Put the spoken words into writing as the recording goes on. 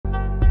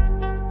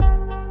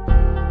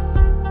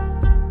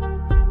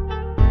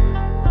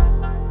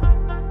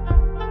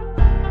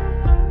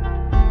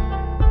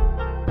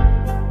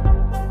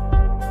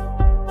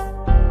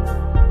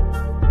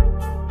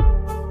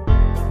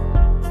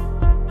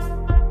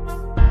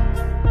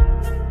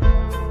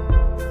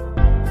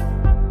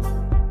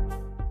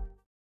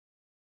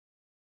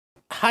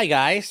Hi,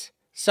 guys.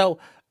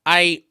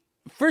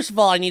 First of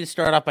all, I need to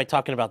start off by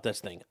talking about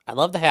this thing. I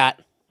love the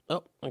hat.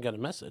 Oh, I got a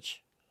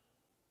message.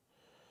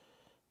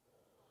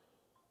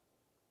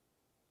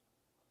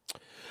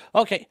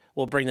 Okay,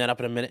 we'll bring that up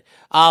in a minute.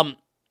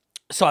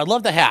 So I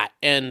love the hat,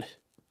 and,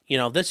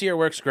 this ear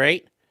works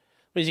great.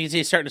 As you can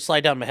see, it's starting to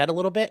slide down my head a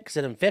little bit because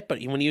it didn't fit,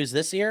 but when you use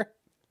this ear,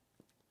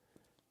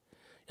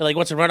 it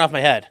wants to run off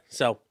my head.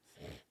 So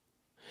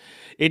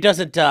it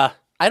doesn't, I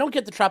don't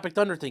get the Tropic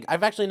Thunder thing.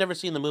 I've actually never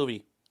seen the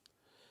movie.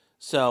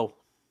 So,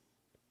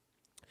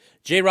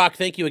 J-Rock,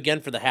 thank you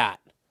again for the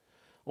hat.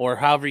 Or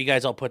however you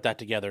guys all put that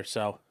together.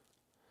 So,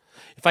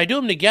 if I do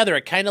them together,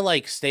 it kind of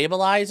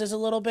stabilizes a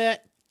little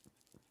bit.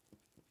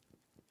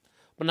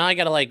 But now I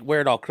gotta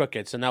wear it all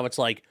crooked. So now it's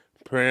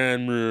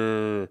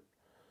Premier.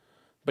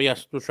 But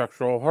yes, the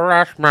sexual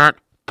harassment.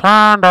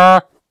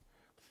 Panda.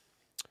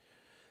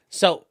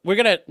 So, we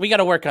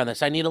gotta work on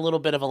this. I need a little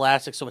bit of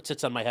elastic so it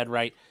sits on my head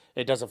right.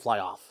 It doesn't fly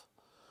off.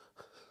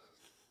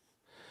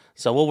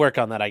 So, we'll work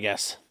on that, I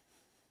guess.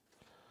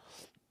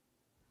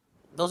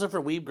 Those are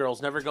for weeb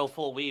girls. Never go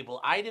full weeb.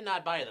 Well, I did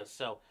not buy this,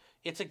 so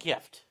it's a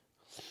gift.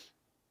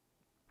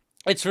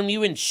 It's from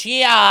you and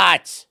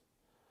Chiat.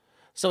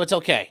 So it's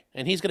okay.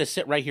 And he's going to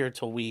sit right here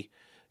until we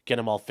get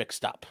him all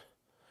fixed up.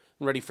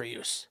 Ready for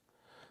use.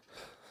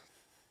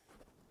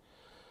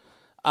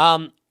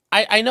 All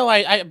I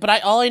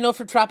know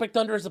for Tropic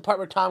Thunder is the part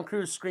where Tom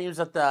Cruise screams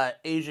at the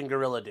Asian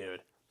gorilla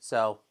dude.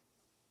 So,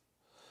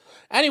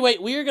 anyway,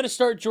 we are going to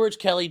start George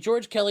Kelly.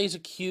 George Kelly is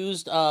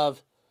accused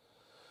of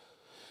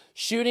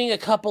shooting a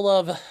couple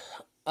of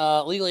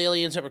illegal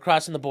aliens that were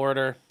crossing the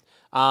border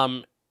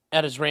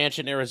at his ranch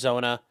in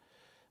Arizona,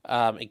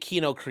 in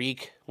Kino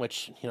Creek,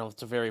 which,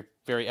 it's a very,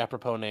 very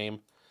apropos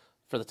name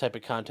for the type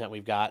of content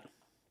we've got.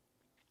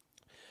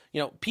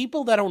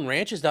 People that own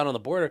ranches down on the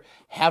border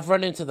have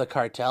run into the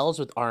cartels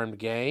with armed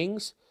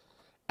gangs,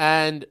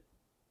 and,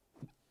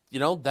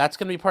 that's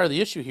going to be part of the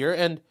issue here,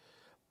 and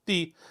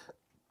the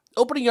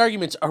opening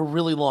arguments are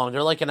really long.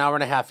 They're like an hour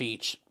and a half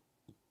each.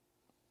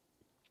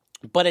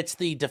 But it's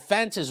the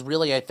defense is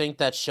really, I think,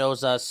 that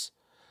shows us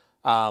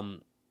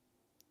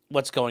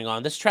what's going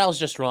on. This trial is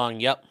just wrong.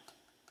 Yep,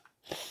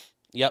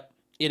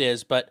 it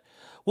is. But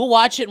we'll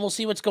watch it and we'll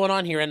see what's going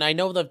on here. And I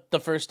know the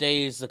first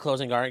day is the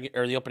closing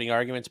or the opening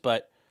arguments,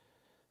 but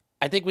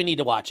I think we need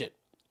to watch it.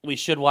 We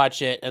should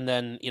watch it, and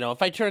then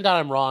if I turned out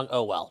I'm wrong,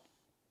 oh well.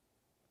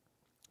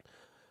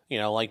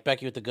 Like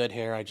Becky with the good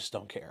hair, I just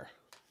don't care.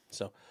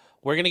 So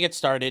we're gonna get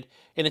started,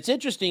 and it's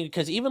interesting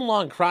because even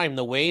Law and Crime,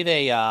 the way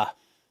they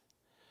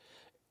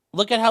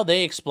look at how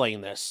they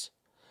explain this.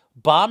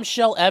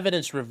 Bombshell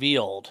evidence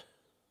revealed.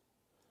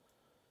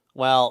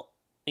 Well,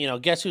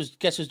 guess who's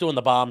doing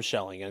the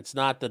bombshelling? And it's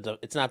not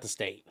the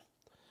state.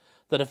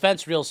 The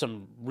defense reels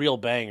some real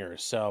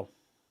bangers. So,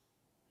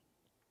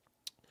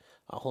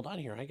 hold on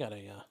here. I got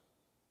a.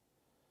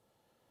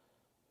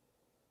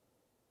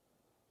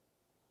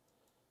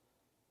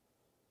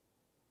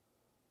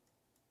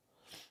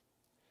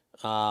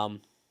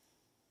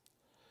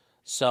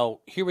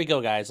 So here we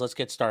go, guys. Let's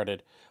get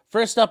started.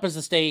 First up is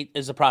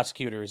the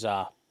prosecutor's.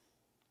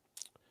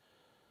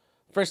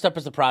 First up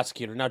is the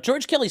prosecutor. Now,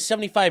 George Kelly's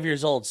 75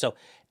 years old, so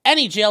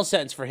any jail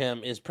sentence for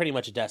him is pretty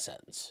much a death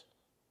sentence.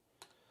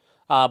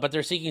 But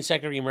they're seeking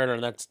second-degree murder,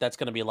 and that's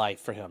going to be life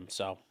for him.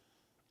 So,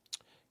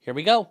 here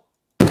we go.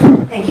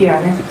 Thank you, Your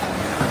Honor.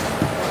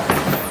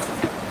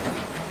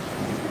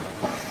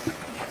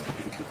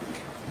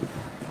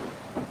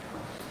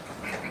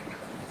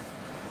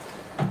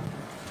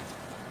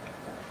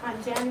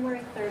 On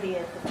January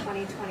 30th of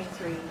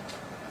 2023,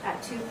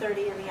 at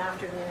 2:30 in the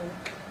afternoon,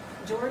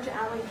 George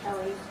Allen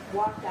Kelly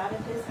walked out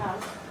of his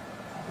house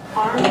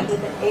armed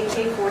with an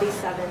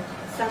AK-47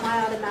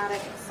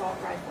 semi-automatic assault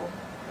rifle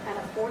and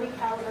a .40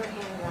 caliber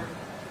handgun,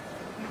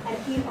 and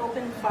he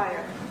opened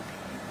fire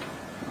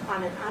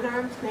on an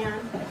unarmed man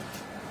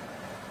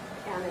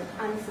and an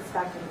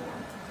unsuspecting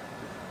man.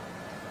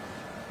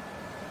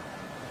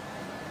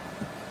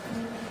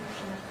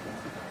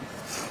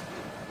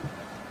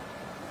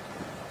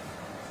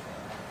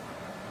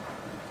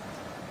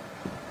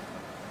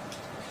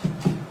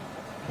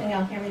 Can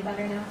y'all hear me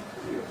better now?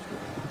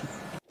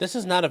 This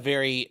is not a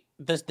very...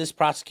 This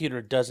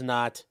prosecutor does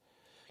not...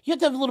 You have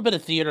to have a little bit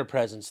of theater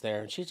presence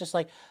there. And she's just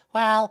like,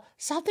 well,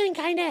 something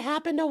kind of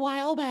happened a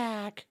while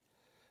back.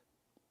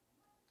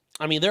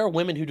 I mean, there are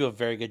women who do a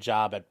very good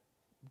job at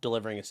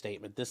delivering a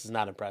statement. This is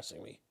not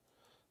impressing me.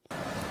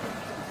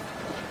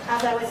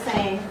 As I was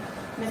saying,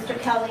 Mr.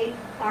 Kelly,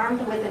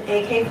 armed with an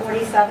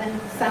AK-47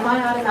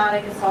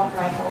 semi-automatic assault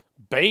rifle.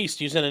 Based,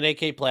 using an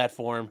AK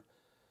platform.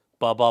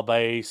 Bubba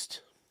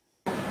based.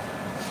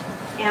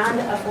 And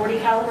a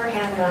 .40 caliber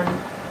handgun,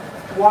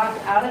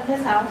 walked out of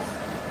his house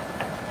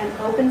and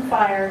opened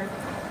fire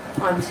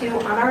on two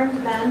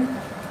unarmed men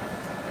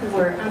who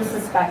were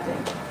unsuspecting.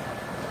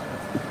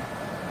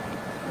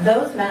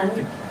 Those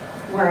men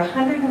were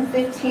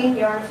 115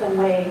 yards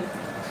away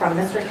from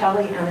Mr.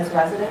 Kelly and his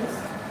residence.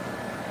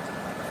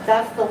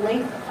 That's the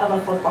length of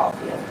a football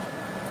field.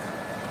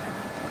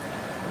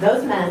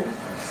 Those men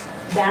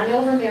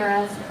Daniel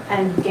Ramirez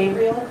and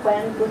Gabriel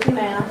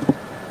Cuen-Buitimea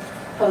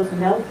posed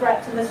no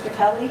threat to Mr.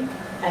 Kelly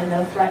and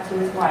no threat to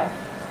his wife.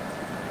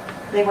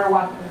 They were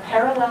walking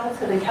parallel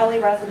to the Kelly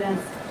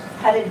residence,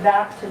 headed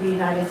back to the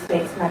United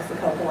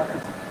States-Mexico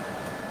border.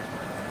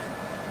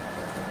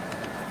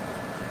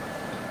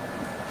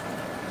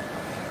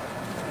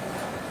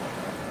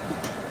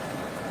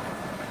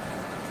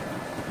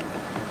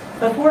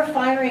 Before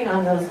firing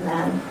on those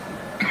men,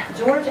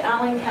 George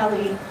Allen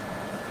Kelly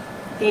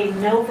gave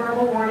no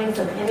verbal warnings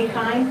of any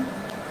kind.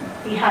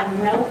 He had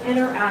no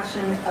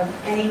interaction of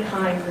any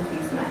kind with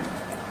these men.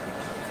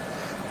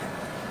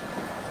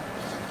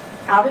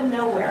 Out of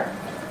nowhere,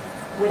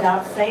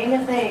 without saying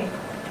a thing,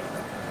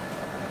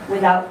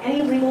 without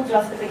any legal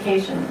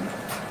justification,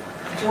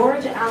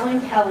 George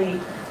Allen Kelly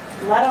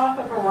let off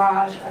a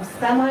barrage of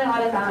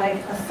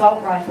semi-automatic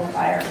assault rifle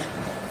fire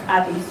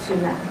at these two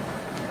men.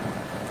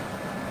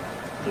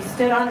 He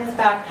stood on his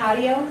back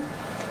patio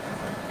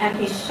and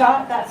he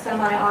shot that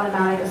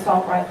semi-automatic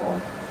assault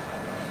rifle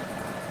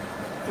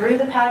through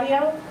the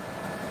patio,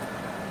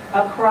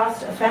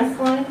 across a fence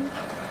line,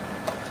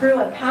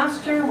 through a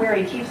pasture where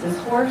he keeps his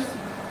horse,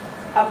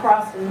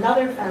 across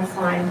another fence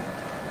line,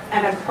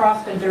 and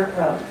across a dirt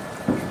road,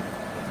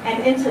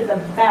 and into the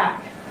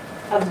back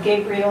of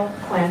Gabriel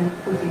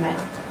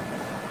Cuen-Buitimea.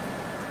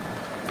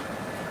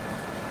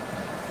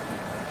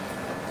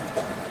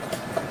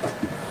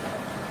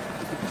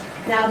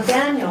 Now,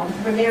 Daniel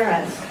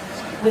Ramirez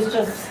was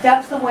just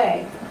steps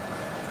away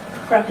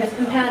from his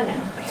companion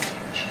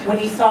when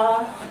he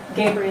saw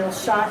Gabriel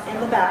shot in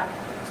the back.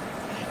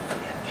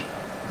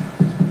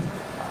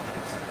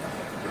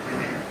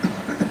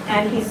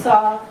 And he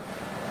saw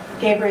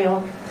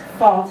Gabriel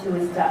fall to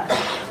his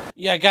death.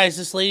 Yeah, guys,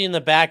 this lady in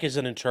the back is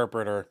an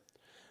interpreter.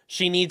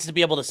 She needs to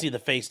be able to see the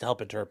face to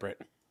help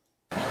interpret.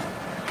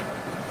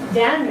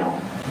 Daniel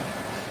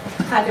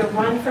had to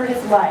run for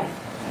his life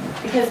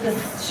because the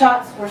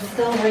shots were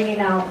still ringing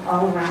out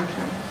all around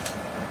him.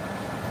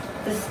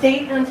 The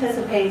state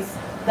anticipates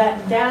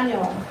that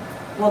Daniel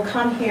will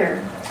come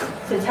here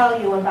to tell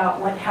you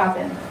about what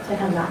happened to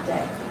him that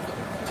day.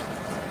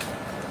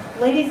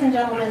 Ladies and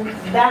gentlemen,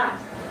 that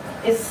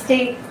is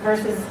state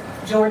versus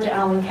George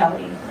Allen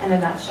Kelly in a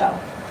nutshell.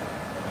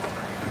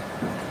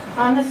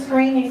 On the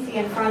screen you see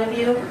in front of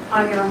you,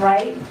 on your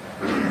right,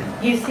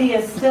 you see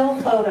a still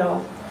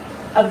photo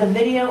of the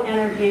video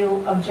interview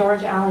of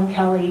George Allen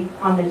Kelly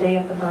on the day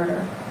of the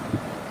murder.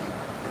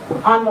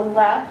 On the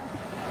left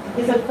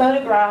is a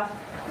photograph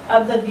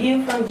of the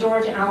view from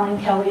George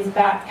Allen Kelly's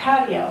back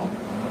patio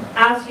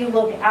as you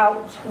look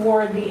out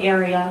toward the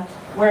area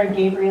where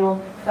Gabriel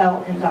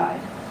fell and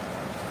died.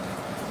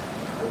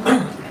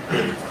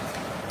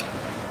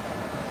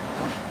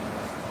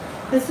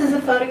 This is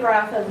a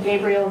photograph of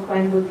Gabriel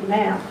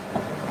Cuen-Buitimea.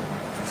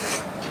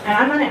 And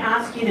I'm going to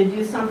ask you to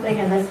do something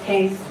in this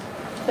case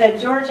that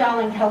George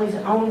Allen Kelly's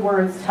own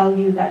words tell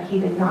you that he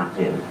did not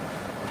do.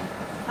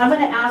 I'm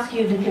going to ask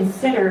you to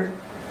consider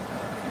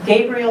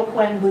Gabriel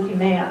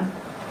Cuen-Buitimea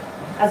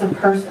as a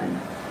person,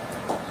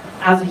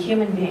 as a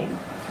human being,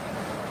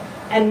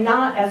 and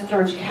not as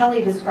George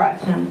Kelly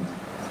described him,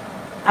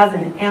 as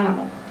an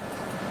animal.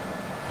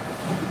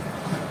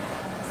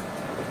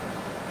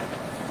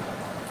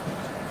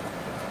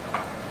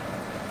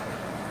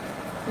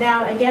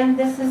 Now, again,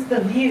 this is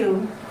the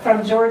view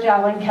from George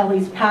Allen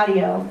Kelly's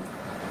patio.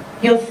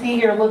 You'll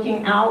see you're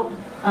looking out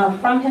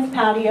from his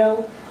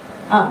patio,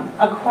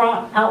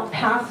 out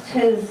past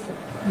his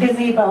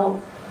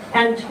gazebo,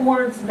 and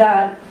towards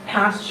that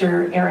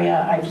pasture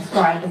area I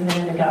described a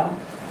minute ago.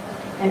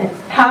 And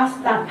it's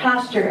past that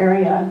pasture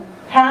area,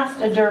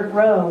 past a dirt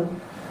road,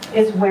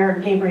 is where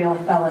Gabriel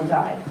fell and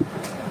died.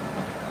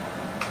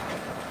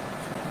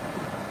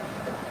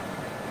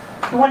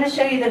 I want to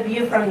show you the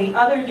view from the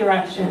other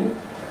direction.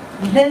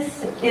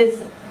 This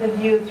is the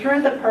view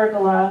through the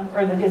pergola,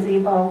 or the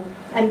gazebo,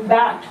 and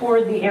back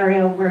toward the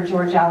area where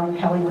George Allen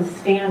Kelly was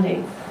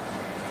standing.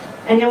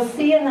 And you'll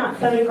see in that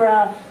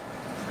photograph,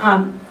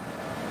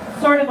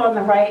 sort of on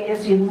the right,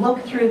 as you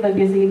look through the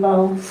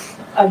gazebo,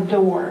 a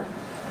door.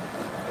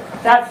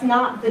 That's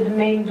not the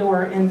main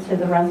door into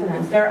the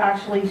residence. There are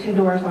actually two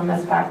doors on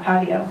this back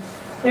patio.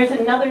 There's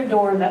another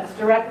door that's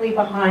directly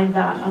behind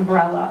that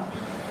umbrella.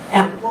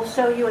 And we'll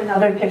show you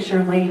another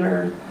picture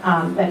later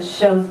that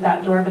shows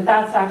that door, but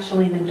that's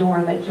actually the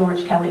door that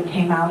George Kelly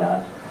came out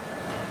of.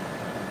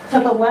 To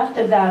the left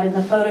of that in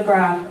the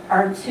photograph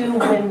are two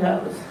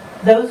windows.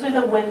 Those are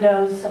the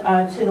windows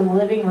to the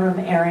living room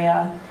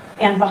area,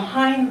 and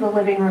behind the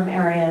living room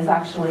area is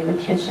actually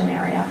the kitchen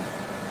area.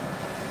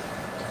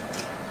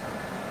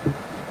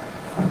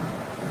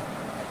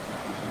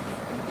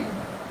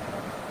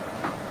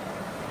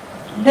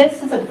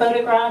 This is a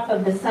photograph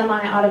of the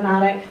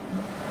semi-automatic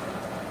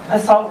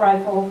assault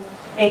rifle,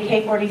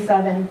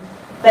 AK-47,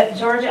 that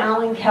George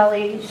Allen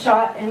Kelly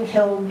shot and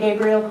killed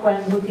Gabriel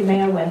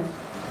Cuen-Buitimea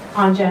with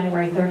on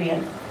January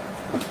 30th.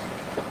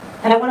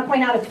 And I want to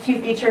point out a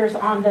few features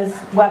on this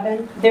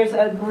weapon. There's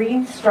a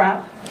green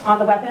strap on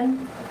the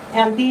weapon,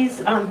 and these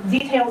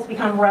details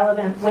become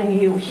relevant when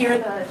you hear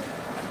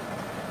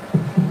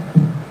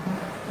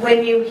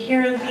when you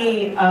hear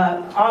the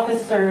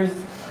officers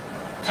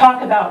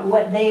talk about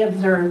what they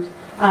observed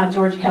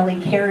George Kelly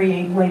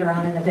carrying later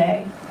on in the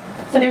day.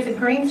 So there's a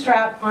green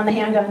strap on the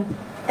handgun,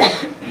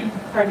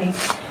 pardon me,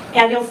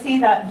 and you'll see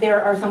that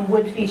there are some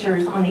wood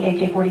features on the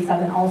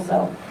AK-47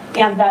 also,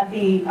 and that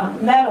the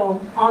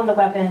metal on the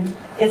weapon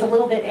is a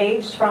little bit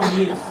aged from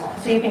use.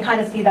 So you can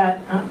kind of see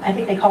that, I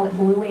think they call it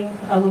bluing,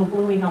 a little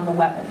bluing on the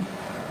weapon.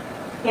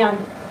 And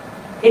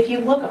if you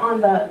look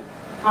on the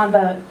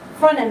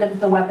front end of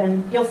the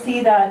weapon, you'll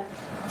see that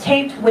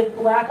taped with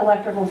black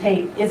electrical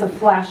tape is a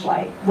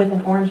flashlight with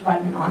an orange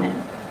button on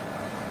it.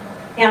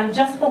 And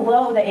just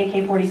below the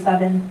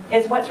AK-47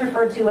 is what's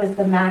referred to as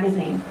the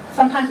magazine.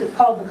 Sometimes it's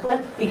called the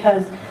clip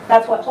because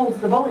that's what holds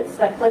the bullets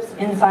that clips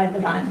inside the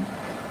gun.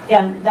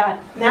 And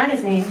that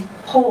magazine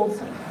holds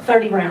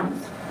 30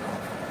 rounds.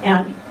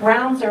 And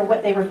rounds are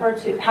what they refer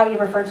to, how you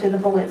refer to the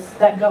bullets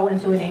that go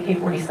into an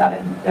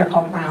AK-47. They're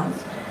called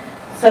rounds.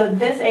 So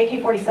this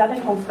AK-47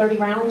 holds 30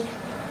 rounds.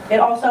 It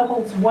also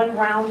holds 1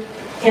 round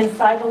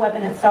inside the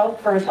weapon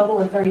itself for a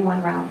total of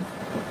 31 rounds.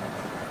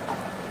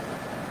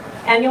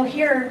 And you'll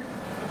hear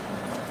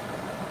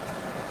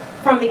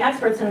from the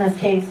experts in this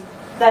case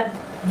that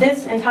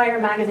this entire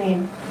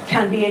magazine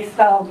can be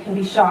expelled, can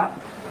be shot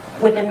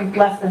within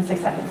less than 6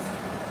 seconds.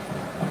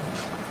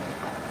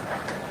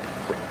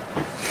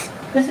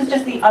 This is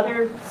just the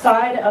other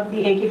side of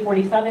the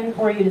AK-47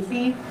 for you to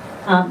see,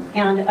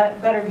 and a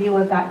better view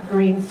of that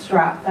green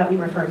strap that we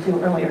referred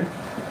to earlier.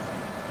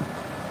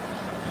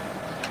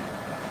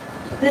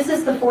 This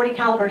is the .40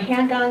 caliber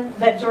handgun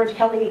that George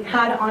Kelly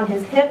had on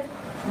his hip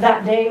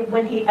that day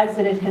when he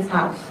exited his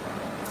house.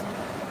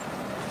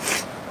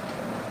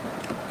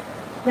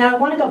 Now I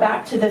want to go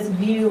back to this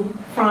view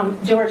from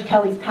George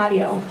Kelly's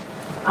patio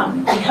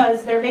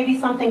because there may be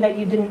something that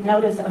you didn't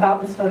notice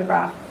about this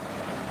photograph.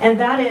 And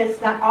that is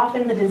that off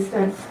in the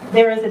distance,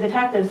 there is a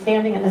detective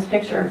standing in this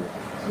picture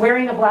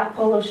wearing a black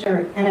polo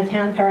shirt and a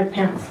tan pair of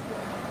pants.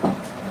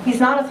 He's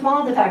not a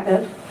small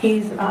detective.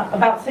 He's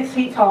about 6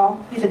 feet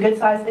tall. He's a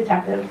good-sized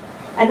detective.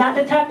 And that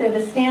detective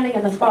is standing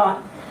in the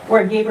spot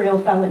where Gabriel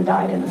fell and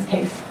died in this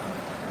case.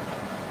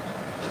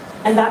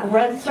 And that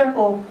red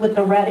circle with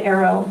the red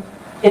arrow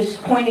is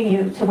pointing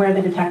you to where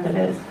the detective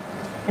is.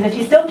 And if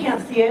you still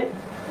can't see it,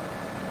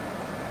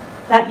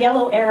 that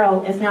yellow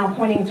arrow is now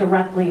pointing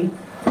directly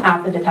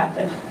at the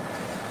detective.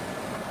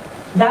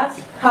 That's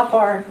how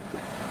far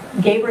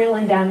Gabriel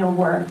and Daniel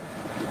were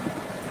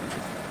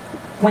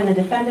when the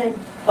defendant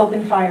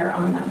opened fire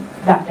on them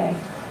that day.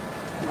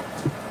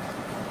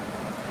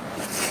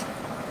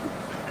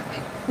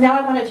 Now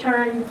I want to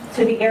turn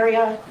to the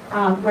area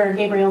where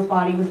Gabriel's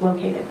body was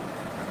located.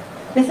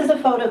 This is a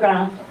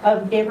photograph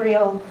of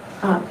Gabriel's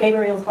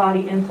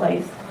body in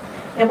place.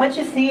 And what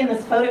you see in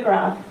this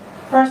photograph,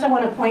 first I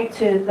want to point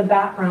to the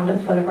background of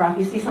the photograph.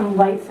 You see some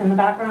lights in the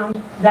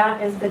background.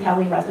 That is the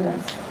Kelly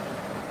residence.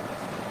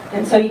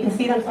 And so you can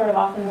see them sort of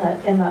off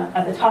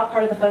at the top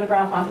part of the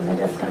photograph, off in the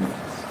distance.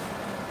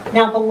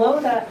 Now below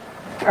that,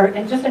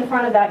 and just in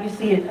front of that, you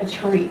see a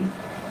tree.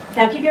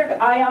 Now keep your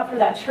eye out for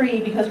that tree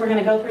because we're going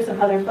to go through some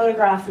other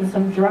photographs and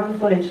some drone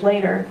footage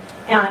later.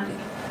 And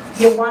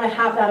you'll want to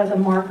have that as a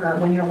marker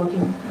when you're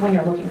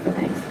looking for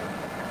things.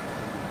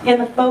 In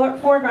the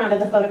foreground of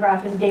the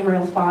photograph is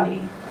Gabriel's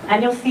body.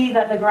 And you'll see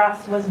that the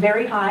grass was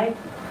very high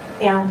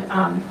and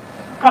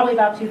probably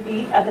about 2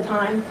 feet at the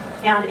time.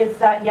 And it's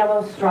that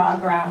yellow straw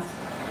grass.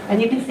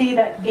 And you can see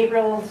that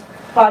Gabriel's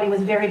body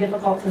was very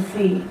difficult to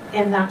see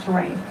in that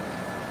terrain.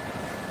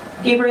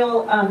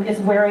 Gabriel is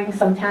wearing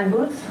some tan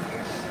boots,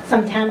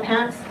 some tan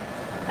pants,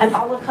 an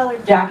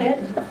olive-colored jacket,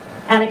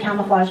 and a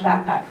camouflage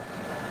backpack.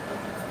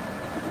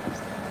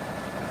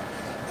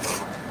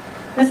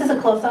 This is a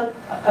close-up,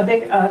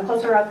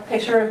 closer-up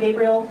picture of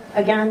Gabriel.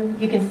 Again,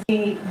 you can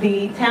see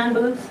the tan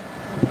boots,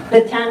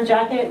 the tan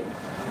jacket,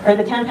 or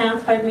the tan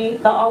pants, pardon me,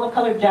 the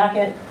olive-colored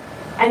jacket,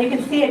 and you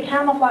can see a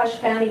camouflage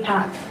fanny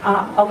pack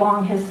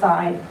along his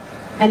side.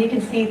 And you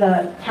can see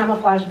the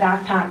camouflage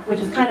backpack, which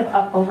is kind of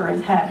up over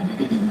his head.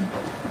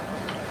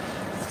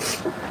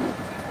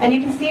 And you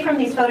can see from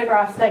these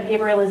photographs that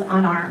Gabriel is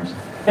unarmed.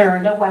 There are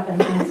no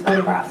weapons in these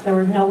photographs. There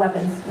were no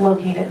weapons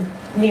located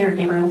near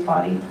Gabriel's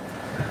body.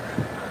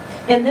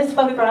 In this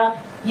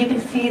photograph, you can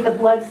see the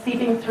blood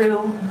seeping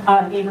through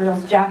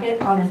Gabriel's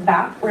jacket on his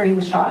back where he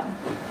was shot.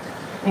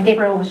 And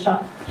Gabriel was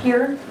shot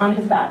here on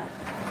his back.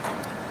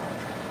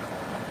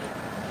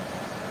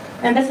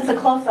 And this is a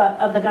close-up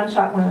of the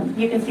gunshot wound.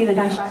 You can see the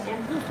gunshot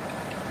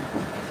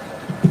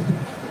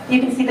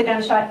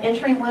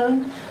entry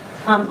wound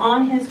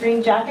on his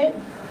green jacket.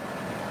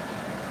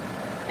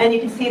 And you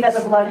can see that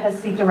the blood has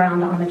seeped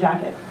around on the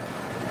jacket.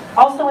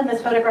 Also in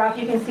this photograph,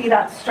 you can see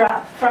that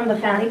strap from the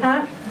fanny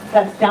pack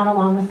that's down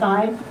along the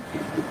side.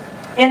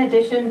 In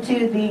addition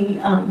to the,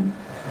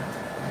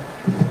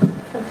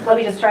 let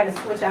me just try to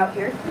switch out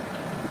here.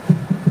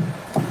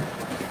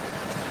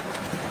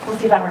 We'll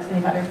see if that works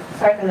any better.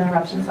 Sorry for the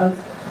interruption, folks.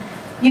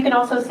 You can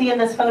also see in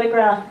this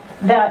photograph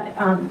that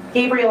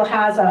Gabriel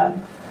has a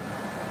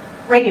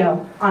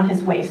radio on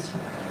his waist.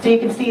 So you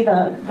can see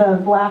the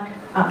black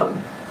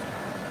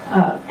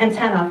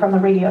antenna from the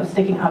radio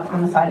sticking up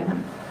on the side of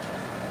him.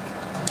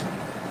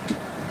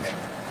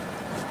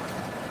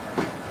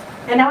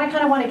 And now I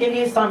kind of want to give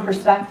you some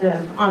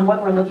perspective on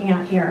what we're looking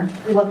at here.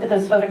 We looked at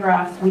those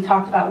photographs, we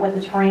talked about what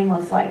the terrain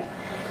looks like.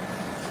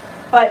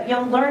 But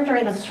you'll learn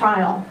during this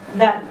trial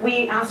that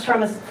we asked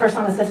for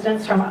some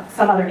assistance from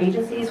some other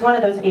agencies. One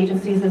of those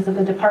agencies is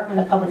the Department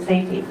of Public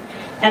Safety.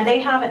 And they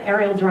have an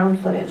aerial drone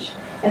footage.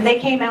 And they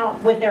came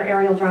out with their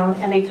aerial drone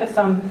and they took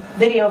some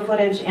video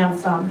footage and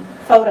some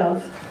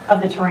photos of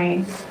the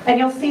terrain. And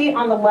you'll see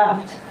on the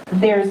left,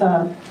 there's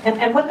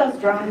and what that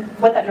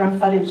drone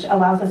footage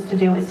allows us to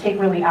do is take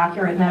really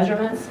accurate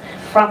measurements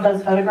from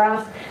those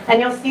photographs.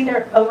 And you'll see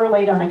they're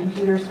overlaid on a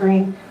computer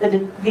screen.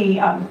 The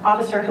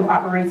officer who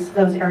operates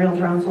those aerial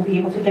drones will be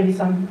able to give you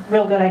some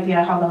real good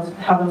idea how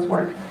those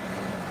work.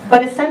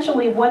 But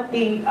essentially what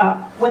the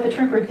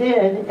trooper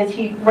did is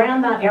he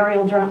ran that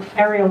aerial drone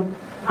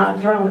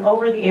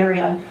over the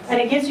area,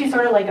 and it gives you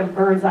sort of like a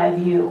bird's eye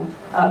view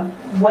of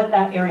what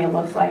that area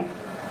looks like.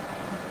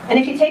 And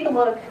if you take a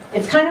look,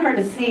 it's kind of hard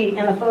to see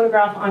in the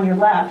photograph on your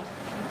left,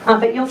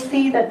 but you'll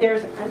see that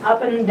there's an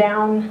up and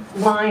down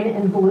line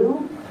in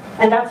blue,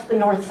 and that's the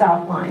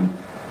north-south line.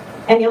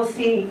 And you'll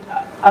see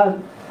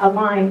a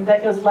line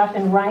that goes left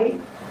and right.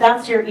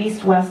 That's your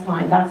east-west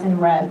line, that's in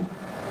red.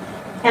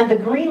 And the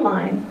green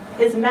line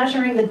is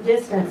measuring the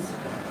distance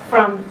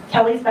from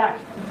Kelly's back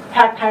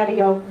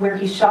patio where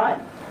he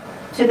shot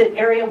to the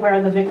area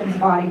where the victim's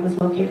body was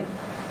located.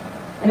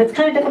 And it's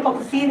kind of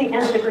difficult to see the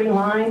end of the green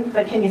line,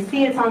 but can you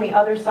see it's on the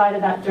other side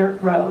of that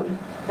dirt road?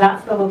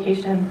 That's the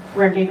location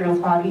where Gabriel's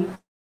body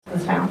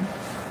was found.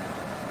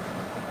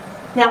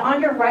 Now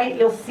on your right,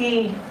 you'll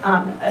see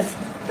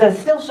the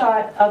still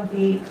shot of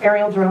the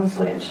aerial drone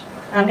footage.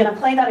 I'm going to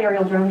play that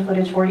aerial drone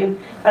footage for you,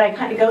 but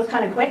it goes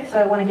kind of quick, so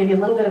I want to give you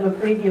a little bit of a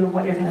preview of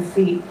what you're going to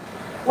see.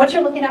 What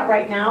you're looking at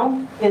right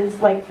now is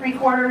like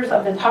 3/4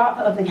 of the top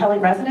of the Kelly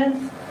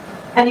residence,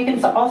 and you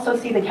can also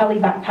see the Kelly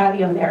back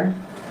patio there.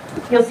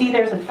 You'll see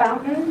there's a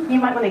fountain. You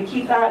might want to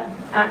keep that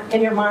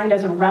in your mind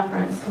as a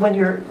reference when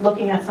you're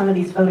looking at some of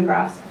these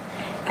photographs.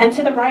 And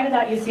to the right of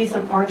that, you see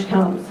some orange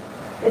cones.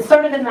 It's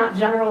sort of in that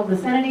general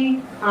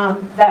vicinity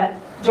that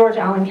George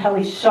Allen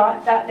Kelly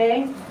shot that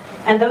day,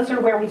 and those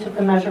are where we took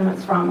the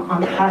measurements from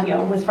on the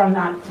patio, was from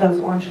those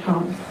orange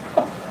cones.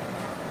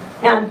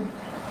 And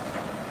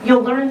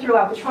you'll learn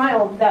throughout the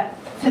trial that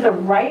to the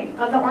right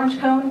of the orange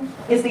cone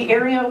is the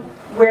area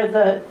where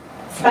the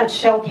spent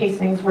shell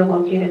casings were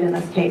located in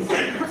this case.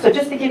 So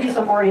just to give you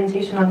some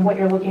orientation on what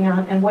you're looking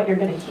at and what you're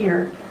going to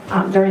hear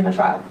during the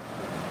trial.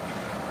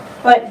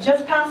 But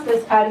just past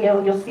this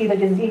patio, you'll see the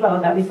gazebo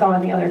that we saw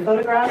in the other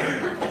photograph.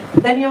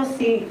 Then you'll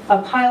see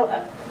a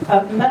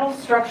metal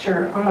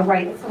structure on the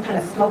right, some kind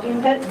of smoking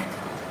pit.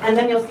 And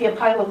then you'll see a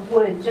pile of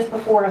wood just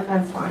before a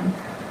fence line.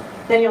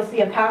 Then you'll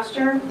see a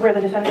pasture where the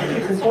defendant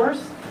keeps his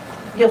horse.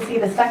 You'll see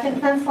the second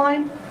fence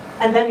line.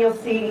 And then you'll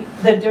see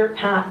the dirt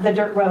path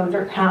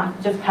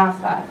just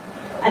past that.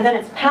 And then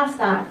it's past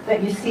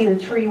that you see the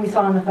tree we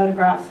saw in the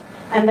photographs,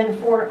 and then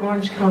 4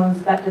 orange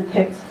cones that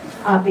depict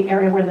the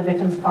area where the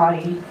victim's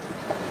body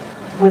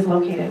was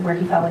located, where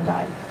he fell and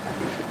died.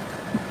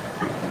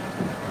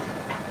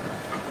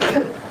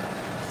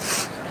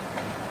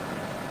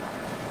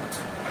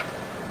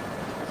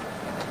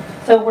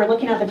 So we're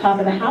looking at the top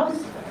of the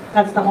house.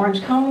 That's the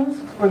orange cones.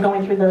 We're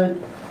going through the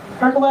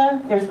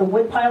pergola. There's the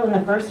wood pile in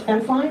the first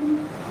fence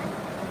line.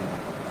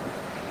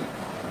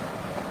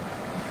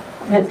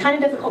 And it's kind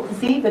of difficult to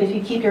see, but if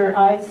you keep your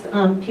eyes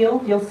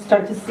peeled, you'll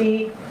start to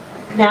see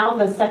now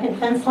the second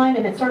fence line,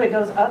 and it sort of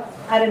goes up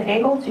at an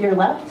angle to your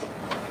left.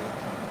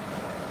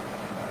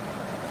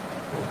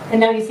 And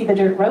now you see the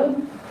dirt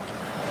road,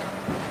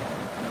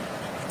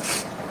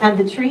 and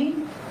the tree,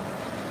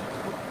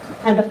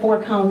 and the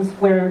 4 cones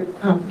where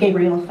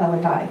Gabriel fell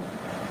and died.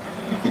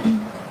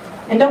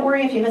 And don't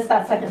worry if you missed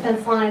that second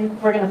fence line.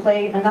 We're going to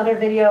play another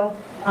video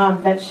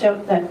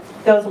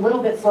that goes a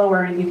little bit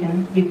slower, and you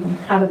can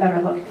have a better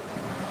look.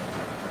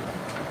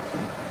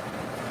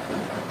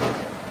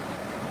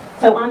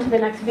 So on to the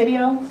next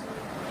video.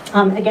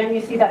 Again,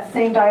 you see that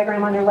same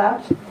diagram on your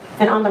left,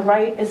 and on the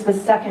right is the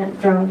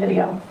second drone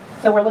video.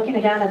 So we're looking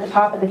again at the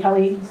top of the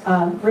Kelly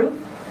roof,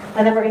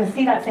 and then we're going to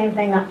see that same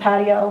thing, that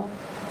patio,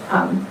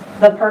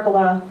 the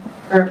pergola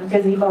or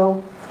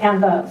gazebo,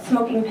 and the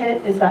smoking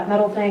pit is that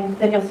metal thing.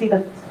 Then you'll see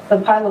the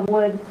pile of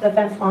wood, the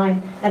fence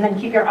line, and then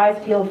keep your eyes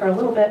peeled for a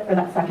little bit for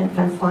that second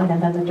fence line,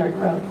 and then the dirt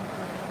road.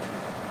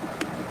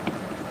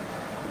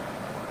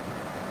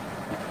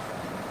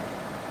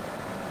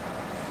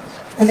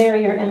 And there are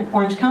your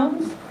orange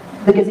cones,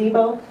 the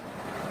gazebo,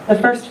 the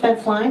first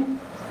fence line.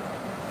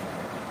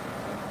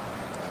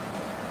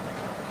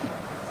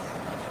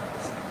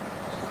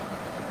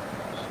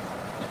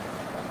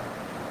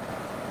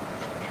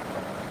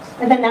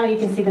 And then now you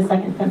can see the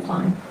second fence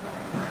line.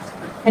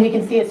 And you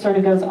can see it sort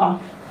of goes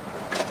off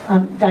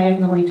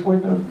diagonally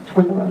toward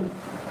the road.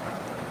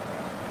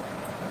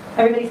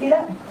 Everybody see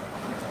that?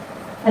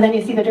 And then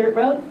you see the dirt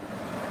road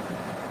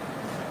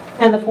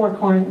and the 4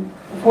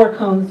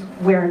 cones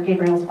where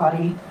Gabriel's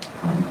body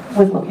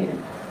was located.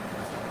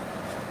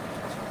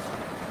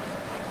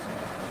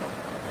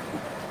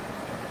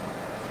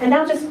 And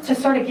now just to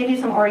sort of give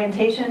you some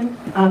orientation,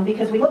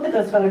 because we looked at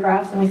those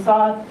photographs and we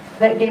saw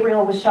that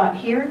Gabriel was shot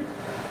here,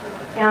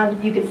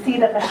 and you could see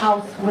that the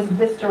house was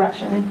this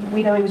direction.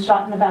 We know he was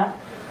shot in the back.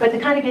 But to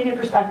kind of give you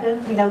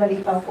perspective, we know that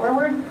he fell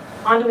forward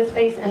onto his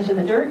face into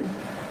the dirt.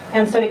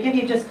 And so to give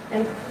you just,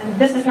 and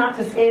this is not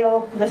to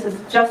scale, this is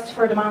just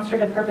for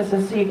demonstrative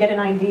purposes, so you get an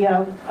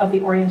idea of the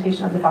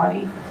orientation of the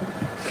body.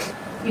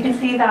 You can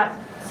see that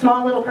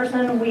small little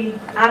person we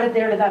added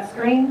there to that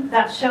screen.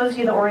 That shows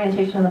you the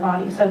orientation of the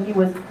body. So he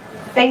was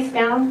face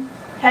down,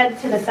 head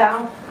to the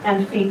south,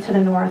 and feet to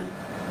the north,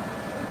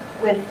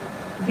 with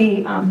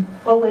the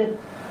bullet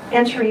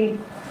entry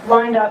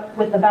lined up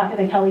with the back of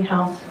the Kelly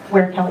house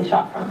where Kelly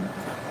shot from.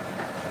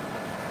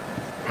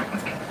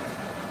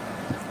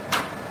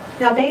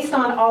 Now, based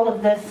on all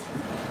of this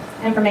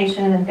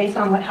information and based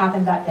on what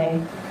happened that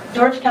day,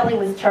 George Kelly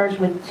was charged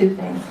with two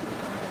things.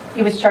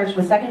 He was charged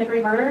with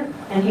second-degree murder,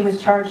 and he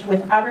was charged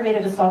with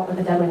aggravated assault with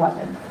a deadly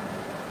weapon.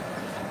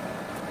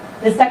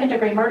 The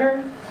second-degree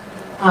murder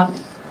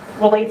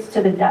relates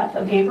to the death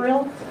of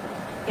Gabriel,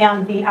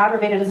 and the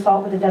aggravated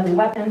assault with a deadly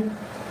weapon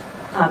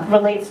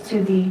relates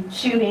to the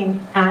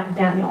shooting at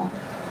Daniel.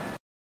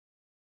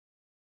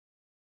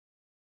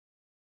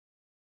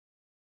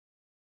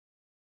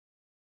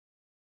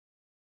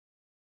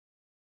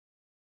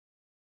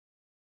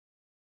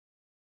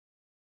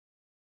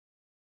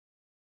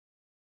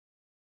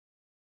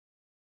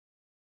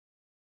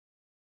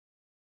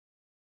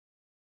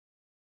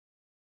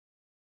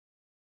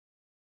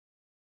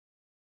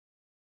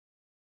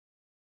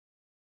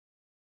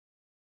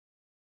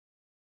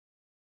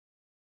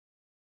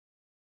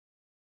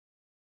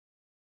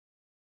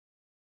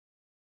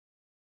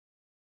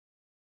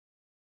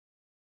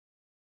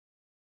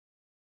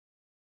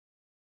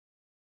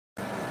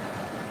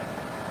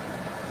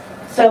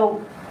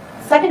 So,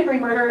 second-degree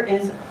murder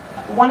is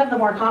one of the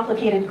more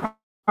complicated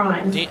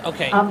crimes.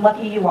 Okay.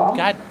 Lucky you all.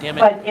 God damn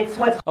it. But it's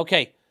what's...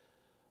 Okay.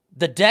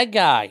 The dead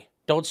guy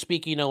don't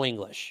speak no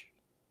English.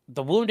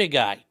 The wounded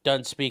guy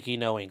doesn't speak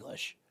no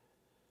English.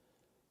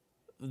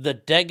 The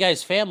dead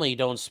guy's family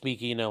don't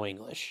speak no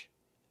English.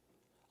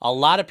 A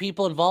lot of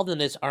people involved in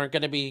this aren't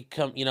going to be,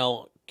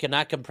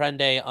 cannot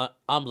comprende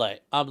habla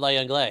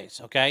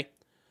inglés, okay?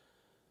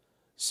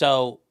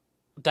 So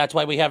that's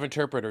why we have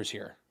interpreters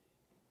here.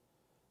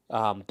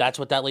 That's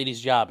what that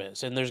lady's job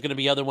is. And there's going to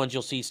be other ones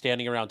you'll see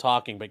standing around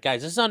talking. But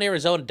guys, this is on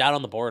Arizona, down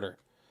on the border.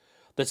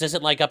 This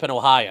isn't like up in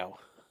Ohio.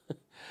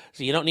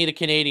 So you don't need a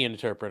Canadian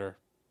interpreter.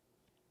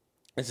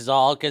 This is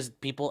all because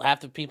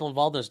half the people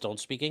involved in this don't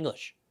speak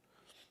English.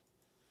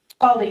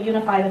 Called a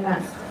unified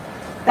offense.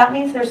 That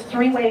means there's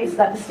three ways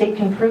that the state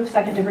can prove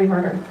second-degree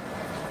murder.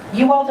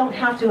 You all don't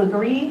have to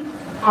agree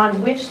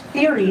on which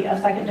theory of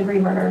second-degree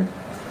murder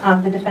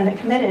the defendant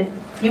committed.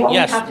 You only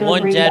have to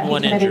agree that he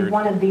committed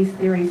one of these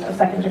theories of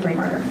second-degree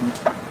murder.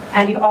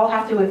 And you all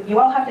have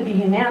to be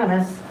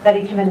unanimous that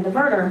he committed the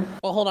murder.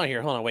 Well, hold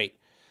on, wait.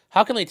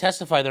 How can they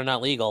testify they're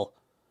not legal?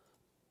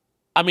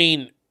 I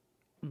mean,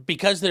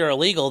 because they're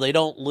illegal, they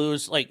don't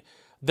lose,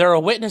 they're a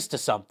witness to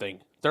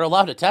something. They're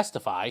allowed to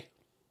testify.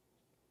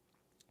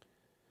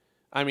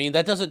 I mean,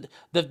 that doesn't,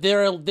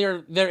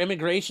 their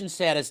immigration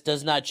status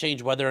does not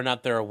change whether or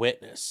not they're a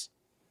witness.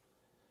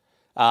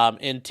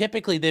 And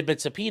typically they've been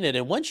subpoenaed.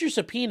 And once you're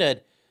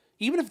subpoenaed,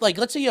 even if,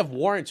 let's say you have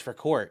warrants for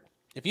court,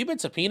 if you've been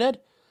subpoenaed,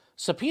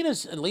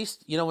 subpoenas, at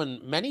least,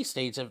 in many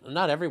states, if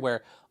not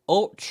everywhere,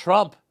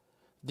 trump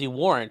the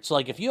warrant. So,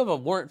 if you have a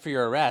warrant for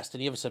your arrest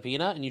and you have a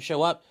subpoena and you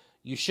show up,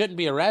 you shouldn't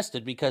be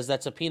arrested because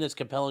that subpoena is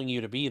compelling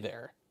you to be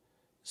there.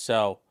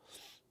 So,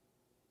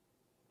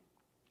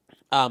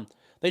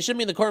 they shouldn't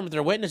be in the courtroom with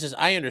their witnesses.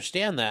 I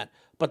understand that.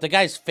 But the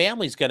guy's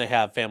family's going to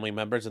have family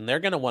members, and they're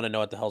going to want to know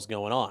what the hell's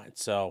going on.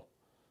 So,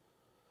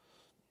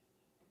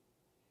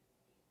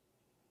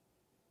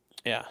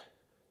 yeah.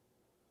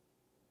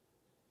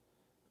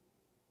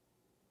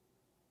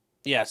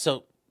 Yeah,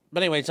 so,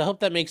 but anyways, I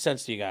hope that makes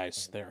sense to you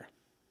guys there.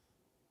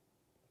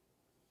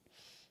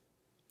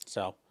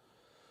 So,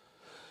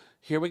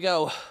 here we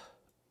go.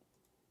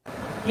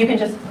 You can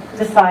just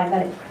decide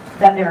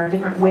that there are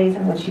different ways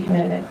in which he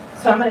committed it.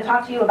 So I'm going to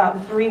talk to you about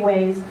the three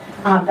ways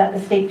that the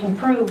state can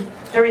prove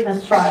during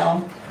this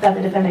trial that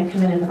the defendant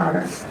committed the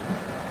murder.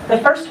 The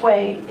first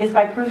way is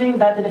by proving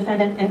that the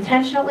defendant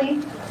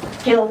intentionally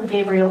killed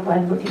Gabriel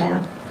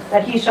Cuen-Buitimea,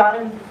 that he shot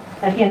him,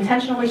 that he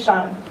intentionally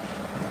shot him,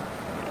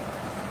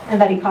 and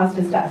that he caused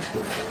his death.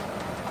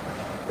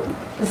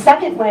 The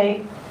second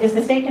way is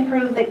the state can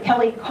prove that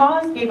Kelly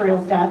caused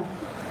Gabriel's death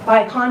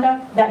by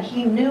conduct that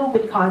he knew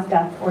would cause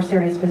death or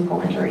serious physical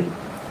injury.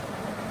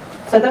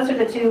 So those are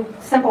the two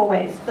simple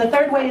ways. The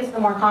third way is the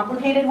more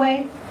complicated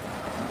way,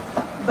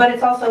 but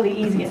it's also the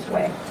easiest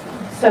way.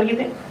 So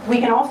we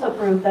can also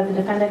prove that the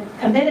defendant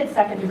committed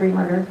second-degree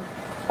murder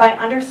by,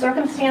 under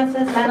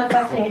circumstances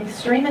manifesting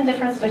extreme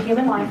indifference to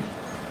human life,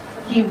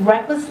 he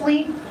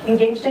recklessly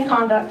engaged in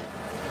conduct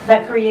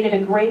that created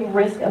a grave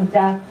risk of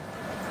death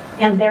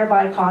and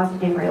thereby caused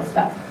Gabriel's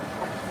death.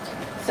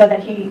 So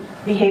that he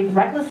behaved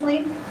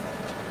recklessly,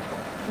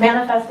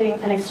 manifesting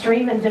an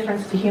extreme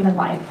indifference to human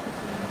life.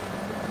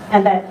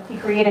 and that he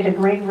created a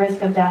grave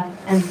risk of death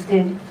and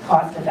did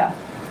cause the death.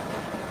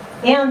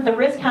 And the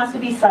risk has to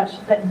be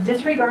such that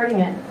disregarding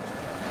it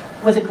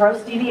was a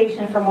gross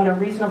deviation from what a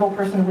reasonable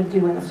person would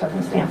do in the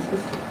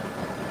circumstances.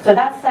 So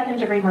that's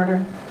second-degree murder.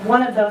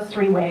 One of those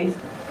three ways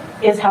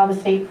is how the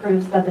state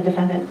proves that the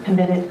defendant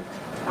committed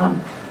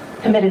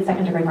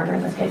second-degree murder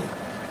in this case.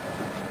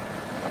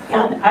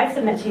 And I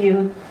submit to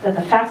you that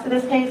the facts of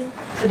this case,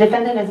 the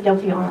defendant is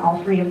guilty on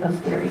all three of those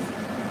theories.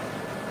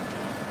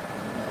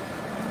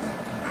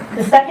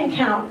 The second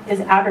count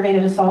is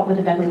aggravated assault with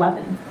a deadly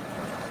weapon.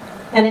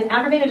 And in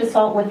aggravated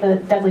assault with a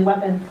deadly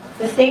weapon,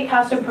 the state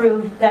has to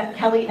prove that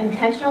Kelly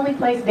intentionally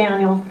placed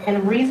Daniel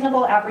in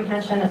reasonable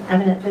apprehension of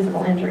imminent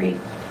physical injury.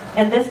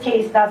 In this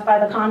case, that's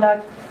by the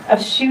conduct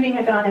of shooting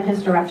a gun in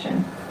his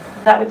direction.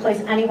 That would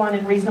place anyone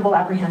in reasonable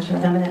apprehension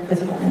of imminent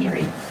physical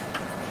injury.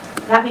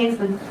 That means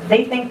that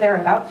they think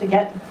they're about to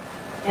get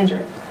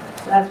injured.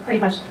 So that's pretty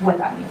much what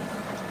that means.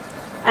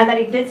 And that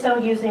he did so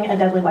using a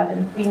deadly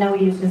weapon. We know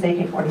he used his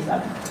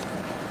AK-47.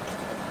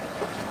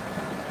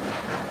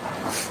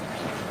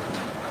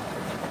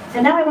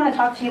 And now I want to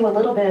talk to you a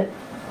little bit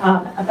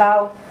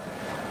about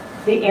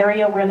the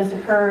area where this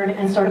occurred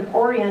and sort of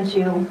orient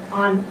you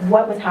on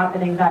what was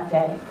happening that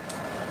day.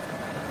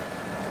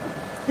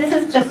 This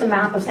is just a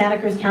map of Santa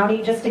Cruz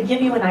County, just to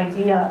give you an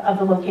idea of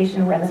the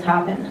location where this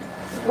happened.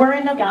 We're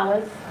in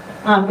Nogales.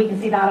 We can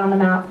see that on the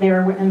map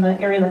there. We're in the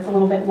area that's a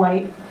little bit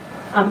white.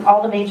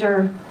 All the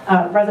major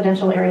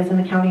residential areas in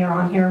the county are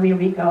on here: Rio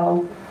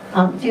Rico,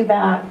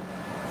 Tubac,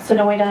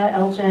 Sonoita,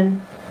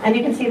 Elgin, and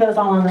you can see those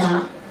all on the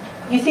map.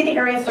 You see the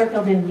area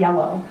circled in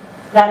yellow.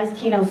 That is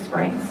Kino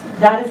Springs.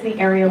 That is the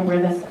area where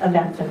this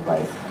event took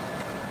place.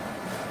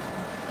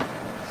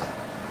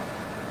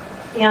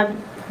 And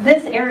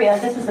this area,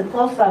 this is a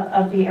close-up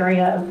of the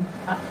area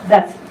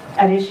that's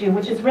at issue,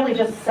 which is really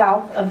just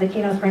south of the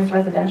Kino Springs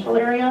residential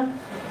area.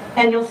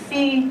 And you'll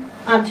see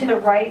to the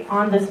right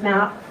on this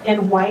map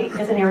in white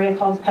is an area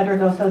called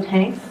Pedregoso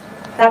Tanks.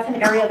 That's an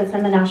area that's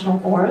in the National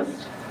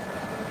Forest.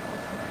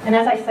 And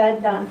as I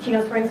said,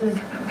 Kino Springs is,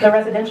 the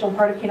residential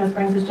part of Kino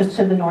Springs is just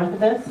to the north of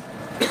this.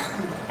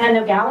 And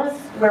Nogales,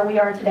 where we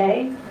are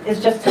today,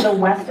 is just to the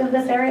west of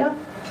this area.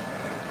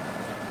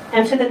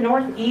 And to the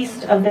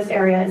northeast of this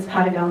area is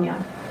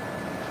Patagonia.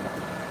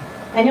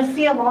 And you'll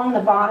see along the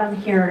bottom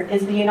here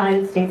is the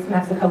United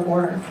States-Mexico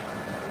border.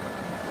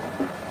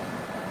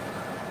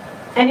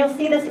 And you'll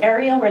see this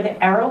area where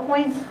the arrow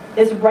points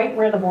is right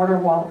where the border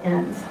wall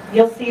ends.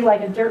 You'll see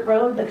like a dirt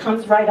road that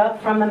comes right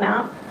up from the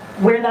map.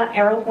 Where that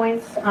arrow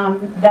points,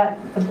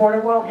 that the border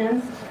wall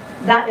ends,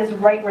 that is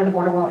right where the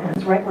border wall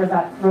ends, right where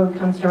that road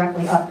comes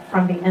directly up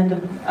from the end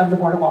of the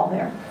border wall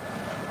there.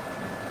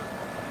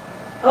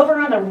 Over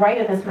on the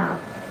right of this map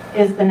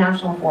is the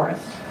National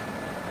Forest.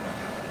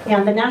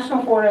 And the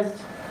National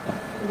Forest,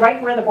 right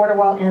where the border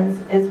wall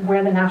ends, is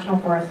where the National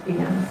Forest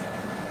begins.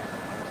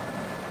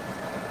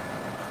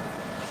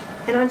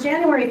 And on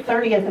January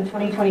 30th of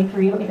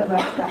 2023, let me go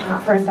back to that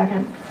map for a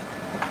second.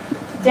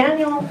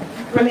 Daniel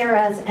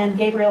Ramirez and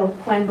Gabriel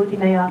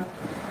Cuen-Buitimea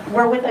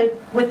were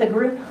with a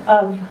group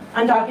of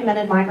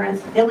undocumented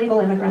migrants, illegal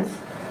immigrants,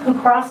 who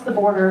crossed the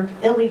border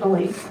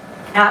illegally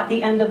at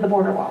the end of the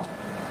border wall.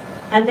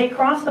 And they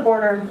crossed the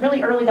border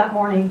really early that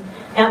morning,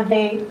 and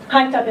they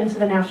hiked up into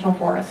the National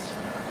Forest.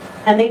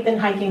 And they've been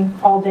hiking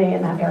all day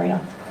in that area.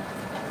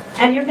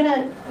 And you're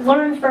going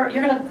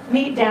to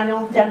meet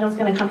Daniel. Daniel's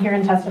going to come here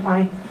and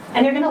testify.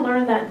 And you're going to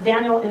learn that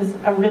Daniel is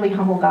a really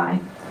humble guy.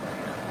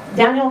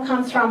 Daniel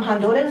comes from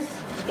Honduras,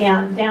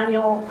 and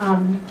Daniel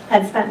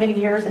had spent many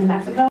years in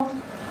Mexico.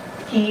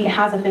 He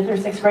has a 5th or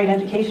 6th grade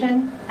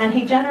education, and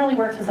he generally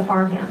works as a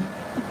farmhand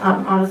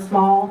in a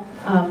small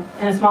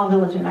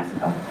village in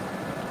Mexico.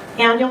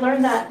 And you'll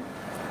learn that,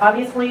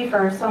 obviously,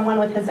 for someone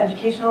with his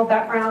educational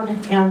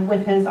background and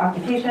with his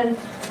occupation,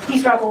 he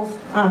struggles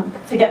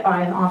to get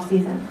by in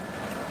off-season.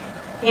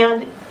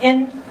 And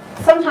in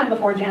sometime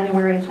before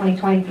January of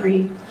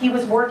 2023, he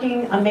was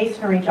working a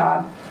masonry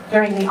job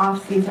during the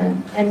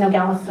off-season in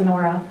Nogales,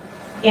 Sonora,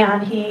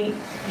 and he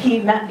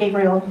met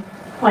Gabriel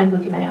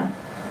Cuen-Buitimea.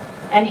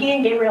 And he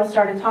and Gabriel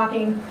started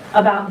talking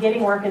about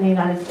getting work in the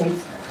United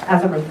States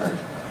as a roofer.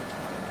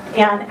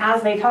 And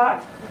as they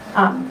talked,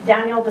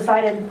 Daniel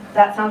decided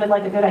that sounded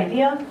like a good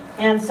idea,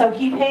 and so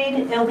he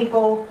paid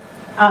illegal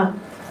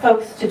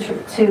folks to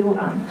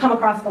come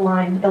across the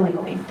line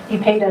illegally. He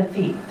paid a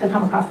fee to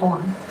come across the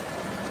line.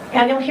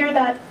 And you'll hear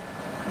that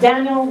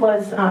Daniel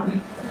was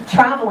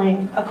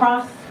traveling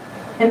across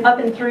and up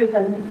and through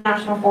the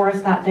National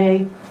Forest that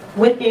day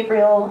with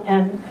Gabriel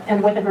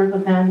and with a group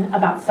of men,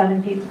 about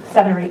 7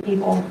 or 8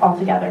 people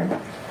altogether.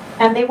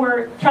 And they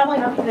were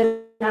traveling up to the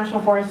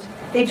National Forest.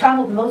 They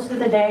traveled most of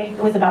the day.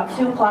 It was about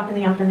 2 o'clock in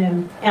the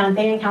afternoon, and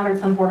they encountered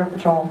some Border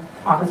Patrol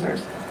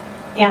officers.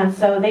 And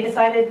so they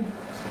decided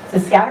to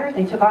scatter.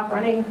 They took off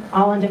running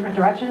all in different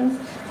directions.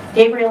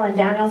 Gabriel and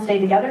Daniel stayed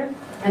together,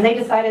 and they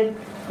decided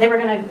they were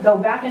going to go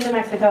back into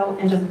Mexico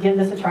and just give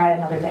this a try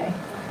another day.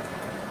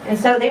 And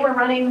so they were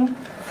running,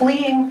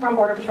 fleeing from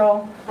Border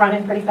Patrol,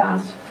 running pretty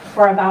fast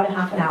for about a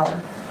half an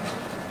hour.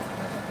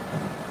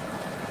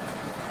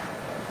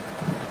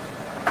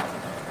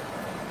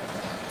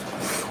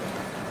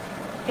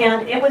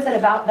 And it was at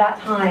about that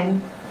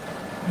time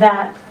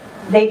that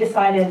they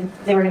decided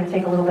they were going to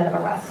take a little bit of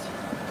a rest.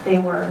 They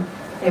were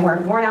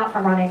worn out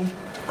from running.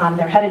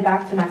 They're headed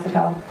back to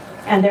Mexico,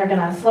 and they're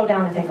going to slow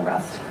down and take a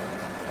rest.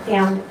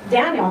 And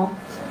Daniel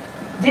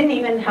didn't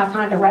even have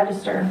time to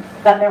register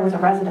that there was a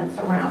residence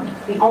around.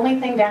 The only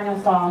thing Daniel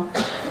saw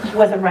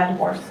was a red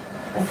horse,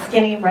 a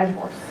skinny red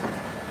horse.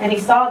 And he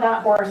saw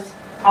that horse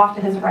off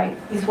to his right.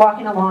 He's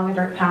walking along a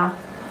dirt path.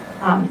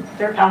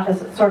 Dirt path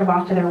is sort of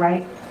off to their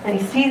right. And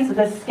he sees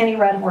this skinny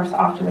red horse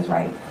off to his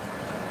right.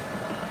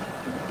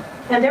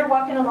 And they're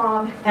walking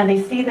along, and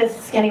they see this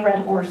skinny red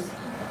horse.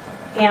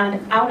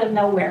 And out of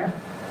nowhere,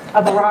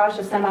 a barrage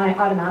of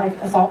semi-automatic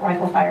assault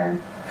rifle fire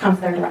comes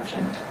their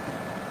direction.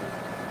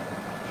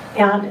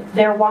 And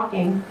they're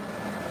walking,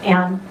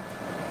 and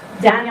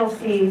Daniel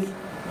sees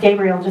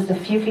Gabriel just a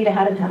few feet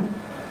ahead of him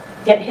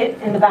get hit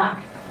in the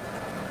back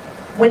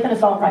with the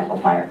assault rifle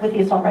fire.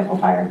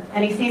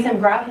 And he sees him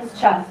grab his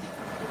chest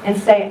and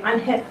say, "I'm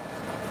hit."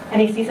 And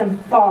he sees him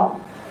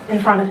fall in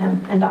front of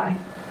him and die.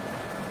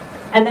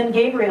 And then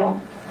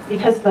Gabriel,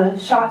 because the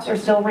shots are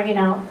still ringing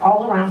out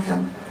all around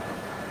him,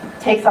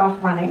 takes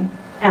off running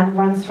and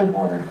runs for the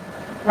border,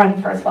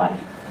 running for his life.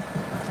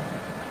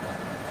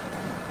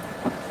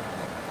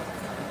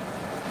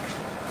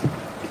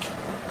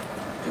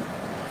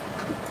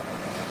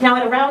 Now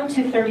at around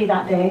 2:30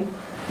 that day,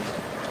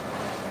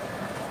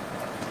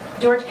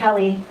 George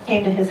Kelly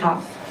came to his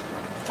house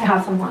to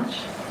have some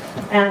lunch.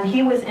 And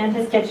he was in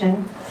his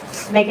kitchen,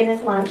 making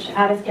his lunch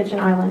at his kitchen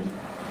island,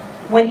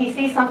 when he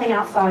sees something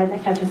outside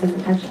that catches his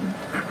attention.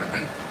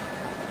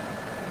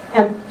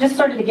 And just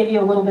sort of to give you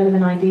a little bit of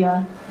an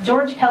idea,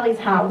 George Kelly's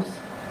house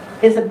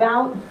is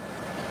about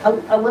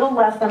a little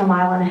less than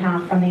 1.5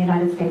 miles from the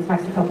United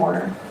States-Mexico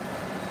border.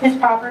 His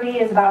property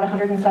is about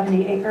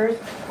 170 acres,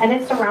 and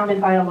it's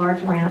surrounded by a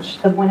large ranch,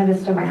 the Buena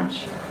Vista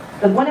Ranch.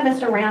 The Buena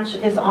Vista Ranch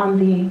is on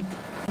the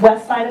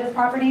west side of his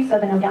property, so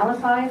the Nogales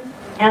side,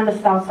 and the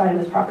south side of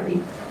his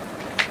property.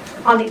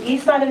 On the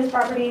east side of his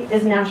property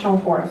is National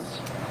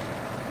Forest,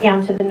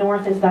 and to the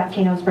north is that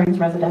Kino Springs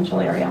residential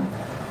area.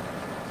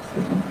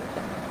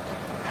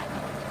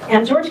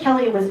 And George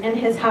Kelly was in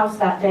his house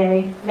that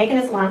day, making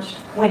his lunch,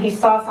 when he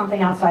saw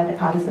something outside that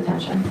caught his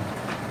attention.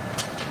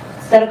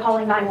 Instead of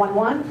calling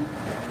 911,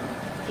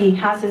 he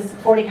has his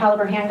 .40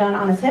 caliber handgun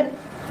on his hip.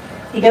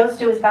 He goes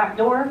to his back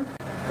door,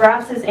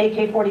 grabs his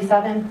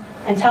AK-47,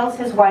 and tells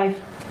his wife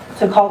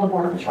to call the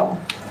Border Patrol.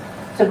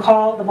 To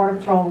call the Border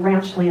Patrol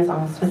ranch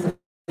liaison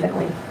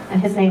specifically,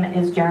 and his name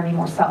is Jeremy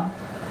Morcell.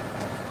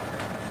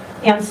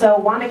 And so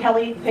Wanda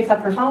Kelly picks up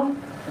her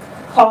phone,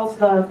 calls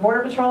the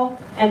Border Patrol,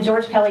 and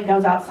George Kelly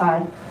goes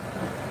outside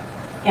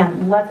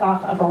and lets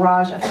off a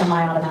barrage of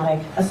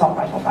semi-automatic assault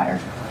rifle fire.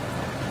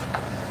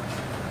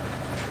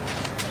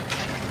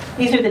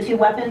 These are the two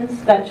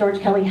weapons that George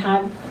Kelly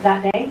had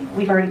that day.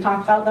 We've already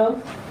talked about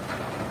those.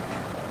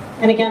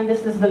 And again,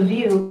 this is the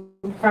view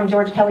from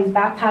George Kelly's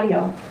back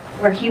patio,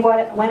 where he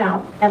went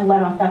out and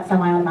let off that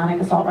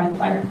semi-automatic assault rifle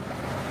fire.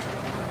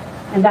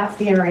 And that's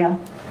the area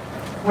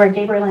where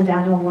Gabriel and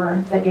Daniel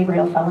were, that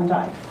Gabriel fell and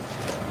died.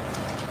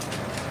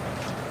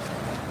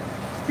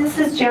 This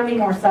is Jeremy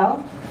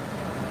Morcell.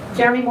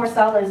 Jeremy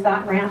Morcell is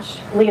that ranch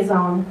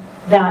liaison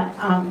that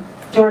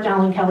George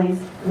Allen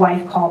Kelly's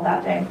wife called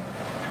that day.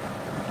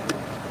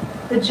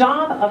 The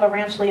job of a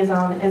ranch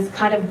liaison is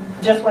kind of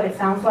just what it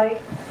sounds like.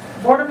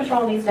 Border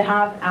Patrol needs to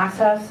have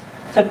access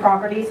to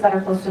properties that are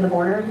close to the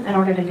border in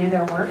order to do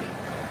their work.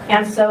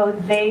 And so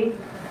they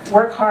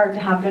work hard to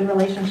have good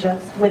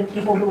relationships with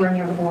people who are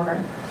near the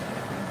border.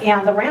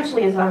 And the ranch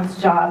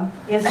liaison's job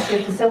is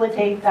to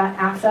facilitate that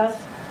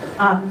access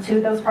to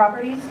those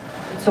properties,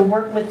 to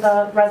work with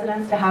the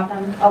residents to have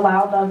them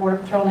allow the Border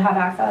Patrol to have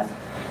access,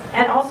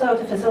 and also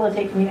to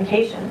facilitate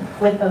communication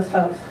with those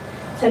folks,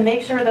 to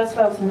make sure those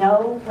folks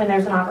know when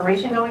there's an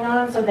operation going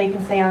on so they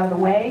can stay out of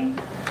the way,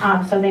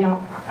 so they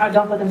don't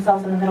put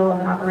themselves in the middle of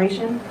an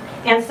operation,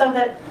 and so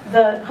that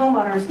the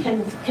homeowners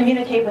can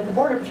communicate with the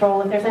Border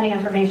Patrol if there's any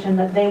information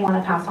that they want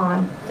to pass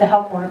on to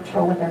help Border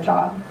Patrol with their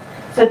job.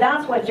 So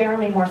that's what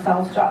Jeremy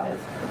Morcell's job is.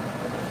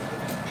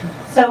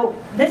 So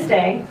this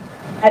day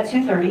at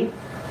 2:30,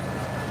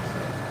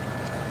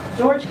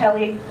 George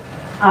Kelly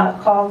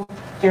calls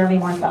Jeremy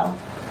Morcell.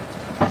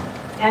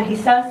 And he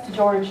says to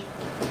George,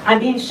 "I'm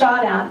being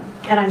shot at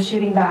and I'm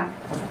shooting back."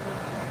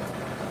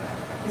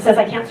 He says,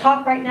 "I can't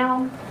talk right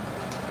now.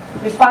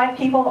 There's 5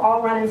 people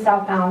all running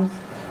southbound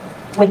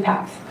with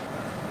packs."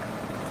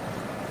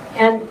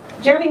 And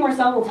Jeremy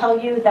Morcell will tell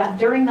you that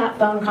during that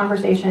phone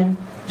conversation,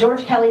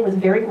 George Kelly was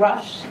very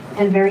rushed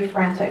and very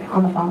frantic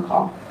on the phone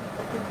call.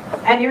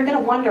 And you're going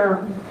to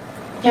wonder,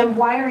 Kim,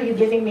 why are you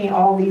giving me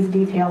all these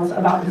details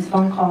about these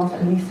phone calls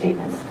and these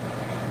statements?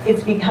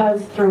 It's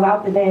because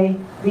throughout the day,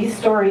 these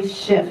stories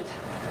shift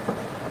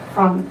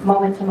from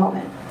moment to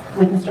moment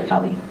with Mr.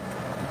 Kelly.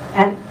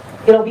 And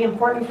it'll be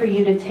important for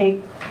you to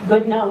take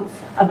good notes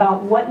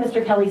about what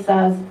Mr. Kelly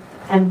says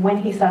and when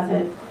he says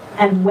it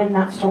and when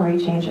that story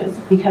changes,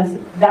 because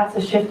that's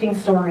a shifting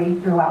story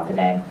throughout the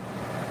day.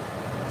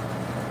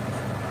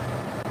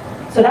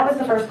 So that was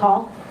the first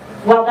call.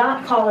 While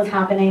that call is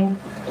happening,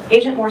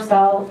 Agent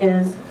Morcell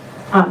is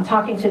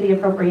talking to the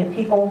appropriate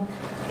people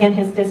in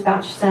his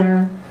dispatch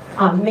center,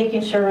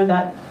 making sure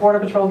that Border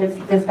Patrol gets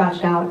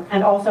dispatched out,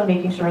 and also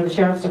making sure the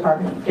Sheriff's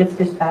Department gets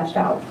dispatched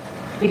out,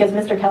 because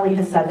Mr. Kelly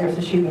has said there's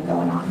a shooting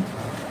going on.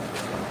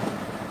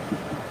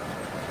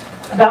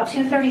 About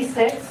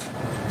 2:36,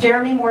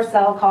 Jeremy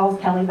Morcell calls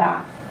Kelly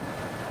back.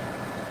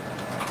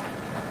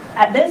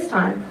 At this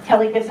time,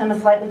 Kelly gives him a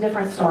slightly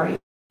different story.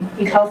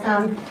 He tells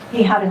him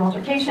he had an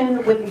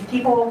altercation with these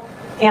people,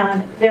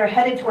 and they're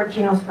headed toward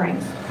Kino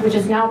Springs, which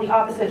is now the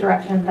opposite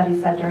direction that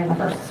he said during the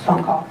first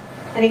phone call.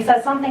 And he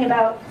says something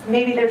about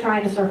maybe they're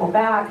trying to circle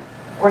back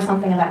or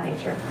something of that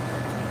nature.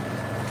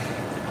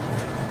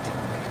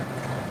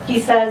 He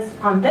says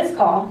on this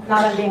call,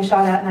 not I'm being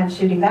shot at and I'm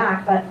shooting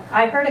back, but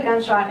I heard a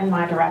gunshot in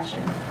my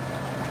direction.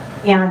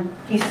 And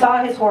he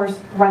saw his horse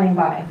running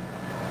by.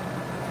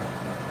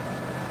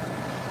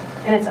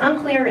 And it's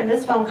unclear in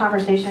this phone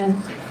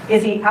conversation,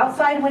 is he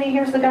outside when he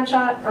hears the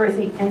gunshot or is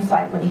he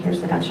inside when he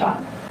hears the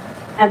gunshot?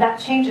 And that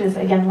changes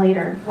again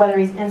later, whether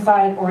he's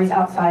inside or he's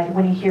outside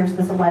when he hears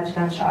this alleged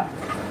gunshot.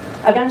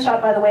 A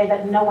gunshot, by the way,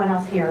 that no one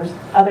else hears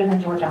other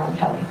than George Allen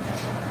Kelly.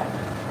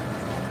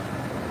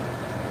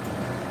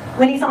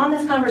 When he's on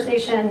this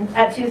conversation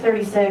at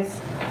 2:36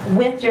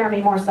 with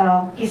Jeremy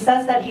Morcell, he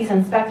says that he's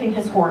inspecting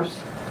his horse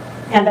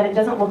and that it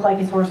doesn't look like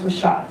his horse was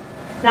shot.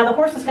 Now the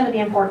horse is going to be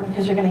important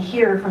because you're going to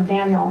hear from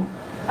Daniel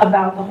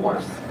about the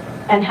horse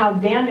and how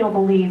Daniel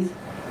believes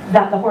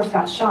that the horse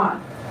got shot.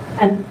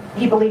 And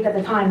he believed at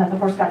the time that the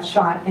horse got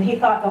shot, and he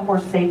thought the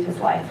horse saved his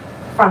life.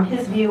 From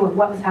his view of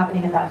what was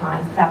happening at that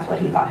time, that's what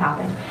he thought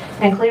happened.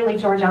 And clearly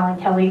George Allen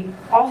Kelly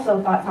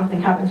also thought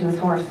something happened to his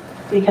horse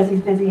because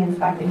he's busy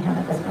inspecting him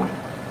at this point.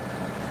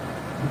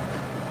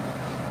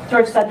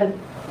 George said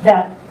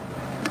that,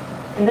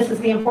 and this is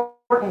the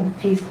important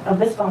piece of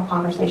this phone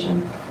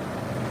conversation,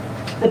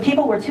 the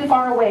people were too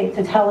far away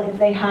to tell if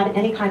they had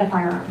any kind of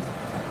firearms.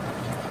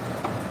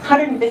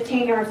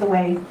 115 yards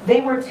away,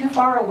 they were too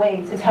far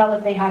away to tell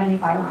if they had any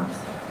firearms.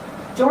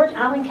 George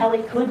Allen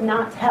Kelly could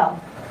not tell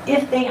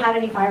if they had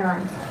any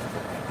firearms.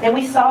 And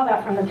we saw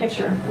that from the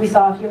picture we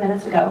saw a few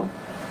minutes ago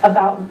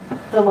about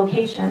the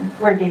location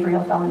where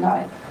Gabriel fell and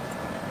died.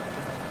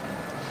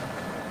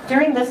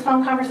 During this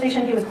phone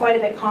conversation, he was quite a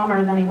bit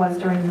calmer than he was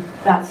during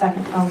that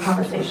second phone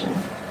conversation.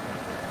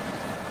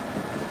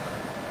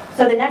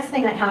 So the next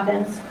thing that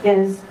happens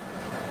is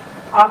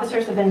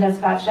officers have been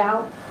dispatched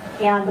out,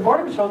 and the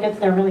Border Patrol gets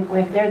there really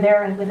quick. They're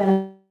there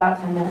within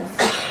about 10 minutes.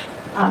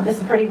 This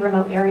is a pretty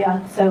remote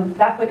area, so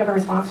that quick of a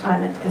response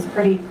time is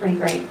pretty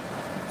great.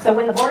 So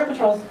when the Border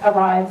Patrol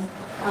arrives,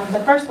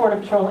 the first Border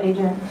Patrol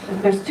agent,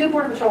 there's 2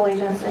 Border Patrol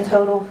agents in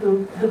total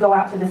who go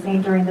out to the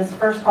scene during this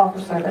first call for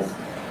service,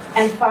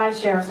 and 5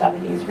 sheriff's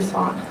deputies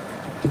respond.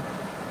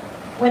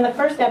 When the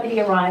first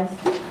deputy arrives,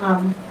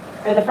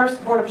 or the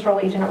first Border Patrol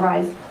agent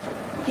arrives,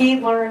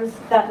 he learns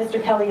that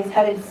Mr. Kelly is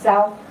headed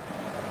south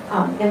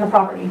in the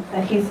property,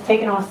 that he's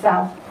taken off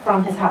south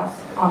from his house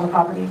on the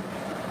property.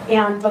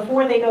 And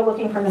before they go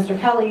looking for Mr.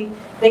 Kelly,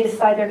 they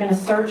decide they're going to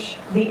search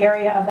the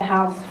area of the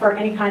house for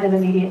any kind of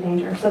immediate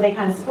danger. So they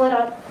kind of split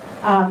up,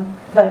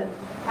 but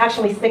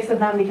actually 6 of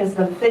them, because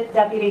the 5th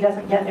deputy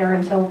doesn't get there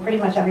until pretty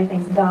much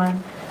everything's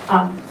done.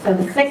 So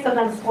the 6 of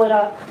them split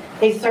up.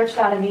 They search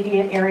that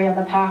immediate area of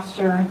the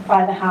pasture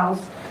by the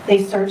house.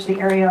 They search the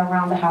area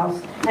around the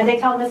house, and they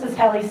tell Mrs.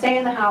 Kelly, "Stay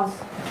in the house.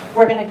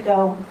 We're going to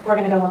go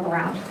look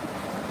around."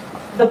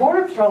 The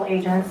Border Patrol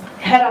agents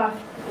head off.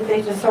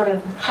 They just sort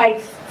of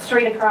hike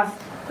straight across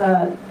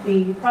the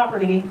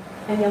property,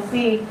 and you'll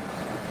see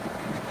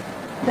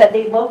that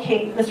they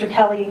locate Mr.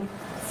 Kelly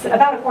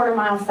about a quarter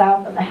mile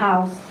south of the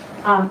house,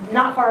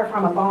 not far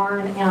from a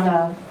barn and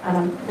a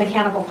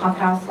mechanical pump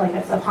house. Like,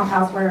 it's a pump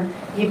house where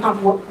you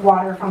pump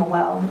water from a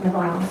well in the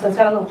ground. So it's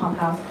got a little pump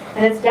house,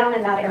 and it's down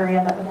in that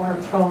area that the Border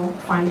Patrol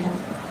find him.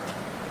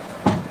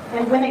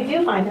 And when they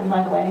do find him,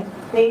 by the way,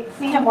 they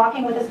see him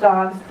walking with his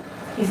dogs.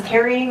 He's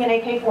carrying an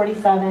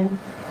AK-47,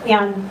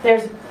 and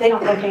they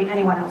don't locate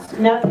anyone else.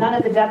 None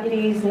of the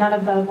deputies, none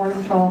of the Border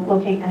Patrol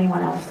locate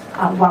anyone else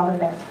while they're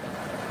there.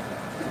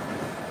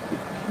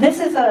 This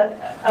is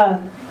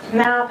a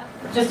map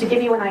just to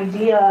give you an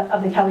idea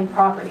of the Kelly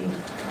property.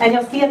 And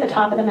you'll see at the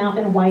top of the map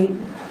in white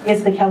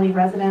is the Kelly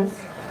residence.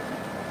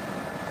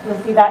 You'll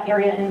see that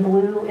area in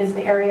blue is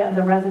the area of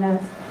the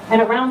residence.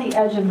 And around the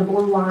edge of the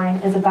blue line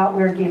is about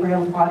where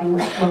Gabriel's body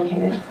was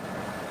located.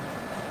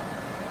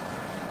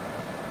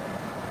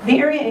 The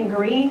area in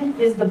green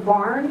is the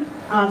barn.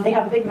 They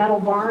have a big metal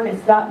barn.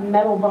 It's that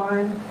metal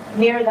barn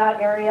near that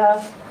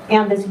area,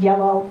 and this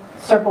yellow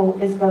circle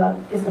is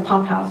the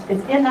pump house.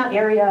 It's in that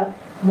area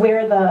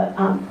where the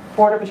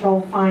Border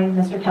Patrol find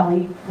Mr.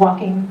 Kelly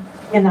walking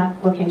in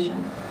that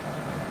location.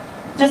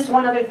 Just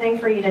one other thing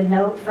for you to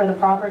note for the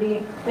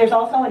property, there's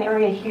also an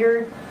area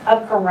here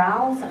of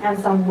corrals and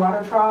some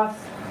water troughs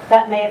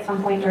that may at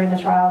some point during the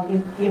trial,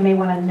 you may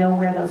want to know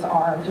where those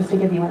are, just to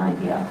give you an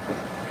idea.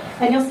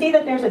 And you'll see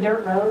that there's a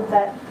dirt road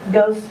that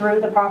goes through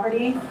the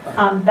property.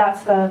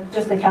 That's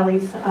just the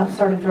Kellys'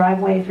 sort of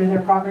driveway through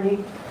their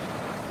property.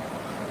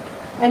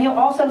 And you'll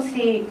also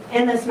see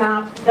in this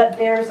map that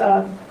there's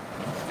a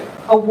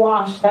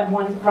wash that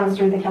runs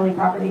through the Kelly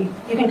property.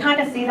 You can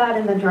kind of see that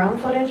in the drone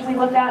footage we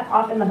looked at.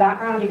 Off in the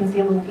background, you can see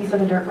a little piece of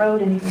the dirt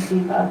road, and you can see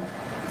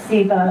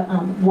the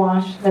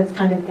wash that's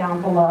kind of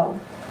down below.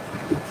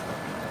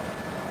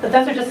 But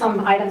those are just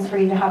some items for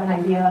you to have an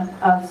idea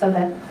of, so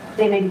that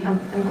they may become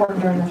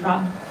important during the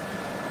trial.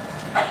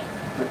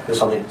 There's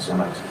something,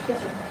 somebody.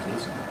 Yes, sir.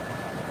 Please.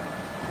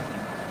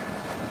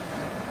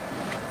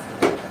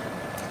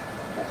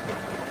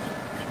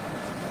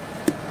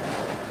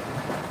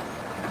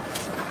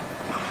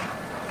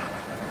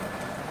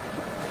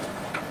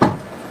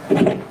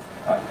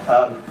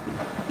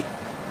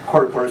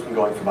 Court reporter's been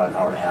going for about an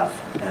hour and a half,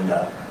 and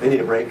they need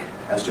a break,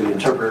 as do the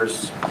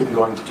interpreters. We've been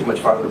going too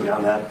much farther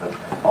beyond that, but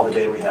all the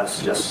data we have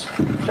suggests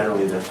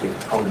generally that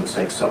we've honed the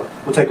mistakes. So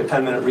we'll take a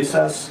 10-minute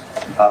recess,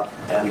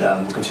 and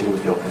we'll continue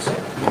with the opening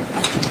statement.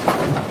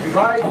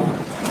 Goodbye.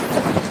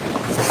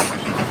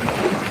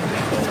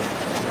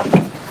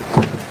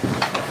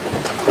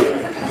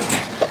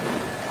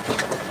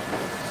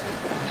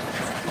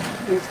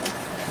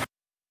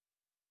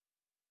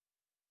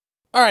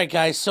 All right,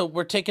 guys, so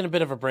we're taking a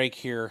bit of a break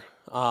here.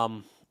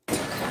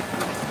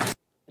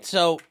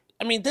 So,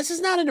 I mean, this is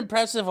not an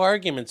impressive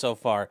argument so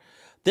far.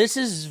 This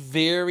is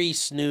very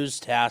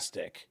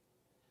snooze-tastic.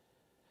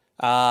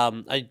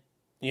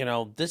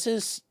 This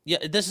is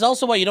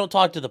also why you don't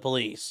talk to the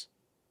police.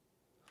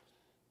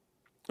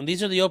 And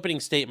these are the opening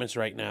statements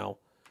right now,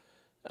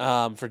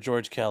 for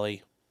George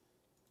Kelly.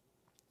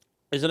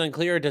 Is it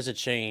unclear or does it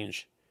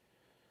change?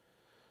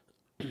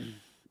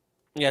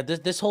 Yeah,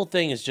 this whole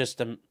thing is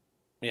just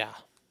yeah.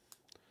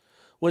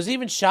 Was he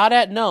even shot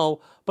at? No,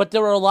 but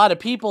there were a lot of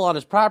people on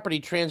his property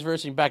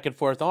transversing back and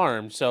forth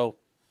armed, so,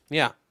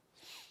 yeah.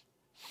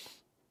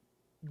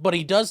 But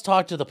he does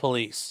talk to the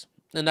police,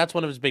 and that's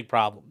one of his big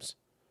problems.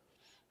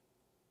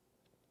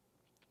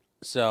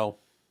 So,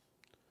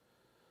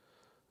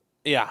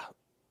 yeah.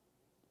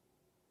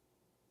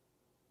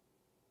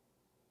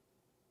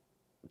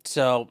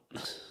 So,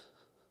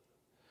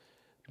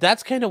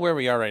 that's kind of where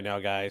we are right now,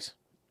 guys.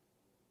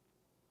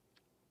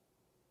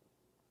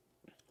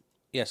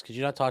 Yes, could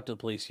you not talk to the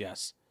police?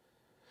 Yes.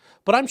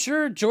 But I'm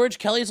sure George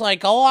Kelly's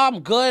like, oh, I'm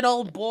good,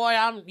 old boy.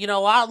 I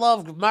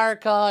love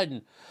America,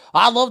 and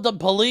I love the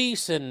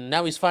police. And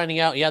now he's finding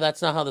out, yeah,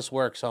 that's not how this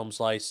works, Home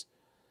Slice.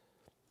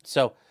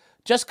 So,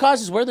 just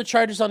causes, where are the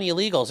charges on the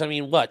illegals? I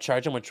mean, what,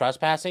 charge them with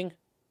trespassing? I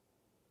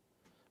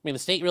mean, the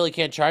state really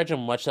can't charge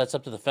them much. That's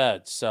up to the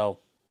feds, so.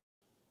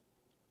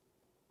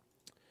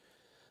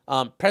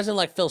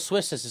 President-elect Phil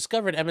Swiss has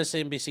discovered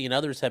MSNBC and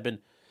others have been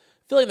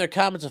filling their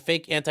comments with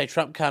fake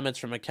anti-Trump comments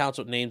from accounts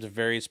with names of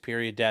various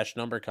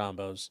period-number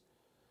combos.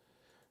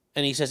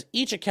 And he says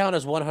each account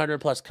has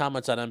 100-plus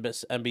comments on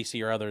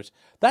NBC or others.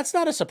 That's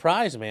not a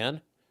surprise, man.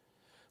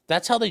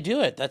 That's how they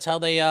do it. That's how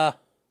they,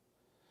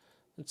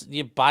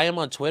 you buy them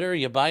on Twitter,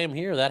 you buy them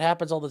here. That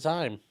happens all the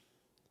time.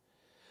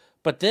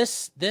 But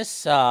this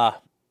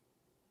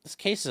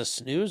case is a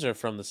snoozer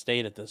from the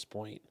state at this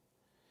point.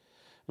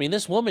 I mean,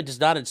 this woman does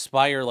not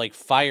inspire, like,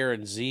 fire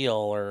and zeal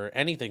or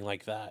anything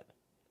like that.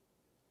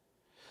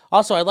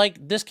 Also, I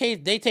like this case.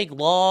 They take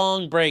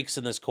long breaks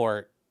in this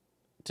court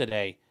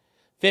today.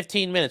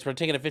 15 minutes. We're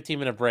taking a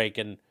 15-minute break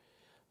and,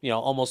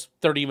 almost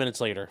 30 minutes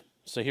later.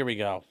 So here we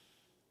go.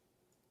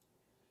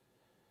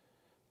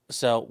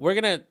 So we're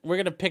gonna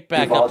pick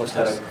back up with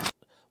this.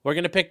 We're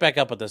gonna pick back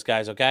up with this,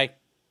 guys, okay?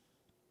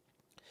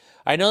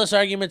 I know this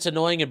argument's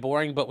annoying and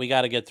boring, but we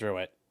got to get through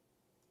it.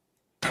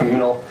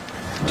 Communal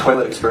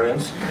toilet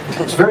experience.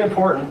 It's very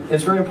important.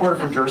 It's very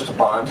important for jurors to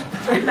bond.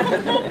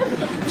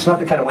 It's not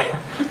the kind of way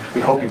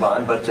we hope you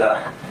bond, but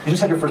you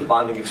just had your first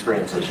bonding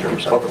experience this year,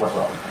 so I hope it went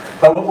well.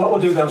 But what we'll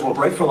do then is we'll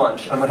break for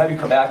lunch. I'm going to have you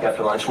come back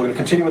after lunch. We're going to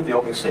continue with the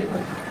opening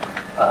statement.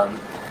 We'll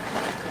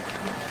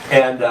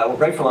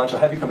break for lunch. I'll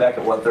have you come back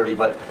at 1:30,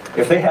 but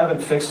if they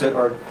haven't fixed it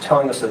or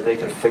telling us that they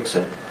can fix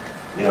it,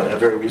 in a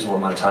very reasonable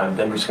amount of time,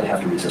 then we're just going to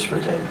have to recess for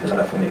a day, because I'm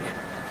not going to make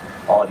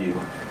all of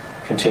you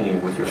continue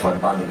with your fun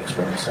bonding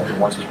experience. I think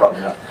once is probably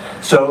enough.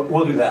 So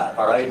we'll do that,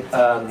 all right?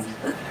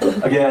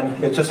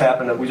 Again, it just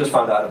happened that we just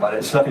found out about it.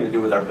 It's nothing to do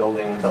with our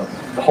building, the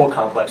whole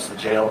complex, the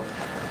jail.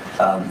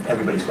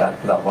 Everybody's got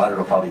without water.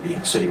 It'll probably be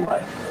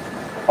citywide.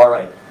 All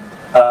right.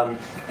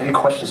 Any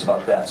questions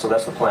about that? So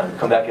that's the plan.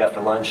 Come back after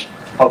lunch.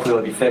 Hopefully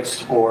it'll be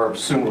fixed, or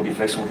soon will be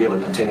fixed, and we'll be able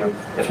to continue.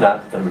 If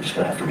not, then we're just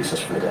going to have to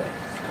recess for the day.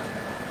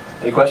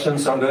 Any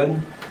questions? Sound good?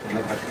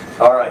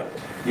 All right.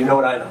 You know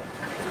what I know.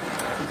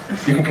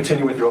 You can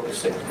continue with your opening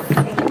statement.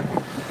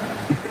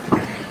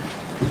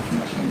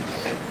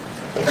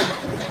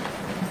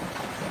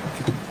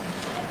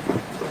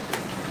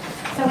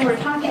 So we were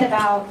talking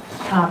about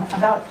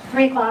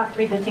 3 o'clock,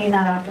 3:15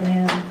 that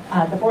afternoon,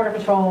 the Border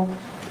Patrol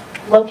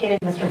located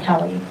Mr.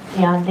 Kelly,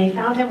 and they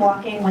found him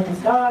walking with his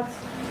dogs,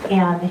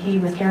 and he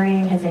was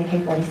carrying his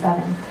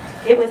AK-47.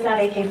 It was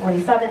that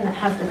AK-47 that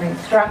has the green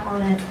strap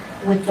on it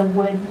with the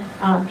wood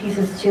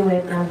pieces to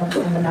it and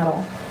the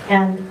metal.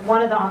 And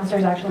one of the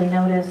officers actually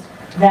noticed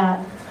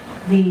that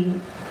the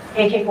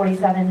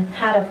AK-47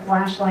 had a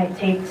flashlight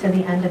taped to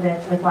the end of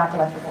it with black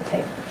electrical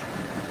tape.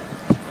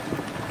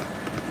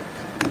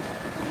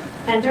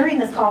 And during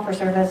this call for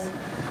service,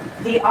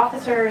 the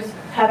officers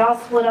had all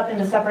split up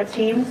into separate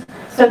teams.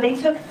 So they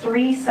took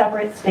 3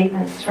 separate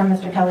statements from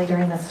Mr. Kelly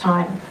during this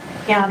time.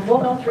 And we'll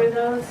go through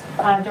those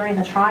during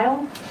the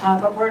trial,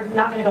 but we're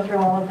not going to go through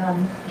all of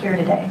them here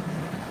today.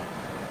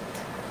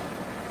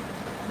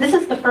 This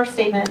is the first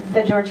statement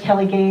that George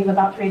Kelly gave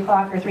about 3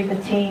 o'clock or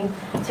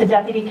 3:15 to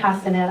Deputy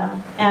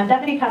Castaneda. And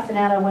Deputy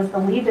Castaneda was the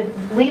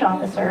lead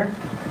officer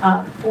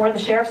for the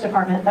Sheriff's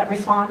Department that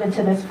responded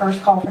to this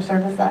first call for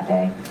service that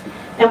day.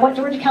 And what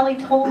George Kelly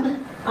told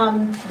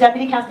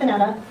Deputy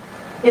Castaneda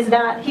is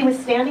that he was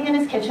standing in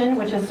his kitchen,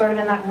 which is sort of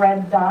in that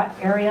red dot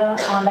area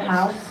on the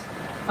house,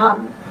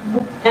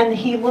 and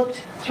he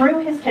looked through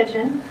his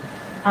kitchen.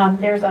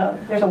 There's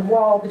a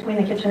wall between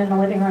the kitchen and the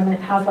living room, and it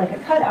has like a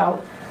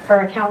cutout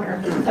for a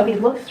counter. So he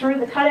looks through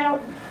the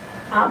cutout,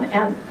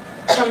 and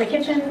from the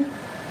kitchen,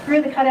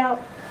 through the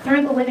cutout,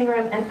 through the living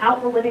room, and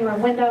out the living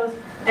room windows,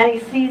 and he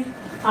sees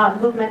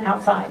movement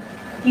outside.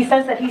 He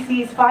says that he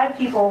sees 5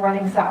 people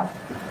running south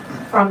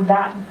from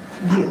that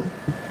view.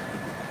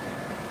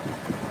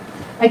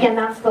 Again,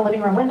 that's the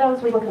living room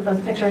windows. We looked at those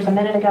pictures a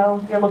minute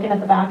ago. You're looking at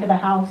the back of the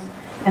house.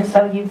 And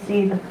so you'd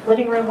see the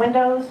living room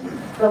windows,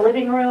 the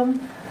living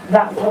room,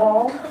 that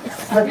wall,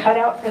 the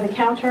cutout for the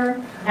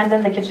counter, and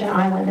then the kitchen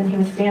island. And he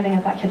was standing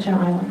at that kitchen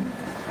island.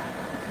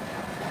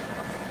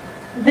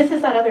 This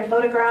is that other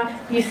photograph.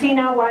 You see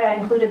now why I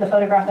included the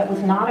photograph that was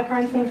not a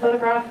crime scene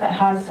photograph that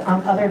has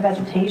other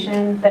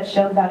vegetation that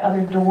showed that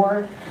other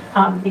door,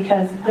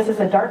 because this is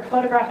a dark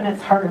photograph and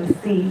it's harder to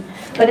see.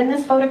 But in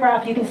this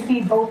photograph, you can see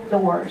both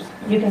doors.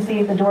 You can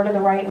see the door to the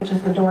right, which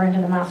is the door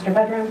into the master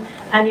bedroom,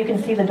 and you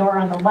can see the door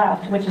on the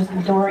left, which is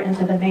the door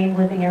into the main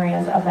living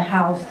areas of the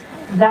house.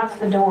 That's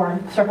the door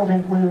circled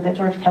in blue that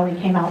George Kelly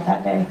came out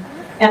that day.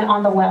 And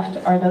on the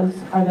left are those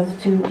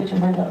 2 kitchen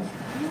windows.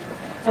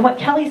 And what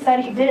Kelly said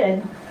he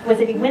did was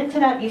that he went to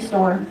that east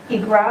door, he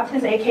grabbed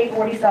his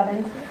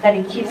AK-47 that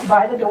he keeps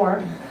by the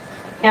door,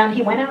 and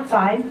he went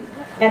outside,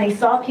 and he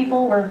saw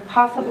people were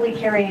possibly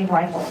carrying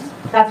rifles.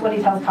 That's what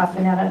he tells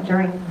Castaneda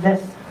during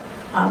this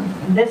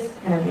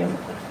interview.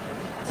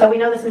 So we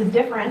know this is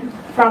different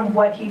from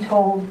what he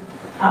told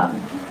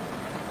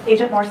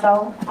Agent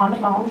Morcell on the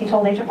phone. He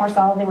told Agent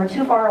Morcell they were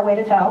too far away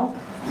to tell,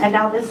 and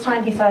now this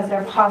time he says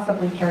they're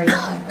possibly carrying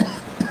rifles.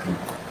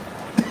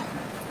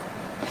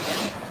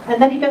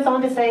 And then he goes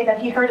on to say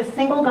that he heard a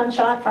single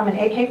gunshot from an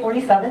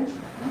AK-47,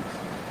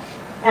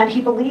 and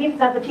he believed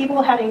that the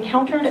people had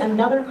encountered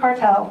another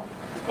cartel,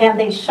 and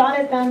they shot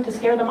at them to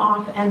scare them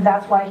off, and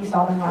that's why he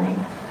saw them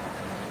running.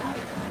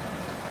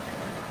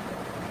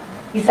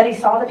 He said he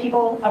saw the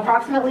people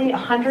approximately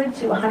 100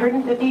 to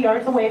 150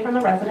 yards away from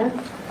the residence,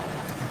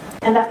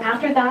 and that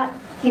after that,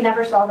 he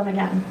never saw them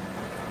again.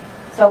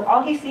 So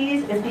all he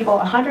sees is people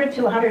 100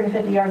 to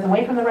 150 yards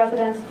away from the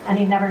residence, and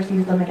he never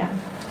sees them again.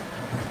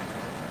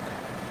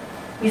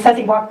 He says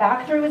he walked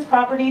back through his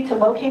property to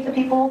locate the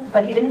people,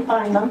 but he didn't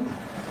find them,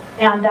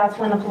 and that's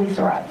when the police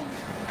arrived.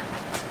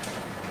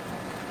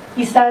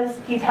 He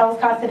tells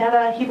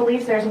Castaneda he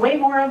believes there's way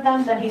more of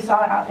them than he saw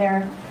out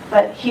there,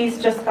 but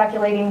he's just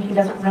speculating. He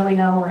doesn't really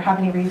know or have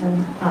any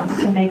reason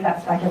to make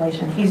that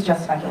speculation. He's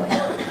just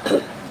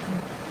speculating.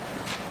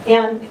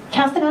 And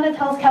Castaneda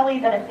tells Kelly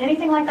that if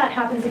anything like that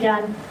happens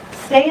again,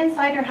 stay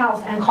inside your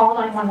house and call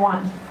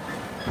 911.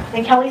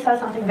 And Kelly says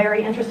something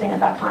very interesting at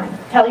that time.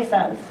 Kelly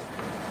says,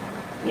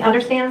 he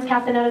understands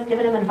Castaneda's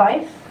given him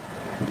advice,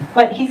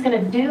 but he's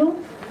going to do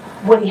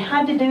what he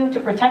had to do to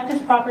protect his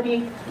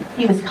property.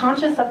 He was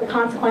conscious of the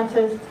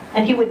consequences,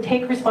 and he would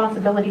take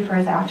responsibility for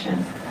his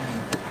actions.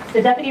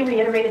 The deputy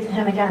reiterated to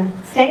him again,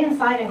 stay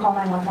inside and call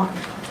 911.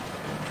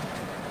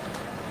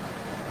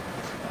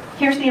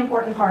 Here's the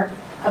important part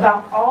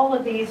about all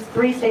of these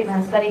 3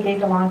 statements that he gave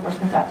to law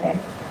enforcement that day.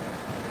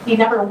 He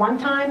never one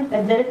time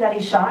admitted that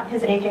he shot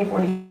his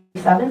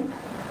AK-47.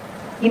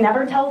 He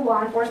never told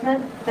law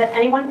enforcement that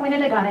anyone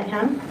pointed a gun at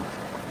him,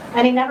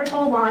 and he never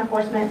told law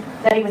enforcement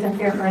that he was in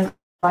fear for his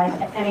life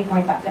at any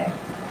point that day.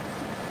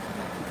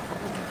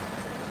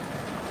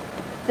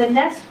 The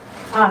next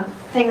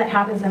thing that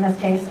happens in this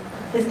case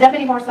is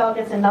Deputy Morcell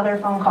gets another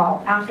phone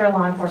call after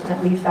law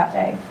enforcement leaves that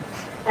day.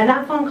 And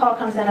that phone call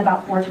comes in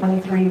about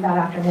 4:23 that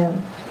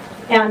afternoon.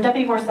 And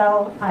Deputy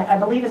Morcell, I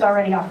believe, is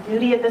already off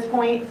duty at this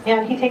point,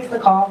 and he takes the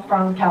call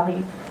from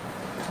Kelly.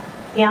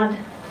 And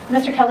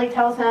Mr. Kelly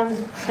tells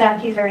him that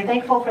he's very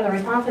thankful for the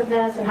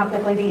responsiveness and how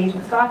quickly the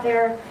agents got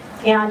there,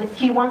 and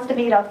he wants to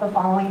meet up the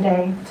following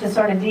day to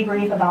sort of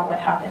debrief about what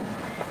happened.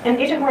 And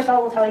Agent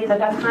Morcell will tell you that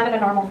that's kind of a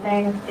normal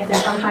thing if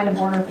there's some kind of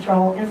border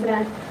patrol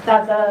incident,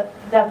 that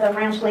the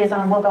ranch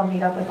liaison will go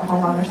meet up with the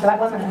homeowner. So that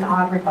wasn't an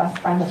odd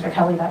request by Mr.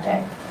 Kelly that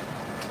day.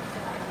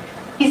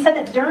 He said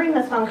that during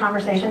this phone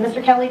conversation,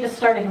 Mr. Kelly just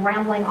started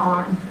rambling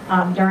on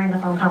during the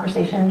phone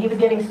conversation. He was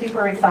getting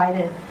super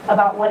excited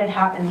about what had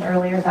happened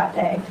earlier that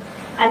day.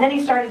 And then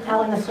he started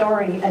telling the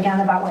story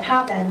again about what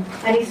happened,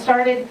 and he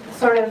started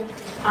sort of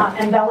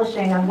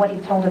embellishing on what he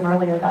told him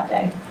earlier that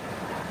day.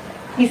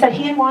 He said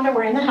he and Wanda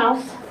were in the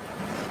house,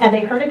 and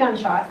they heard a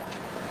gunshot.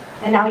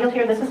 And now you'll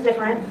hear this is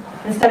different.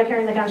 Instead of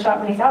hearing the gunshot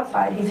when he's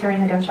outside, he's hearing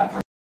the gunshot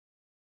from.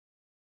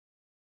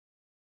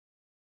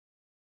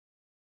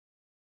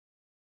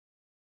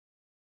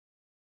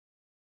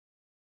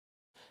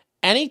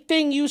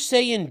 Anything you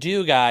say and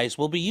do, guys,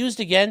 will be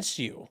used against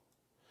you.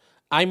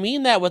 I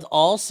mean that with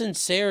all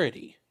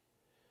sincerity.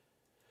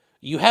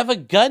 You have a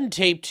gun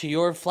taped to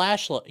your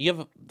flashlight.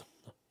 You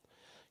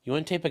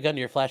wouldn't tape a gun to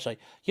your flashlight.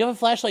 You have a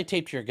flashlight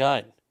taped to your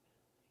gun.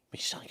 You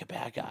sound like a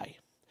bad guy.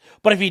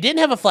 But if he didn't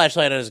have a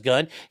flashlight on his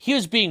gun, he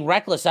was being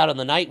reckless out in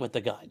the night with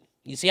the gun.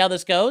 You see how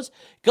this goes?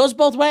 It goes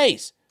both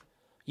ways.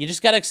 You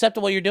just got to accept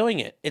it while you're doing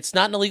it. It's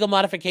not an illegal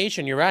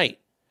modification. You're right.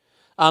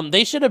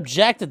 They should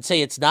object and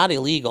say it's not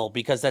illegal,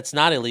 because that's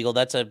not illegal.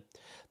 That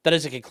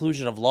is a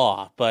conclusion of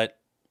law. But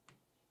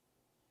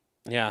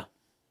yeah.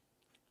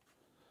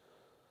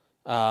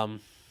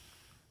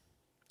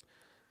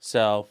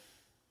 So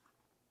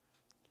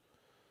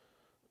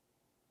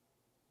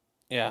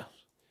yeah.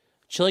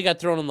 Chili got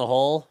thrown in the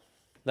hole.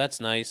 That's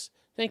nice.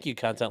 Thank you,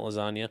 Content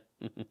Lasagna.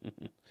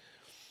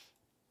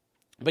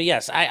 But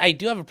yes, I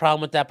do have a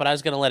problem with that, but I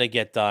was going to let it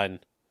get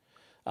done.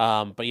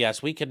 But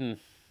yes, we can...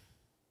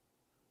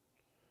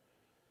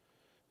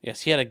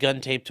 Yes, he had a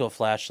gun taped to a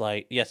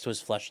flashlight. Yes, to his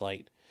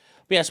flashlight.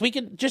 But yes, we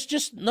can...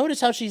 Just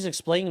notice how she's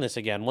explaining this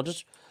again. We're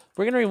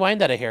going to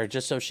rewind that a hair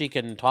just so she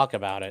can talk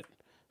about it.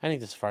 I think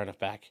this is far enough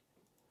back.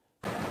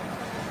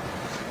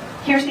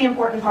 Here's the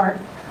important part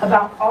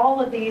about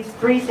all of these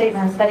 3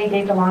 statements that he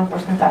gave to law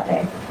enforcement that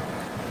day.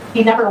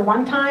 He never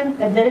one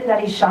time admitted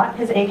that he shot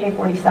his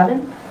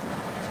AK-47.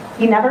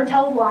 He never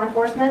told law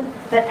enforcement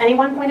that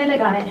anyone pointed a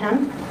gun at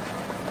him.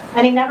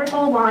 And he never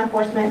told law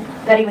enforcement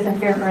that he was in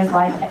fear for his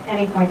life at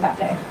any point that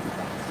day.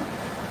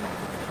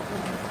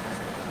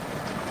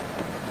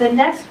 The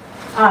next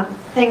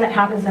thing that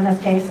happens in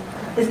this case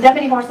is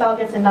Deputy Morcell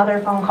gets another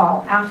phone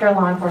call after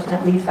law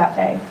enforcement leaves that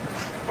day.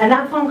 And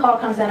that phone call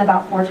comes in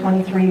about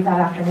 4:23 that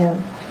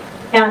afternoon.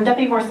 And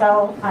Deputy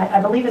Morcell,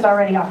 I believe, is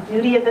already off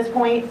duty at this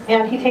point,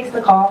 and he takes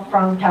the call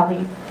from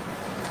Kelly.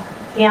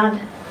 And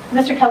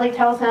Mr. Kelly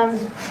tells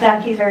him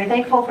that he's very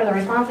thankful for the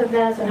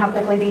responsiveness and how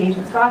quickly the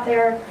agents got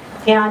there,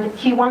 and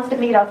he wants to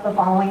meet up the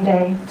following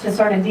day to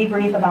sort of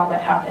debrief about what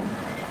happened.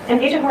 And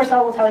Agent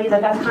Morcell will tell you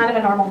that that's kind of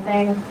a normal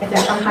thing if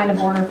there's some kind of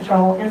Border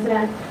Patrol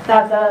incident,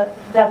 that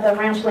the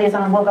ranch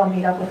liaison will go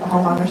meet up with the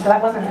homeowner. So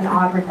that wasn't an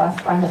odd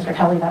request by Mr.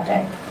 Kelly that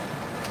day.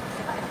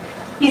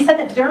 He said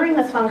that during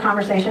this phone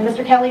conversation,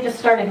 Mr. Kelly just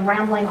started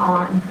rambling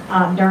on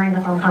during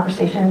the phone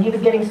conversation. He was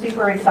getting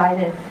super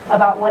excited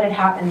about what had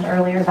happened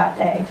earlier that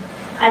day.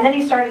 And then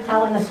he started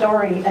telling the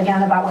story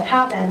again about what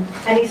happened,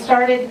 and he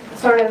started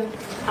sort of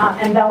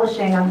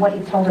embellishing on what he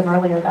told him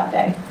earlier that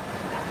day.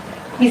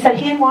 He said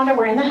he and Wanda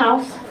were in the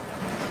house,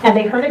 and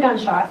they heard a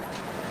gunshot.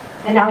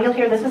 And now you'll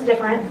hear this is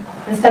different.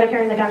 Instead of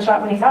hearing the gunshot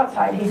when he's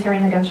outside, he's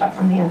hearing the gunshot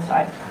from the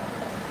inside.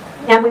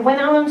 And we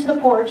went out onto the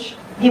porch.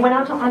 He went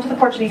out onto the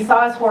porch and he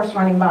saw his horse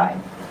running by.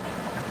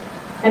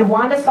 And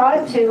Wanda saw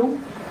it too.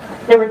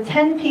 There were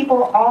 10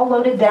 people all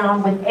loaded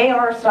down with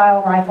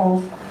AR-style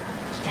rifles.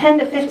 10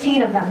 to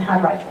 15 of them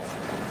had rifles.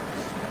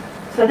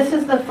 So this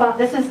is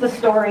the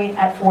story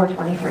at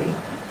 4:23.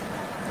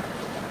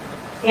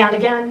 And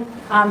again,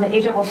 the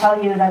agent will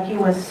tell you that he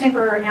was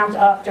super amped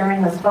up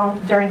during this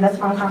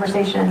phone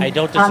conversation. I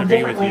don't disagree with you.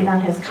 Differently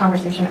than his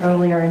conversation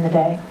earlier in the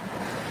day.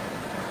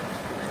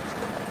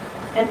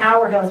 An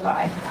hour goes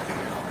by,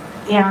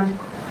 and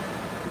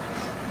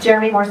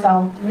Jeremy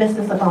Morcell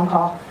misses the phone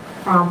call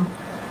from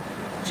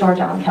George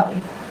Allen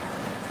Kelly.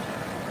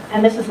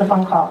 And this is the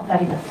phone call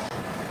that he missed.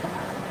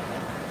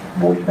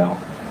 Voicemail.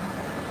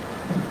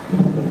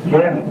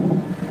 Jeremy,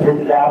 this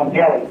is Alan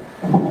Kelly.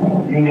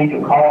 You need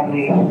to call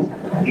me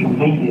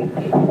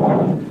immediately.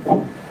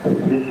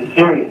 This is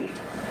serious.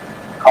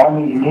 Call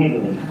me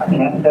immediately. I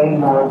can't say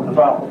more over the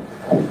phone.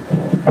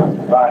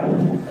 Bye.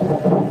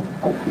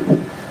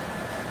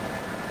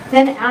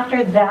 Then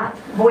after that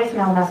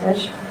voicemail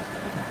message,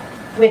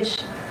 which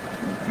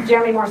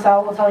Jeremy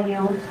Morcell will tell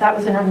you that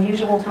was an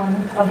unusual tone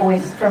of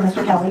voice from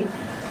Mr. Kelly,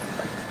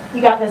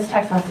 you got this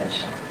text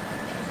message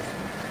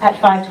at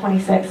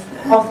 5:26,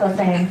 also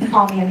saying,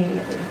 call me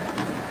immediately.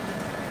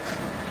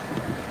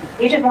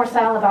 Agent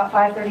Morcell, about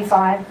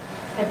 5:35,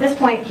 at this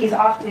point he's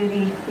off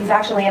duty, he's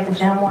actually at the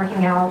gym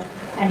working out,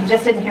 and he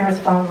just didn't hear his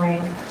phone ring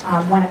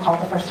when he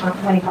called the first time.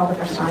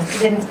 He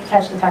didn't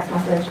catch the text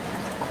message.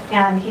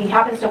 And he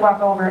happens to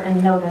walk over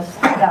and notice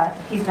that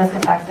he's missed a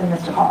text and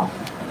missed a call.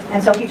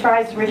 And so he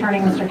tries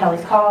returning Mr.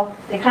 Kelly's call.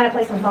 They kind of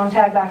play some phone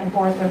tag back and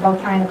forth. They're both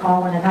trying to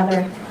call one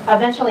another.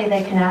 Eventually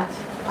they connect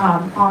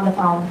on the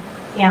phone,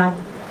 and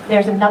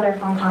there's another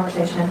phone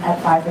conversation at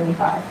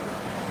 5:35.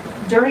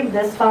 During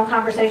this phone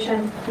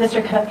conversation,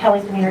 Mr.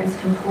 Kelly's demeanor is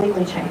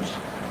completely changed.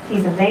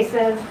 He's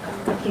evasive,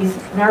 he's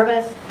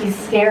nervous, he's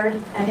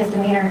scared, and his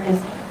demeanor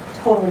is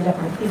totally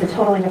different. He's a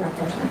totally different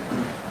person.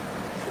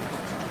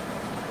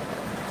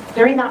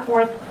 During that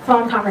fourth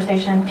phone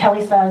conversation,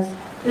 Kelly says,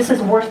 this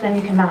is worse than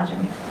you can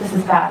imagine. This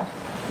is bad.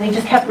 And he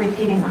just kept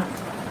repeating that.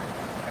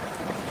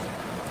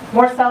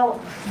 Morcell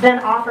then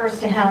offers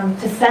to him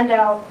to send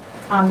out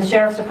the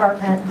sheriff's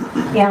department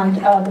and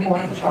the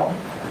border patrol.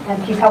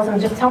 And he tells him,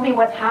 just tell me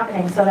what's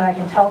happening so that I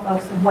can tell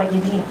folks what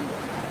you need.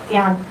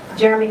 And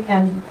Jeremy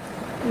and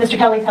Mr.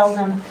 Kelly tells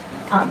him,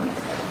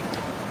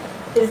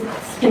 is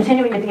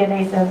continuing to be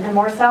evasive, and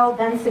Morcell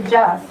then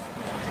suggests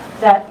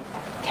that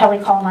Kelly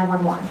call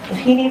 911. If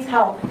he needs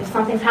help, if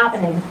something's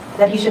happening,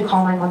 that he should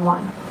call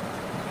 911.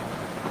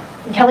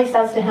 And Kelly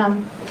says to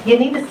him, you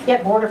need to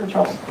get Border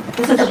Patrol.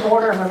 This is a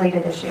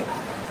border-related issue.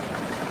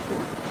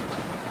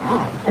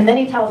 And then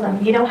he tells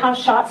him, you know how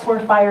shots were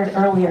fired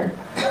earlier?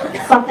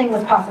 Something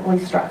was possibly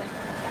struck.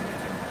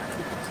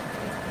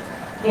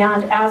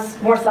 And as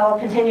Morcell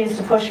continues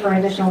to push for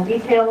additional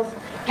details,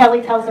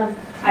 Kelly tells him,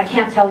 I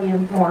can't tell you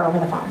more over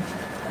the phone.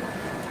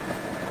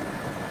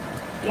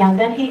 And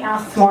then he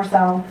asks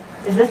Morcell,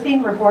 is this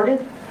being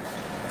reported?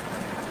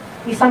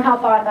 He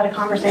somehow thought that a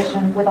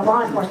conversation with a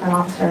law enforcement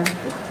officer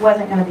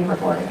wasn't going to be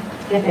reported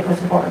if it was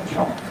the Border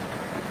Patrol.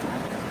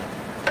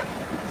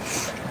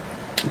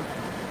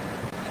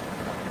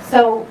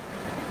 So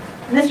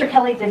Mr.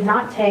 Kelly did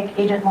not take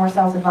Agent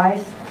Morcell's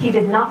advice. He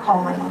did not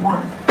call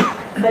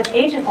 911. But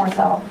Agent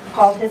Morcell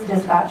called his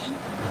dispatch,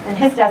 and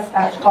his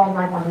dispatch called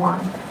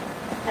 911.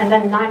 And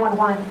then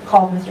 911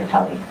 called Mr.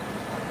 Kelly.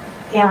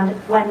 And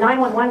when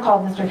 911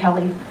 called Mr.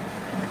 Kelly,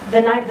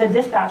 the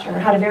dispatcher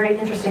had a very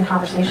interesting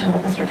conversation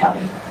with Mr.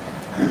 Kelly.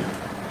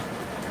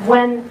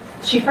 When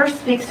she first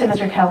speaks to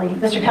Mr.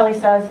 Kelly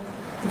says,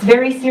 it's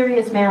very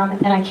serious, ma'am,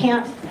 and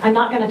I'm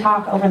not going to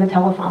talk over the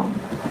telephone.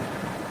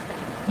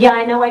 Yeah,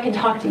 I know I can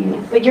talk to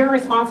you, but you're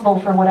responsible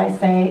for what I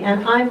say,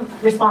 and I'm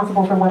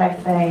responsible for what I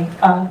say.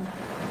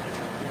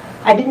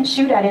 I didn't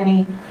shoot at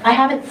any. I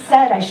haven't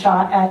said I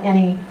shot at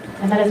any.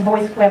 And then his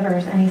voice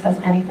quivers and he says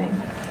anything.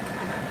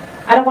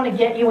 I don't want to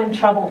get you in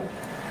trouble.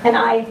 And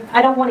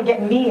I don't want to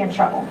get me in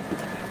trouble.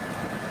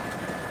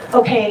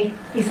 Okay,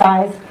 he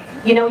sighs.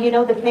 You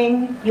know the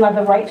thing, you have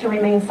the right to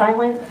remain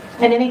silent,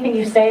 and anything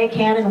you say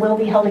can and will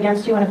be held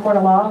against you in a court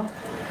of law.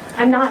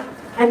 I'm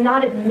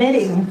not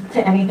admitting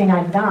to anything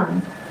I've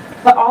done,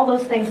 but all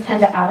those things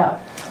tend to add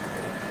up.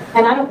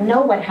 And I don't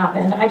know what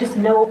happened. I just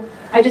know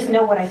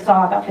what I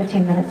saw about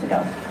 15 minutes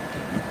ago.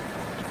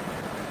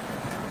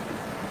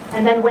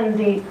 And then when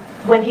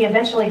he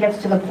eventually gets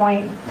to the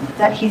point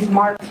that he's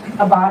marked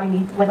a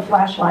body with a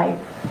flashlight,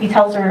 he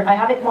tells her, I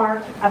have it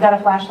marked, I've got a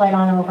flashlight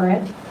on over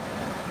it.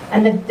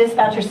 And the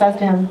dispatcher says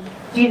to him,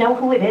 do you know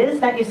who it is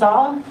that you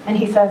saw? And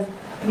he says,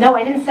 no,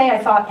 I didn't say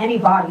I saw any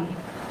body.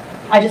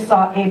 I just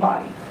saw a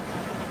body.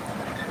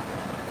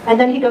 And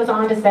then he goes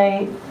on to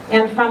say,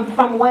 and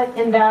from what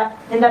in that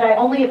I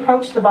only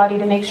approached the body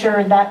to make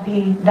sure that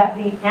the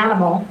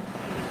animal,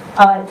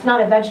 it's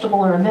not a vegetable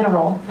or a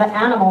mineral, the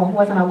animal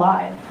wasn't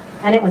alive,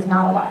 and it was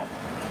not alive.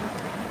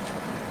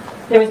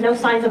 There was no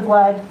signs of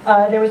blood.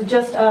 There was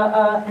just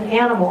an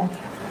animal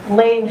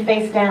laying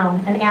face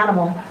down, an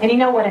animal. And you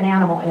know what an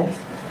animal is.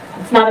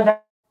 It's not a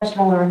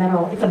vegetable or a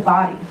mineral, it's a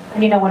body.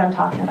 And you know what I'm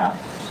talking about.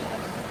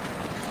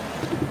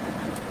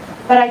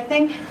 But I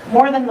think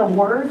more than the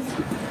words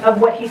of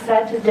what he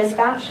said to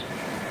dispatch,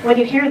 when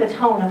you hear the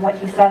tone of what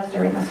he says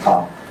during this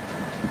call,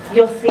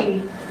 you'll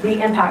see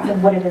the impact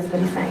of what it is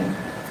that he's saying.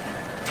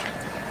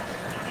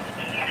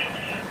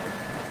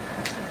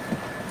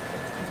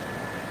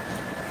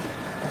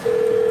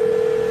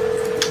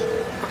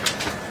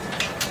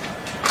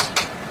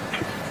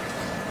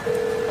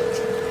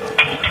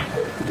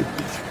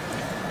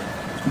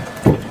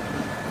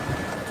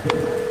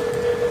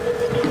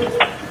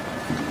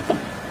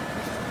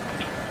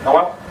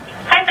 Hello?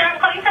 Hi, sir.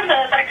 I'm calling from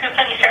the Santa Cruz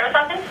Sheriff's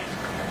Office.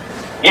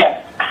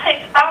 Yes.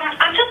 Hi.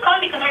 I'm just calling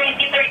because we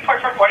received the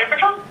report from Border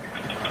Patrol.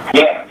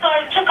 Yeah. So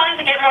I'm just calling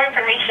to get more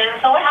information.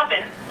 So what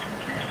happened?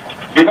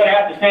 You're going to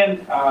have to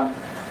send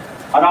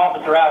an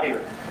officer out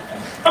here.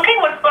 Okay,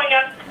 what's going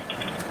on?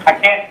 I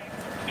can't.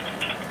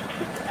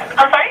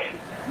 I'm sorry?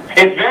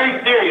 It's very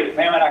serious,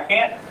 ma'am, and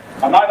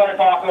I'm not going to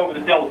talk over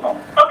the telephone.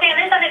 Okay, I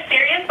understand it's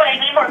serious, but I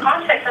need more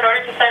context in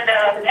order to send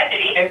a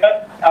deputy.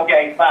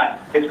 Okay, fine.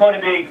 It's going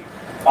to be,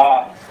 Go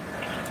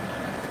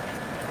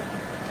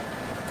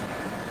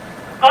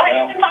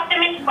ahead, you can talk to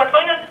me. What's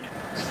going on?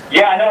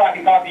 yeah, I know I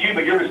can talk to you,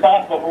 but you're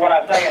responsible for what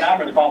I say, and I'm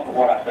responsible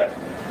for what I say.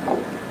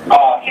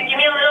 Can you give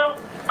me a little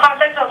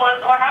context of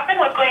what happened?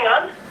 What's going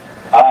on?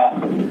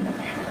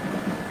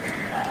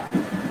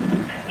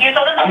 You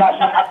told us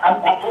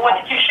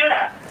what did you shoot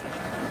at?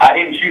 I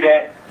didn't shoot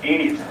at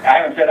I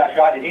haven't said I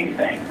shot at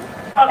anything.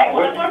 Okay,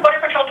 well, that's what Border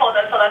Patrol told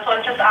us, so that's what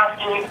I'm just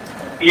asking you.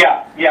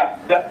 Yeah.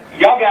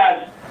 Y'all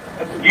guys,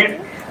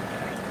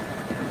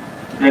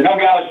 the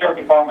Nogales Sheriff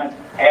Department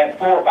had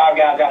 4 or 5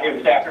 guys out here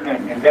this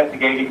afternoon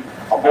investigating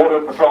a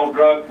Border Patrol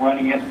drug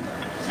running in.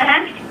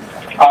 And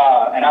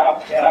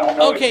I don't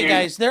know. Okay,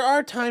 guys, there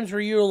are times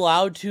where you're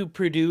allowed to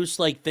produce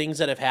like things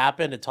that have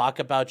happened and talk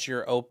about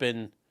your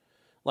open,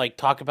 like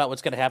talk about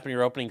what's going to happen in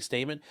your opening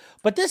statement.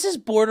 But this is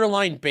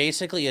borderline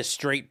basically a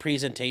straight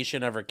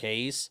presentation of her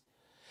case.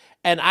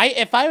 And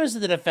if I was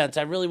the defense,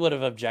 I really would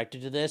have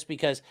objected to this,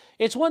 because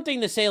it's one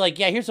thing to say like,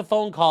 yeah, here's a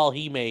phone call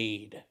he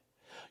made.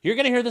 You're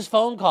going to hear this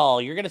phone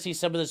call. You're going to see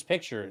some of these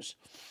pictures.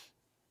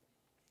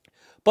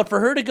 But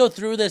for her to go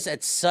through this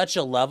at such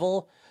a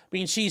level, I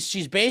mean,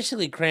 she's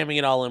basically cramming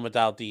it all in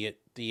without the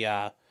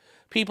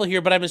people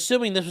here. But I'm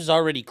assuming this was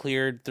already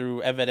cleared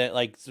through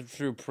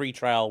through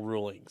pretrial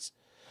rulings.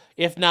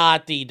 If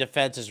not, the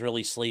defense is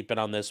really sleeping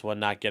on this one,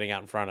 not getting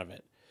out in front of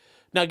it.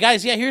 Now,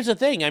 guys, yeah, here's the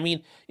thing. I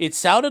mean, it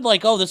sounded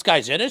like, oh, this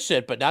guy's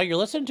innocent, but now you're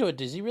listening to it.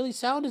 Does he really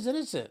sound as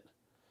innocent?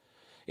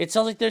 It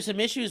sounds like there's some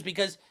issues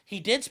because he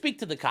did speak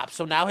to the cops.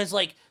 So now his,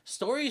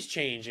 story's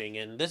changing,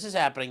 and this is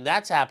happening,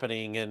 that's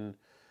happening, and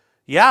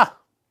yeah.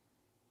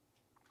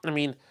 I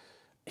mean,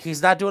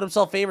 he's not doing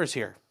himself favors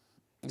here.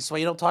 That's why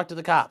you don't talk to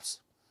the cops.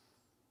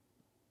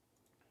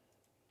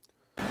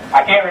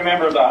 I can't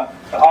remember the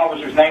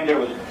officer's name. There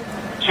was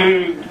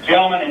 2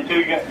 gentlemen and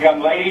 2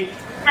 young ladies.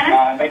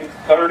 Maybe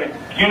third. And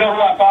you know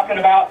who I'm talking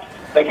about?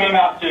 They came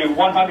out to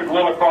 100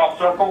 Willow Cross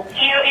Circle.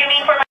 You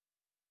mean for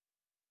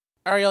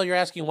Ariel, you're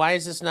asking why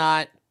is this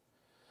not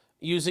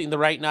using the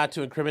right not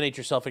to incriminate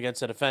yourself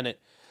against a defendant?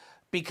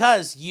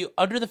 Because you,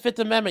 under the Fifth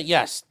Amendment,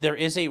 yes, there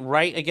is a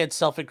right against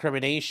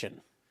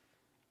self-incrimination.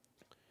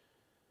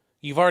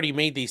 You've already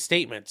made these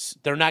statements.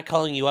 They're not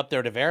calling you up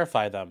there to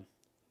verify them.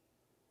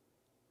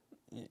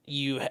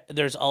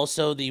 There's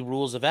also the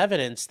rules of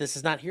evidence. This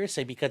is not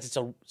hearsay because it's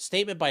a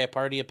statement by a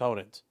party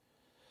opponent.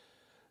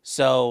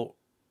 So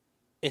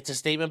it's a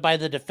statement by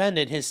the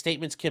defendant. His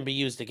statements can be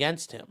used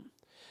against him.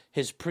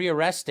 His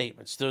pre-arrest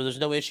statements, there's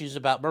no issues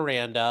about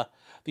Miranda.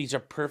 These are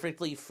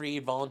perfectly free,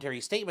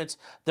 voluntary statements.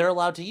 They're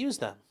allowed to use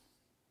them.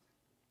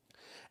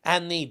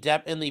 And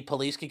the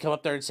police can come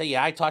up there and say,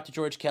 yeah, I talked to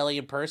George Kelly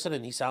in person,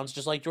 and he sounds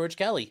just like George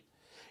Kelly.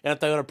 And if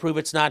they want to prove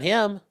it's not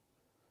him,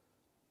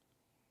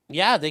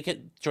 yeah,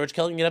 George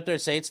Kelly can get up there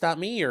and say it's not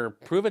me or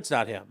prove it's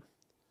not him.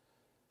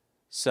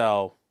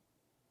 So,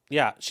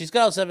 yeah, she's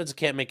got all this evidence that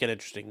can't make it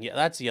interesting. Yeah,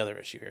 that's the other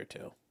issue here,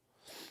 too.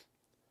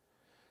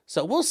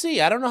 So we'll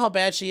see. I don't know how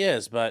bad she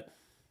is, but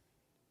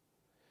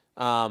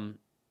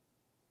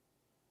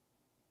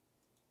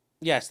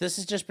yes, this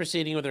is just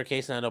proceeding with her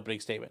case, not an opening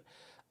statement.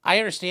 I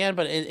understand,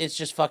 but it's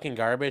just fucking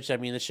garbage. I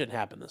mean, this shouldn't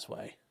happen this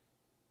way.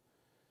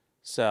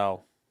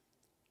 So,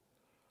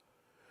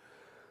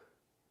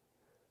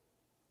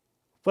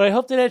 but I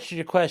hope that answered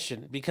your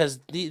question,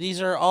 because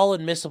these are all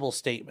admissible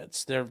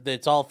statements.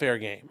 It's all fair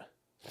game.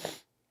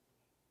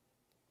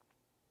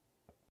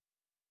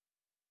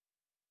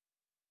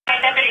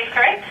 deputies,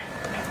 correct?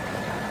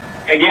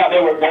 Yeah, they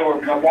were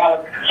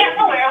Nogales. Yes,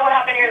 aware of what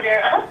happened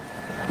earlier.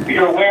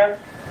 You're aware?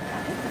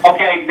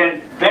 Okay,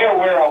 then they're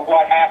aware of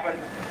what happened,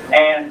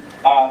 and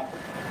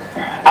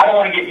I don't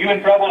want to get you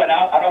in trouble, and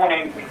I don't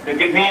want to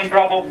get me in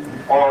trouble,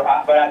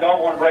 but I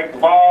don't want to break the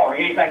law or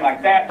anything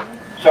like that.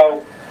 So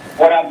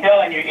what I'm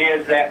telling you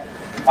is that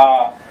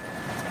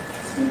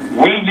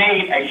we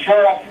need a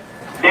sheriff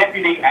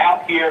deputy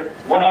out here,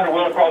 100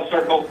 Willow Cross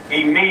Circle,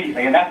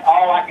 immediately, and that's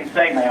all I can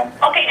say, ma'am.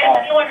 Okay, is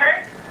anyone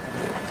hurt?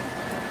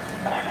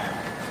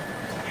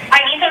 I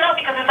need to know,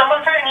 because if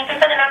someone's hurt, I need to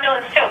send an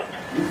ambulance too.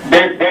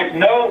 There's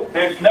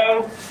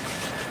no.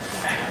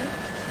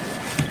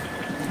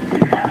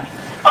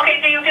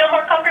 Okay, do you feel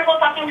more comfortable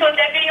talking to a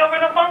deputy over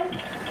the phone?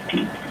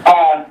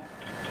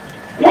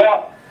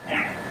 Well,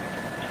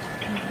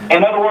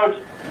 in other words,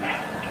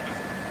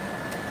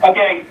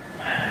 okay,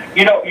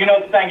 you know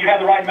the thing. You have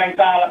the right to remain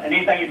silent, and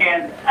anything you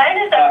can. I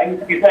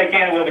understand. You say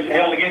can will be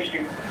held against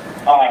you.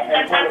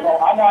 And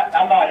I'm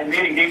not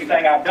admitting to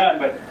anything I've done,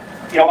 but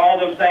all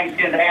those things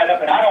tend to add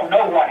up, and I don't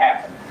know what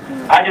happened.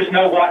 I just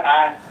know what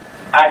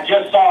I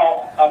just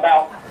saw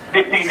about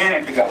 15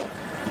 minutes ago,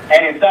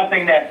 and it's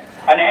something that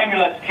an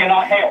ambulance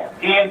cannot help.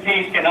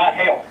 EMTs cannot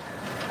help.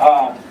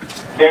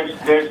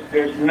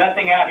 There's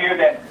nothing out here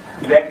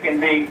that can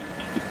be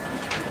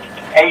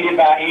aided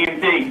by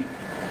EMT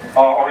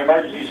or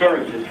emergency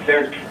services.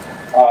 Okay,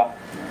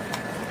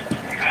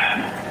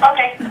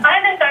 I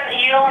understand that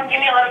you don't want to give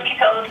me a lot of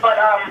details, but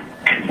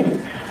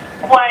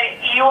what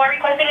you are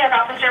requesting an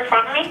officer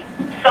from me,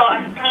 so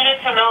I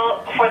needed to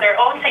know for their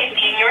own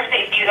safety and your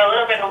safety a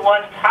little bit of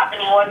what's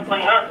happening, what's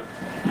going on.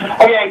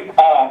 Okay,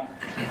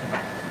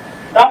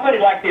 I'll put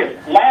it like this.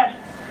 Last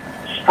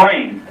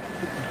spring,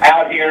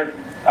 out here,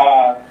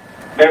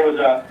 there was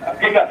a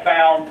pickup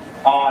found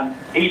on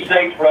East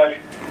Sagebrush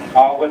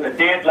with a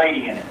dead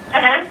lady in it.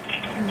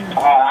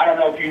 I don't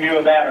know if you knew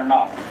of that or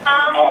not.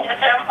 Yes,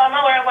 I'm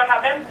aware of what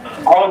happened.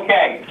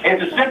 Okay,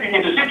 it's a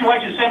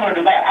situation similar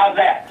to that. How's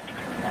that?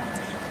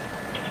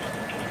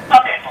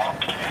 Okay.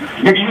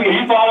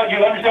 You follow? You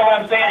understand what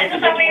I'm saying? It's a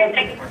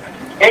situation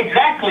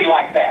exactly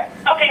like that.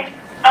 Okay.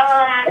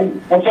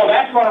 And so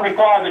that's going to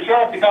require the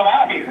sheriff to come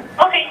out here.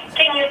 Okay,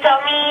 can you tell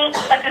me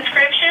a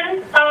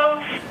description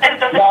of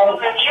the No,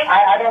 vehicle?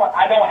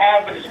 I don't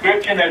have a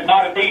description. There's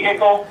not a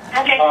vehicle.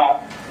 Okay.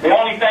 The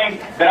only thing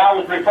that I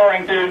was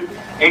referring to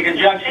in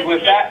conjunction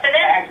with that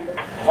accident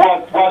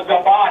was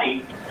the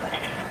body.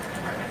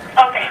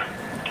 Okay.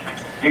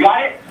 You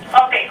got it?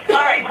 Okay.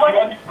 All right.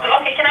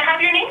 Okay. Can I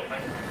have your name?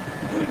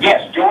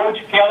 Yes, George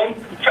Kelly.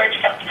 George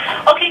Kelly.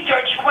 Okay,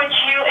 George. Would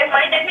you, if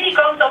my deputy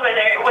goes over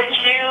there, would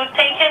you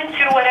take him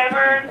to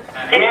whatever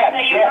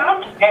that you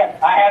found?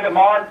 Yes, I have it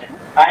marked.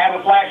 I have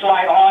a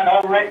flashlight on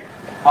over it,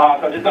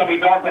 because it's going to be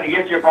dark when he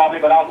gets here probably,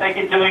 but I'll take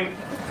it to him.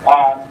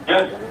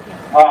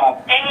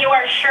 And you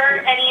are sure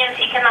an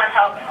EMT cannot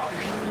help?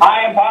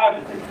 I am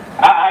positive.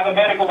 I have a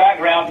medical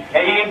background.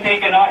 An EMT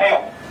cannot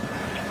help.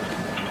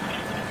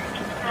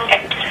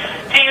 Okay.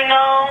 Do you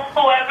know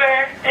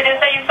whoever it is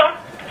that you saw?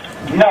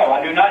 No,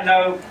 I do not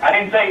know. I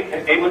didn't say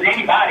it was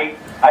anybody.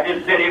 I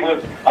just said it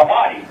was a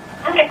body.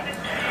 Okay.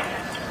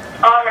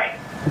 All right.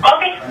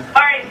 Okay.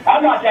 All right.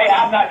 I'm not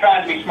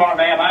trying to be smart,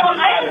 ma'am. Well,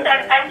 I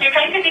understand. You're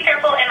trying to be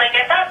careful, and I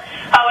get that.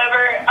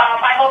 However,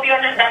 I hope you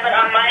understand that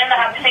on my end, I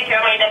have to take care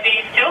of my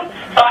deputies too.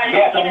 So I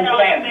just need to know a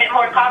little bit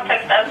more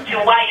context as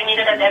to why you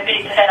needed a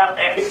deputy to head out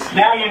there.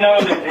 Now you know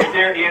that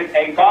there is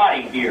a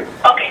body here.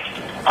 Okay.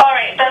 All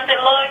right. Does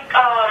it look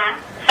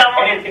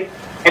somewhat?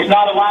 It's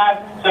not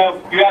alive. So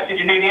you asked, did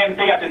you need EMT?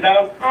 I said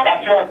no.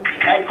 I'm sure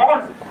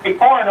a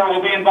coroner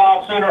will be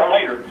involved sooner or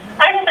later.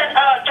 I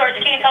understand. George,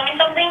 can you tell me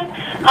something?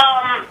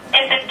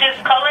 Is it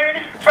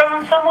discolored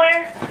from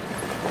somewhere?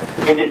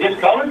 Is it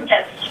discolored?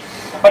 Yes.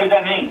 What does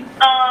that mean?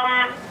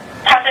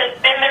 Has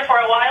it been there for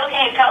a while?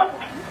 Can you tell?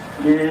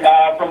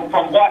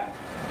 From what?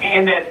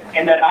 In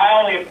that I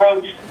only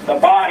approached the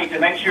body to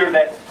make sure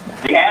that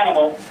the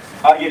animal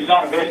is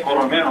not a vegetable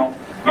or mineral.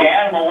 The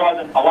animal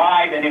wasn't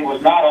alive and it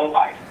was not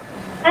alive.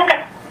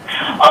 Okay.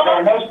 There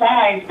were no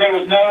signs. There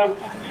was no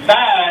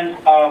signs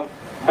of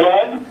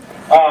blood.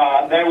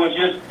 There was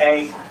just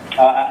an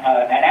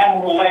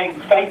animal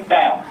laying face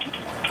down.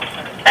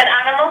 An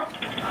animal?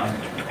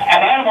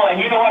 An animal, and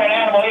you know what an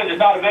animal is. It's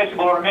not a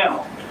vegetable or a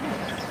mineral.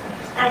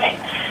 Okay.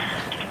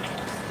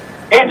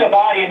 It's a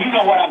body, and you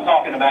know what I'm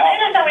talking about. I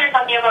understand what you're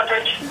talking about,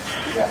 George.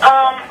 Yeah.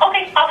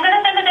 Okay, I'm going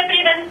to send the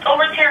deputy then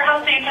over to your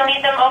house so you can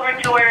lead them over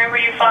to wherever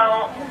you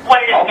found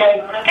what it is.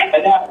 Okay. Okay?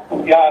 And now,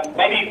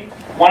 maybe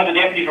one of the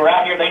deputies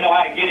around here, they know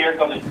how to get here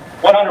because it's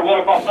 100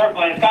 Wheeler Cross Circle,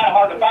 and it's kind of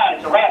hard to find.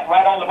 It's a wrap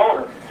right on the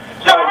border.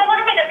 So I have one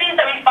of my deputies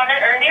that responded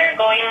earlier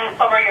going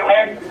over your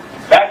way.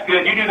 That's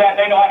good. You do that.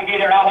 They know how to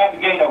get here, and I'll have the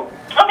gate open.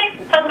 Okay,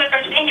 sounds good,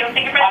 George. Thank you.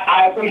 Thank you for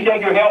I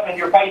appreciate your help and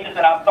your patience,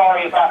 and I'm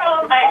sorry if I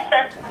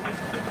understand.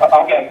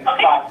 Okay.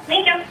 Okay, Bye.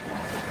 thank you.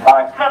 All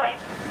right. Bye-bye.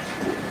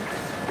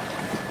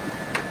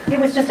 It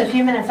was just a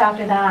few minutes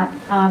after that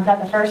that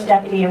the first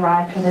deputy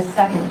arrived for this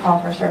second call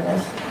for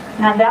service.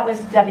 And that was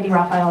Deputy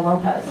Rafael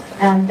Lopez.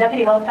 And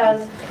Deputy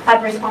Lopez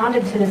had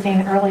responded to the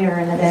scene earlier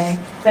in the day,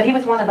 but he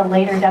was one of the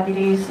later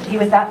deputies. He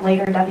was that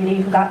later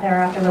deputy who got there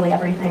after really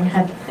everything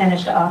had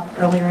finished up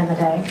earlier in the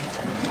day.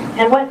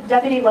 And what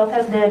Deputy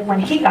Lopez did when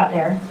he got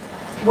there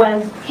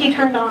was he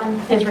turned on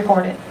his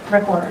recorder.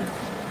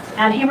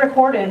 And he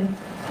recorded,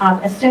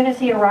 as soon as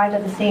he arrived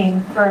at the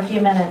scene for a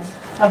few minutes,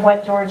 of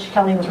what George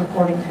Kelly was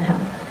reporting to him.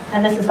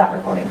 And this is that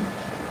recording.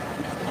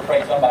 I'm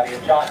afraid somebody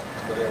had shot.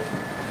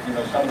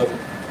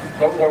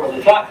 There was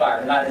a shot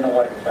fired, and I didn't know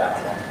what it was about.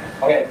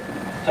 Okay,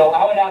 so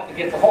I went out to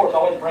get the horse. I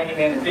always bring him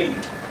in and feed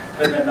him.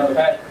 Put him in another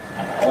pasture.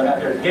 I went out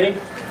there to get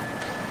him.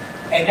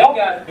 And y'all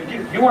guys,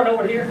 you weren't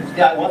over here?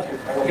 Yeah, I was here.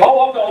 Y'all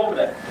walked all over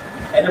there.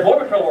 And the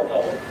Border Patrol walked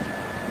all over.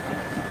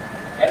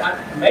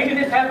 And maybe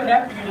this happened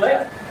after you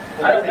left.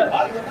 I don't know.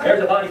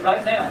 There's a body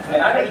right now.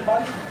 And I didn't.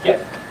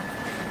 Yes.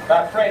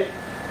 About fresh.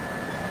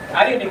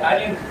 I didn't,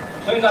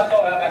 as soon as I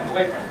saw it, I backed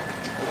away from it.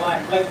 The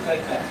line flipped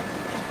face down.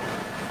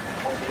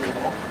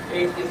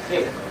 It's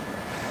dead.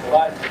 The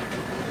body,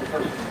 the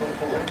person put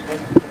forward.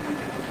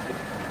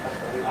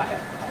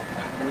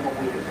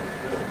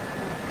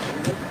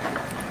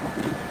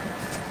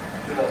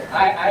 I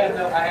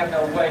have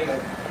no way of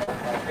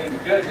being a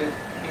judge.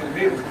 He was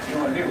new. You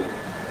want to do it.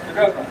 The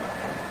drug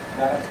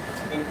runner.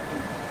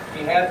 He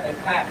had a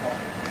pack on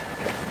him.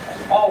 A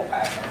small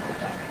pack on him.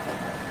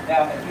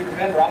 Now, if you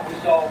remember, we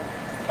saw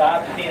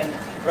 5 to 10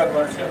 drug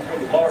runners coming through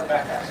with large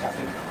backpacks. I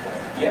think,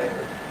 yeah,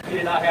 he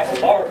did not have a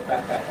large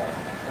backpack on him,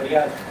 but he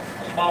has a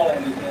small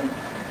one. He's in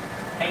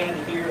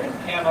tan here and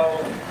camo.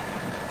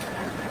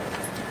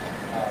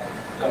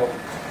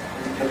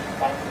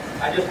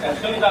 I just, as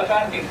soon as I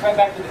found him, he went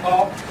back to the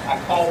call. I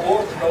called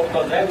Border Patrol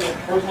because they were the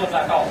first ones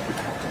I called.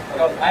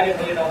 Because I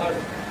didn't really know how to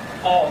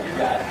call you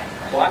guys.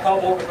 So I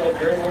called Border Patrol,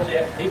 Jerry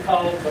Morissette. He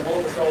called the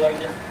Border Patrol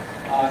agent.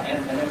 And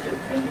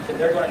he said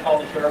they're going to call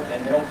the sheriff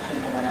and they'll send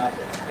someone out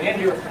there. Then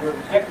your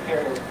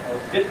secretary or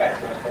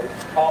dispatcher, I suppose,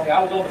 called me. I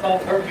was on the phone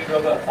with her when you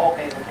drove up.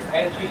 Okay.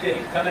 And she said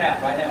he's coming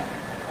out right now.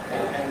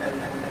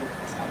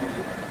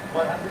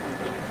 What happened?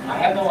 I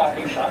have no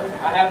idea.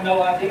 I have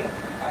no idea.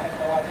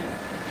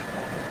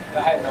 I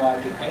have no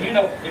idea. And you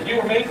know, if you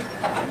were me,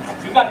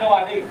 you got no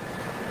idea. You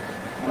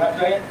know what I'm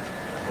saying?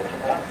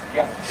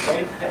 Yeah.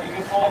 You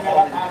can pull up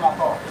all the time in my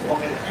car.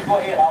 Okay. You go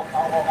ahead. I'll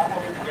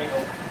get the gate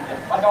open.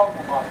 My dog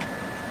will bark.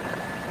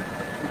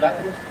 Last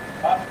one?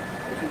 Huh?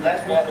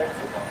 Last one? Yeah, there's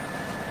the one.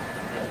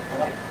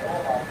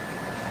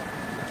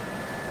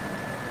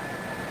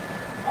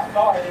 I'm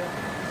sorry.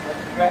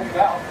 Let's drag you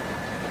out.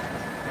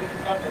 This is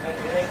something that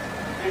it ain't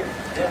serious.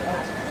 It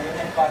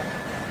ain't like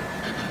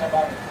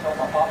somebody stole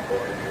my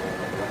popcorn.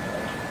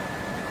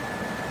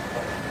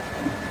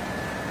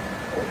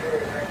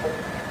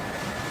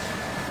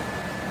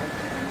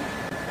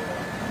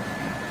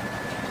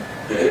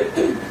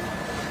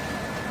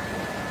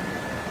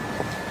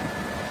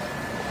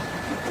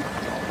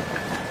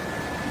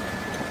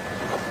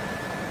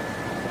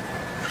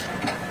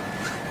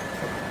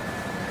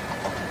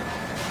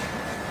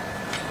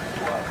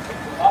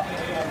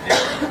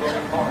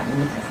 And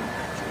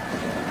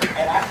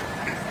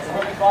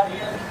where this body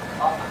is,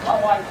 my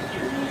wife was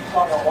here. She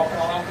saw me walking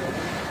around with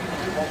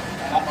people,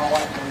 and my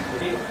wife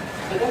was here.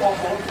 She said, don't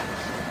walk over.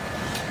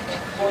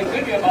 So it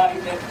could be a body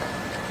that,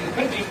 it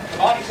could be, the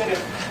body could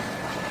have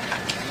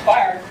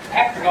expired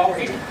after y'all were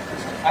here.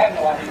 I have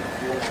no idea.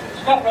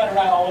 Stuff running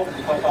around all over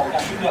this place all the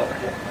time. You know it.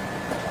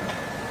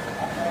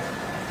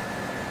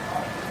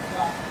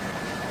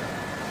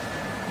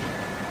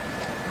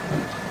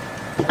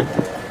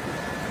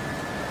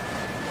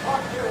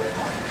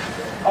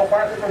 How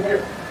far is it from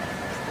here?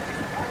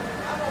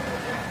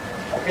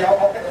 Okay,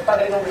 I'll get the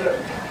side over there.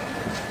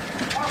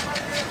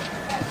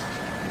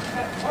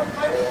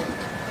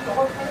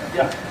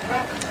 Yeah.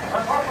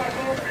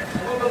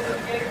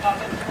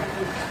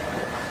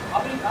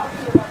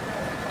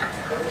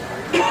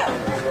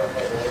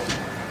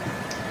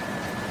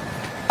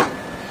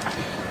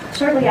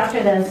 Shortly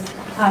after this,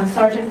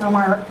 Sergeant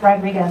Omar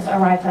Rodriguez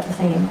arrives at the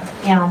scene,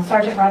 and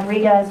Sergeant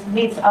Rodriguez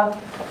meets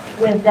up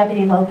with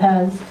Deputy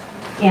Lopez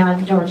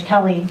and George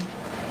Kelly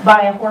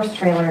by a horse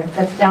trailer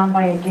that's down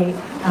by a gate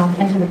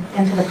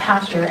into the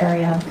pasture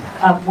area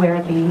of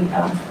where the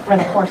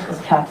horse was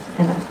kept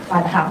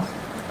by the house.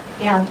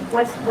 And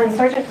when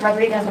Sergeant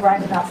Rodriguez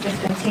arrived about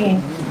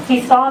 6:15,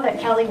 he saw that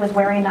Kelly was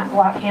wearing that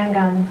Glock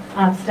handgun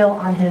still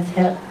on his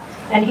hip.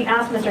 And he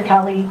asked Mr.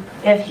 Kelly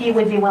if he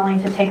would be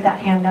willing to take that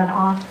handgun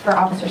off for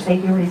officer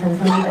safety reasons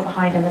and leave it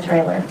behind in the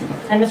trailer.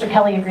 And Mr.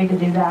 Kelly agreed to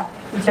do that.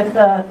 He took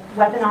the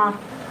weapon off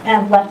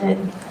and left it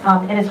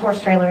in his horse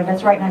trailer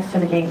that's right next to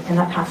the gate in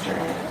that pasture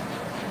area.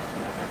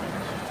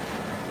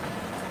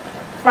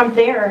 From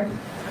there,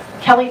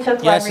 Kelly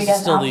took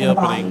Rodriguez out to the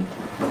body.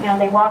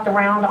 And they walked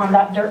around on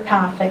that dirt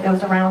path that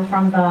goes around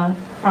from the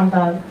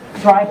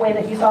driveway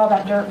that you saw,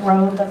 that dirt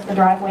road, that's the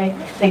driveway.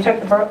 They took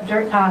the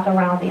dirt path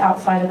around the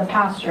outside of the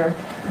pasture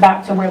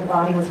back to where the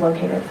body was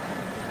located.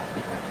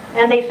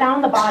 And they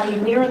found the body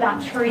near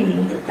that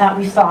tree that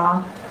we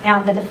saw,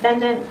 and the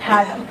defendant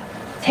had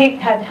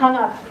hung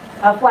up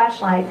a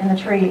flashlight in the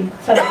tree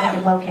so that they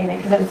could locate it,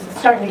 because it was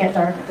starting to get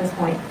dark at this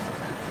point.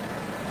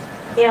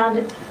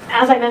 And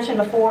as I mentioned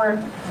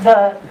before,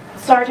 the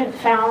sergeant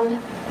found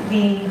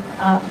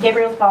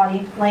Gabriel's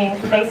body laying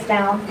face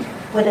down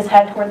with his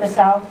head toward the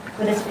south,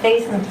 with his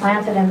face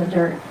implanted in the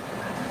dirt,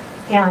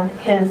 and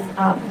his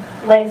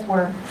legs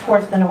were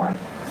towards the north.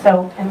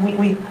 So, and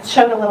we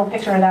showed a little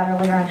picture of that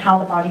earlier on how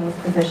the body was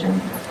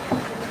positioned.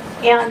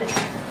 And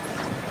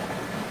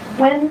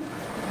when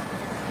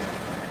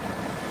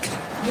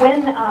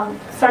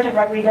Sergeant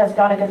Rodriguez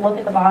got a good look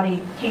at the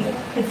body, he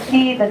could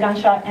see the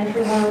gunshot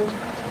entry wound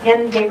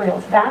in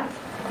Gabriel's back,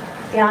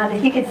 and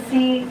he could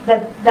see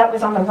that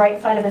was on the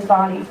right side of his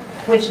body,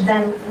 which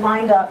then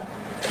lined up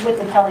with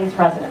the Kelly's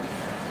residence.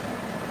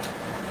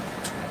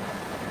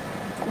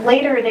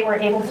 Later, they were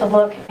able to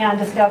look and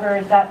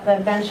discover that the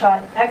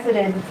gunshot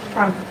exited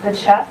from the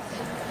chest.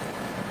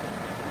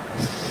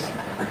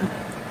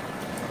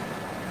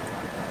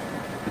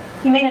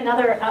 He made a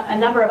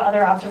number of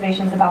other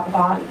observations about the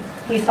body.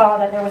 He saw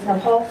that there was no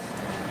pulse,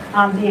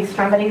 the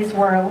extremities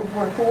were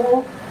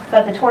cool,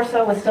 but the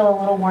torso was still a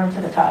little warm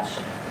to the touch.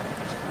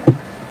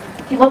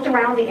 He looked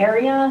around the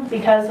area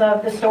because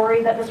of the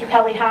story that Mr.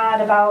 Kelly had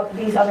about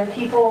these other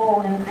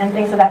people and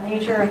things of that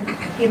nature.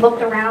 He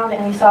looked around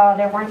and he saw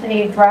there weren't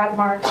any drag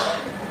marks,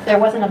 there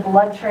wasn't a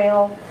blood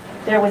trail,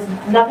 there was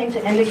nothing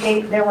to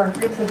indicate there were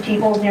groups of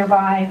people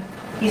nearby.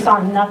 He saw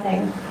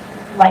nothing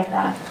like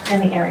that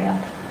in the area.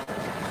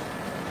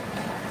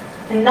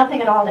 And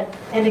nothing at all that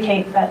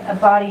indicates that a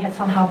body had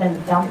somehow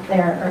been dumped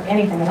there or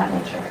anything of that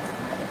nature.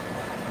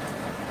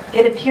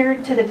 It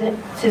appeared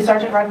to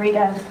Sergeant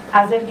Rodriguez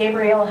as if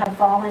Gabriel had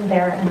fallen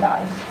there and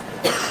died.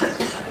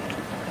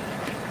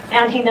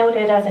 And he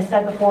noted, as I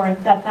said before,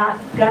 that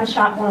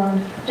gunshot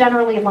wound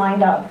generally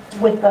lined up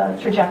with the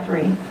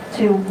trajectory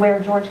to where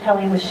George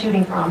Kelly was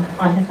shooting from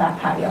on his back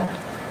patio.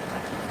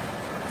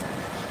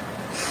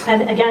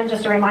 And again,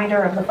 just a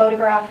reminder of the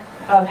photograph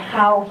of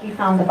how he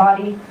found the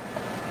body.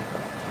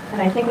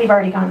 And I think we've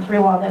already gone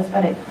through all this,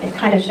 but it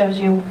kind of shows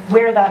you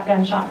where that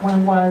gunshot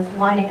wound was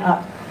lining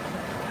up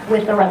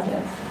with the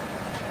residence.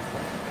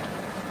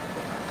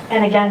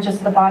 And again,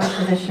 just the body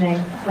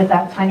positioning with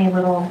that tiny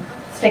little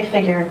stick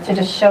figure to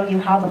just show you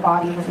how the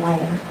body was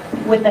laying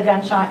with the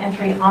gunshot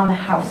entry on the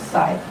house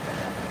side.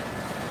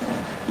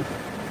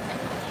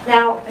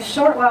 Now, a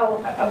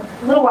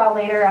little while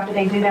later, after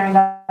they do their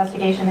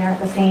investigation there at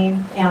the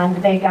scene, and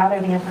they gather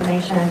the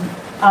information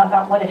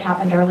about what had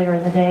happened earlier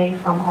in the day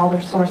from all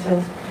their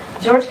sources,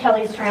 George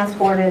Kelly is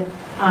transported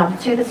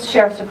to the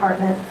sheriff's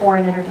department for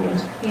an interview.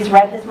 He's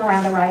read his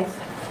Miranda rights,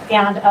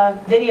 and a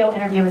video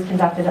interview is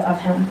conducted of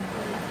him.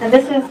 And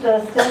this is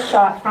the still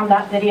shot from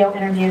that video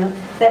interview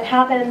that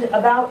happened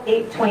about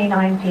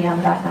 8:29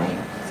 p.m. that night.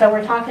 So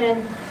we're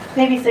talking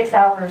maybe 6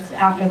 hours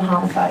after the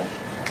homicide.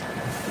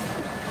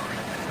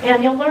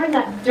 And you'll learn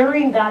that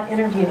during that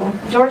interview,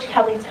 George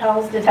Kelly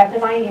tells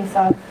Detective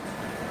Ainsa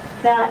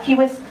that he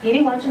was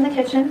eating lunch in the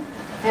kitchen,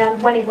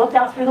 and when he looked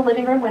out through the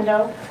living room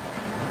window,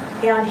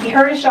 and he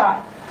heard a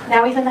shot.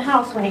 Now he's in the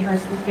house when he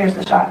hears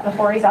the shot,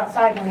 before he's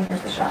outside when he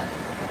hears the shot.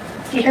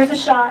 He hears a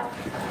shot,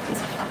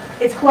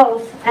 it's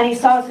close, and he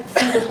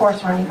sees his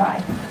horse running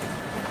by.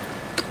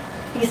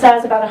 He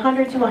says about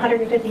 100 to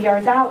 150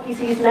 yards out, he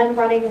sees men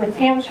running with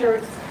tan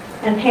shirts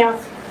and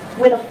pants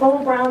with a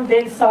full brown,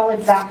 big, solid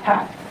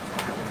backpack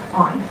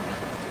on.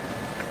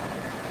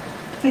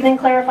 He then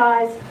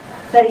clarifies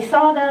that he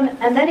saw them,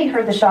 and then he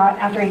heard the shot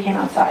after he came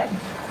outside.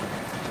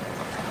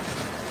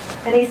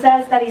 And he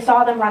says that he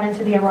saw them run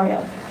into the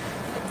arroyo.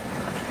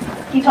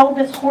 He told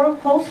this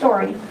whole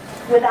story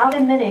without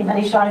admitting that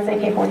he shot his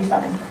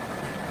AK-47.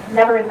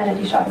 Never admitted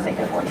he shot his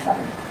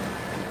AK-47.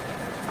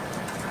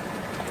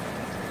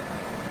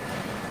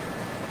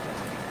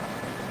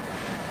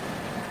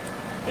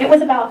 It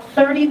was about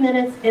 30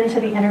 minutes into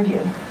the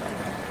interview,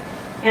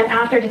 and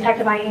after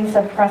Detective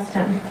Ainsa pressed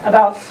him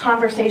about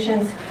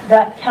conversations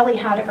that Kelly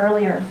had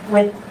earlier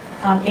with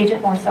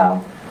Agent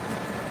Morcell,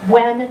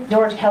 when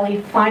George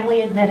Kelly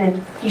finally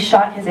admitted he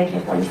shot his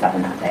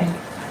AK-47 that day.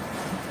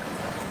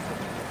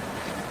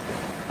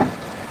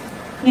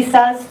 He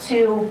says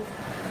to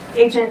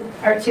Detective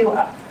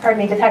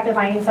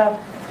Ainsa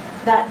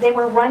that they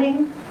were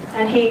running,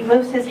 and he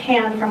moves his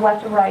hand from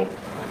left to right,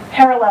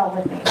 parallel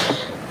with me.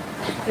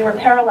 They were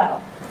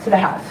parallel to the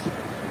house.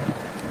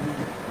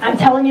 I'm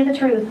telling you the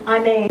truth,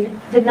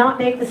 did not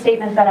make the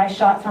statement that I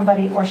shot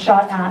somebody or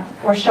shot at,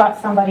 or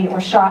shot somebody or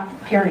shot,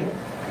 period.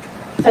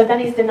 So then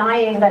he's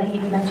denying that he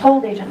even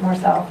told Agent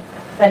Morcell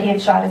that he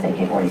had shot his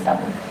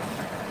AK-47.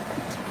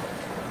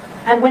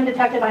 And when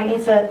Detective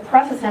Ainsa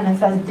presses him and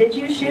says, "Did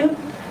you shoot?"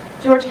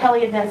 George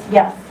Kelly admits,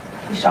 yes,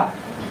 he shot.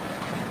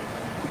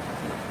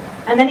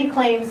 And then he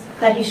claims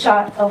that he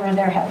shot over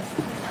their heads.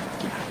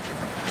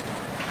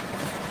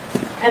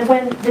 And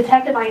when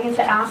Detective Ainsa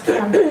asks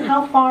him,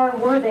 how far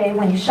were they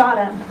when you shot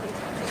him?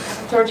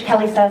 George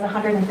Kelly says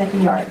 150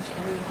 yards.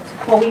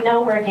 Well, we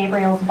know where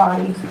Gabriel's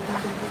body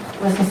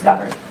was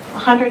discovered,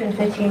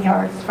 115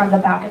 yards from the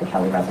back of the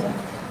Kelly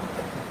residence.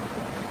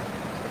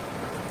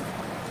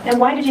 And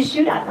why did you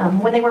shoot at them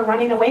when they were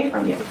running away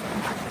from you?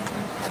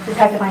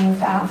 Detective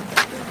Ainsa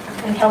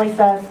asks. And Kelly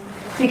says,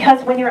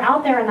 because when you're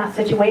out there in that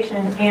situation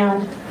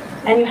and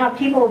you have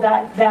people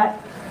that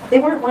they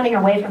weren't running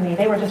away from me,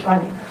 they were just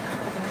running.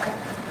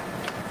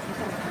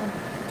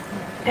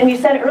 And you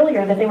said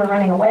earlier that they were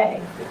running away.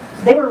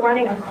 They were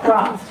running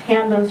across,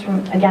 hand moves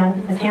from,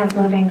 again, his hands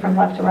moving from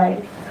left to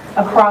right,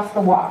 across the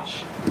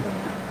wash.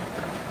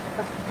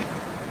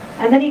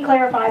 And then he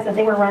clarifies that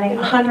they were running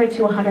 100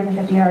 to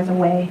 150 yards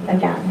away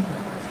again.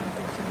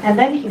 And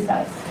then he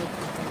says,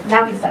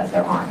 now he says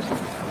they're armed.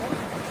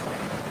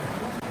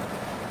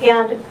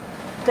 And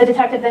the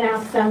detective then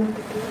asks him,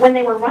 when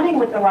they were running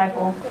with the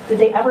rifle, did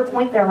they ever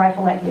point their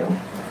rifle at you?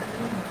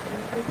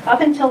 Up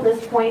until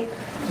this point,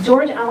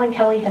 George Allen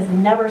Kelly has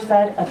never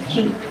said a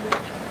peep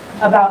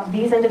about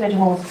these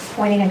individuals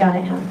pointing a gun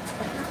at him.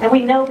 And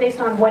we know based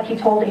on what he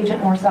told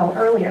Agent Morcell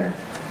earlier,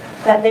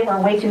 that they were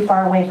way too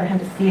far away for him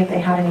to see if they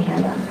had any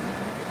handguns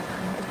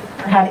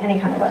or had any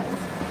kind of weapons.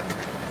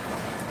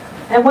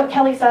 And what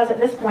Kelly says at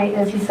this point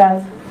is he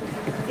says,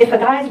 if a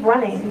guy's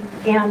running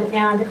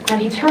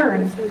and he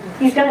turns,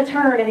 he's going to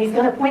turn and he's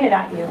going to point it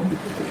at you.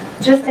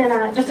 Just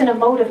in a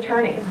mode of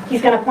turning,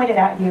 he's going to point it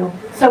at you.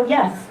 So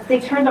yes, they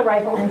turned the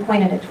rifle and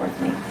pointed it towards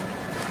me.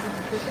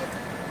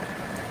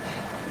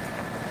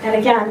 And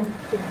again,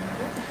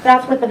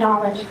 that's with the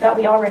knowledge that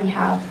we already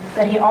have,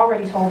 that he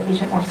already told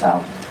Agent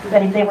Morcell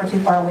that they were too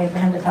far away for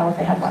him to tell if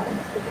they had weapons.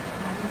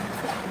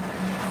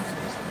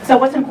 So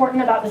what's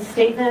important about the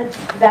statement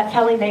that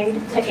Kelly made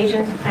to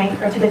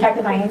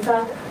Detective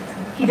Ainsa?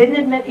 He didn't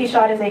admit he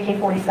shot his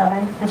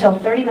AK-47 until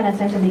 30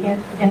 minutes into the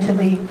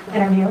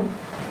interview,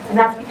 and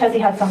that's because he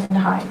had something to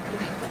hide.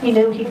 He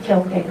knew he'd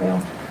killed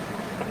Gabriel.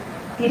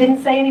 He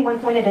didn't say anyone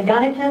pointed a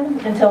gun at him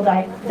until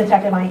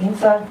Detective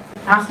Ainsa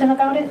asked him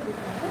about it,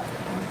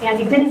 and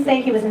he didn't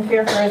say he was in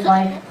fear for his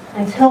life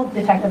until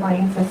Detective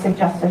Ainsa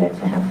suggested it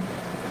to him.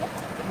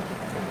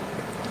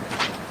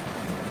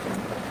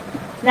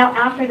 Now,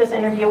 after this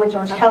interview with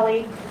George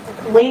Kelly,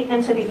 late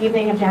into the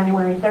evening of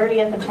January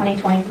 30th of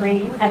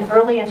 2023 and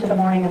early into the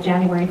morning of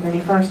January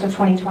 31st of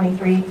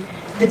 2023,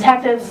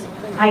 detectives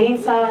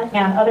Ainsa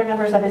and other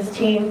members of his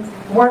team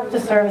worked to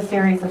serve a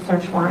series of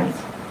search warrants.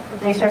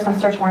 They served some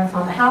search warrants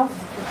on the house,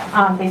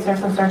 they served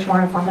some search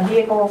warrants on the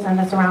vehicles and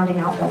the surrounding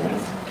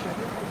outbuildings.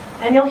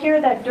 And you'll hear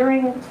that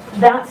during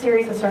that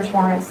series of search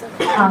warrants,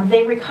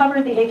 they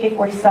recovered the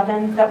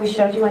AK-47 that we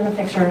showed you in the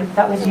picture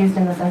that was used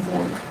in this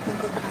incident.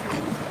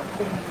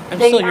 I'm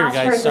They still here, asked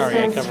for guys. Sorry, I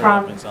assistance covered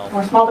up from, myself.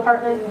 we're a small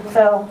department,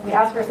 so we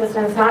asked for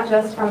assistance not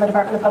just from the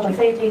Department of Public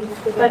Safety,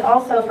 but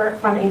also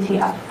from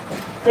ATF.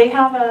 They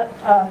have a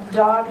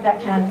dog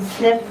that can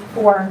sniff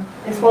for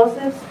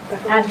explosives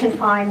and can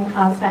find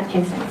spent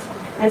casings.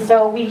 And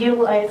so we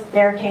utilize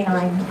their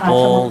canine to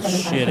look for the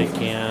spent Bullshit, I casings.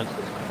 can't.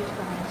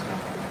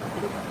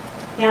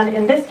 And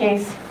in this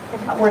case,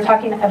 we're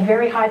talking a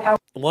very high-powered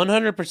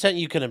 100%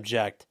 you can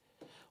object.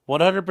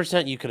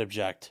 100% you can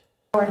object.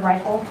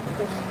 rifle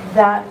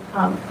that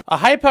A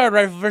high-powered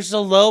rifle versus a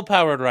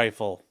low-powered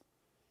rifle.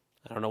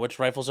 I don't know which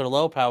rifles are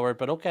low-powered,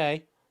 but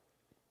okay.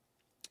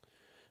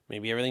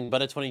 Maybe everything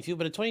but a 22,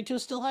 but a 22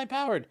 is still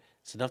high-powered.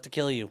 It's enough to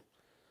kill you.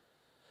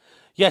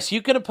 Yes,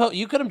 you could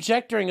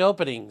object during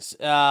openings.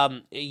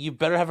 You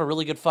better have a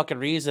really good fucking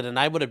reason, and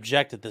I would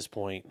object at this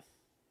point.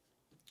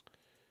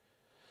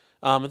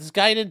 If this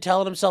guy didn't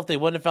tell himself, they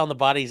wouldn't have found the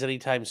bodies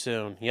anytime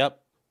soon. Yep.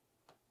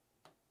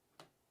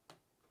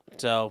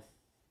 So,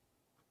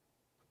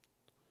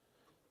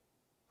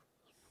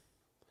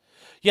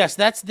 yes,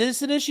 this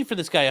is an issue for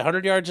this guy.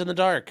 100 yards in the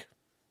dark.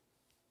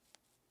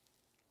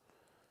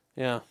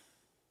 Yeah.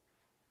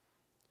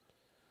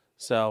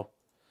 So,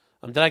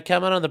 did I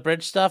comment on the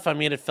bridge stuff? I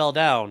mean, it fell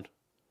down.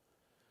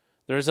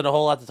 There isn't a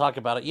whole lot to talk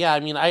about it. Yeah, I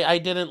mean, I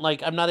didn't,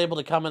 like, I'm not able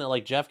to comment it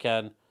like Jeff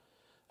can.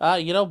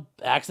 You know,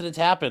 accidents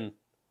happen.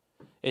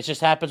 It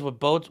just happens with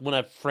boats. When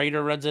a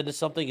freighter runs into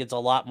something, it's a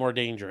lot more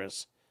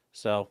dangerous.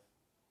 So,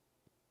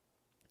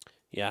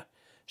 yeah.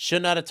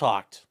 Should not have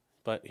talked,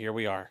 but here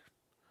we are.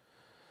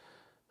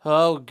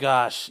 Oh,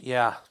 gosh,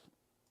 yeah.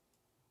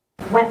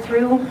 Went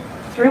through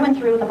and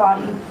through the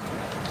body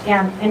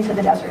and into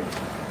the desert.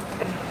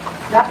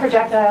 That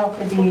projectile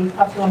could be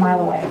up to a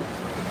mile away.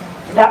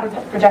 That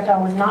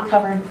projectile was not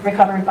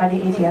recovered by the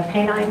ATF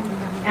canine,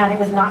 and it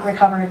was not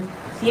recovered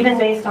even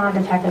based on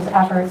detectives'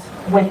 efforts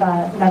with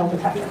a metal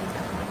detector.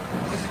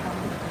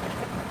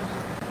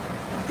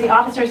 The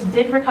officers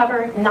did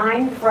recover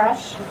 9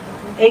 fresh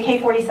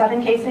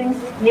AK-47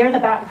 casings near the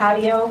back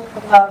patio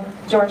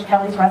of George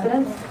Kelly's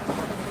residence.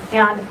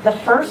 And the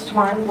first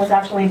one was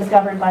actually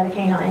discovered by the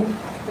canine.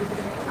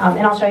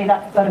 And I'll show you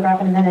that photograph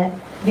in a minute.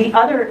 The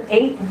other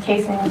 8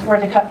 casings were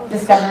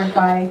discovered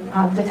by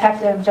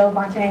Detective Joe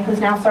Bunting, who's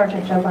now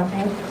Sergeant Joe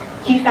Bunting.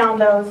 He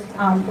found those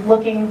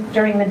looking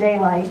during the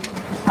daylight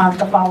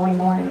the following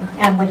morning.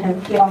 And with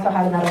him, he also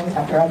had a metal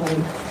detector, I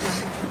believe.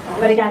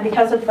 But again,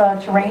 because of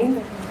the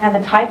terrain and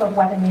the type of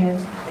weapon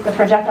used, the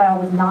projectile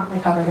was not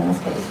recovered in this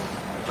case.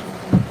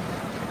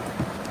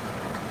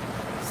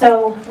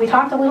 So we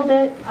talked a little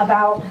bit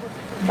about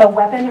the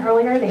weapon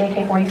earlier, the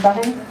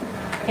AK-47,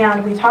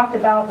 and we talked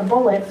about the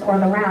bullets or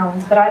the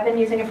rounds, but I've been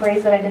using a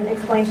phrase that I didn't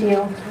explain to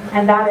you,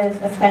 and that is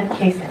a spent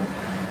casing.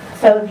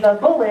 So the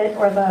bullet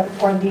or the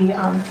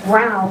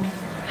round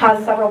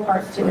has several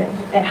parts to it.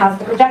 It has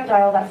the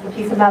projectile, that's the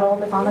piece of metal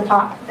that's on the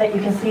top that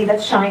you can see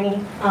that's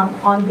shiny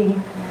on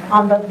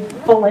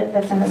the bullet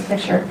that's in this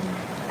picture.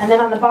 And then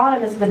on the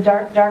bottom is the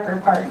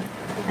darker part,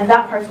 and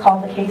that part's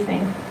called the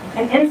casing.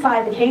 And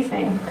inside the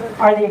casing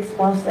are the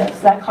explosives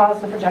that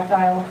cause the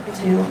projectile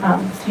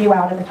to spew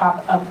out at the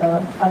top of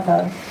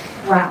the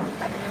round.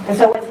 And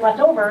so what's left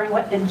over and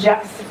what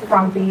ejects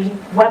from the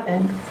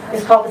weapon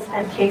is called the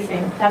spent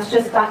casing. That's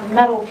just that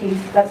metal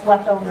piece that's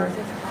left over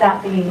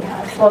that the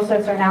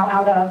explosives are now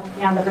out of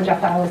and the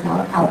projectile is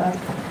now out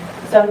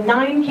of. So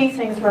 9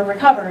 casings were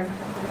recovered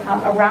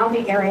around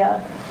the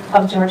area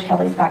of George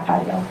Kelly's back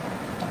patio.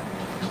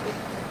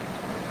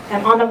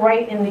 And on the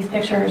right in these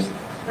pictures,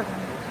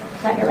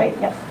 is that your right?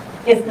 Yes.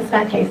 Is the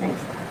spent casings.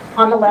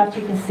 On the left,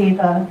 you can see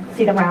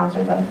the rounds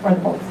or the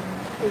bullets.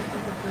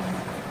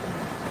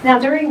 Now,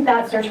 during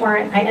that search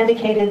warrant, I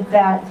indicated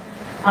that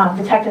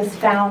detectives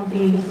found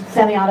the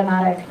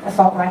semi-automatic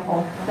assault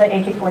rifle, the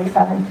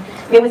AK-47.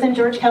 It was in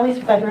George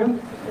Kelly's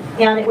bedroom,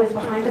 and it was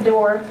behind the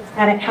door,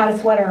 and it had a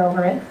sweater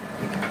over it.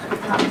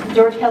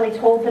 George Kelly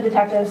told the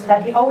detectives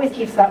that he always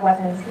keeps that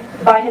weapon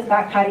by his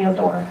back patio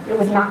door. It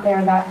was not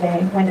there that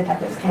day when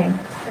detectives came.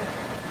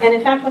 And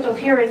in fact, what you'll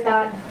hear is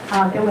that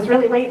it was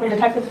really late when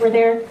detectives were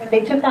there.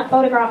 They took that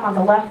photograph on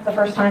the left the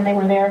first time they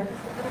were there,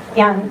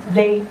 and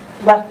they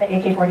left the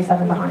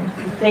AK-47 behind.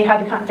 They had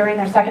to come, during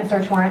their second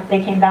search warrant,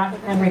 they came back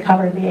and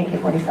recovered the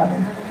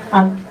AK-47.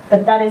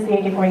 But that is the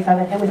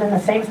AK-47. It was in the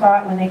same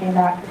spot when they came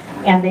back,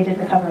 and they did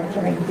recover it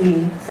during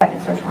the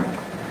second search warrant.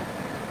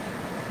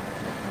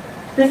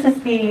 This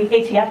is the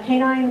ATF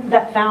canine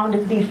that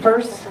found the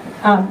first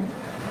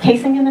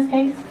casing in this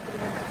case.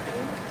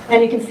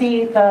 And you can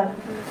see the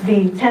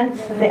tent,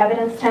 the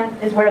evidence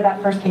tent, is where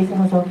that first casing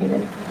was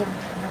located.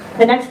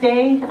 The next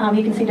day,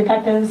 you can see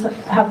detectives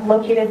have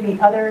located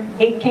the other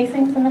 8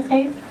 casings in this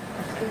case.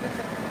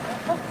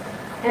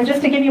 And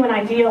just to give you an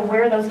idea of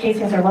where those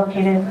casings are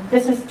located,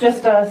 this is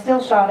just a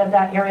still shot of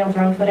that aerial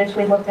drone footage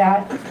we looked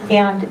at.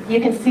 And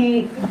you can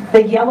see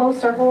the yellow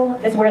circle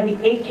is where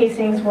the 8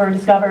 casings were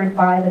discovered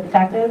by the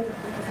detective.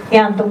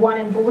 And the one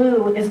in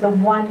blue is the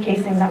one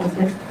casing that was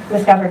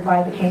discovered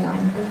by the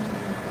canine.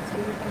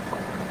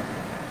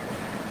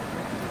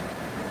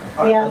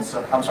 Yeah.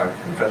 I'm sorry.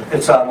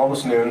 It's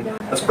almost noon.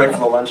 Let's break for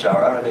the lunch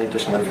hour. I don't have any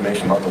additional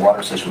information about the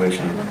water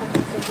situation.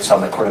 It's how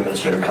my court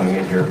administrator coming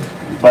in here.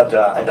 But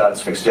I doubt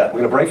it's fixed yet. We're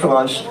going to break for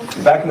lunch.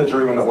 Be back in the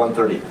jury room at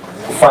 1:30.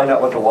 We'll find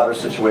out what the water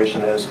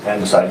situation is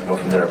and decide to go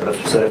from there. But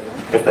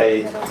if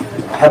they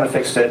haven't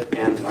fixed it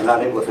and are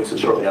not able to fix it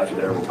shortly after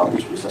there, we'll probably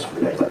just recess for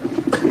the day. But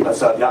let's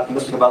be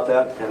optimistic about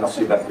that, and I'll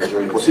see you back in the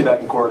jury. We'll see you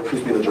back in court.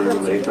 Please be in the jury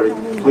room at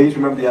 8:30. Please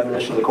remember the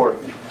admonition of the court.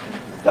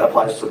 That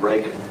applies to the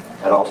break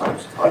at all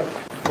times. All right?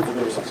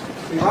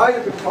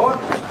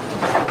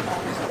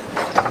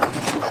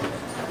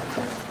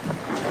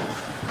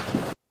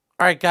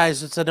 All right,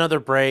 guys, it's another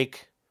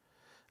break.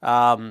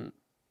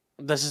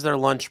 This is their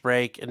lunch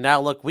break. And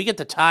now, look, we get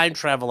to time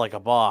travel like a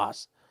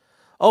boss.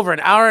 Over an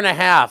hour and a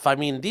half. I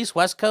mean, these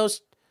West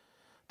Coast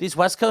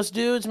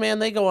dudes, man,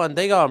 they go on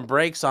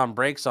breaks on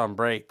breaks on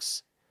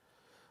breaks.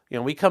 You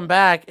know, we come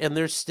back and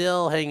they're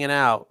still hanging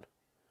out.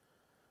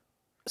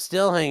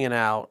 Still hanging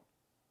out.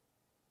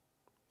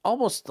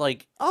 Almost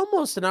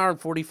an hour and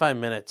 45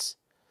 minutes.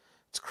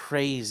 It's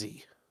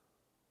crazy.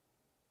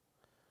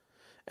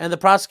 And the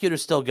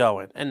prosecutor's still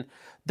going. And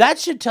that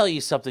should tell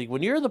you something.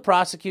 When you're the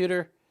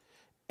prosecutor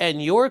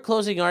and your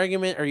closing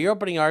argument or your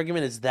opening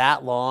argument is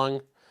that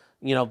long,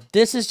 you know,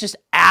 this is just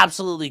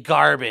absolutely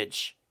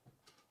garbage.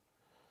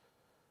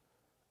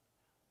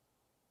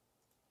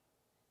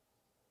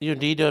 You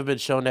need to have been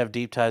shown to have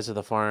deep ties to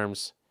the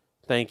farms.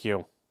 Thank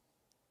you.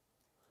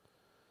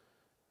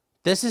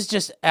 This is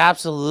just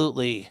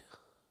absolutely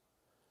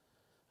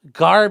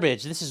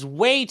garbage. This is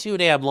way too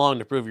damn long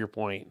to prove your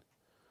point.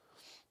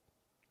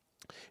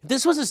 If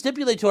this wasn't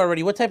stipulated to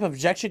already, what type of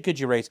objection could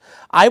you raise?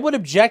 I would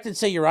object and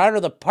say, Your Honor,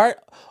 the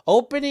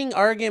opening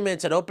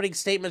arguments and opening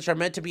statements are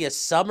meant to be a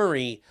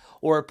summary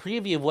or a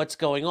preview of what's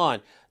going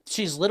on.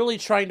 She's literally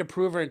trying to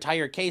prove her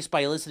entire case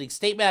by eliciting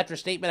statement after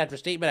statement after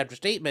statement after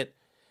statement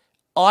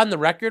on the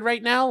record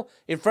right now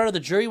in front of the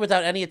jury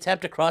without any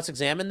attempt to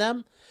cross-examine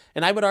them.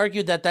 And I would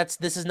argue that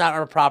this is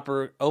not a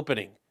proper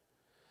opening.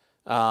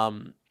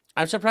 I'm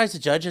surprised the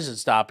judge isn't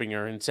stopping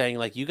her and saying,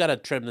 like, you got to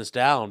trim this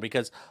down,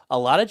 because a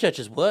lot of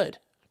judges would.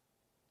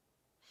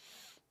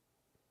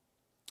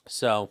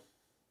 So,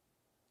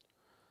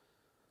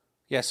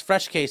 yes,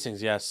 fresh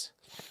casings, yes.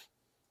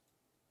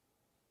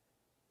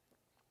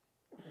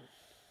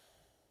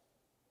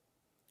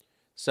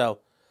 So,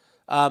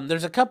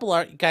 there's a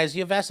couple, guys,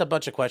 you've asked a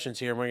bunch of questions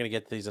here, and we're going to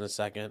get to these in a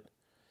second.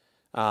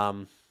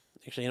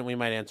 Actually, we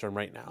might answer them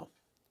right now.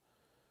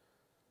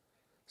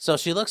 So,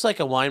 she looks like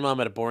a wine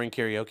mom at a boring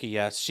karaoke,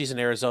 yes. She's an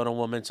Arizona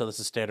woman, so this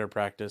is standard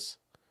practice.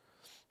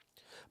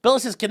 Bill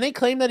says, can they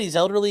claim that he's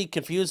elderly,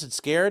 confused, and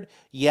scared?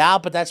 Yeah,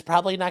 but that's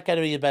probably not going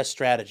to be the best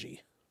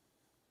strategy.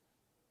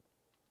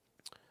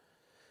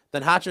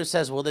 Then Hacho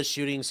says, well, this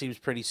shooting seems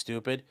pretty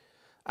stupid.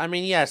 I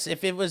mean, yes,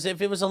 if it was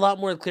a lot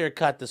more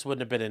clear-cut, this wouldn't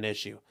have been an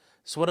issue.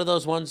 It's one of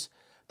those ones.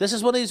 This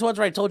is one of these ones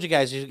where I told you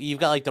guys, you've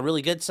got like the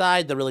really good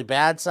side, the really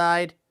bad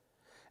side,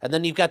 and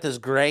then you've got this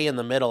gray in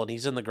the middle, and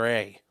he's in the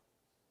gray.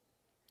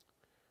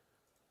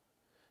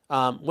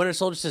 Winter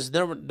Soldier says,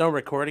 no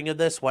recording of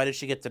this. Why did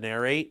she get to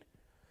narrate?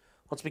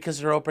 Well, it's because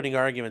they're opening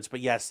arguments.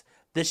 But yes,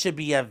 this should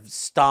be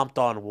stomped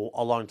on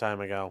a long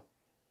time ago.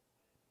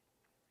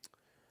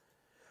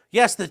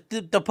 Yes,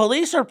 the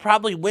police are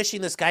probably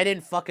wishing this guy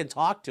didn't fucking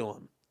talk to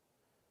him.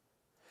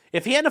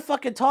 If he hadn't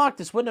fucking talked,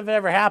 this wouldn't have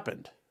ever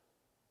happened.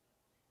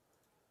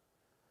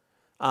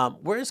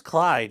 Where's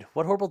Clyde?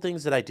 What horrible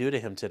things did I do to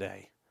him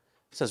today?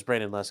 Says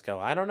Brandon Lesko.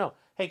 I don't know.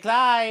 Hey,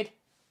 Clyde.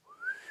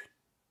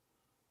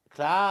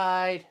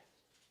 Clyde.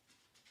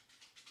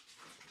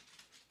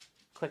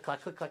 Click,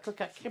 clack, click, clack, click,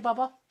 clack. Hey,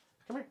 Bubba.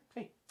 Come here.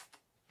 Hey.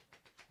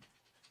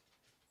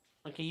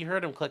 Okay, you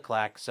heard him click,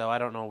 clack, so I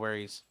don't know where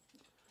he's.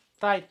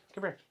 Clyde,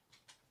 come here.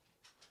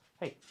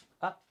 Hey,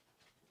 up.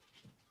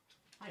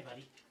 Hi,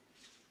 buddy.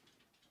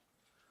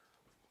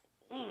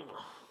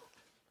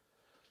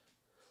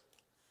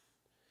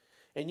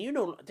 And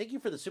thank you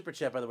for the super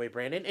chat, by the way,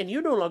 Brandon. And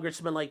you no longer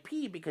smell like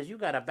pee because you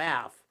got a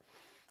bath.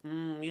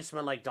 You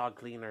smell like dog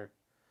cleaner.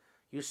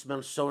 You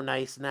smell so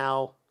nice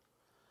now.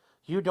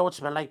 You don't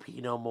smell like pee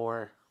no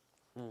more.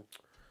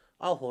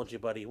 I'll hold you,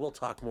 buddy. We'll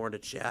talk more in the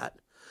chat.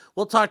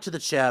 We'll talk to the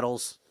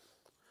chattels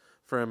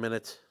for a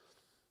minute.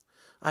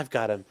 I've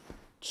got him.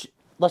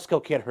 Let's go,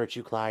 can't hurt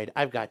you, Clyde.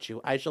 I've got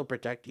you. I shall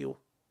protect you.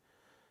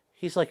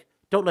 He's like,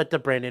 don't let the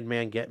Brandon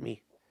man get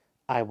me.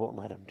 I won't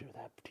let him do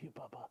that to you,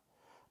 Bubba.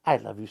 I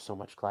love you so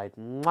much, Clyde.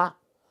 Mwah.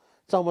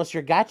 It's almost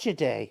your gotcha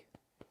day.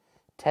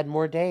 10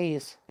 more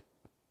days.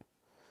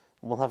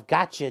 We'll have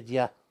gotcha'd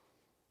ya.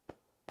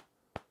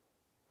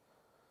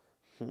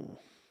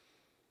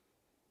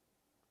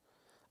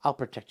 I'll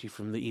protect you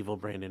from the evil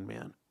Brandon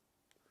man.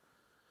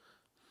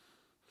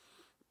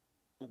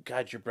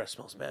 God, your breath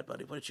smells bad,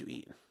 buddy. What did you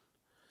eat?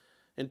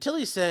 And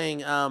Tilly's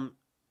saying,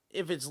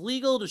 if it's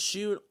legal to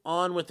shoot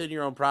on within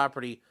your own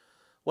property,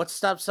 what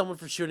stops someone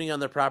from shooting on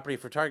their property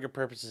for target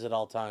purposes at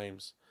all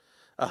times?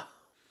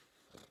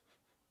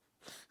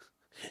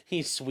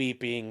 He's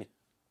sweeping.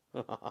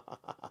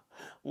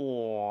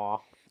 Aww.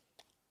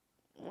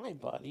 Hi,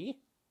 buddy.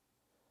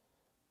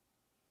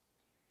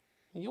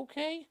 You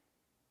okay?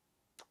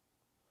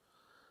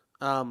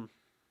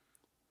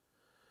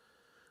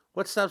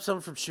 What stops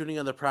someone from shooting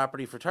on the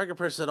property for target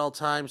purposes at all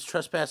times?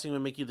 Trespassing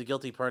would make you the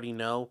guilty party,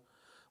 no.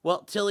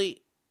 Well,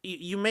 Tilly,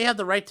 you may have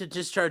the right to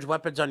discharge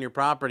weapons on your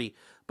property,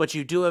 but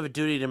you do have a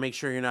duty to make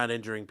sure you're not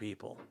injuring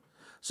people.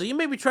 So you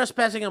may be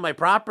trespassing on my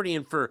property,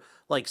 and for,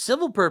 like,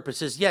 civil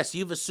purposes, yes,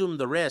 you've assumed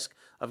the risk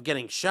of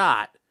getting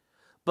shot.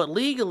 But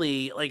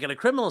legally, like in a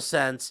criminal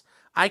sense,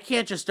 I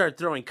can't just start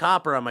throwing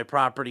copper on my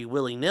property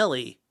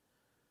willy-nilly,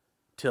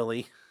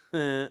 Tilly.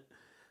 You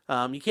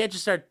can't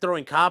just start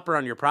throwing copper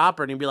on your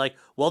property and be like,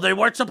 well, they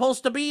weren't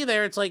supposed to be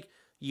there. It's like,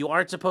 You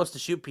aren't supposed to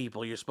shoot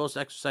people. You're supposed to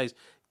exercise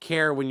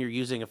care when you're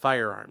using a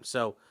firearm.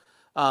 So,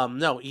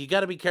 no, you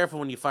got to be careful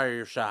when you fire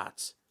your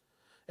shots.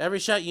 Every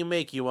shot you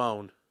make, you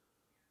own.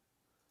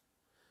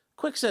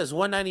 Quick says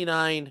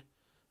 199.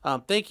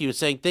 Thank you.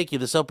 Saying thank you.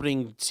 This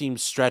opening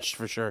seems stretched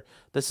for sure.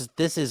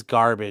 This is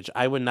garbage.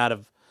 I would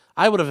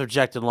have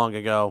objected long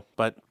ago,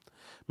 but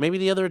maybe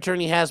the other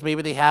attorney has,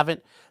 maybe they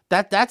haven't.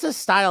 That's a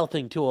style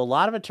thing too. A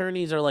lot of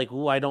attorneys are like,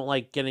 "Ooh, I don't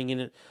like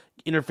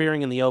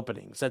interfering in the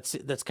openings."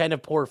 That's kind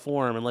of poor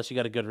form unless you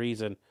got a good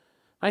reason.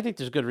 I think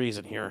there's good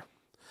reason here.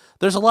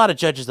 There's a lot of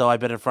judges though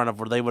I've been in front of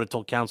where they would have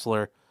told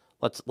counselor,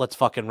 "Let's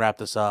fucking wrap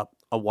this up"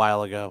 a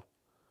while ago.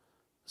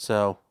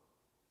 So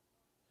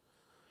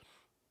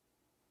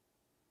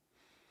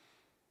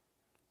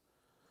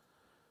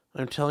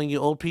I'm telling you,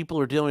 old people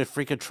are dealing with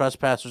freaking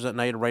trespassers at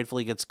night and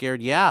rightfully get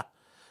scared. Yeah,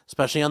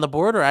 especially on the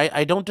border.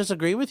 I don't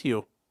disagree with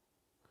you.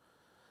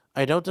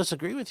 I don't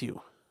disagree with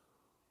you.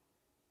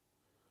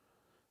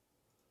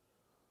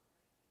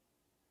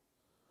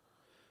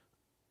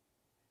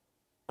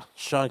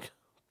 Shunk,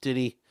 did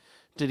he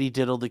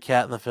diddle the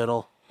cat in the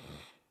fiddle?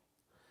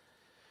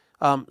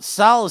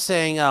 Sal is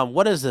saying,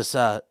 what is this?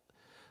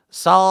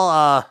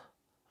 Sal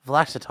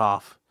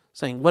Vlaxitov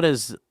saying, what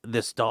is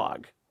this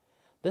dog?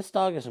 This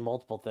dog is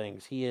multiple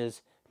things. He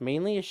is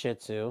mainly a Shih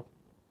Tzu.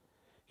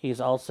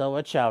 He's also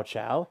a Chow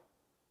Chow.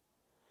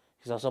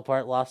 He's also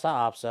part Lhasa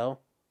Apso.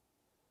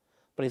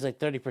 But he's like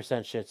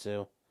 30% Shih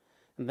Tzu.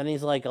 And then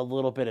he's like a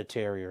little bit of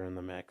Terrier in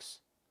the mix.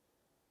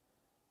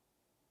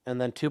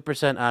 And then 2%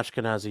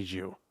 Ashkenazi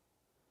Jew.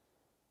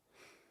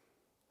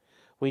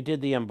 We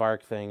did the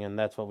embark thing, and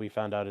that's what we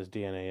found out his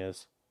DNA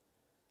is.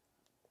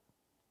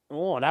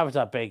 Oh, that was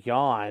a big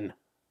yawn.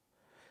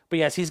 But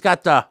yes, he's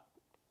got the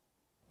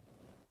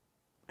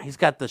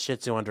Shih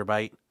Tzu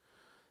underbite.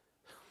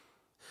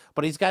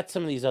 But he's got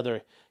some of these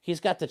other... He's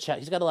got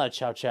a lot of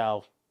Chow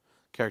Chow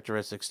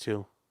characteristics,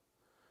 too.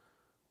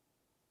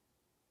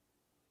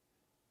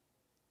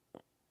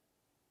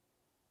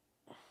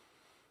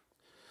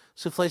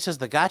 Souffle says,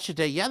 the gotcha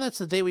day. Yeah, that's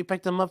the day we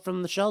picked him up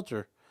from the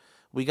shelter.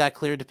 We got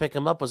cleared to pick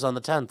him up was on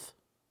the 10th.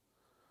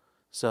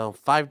 So,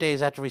 5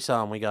 days after we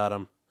saw him, we got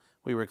him.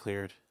 We were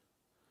cleared.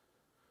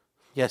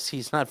 Yes,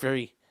 he's not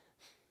very...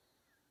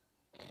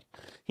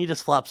 He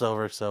just flops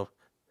over, so...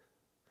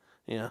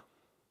 Yeah.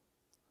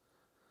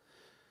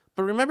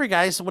 But remember,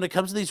 guys, when it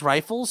comes to these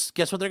rifles,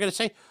 guess what they're going to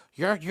say?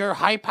 Your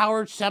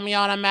high-powered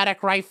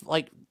semi-automatic rifle...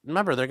 Like,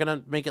 remember, they're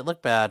going to make it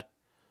look bad.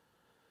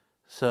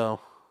 So...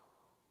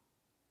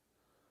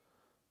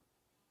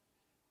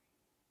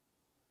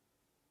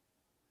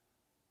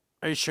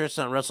 Are you sure it's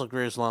not Russell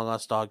Greer's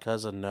long-lost dog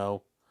cousin?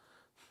 No.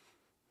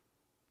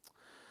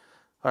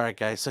 All right,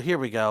 guys. So here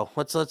we go.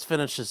 Let's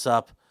finish this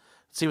up.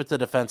 See what the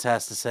defense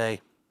has to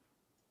say.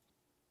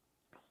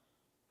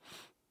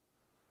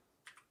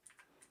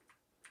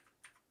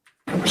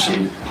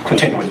 Proceed.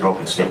 Continue with your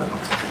opening statement.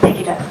 Thank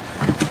you, Judge.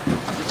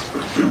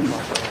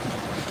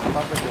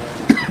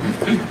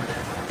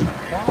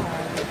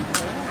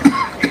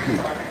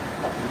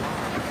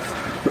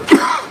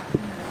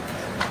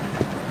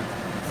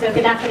 So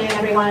good afternoon,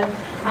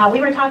 everyone. We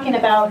were talking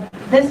about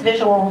this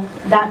visual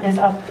that is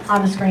up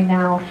on the screen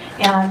now,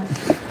 and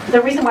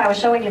the reason why I was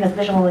showing you this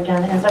visual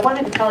again is I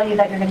wanted to tell you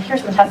that you're going to hear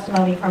some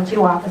testimony from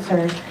 2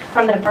 officers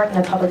from the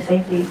Department of Public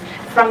Safety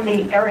from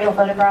the aerial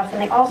photographs,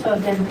 and they also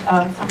did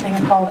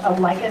something called a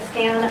Leica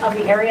scan of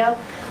the area.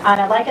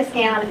 And a Leica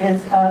scan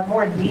is a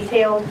more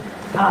detailed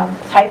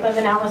type of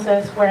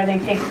analysis where they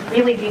take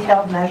really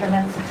detailed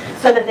measurements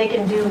so that they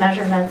can do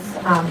measurements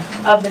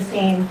of the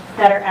scene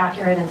that are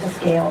accurate and to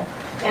scale.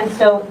 And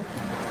so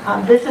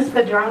this is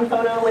the drone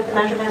photo with the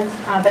measurements,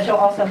 but you'll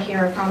also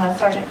hear from a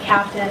Sergeant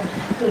Captain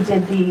who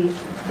did the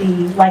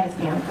Leica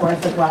scan for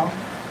us as well.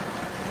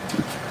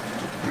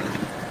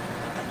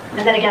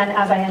 And then again,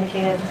 as I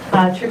indicated,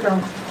 Trooper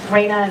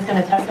Reyna is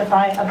going to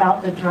testify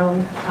about the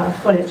drone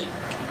footage.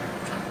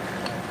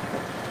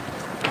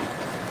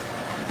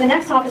 The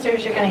next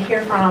officers you're going to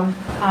hear from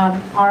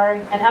are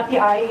an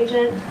FBI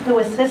agent who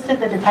assisted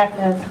the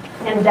detectives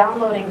in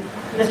downloading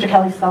Mr.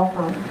 Kelly's cell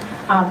phone.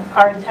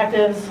 Our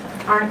detectives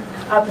aren't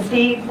up to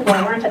speed, or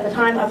weren't at the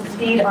time up to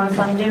speed on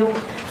some new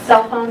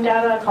cell phone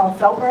data called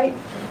Cellbrite.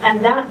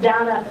 And that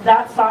data,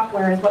 that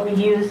software is what we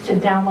use to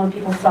download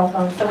people's cell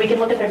phones. So we can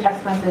look at their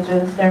text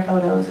messages, their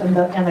photos, and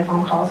their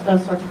phone calls,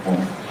 those sorts of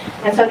things.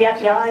 And so the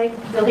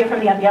FBI, you'll hear from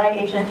the FBI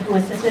agent who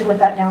assisted with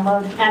that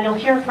download, and you'll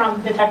hear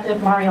from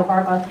Detective Mario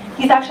Barba.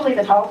 He's actually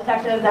the tall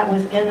detective that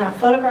was in that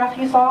photograph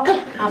you saw.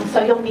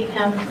 So you'll meet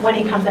him when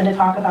he comes in to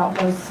talk about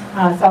those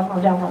cell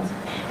phone downloads.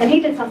 And he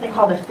did something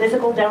called a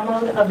physical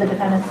download of the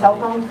defendant's cell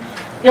phone.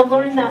 You'll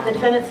learn that the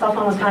defendant's cell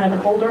phone was kind of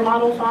an older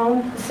model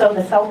phone, so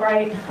the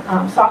Cellbrite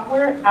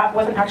software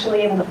wasn't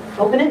actually able to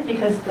open it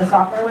because the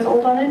software was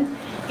old on it.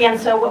 And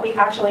so what we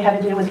actually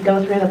had to do was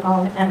go through the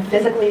phone and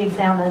physically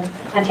examine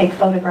and take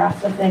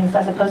photographs of things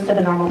as opposed to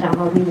the normal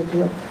download we would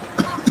do.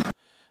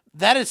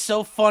 That is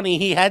so funny.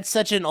 He had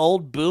such an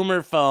old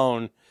boomer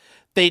phone.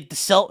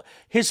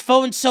 His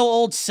phone's so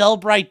old,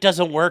 Cellbrite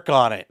doesn't work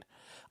on it.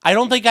 I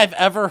don't think I've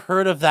ever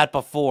heard of that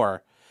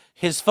before.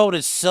 His phone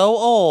is so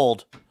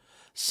old.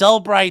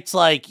 Cellbright's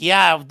like,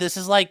 yeah, this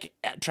is like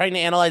trying to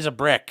analyze a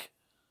brick.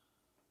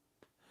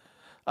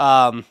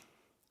 Yeah,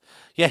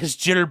 his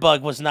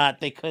jitterbug was not.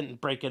 They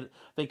couldn't break it.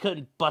 They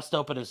couldn't bust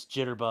open his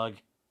jitterbug.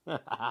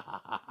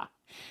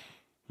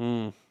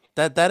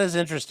 That is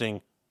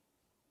interesting.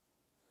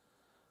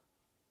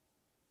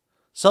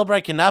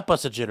 Cellbright cannot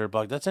bust a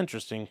jitterbug. That's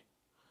interesting.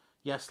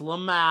 Yes,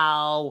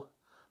 Lamau.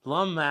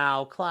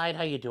 Clyde,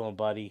 how you doing,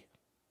 buddy?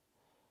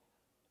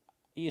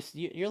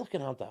 You're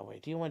looking out that way.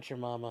 Do you want your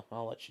mama?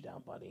 I'll let you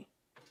down, buddy.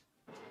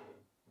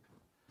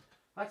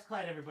 That's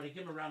Clyde, everybody.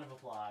 Give him a round of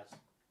applause.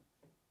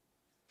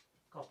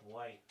 Oh,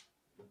 boy.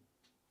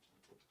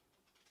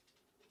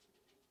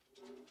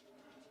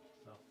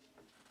 So.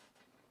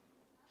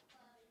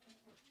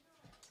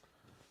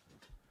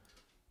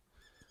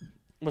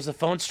 Was the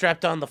phone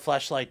strapped on the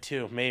flashlight,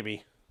 too?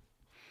 Maybe.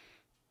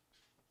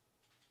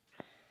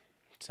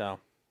 So.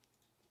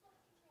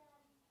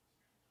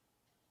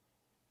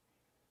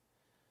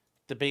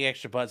 The big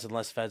extra buttons and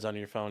less feds on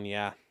your phone,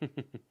 yeah. All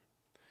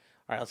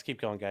right, let's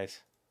keep going,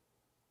 guys.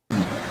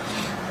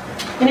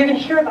 And you're going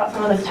to hear about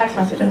some of those text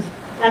messages.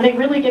 And they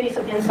really give you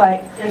some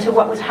insight into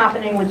what was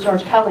happening with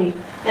George Kelly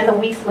in the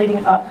weeks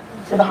leading up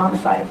to the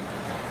homicide.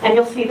 And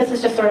you'll see, this is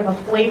just sort of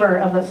a flavor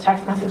of those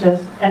text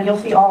messages, and you'll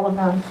see all of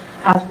them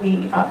as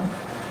we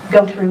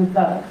go through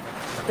the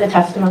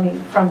testimony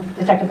from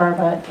Detective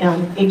Barba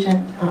and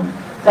Agent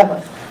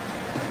Douglas.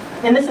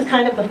 And this is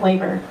kind of the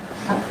flavor.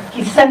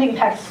 He's sending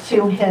texts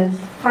to his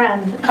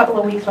friend a couple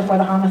of weeks before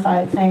the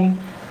homicide saying,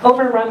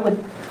 overrun with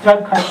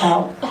drug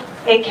cartel,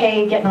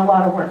 AK getting a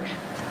lot of work.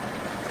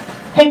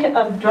 Pick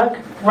of drug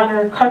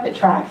runner carpet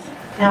tracks,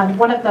 and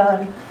one of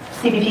the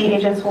CBP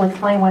agents will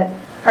explain what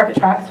carpet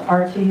tracks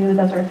are to you.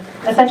 Those are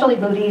essentially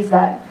booties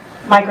that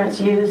migrants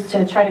use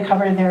to try to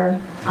cover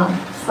their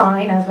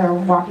sign as they're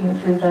walking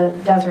through the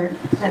desert.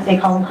 And they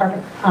call them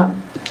carpet.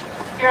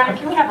 Your Honor,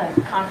 can we have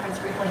a conference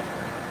briefly?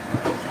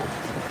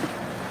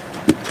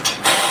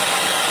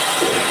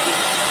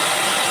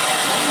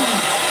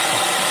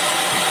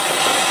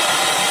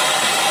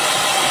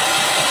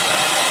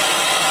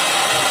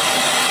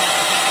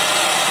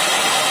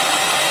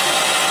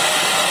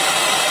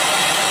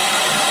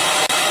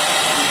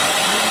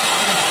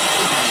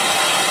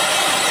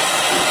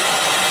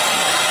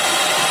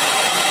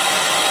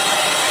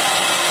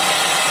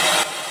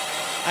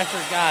 I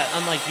forgot,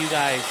 unlike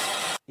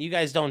you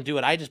guys don't do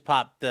it. I just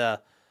pop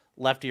the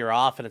left ear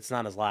off and it's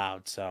not as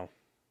loud, so.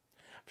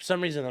 For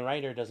some reason, the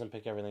right ear doesn't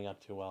pick everything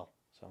up too well,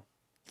 so.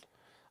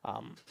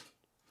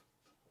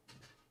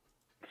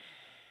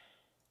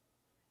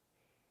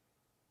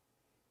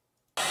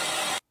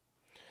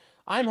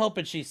 I'm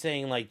hoping she's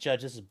saying, like,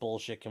 Judge, this is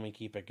bullshit. Can we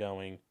keep it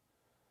going?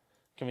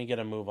 Can we get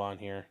a move on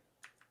here?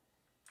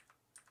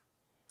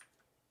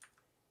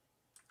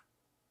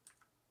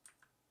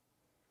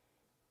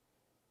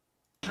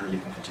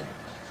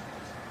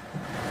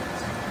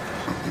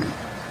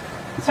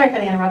 Sorry for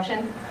the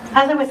interruption.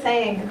 As I was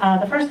saying,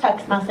 the first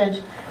text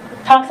message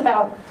talks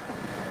about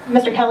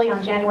Mr. Kelly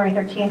on January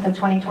 13th of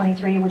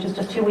 2023, which is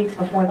just 2 weeks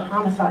before the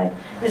homicide,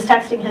 is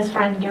texting his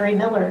friend Gary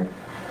Miller,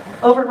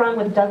 overrun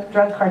with drug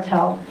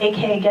cartel,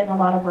 aka getting a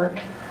lot of work.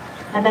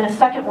 And then a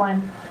second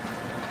one,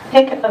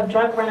 pick of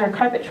drug runner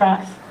carpet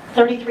tracks,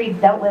 33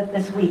 dealt with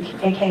this week,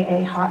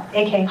 aka hot,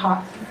 AK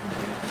hot.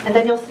 And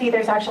then you'll see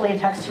there's actually a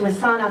text to his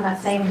son on that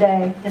same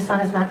day. His son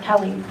is Matt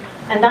Kelly.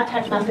 And that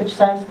text message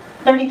says,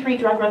 33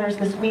 drug runners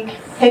this week.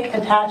 Pic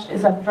attached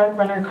is of drug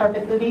runner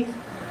carpet booties.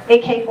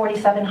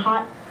 AK-47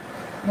 hot.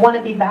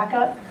 Wannabe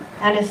backup.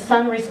 And his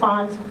son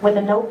responds with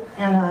a note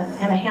and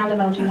a hand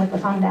emoji with the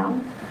thumb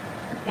down.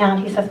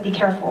 And he says, be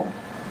careful.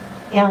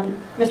 And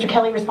Mr.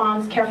 Kelly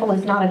responds, careful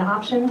is not an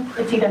option.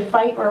 It's either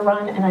fight or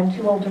run, and I'm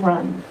too old to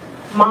run.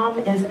 Mom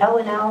is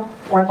L&L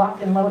or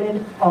locked and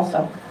loaded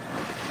also.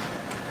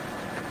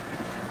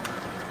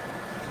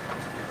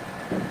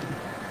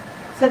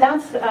 So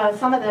that's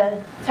some of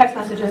the text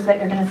messages that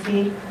you're going to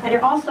see. And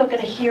you're also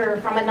going to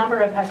hear from a number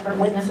of expert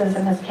witnesses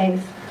in this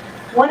case.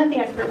 One of the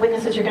expert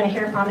witnesses you're going to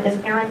hear from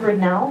is Aaron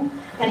Brunel,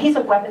 and he's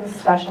a weapons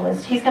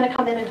specialist. He's going to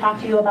come in and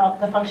talk to you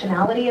about the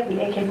functionality of the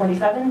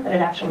AK-47, that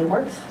it actually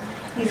works.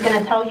 He's going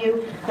to tell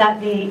you that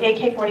the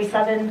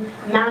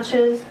AK-47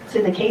 matches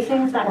to the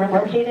casings that were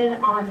located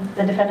on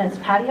the defendant's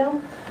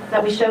patio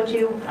that we showed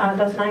you,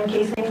 those 9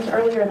 casings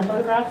earlier in the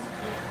photographs.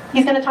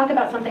 He's going to talk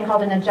about something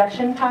called an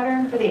ejection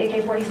pattern for the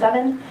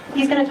AK-47.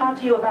 He's going to talk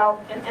to you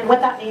about, and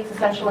what that means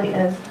essentially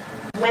is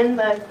when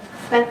the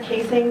spent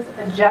casings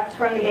eject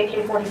from the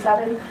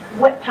AK-47,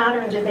 what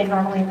pattern did they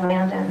normally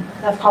land in?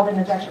 That's called an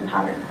ejection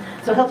pattern.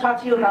 So he'll talk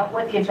to you about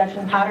what the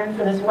ejection pattern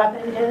for this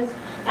weapon is,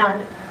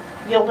 and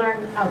you'll learn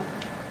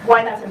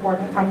why that's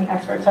important from the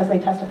experts as they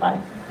testify.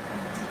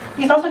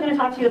 He's also going to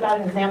talk to you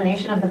about an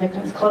examination of the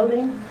victim's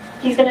clothing.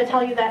 He's going to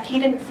tell you that he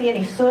didn't see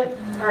any soot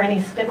or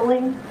any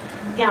stippling.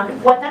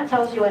 And what that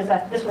tells you is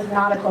that this was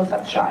not a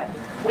close-up shot.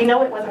 We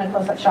know it wasn't a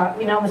close-up shot.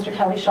 We know Mr.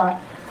 Kelly shot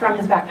from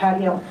his back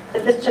patio.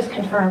 But this just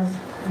confirms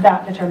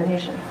that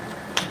determination.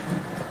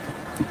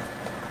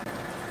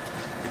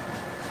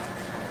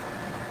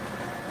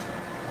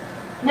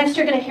 Next,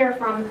 you're going to hear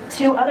from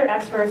two other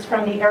experts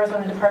from the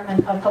Arizona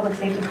Department of Public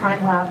Safety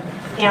Crime Lab,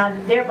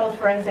 and they're both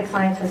forensic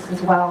scientists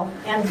as well.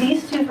 And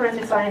these two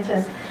forensic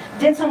scientists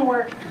did some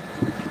work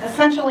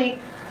essentially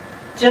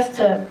just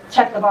to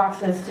check the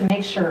boxes to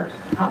make sure.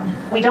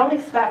 We don't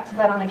expect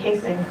that on a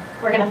casing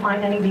we're going to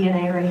find any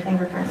DNA or any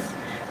fingerprints.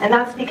 And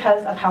that's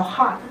because of how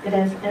hot it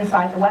is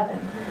inside the weapon.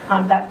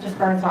 That just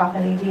burns off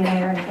any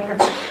DNA or any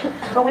fingerprints.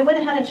 But we went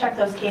ahead and checked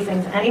those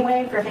casings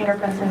anyway for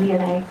fingerprints and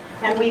DNA,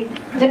 and we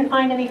didn't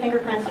find any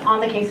fingerprints on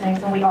the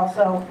casings, and we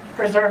also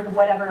preserved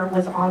whatever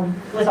was on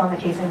the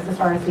casings as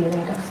far as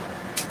DNA goes.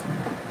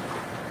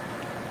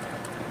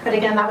 But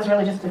again, that was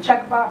really just a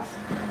checkbox,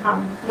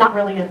 not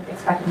really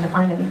expecting to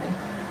find anything.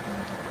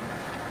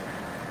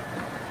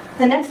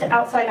 The next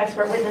outside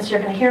expert witness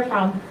you're going to hear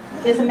from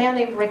is a man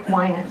named Rick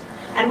Wyant.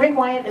 And Rick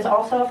Wyant is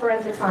also a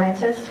forensic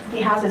scientist.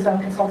 He has his own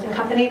consulting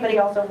company, but he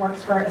also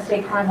works for a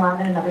state crime lab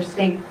in another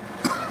state.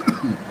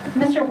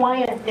 Mr.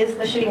 Wyant is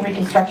the shooting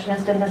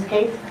reconstructionist in this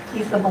case.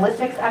 He's the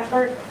ballistics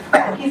expert.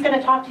 He's going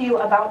to talk to you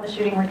about the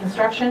shooting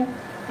reconstruction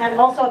and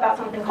also about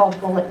something called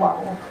bullet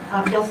wobble.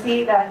 You'll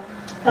see that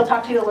he'll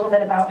talk to you a little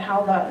bit about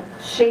how the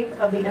shape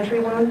of the entry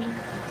wound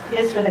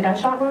is for the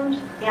gunshot wound,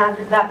 and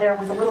that there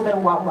was a little bit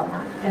of wobble on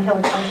that. And he'll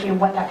explain to you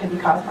what that could be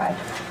caused by.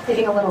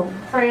 Hitting a little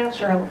branch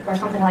or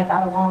something like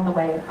that along the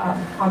way,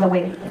 on the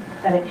way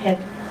that it hit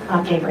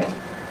Gabriel.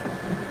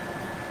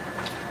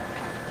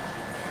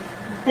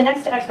 The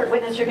next expert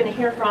witness you're going to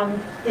hear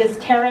from is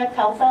Tara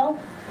Telsell.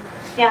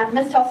 And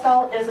Ms.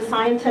 Telsell is a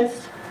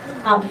scientist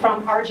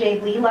from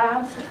R.J. Lee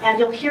Labs. And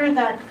you'll hear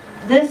that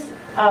this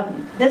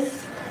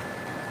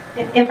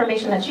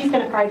information that she's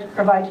going to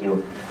provide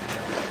you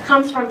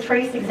comes from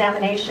trace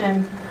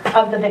examination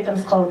of the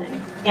victim's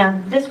clothing.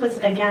 And this was,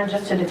 again,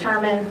 just to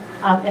determine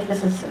if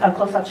this is a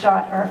close-up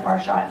shot or a far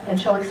shot. And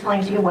she'll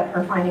explain to you what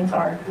her findings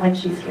are when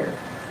she's here.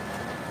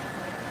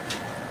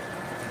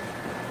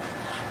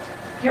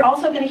 You're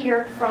also going to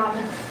hear from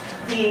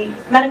the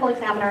medical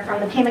examiner from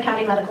the Pima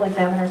County Medical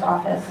Examiner's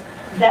Office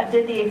that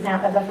did the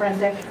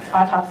forensic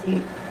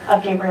autopsy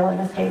of Gabriel in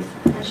this case.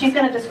 And she's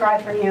going to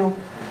describe for you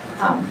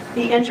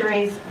the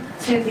injuries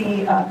to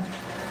the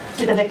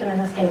victim in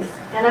this case.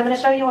 And I'm going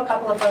to show you a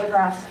couple of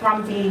photographs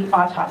from the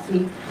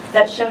autopsy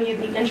that show you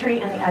the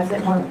entry and the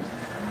exit wound.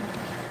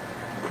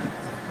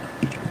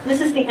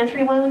 This is the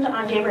entry wound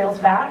on Gabriel's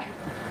back,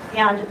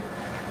 and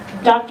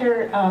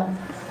Dr.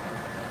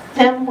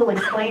 Tim will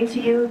explain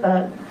to you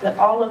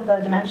all of the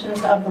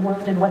dimensions of the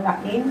wound and what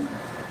that means.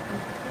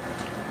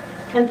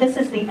 And this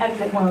is the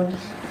exit wound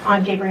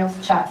on Gabriel's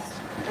chest,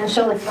 and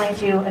she'll explain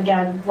to you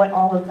again what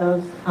all of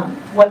the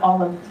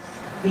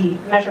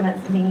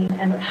measurements mean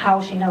and how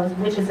she knows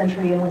which is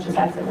entry and which is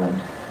exit wound.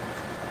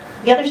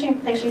 The other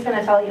thing she's going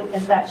to tell you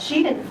is that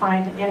she didn't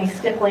find any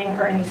stippling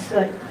or any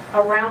soot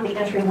around the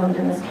entry wound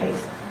in this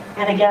case.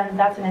 And again,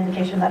 that's an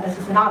indication that this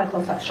is not a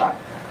close-up shot.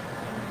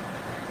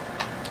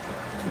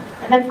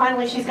 And then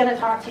finally, she's going to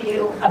talk to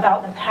you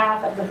about the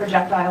path of the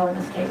projectile in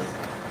this case.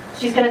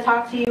 She's going to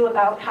talk to you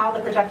about how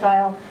the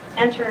projectile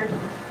entered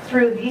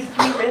through these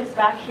three ribs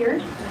back here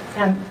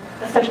and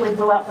essentially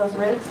blew out those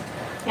ribs,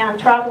 and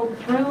traveled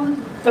through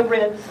the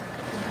ribs,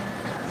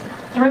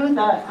 through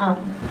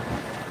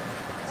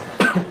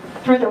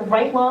the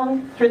right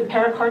lung, through the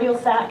pericardial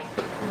sac,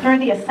 through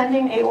the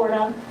ascending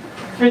aorta,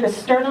 through the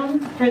sternum,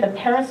 through the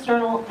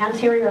parasternal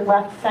anterior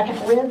left second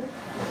rib,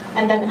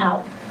 and then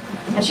out.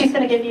 And she's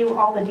going to give you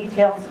all the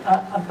details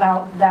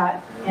about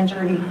that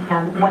injury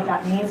and what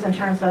that means in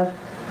terms of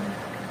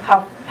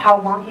how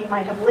long he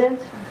might have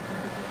lived,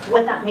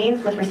 what that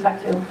means with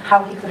respect to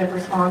how he could have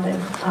responded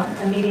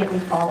immediately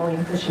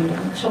following the shooting.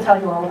 She'll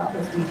tell you all about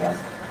those details.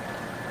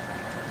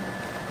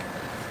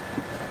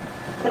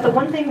 But the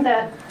one thing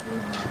that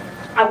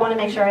I want to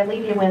make sure I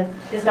leave you with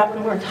is that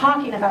when we're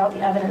talking about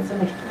the evidence in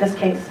this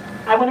case,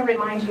 I want to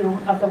remind you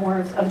of the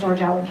words of George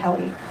Allen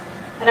Kelly.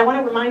 And I want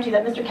to remind you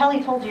that Mr.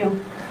 Kelly told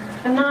you,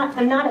 I'm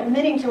not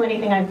admitting to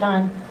anything I've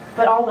done,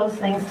 but all those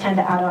things tend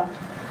to add up.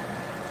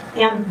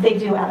 And they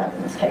do add up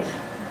in this case.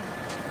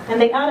 And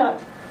they add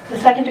up to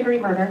second-degree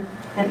murder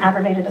and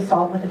aggravated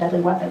assault with a deadly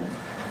weapon.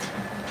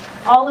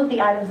 All of the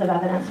items of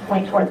evidence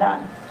point toward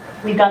that.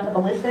 We've got the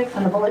ballistics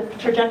and the bullet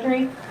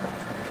trajectory,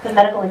 the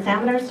medical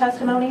examiner's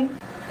testimony,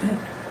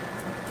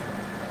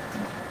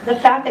 the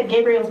fact that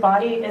Gabriel's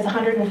body is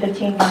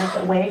 115 yards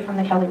away from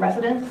the Kelly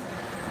residence,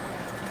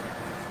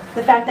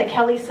 the fact that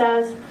Kelly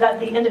says that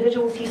the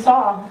individuals he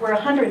saw were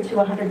 100 to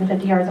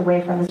 150 yards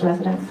away from his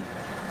residence,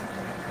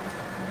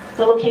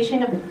 the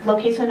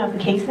location of the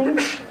casing,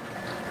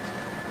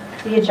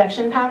 the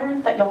ejection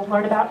pattern that you'll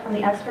learn about from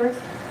the experts,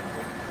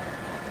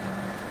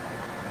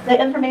 the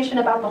information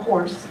about the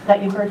horse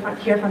that you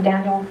hear from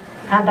Daniel,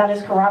 and that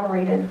is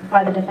corroborated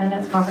by the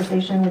defendant's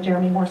conversation with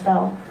Jeremy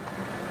Morcell.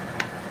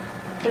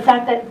 The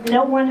fact that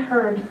no one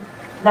heard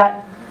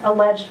that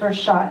alleged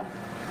first shot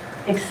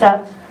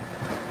except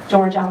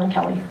George Allen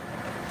Kelly.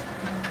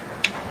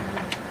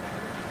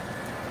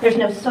 There's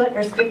no soot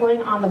or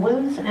stippling on the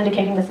wounds,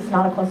 indicating this is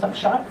not a close-up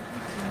shot.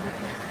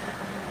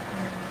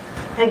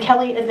 And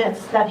Kelly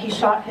admits that he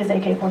shot his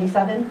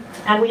AK-47,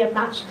 and we have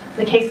matched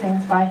the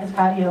casings by his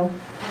patio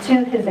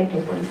to his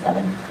AK-47.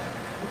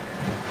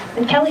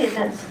 And Kelly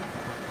admits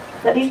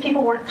that these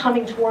people weren't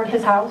coming toward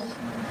his house,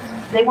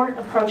 they weren't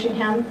approaching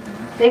him,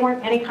 they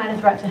weren't any kind of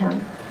threat to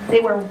him.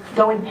 They were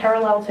going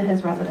parallel to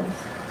his residence.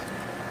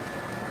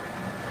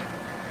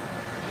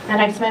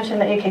 And I just mentioned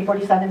the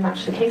AK-47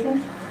 matched the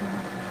casings.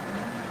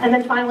 And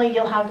then finally,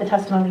 you'll have the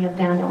testimony of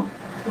Daniel,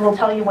 who will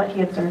tell you what he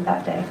observed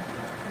that day.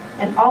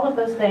 And all of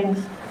those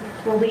things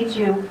will lead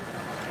you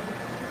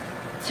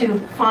to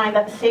find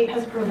that the state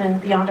has proven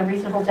beyond a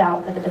reasonable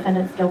doubt that the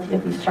defendant's guilty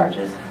of these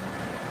charges.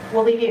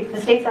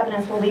 The state's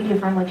evidence will leave you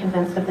firmly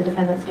convinced of the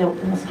defendant's guilt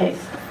in this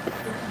case.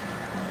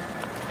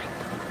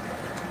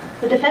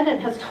 The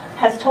defendant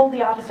has told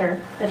the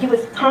officer that he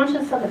was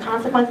conscious of the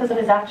consequences of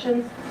his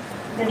actions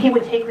and he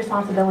would take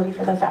responsibility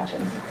for those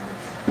actions.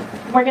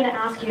 We're going to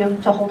ask you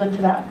to hold him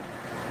to that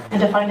and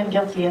to find him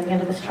guilty at the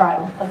end of this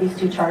trial of these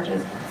 2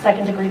 charges: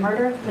 second-degree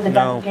murder with a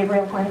death of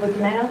Gabriel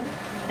Cuen-Buitimea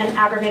and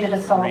aggravated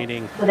assault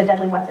with a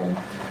deadly weapon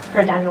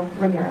for Daniel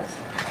Ramirez.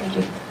 Thank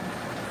you.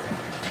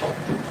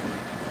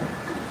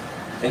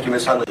 Thank you,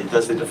 Ms. Hunley.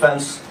 Does the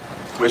defense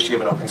wish to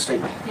give an opening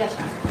statement? Yes,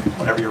 sir.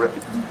 Whenever you're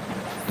ready.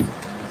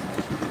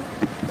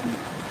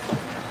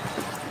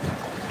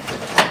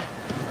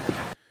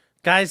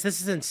 Guys, this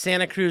is in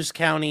Santa Cruz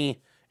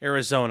County,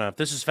 Arizona. If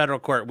this is federal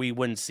court, we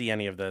wouldn't see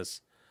any of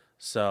this.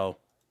 So,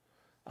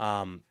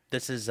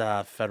 this is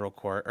federal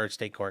court, or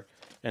state court.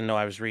 And no,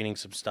 I was reading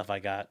some stuff I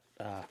got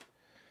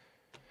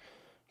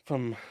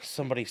from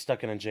somebody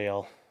stuck in a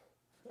jail.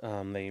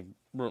 They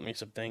wrote me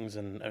some things,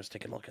 and I was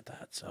taking a look at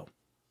that, so.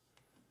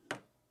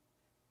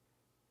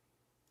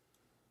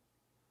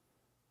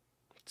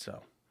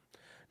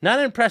 Not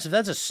impressive.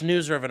 That's a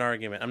snoozer of an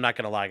argument. I'm not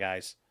going to lie,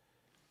 guys.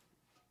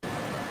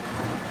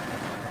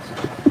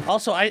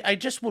 Also, I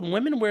just, when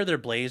women wear their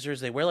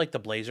blazers, they wear like the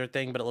blazer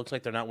thing, but it looks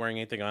like they're not wearing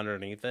anything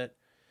underneath it.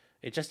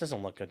 It just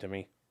doesn't look good to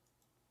me.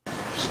 Good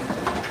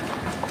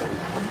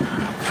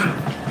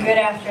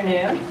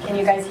afternoon. Can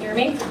you guys hear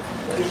me?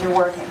 These are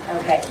working.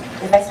 Okay.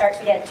 If I start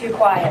to get too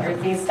quiet or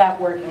if these stop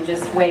working,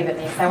 just wave at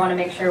me. So I want to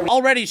make sure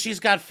Already, she's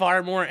got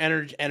far more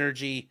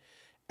energy,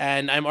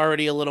 and I'm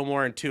already a little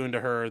more in tune to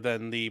her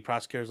than the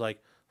prosecutor's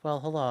like,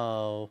 well,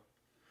 hello.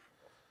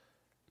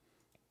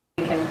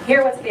 we can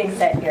hear what's being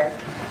said here.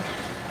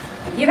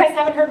 You guys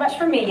haven't heard much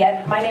from me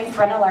yet. My name's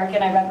Brenna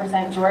Larkin. I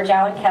represent George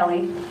Allen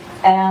Kelly,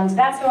 and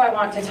that's who I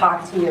want to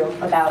talk to you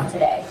about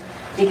today.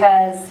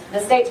 Because the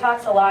state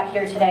talks a lot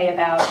here today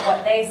about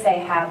what they say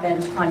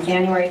happened on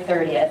January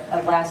 30th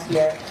of last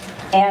year.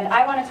 And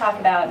I want to talk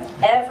about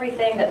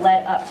everything that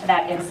led up to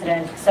that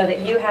incident so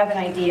that you have an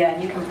idea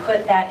and you can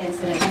put that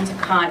incident into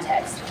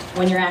context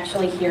when you're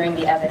actually hearing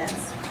the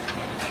evidence.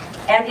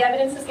 And the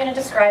evidence is going to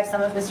describe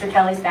some of Mr.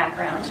 Kelly's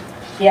background.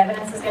 The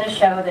evidence is going to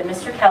show that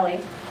Mr. Kelly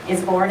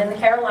is born in the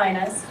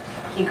Carolinas.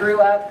 He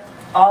grew up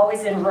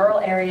always in rural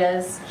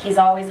areas. He's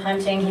always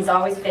hunting. He's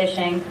always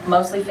fishing,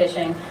 mostly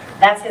fishing.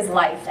 That's his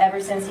life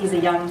ever since he's a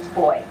young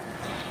boy.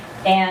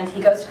 And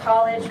he goes to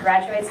college,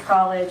 graduates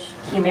college.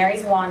 He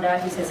marries Wanda,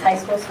 who's his high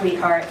school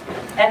sweetheart,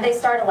 and they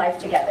start a life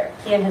together,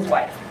 he and his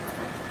wife.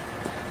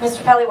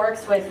 Mr. Kelly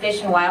works with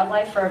Fish and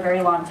Wildlife for a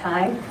very long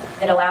time.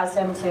 It allows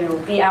him to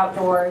be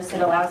outdoors.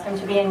 It allows him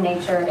to be in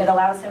nature. It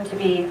allows him to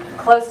be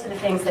close to the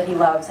things that he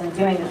loves and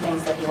doing the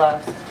things that he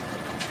loves.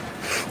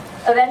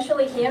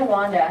 Eventually, he and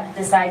Wanda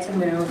decide to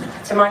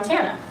move to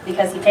Montana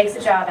because he takes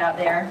a job out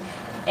there,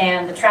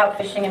 and the trout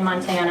fishing in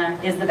Montana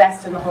is the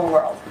best in the whole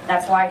world.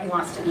 That's why he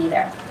wants to be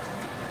there.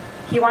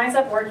 He winds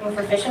up working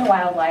for Fish and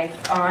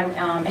Wildlife on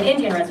an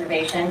Indian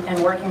reservation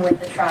and working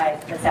with the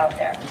tribe that's out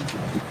there.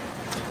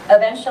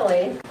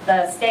 Eventually,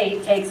 the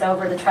state takes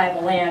over the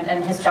tribal land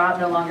and his job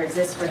no longer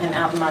exists for him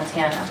out in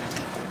Montana.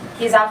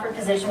 He's offered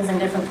positions in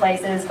different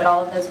places, but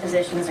all of those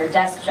positions are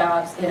desk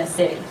jobs in a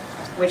city,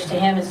 which to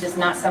him is just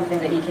not something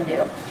that he can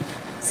do.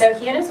 So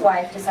he and his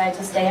wife decide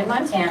to stay in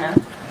Montana,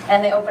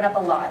 and they open up a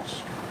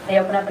lodge. They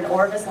open up an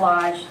Orvis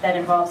Lodge that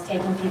involves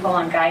taking people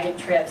on guided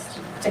trips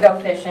to go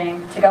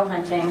fishing, to go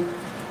hunting,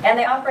 and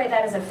they operate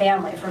that as a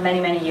family for many,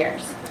 many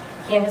years.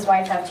 He and his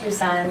wife have 2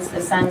 sons.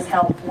 The sons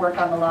help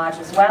work on the lodge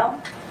as well,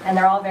 and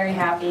they're all very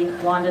happy.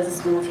 Wanda's a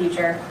school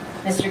teacher.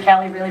 Mr.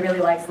 Kelly really, really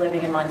likes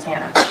living in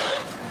Montana.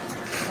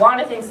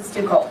 Wanda thinks it's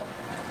too cold,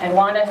 and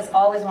Wanda has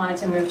always wanted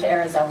to move to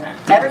Arizona,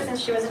 ever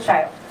since she was a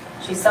child.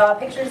 She saw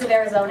pictures of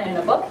Arizona in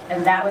a book,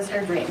 and that was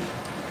her dream.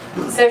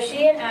 So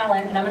she and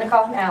Alan, and I'm going to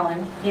call him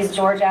Alan, he's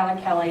George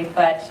Allen Kelly,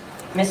 but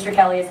Mr.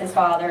 Kelly is his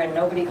father, and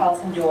nobody calls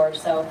him George,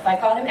 so if I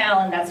call him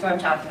Alan, that's who I'm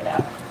talking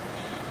about.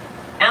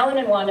 Alan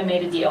and Wanda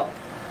made a deal.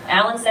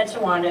 Alan said to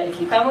Wanda, if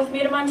you come with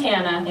me to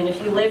Montana, and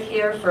if you live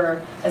here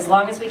for as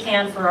long as we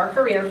can for our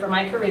career, for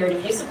my career, and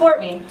if you support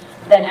me,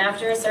 then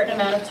after a certain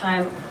amount of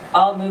time,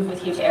 I'll move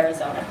with you to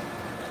Arizona.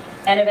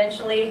 And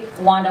eventually,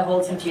 Wanda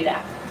holds him to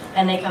that,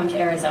 and they come to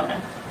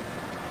Arizona.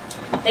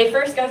 They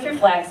first go through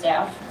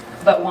Flagstaff,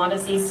 but Wanda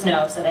sees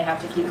snow, so they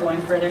have to keep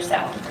going further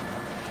south.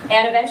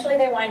 And eventually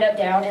they wind up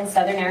down in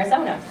southern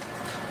Arizona.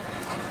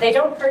 They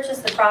don't purchase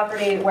the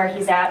property where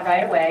he's at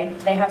right away.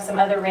 They have some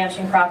other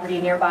ranching property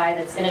nearby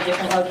that's in a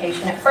different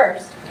location at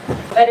first.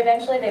 But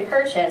eventually they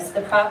purchase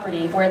the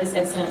property where this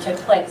incident took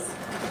place.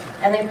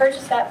 And they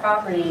purchased that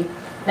property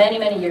many,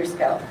 many years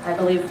ago. I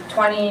believe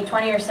 20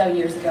 or so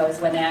years ago is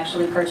when they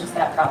actually purchased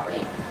that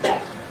property.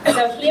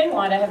 So he and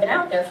Wanda have been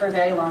out there for a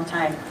very long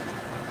time.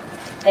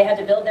 They had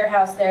to build their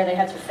house there. They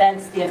had to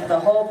fence the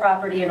whole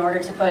property in order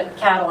to put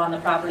cattle on the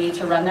property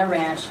to run their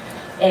ranch.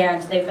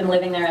 And they've been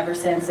living there ever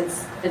since.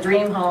 It's the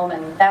dream home,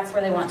 and that's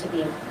where they want to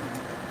be.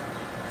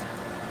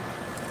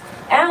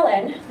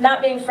 Alan,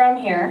 not being from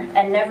here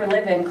and never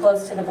living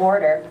close to the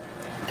border,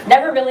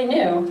 never really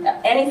knew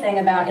anything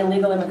about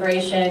illegal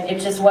immigration. It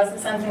just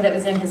wasn't something that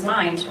was in his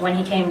mind when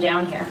he came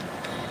down here.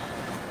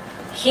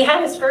 He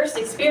had his first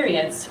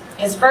experience,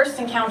 his first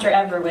encounter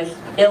ever with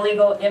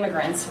illegal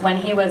immigrants when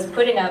he was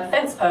putting up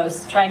fence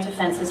posts trying to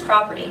fence his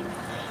property.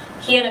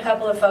 He and a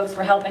couple of folks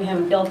were helping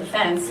him build the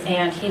fence,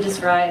 and he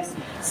describes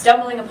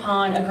stumbling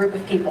upon a group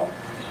of people.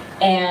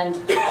 And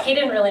he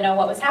didn't really know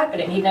what was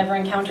happening. He'd never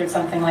encountered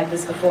something like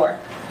this before.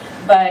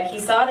 But he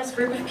saw this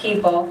group of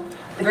people.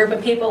 The group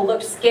of people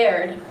looked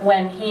scared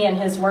when he and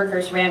his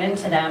workers ran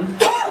into them.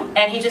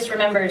 And he just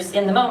remembers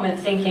in the moment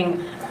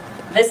thinking,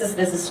 this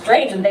is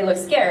strange, and they look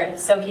scared.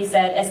 So he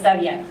said, "Está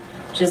bien."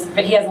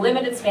 But he has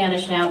limited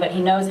Spanish now, but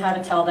he knows how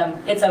to tell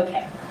them, it's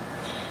okay.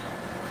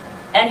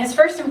 And his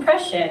first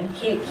impression,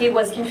 he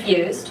was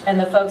confused, and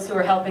the folks who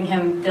were helping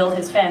him build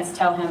his fence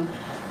tell him,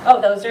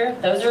 "Oh, those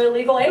are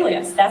illegal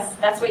aliens.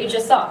 That's what you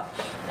just saw."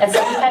 And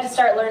so he had to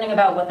start learning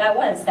about what that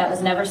was. That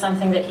was never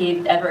something that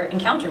he'd ever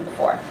encountered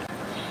before.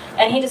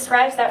 And he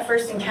describes that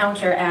first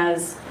encounter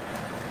as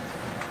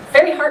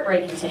very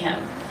heartbreaking to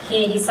him.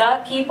 He saw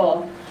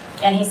people,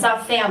 and he saw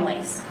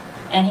families,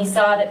 and he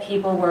saw that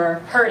people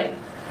were hurting.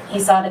 He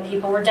saw that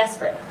people were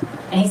desperate,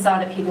 and he saw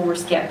that people were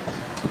scared.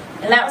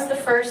 And that was the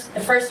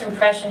first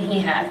impression he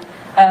had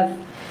of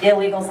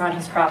illegals on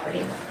his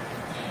property.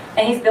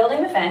 And he's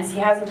building the fence. He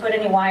hasn't put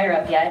any wire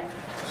up yet.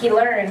 He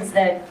learns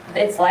that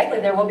it's likely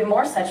there will be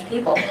more such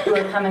people who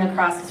are coming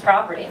across his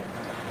property.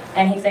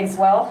 And he thinks,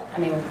 well, I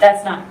mean,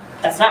 that's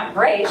not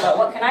great, but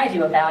what can I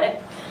do about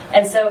it?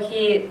 And so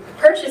he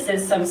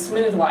purchases some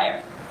smooth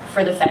wire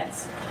for the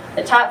fence.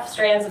 The top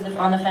strands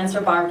on the fence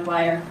are barbed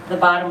wire. The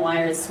bottom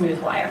wire is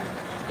smooth wire.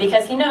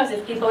 Because he knows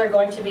if people are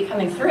going to be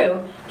coming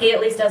through, he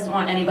at least doesn't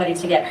want anybody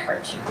to get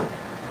hurt.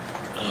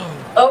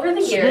 Over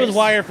the years, Smooth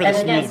wire for the and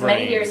again, smooth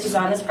many brains. years he's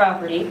on this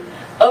property,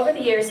 over the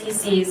years he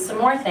sees some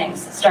more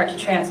things start to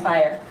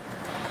transpire.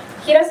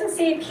 He doesn't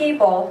see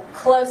people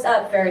close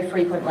up very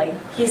frequently.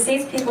 He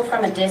sees people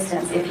from a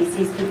distance if he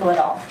sees people at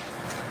all.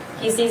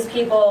 He sees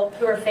people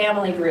who are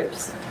family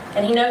groups.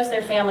 And he knows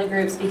they're family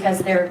groups because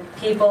they're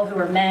people who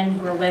are men,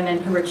 who are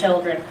women, who are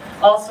children,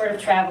 all sort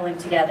of traveling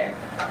together.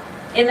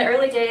 In the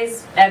early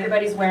days,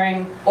 everybody's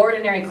wearing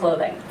ordinary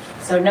clothing,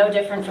 so no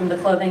different from the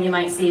clothing you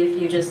might see if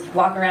you just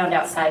walk around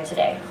outside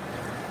today.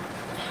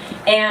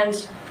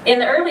 And in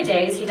the early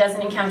days, he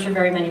doesn't encounter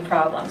very many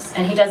problems,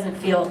 and he doesn't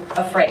feel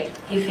afraid.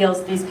 He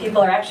feels these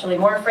people are actually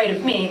more afraid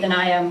of me than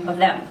I am of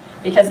them,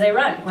 because they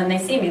run when they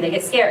see me, they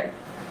get scared.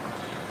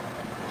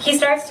 He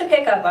starts to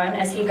pick up on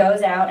as he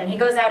goes out, and he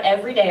goes out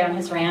every day on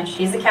his ranch.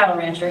 He's a cattle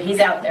rancher. He's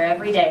out there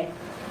every day.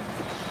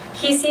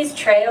 He sees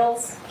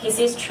trails. He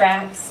sees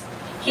tracks.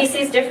 He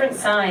sees different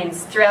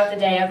signs throughout the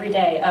day, every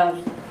day,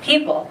 of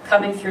people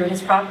coming through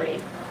his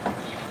property.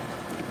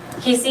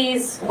 He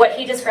sees what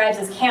he describes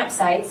as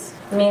campsites,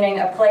 meaning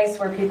a place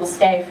where people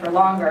stay for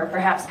longer,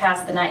 perhaps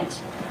past the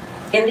night.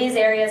 In these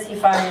areas, he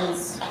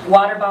finds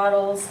water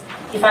bottles,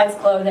 he finds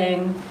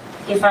clothing,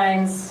 he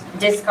finds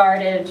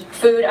discarded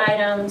food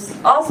items,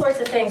 all sorts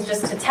of things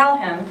just to tell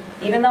him,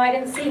 even though I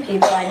didn't see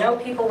people, I know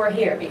people were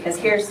here because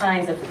here's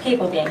signs of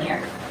people being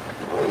here.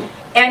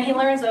 And he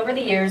learns over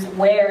the years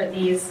where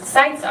these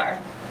sites are.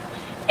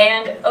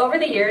 And over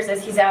the years,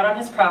 as he's out on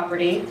his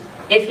property,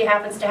 if he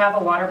happens to have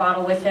a water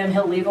bottle with him,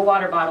 he'll leave a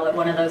water bottle at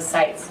one of those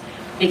sites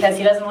because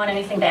he doesn't want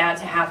anything bad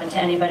to happen to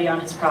anybody on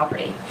his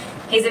property.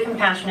 He's a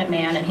compassionate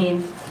man, and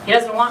he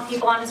doesn't want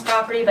people on his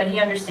property, but he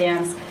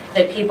understands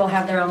that people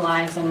have their own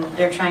lives and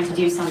they're trying to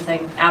do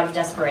something out of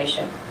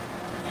desperation.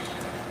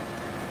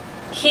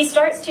 He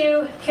starts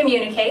to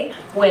communicate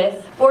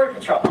with Border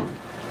Patrol.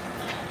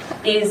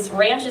 These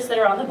ranches that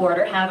are on the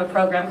border have a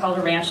program called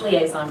a ranch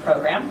liaison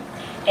program,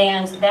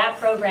 and that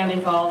program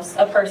involves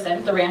a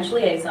person, the ranch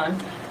liaison,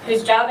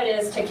 whose job it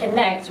is to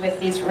connect with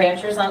these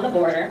ranchers on the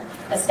border,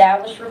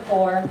 establish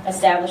rapport,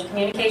 establish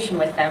communication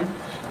with them,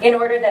 in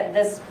order that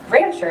this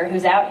rancher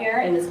who's out here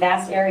in this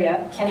vast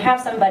area can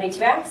have somebody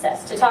to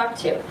access, to talk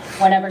to,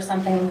 whenever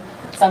something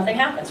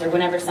happens or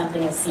whenever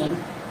something is seen.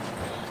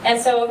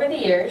 And so over the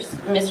years,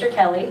 Mr.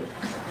 Kelly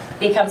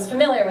becomes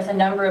familiar with a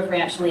number of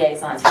ranch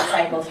liaisons who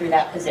cycle through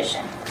that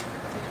position.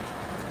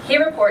 He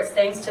reports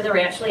things to the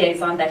ranch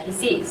liaison that he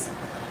sees.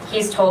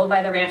 He's told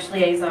by the ranch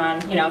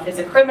liaison, you know, if it's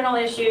a criminal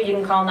issue, you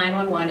can call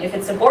 911. If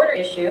it's a border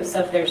issue,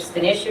 so if there's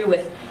an issue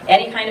with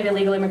any kind of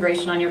illegal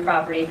immigration on your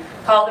property,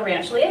 call the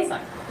ranch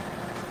liaison.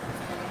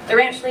 The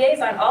ranch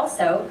liaison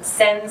also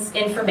sends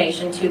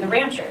information to the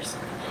ranchers.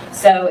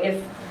 So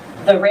if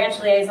the ranch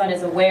liaison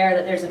is aware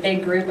that there's a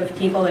big group of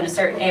people in a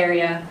certain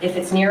area, if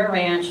it's near a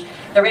ranch,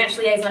 the ranch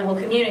liaison will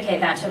communicate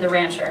that to the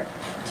rancher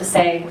to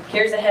say,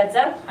 here's a heads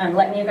up, I'm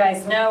letting you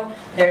guys know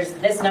there's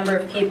this number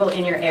of people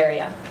in your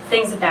area,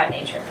 things of that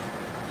nature.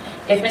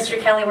 If Mr.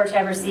 Kelly were to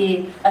ever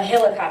see a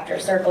helicopter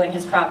circling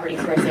his property,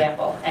 for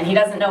example, and he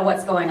doesn't know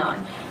what's going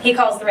on, he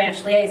calls the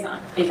ranch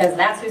liaison because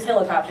that's whose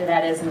helicopter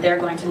that is and they're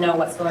going to know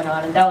what's going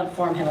on and they'll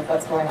inform him of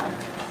what's going on.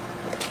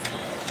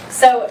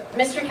 So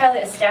Mr. Kelly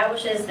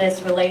establishes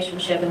this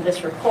relationship and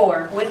this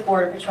rapport with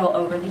Border Patrol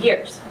over the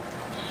years.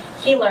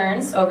 He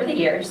learns over the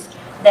years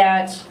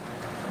that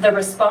the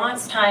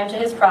response time to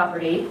his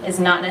property is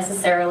not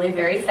necessarily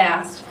very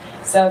fast.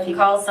 So if he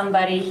calls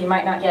somebody, he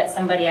might not get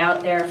somebody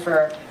out there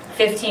for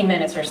 15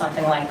 minutes or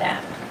something like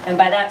that. And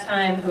by that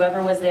time,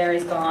 whoever was there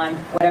is gone.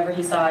 Whatever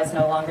he saw is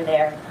no longer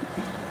there.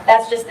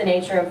 That's just the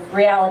nature of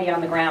reality on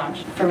the ground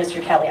for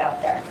Mr. Kelly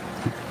out there.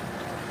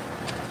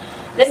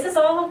 This is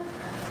all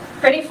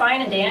pretty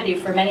fine and dandy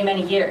for many,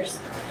 many years.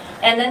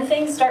 And then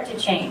things start to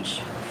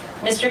change.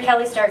 Mr.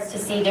 Kelly starts to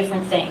see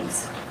different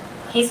things.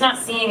 He's not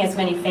seeing as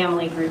many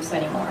family groups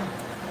anymore.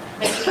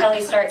 Mr.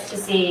 Kelly starts to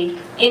see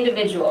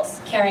individuals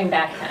carrying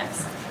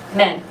backpacks.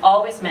 Men,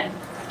 always men,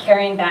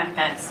 carrying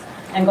backpacks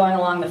and going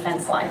along the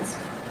fence lines.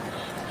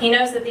 He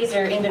knows that these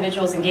are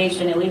individuals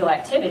engaged in illegal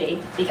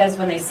activity because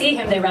when they see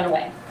him, they run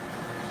away.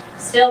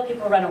 Still,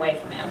 people run away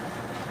from him.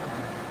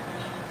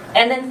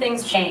 And then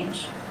things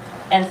change.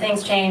 And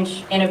things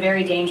change in a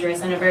very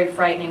dangerous and a very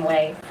frightening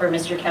way for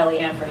Mr. Kelly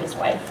and for his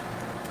wife.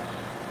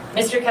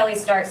 Mr. Kelly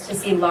starts to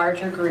see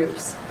larger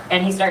groups,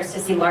 and he starts to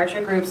see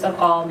larger groups of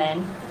all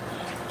men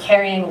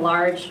carrying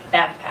large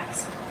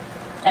backpacks.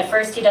 At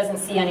first, he doesn't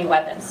see any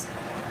weapons,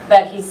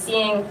 but he's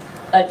seeing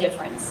a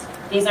difference.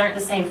 These aren't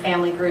the same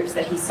family groups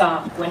that he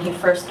saw when he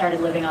first started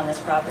living on this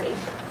property.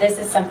 This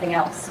is something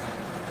else.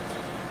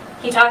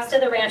 He talks to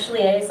the ranch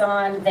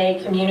liaison,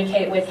 they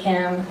communicate with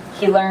him.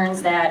 He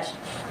learns that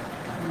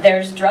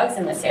there's drugs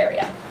in this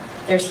area.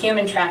 There's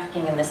human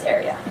trafficking in this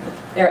area.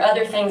 There are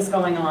other things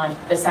going on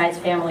besides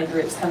family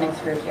groups coming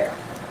through here.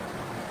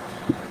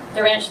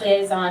 The ranch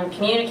liaison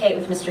communicate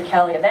with Mr.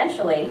 Kelly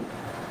eventually,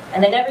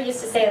 and they never used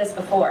to say this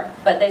before,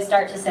 but they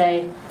start to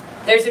say,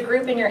 there's a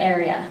group in your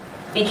area,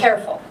 be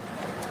careful.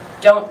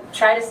 Don't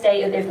try to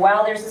stay,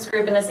 while there's this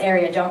group in this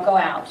area, don't go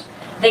out.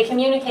 They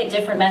communicate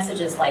different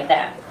messages like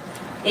that.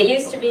 It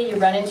used to be you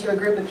run into a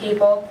group of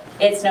people,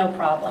 it's no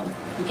problem.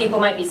 People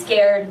might be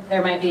scared, they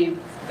might be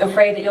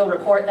afraid that you'll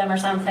report them or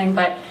something,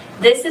 but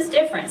this is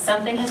different.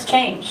 Something has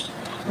changed.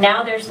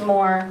 Now there's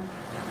more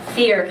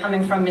fear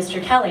coming from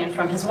Mr. Kelly and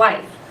from his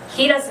wife.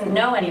 He doesn't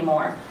know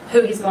anymore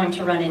who he's going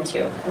to run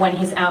into when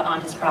he's out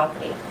on his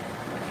property.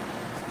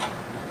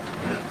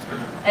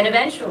 And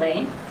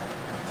eventually,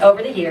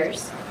 over the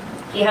years,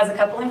 he has a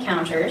couple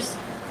encounters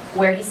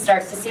where he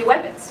starts to see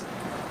weapons.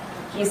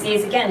 He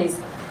sees, again, these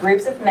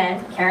groups of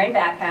men carrying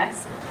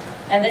backpacks,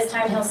 and this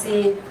time he'll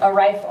see a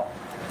rifle,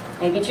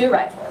 maybe 2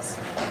 rifles.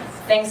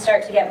 Things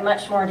start to get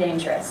much more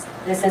dangerous.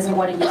 This isn't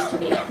what it used to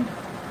be.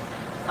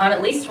 On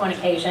at least one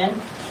occasion,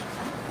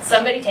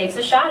 somebody takes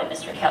a shot at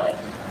Mr. Kelly.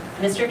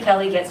 Mr.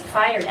 Kelly gets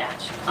fired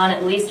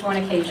at least one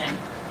occasion.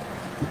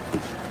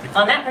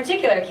 On that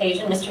particular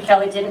occasion, Mr.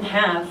 Kelly didn't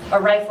have a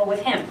rifle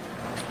with him.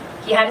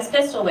 He had his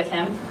pistol with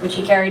him, which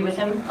he carried with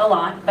him a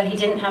lot, but he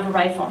didn't have a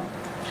rifle.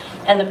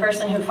 And the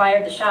person who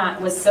fired the shot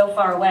was so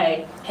far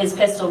away, his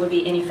pistol would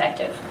be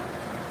ineffective.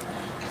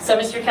 So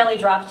Mr. Kelly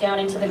dropped down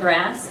into the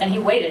grass and he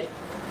waited,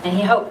 and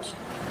he hoped.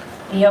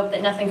 He hoped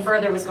that nothing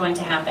further was going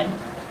to happen.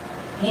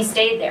 He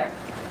stayed there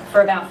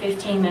for about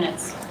 15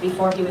 minutes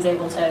before he was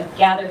able to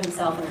gather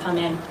himself and come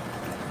in.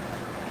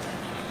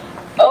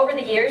 Over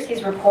the years,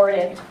 he's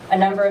reported a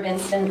number of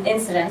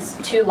incidents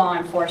to law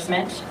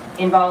enforcement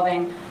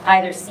involving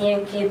either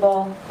seeing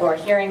people or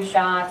hearing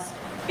shots,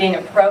 being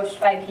approached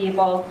by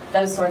people,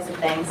 those sorts of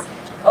things.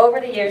 Over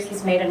the years,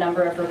 he's made a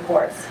number of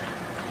reports.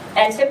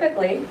 And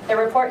typically, the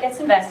report gets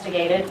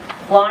investigated,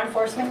 law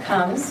enforcement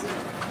comes,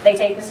 they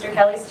take Mr.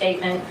 Kelly's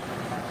statement,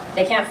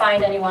 they can't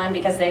find anyone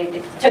because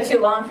it took too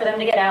long for them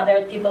to get out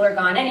there, people are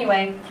gone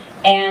anyway,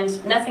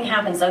 and nothing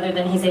happens other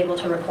than he's able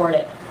to report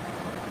it.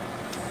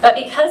 But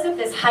because of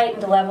this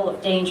heightened level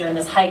of danger and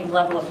this heightened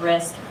level of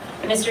risk,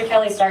 Mr.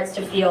 Kelly starts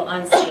to feel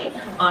unsafe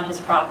on his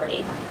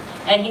property.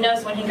 And he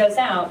knows when he goes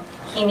out,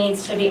 he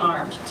needs to be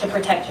armed to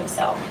protect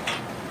himself.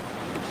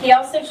 He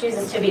also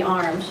chooses to be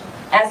armed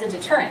as a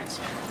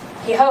deterrent.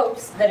 He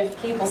hopes that if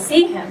people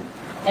see him,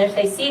 and if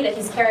they see that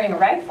he's carrying a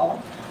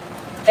rifle,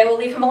 they will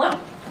leave him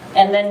alone.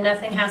 And then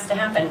nothing has to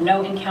happen.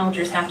 No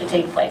encounters have to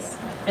take place.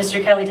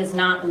 Mr. Kelly does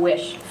not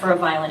wish for a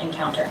violent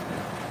encounter.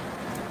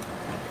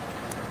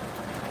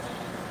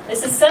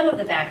 This is some of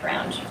the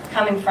background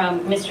coming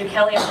from Mr.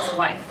 Kelly and his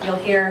wife. You'll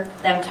hear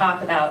them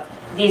talk about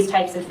these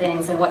types of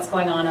things and what's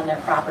going on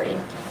their property.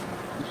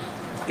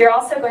 You're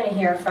also going to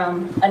hear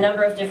from a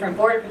number of different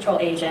Border Patrol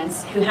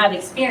agents who have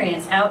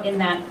experience out in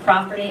that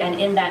property and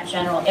in that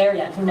general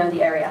area, who know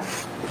the area.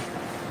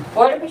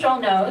 Border Patrol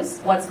knows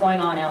what's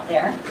going on out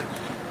there.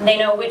 They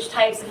know which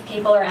types of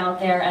people are out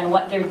there and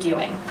what they're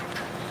doing.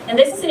 And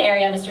this is an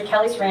area, Mr.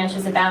 Kelly's ranch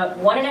is about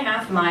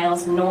 1.5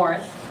 miles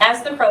north,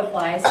 as the crow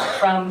flies,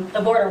 from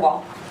the border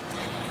wall.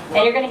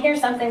 And you're going to hear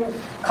something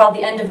called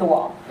the end of the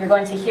wall. You're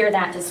going to hear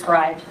that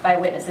described by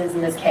witnesses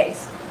in this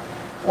case.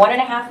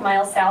 1.5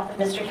 miles south of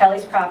Mr.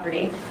 Kelly's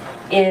property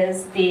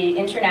is the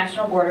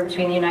international border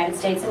between the United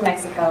States and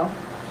Mexico.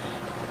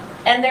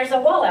 And there's a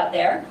wall out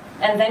there,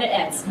 and then it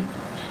ends.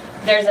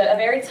 There's a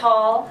very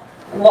tall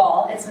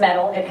wall. It's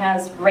metal. It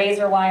has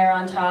razor wire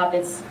on top.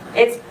 It's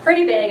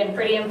pretty big and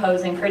pretty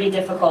imposing, pretty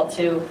difficult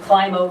to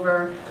climb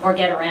over or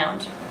get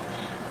around.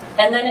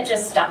 And then it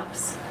just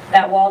stops.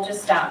 That wall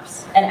just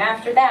stops. And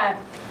after that,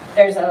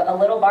 there's a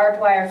little barbed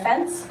wire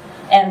fence,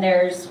 and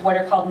there's what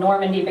are called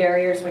Normandy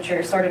barriers, which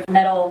are sort of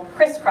metal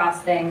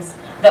crisscross things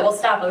that will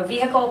stop a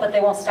vehicle, but they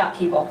won't stop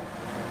people.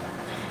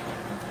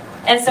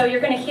 And so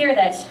you're going to hear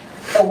that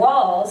the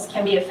walls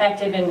can be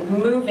effective in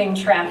moving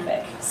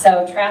traffic.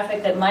 So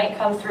traffic that might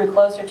come through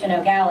closer to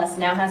Nogales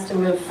now has to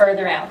move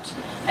further out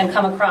and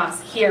come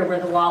across here where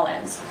the wall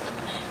ends,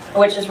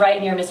 which is right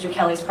near Mr.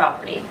 Kelly's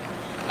property.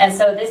 And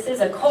so this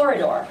is a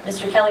corridor.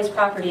 Mr. Kelly's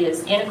property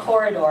is in a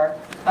corridor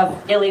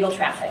of illegal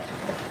traffic.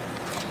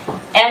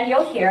 And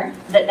you'll hear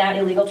that that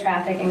illegal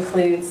traffic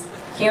includes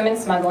human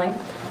smuggling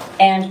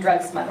and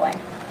drug smuggling.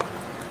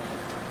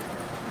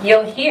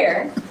 You'll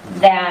hear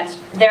that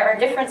there are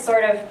different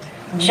sort of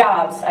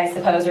jobs, I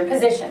suppose, or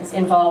positions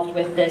involved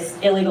with this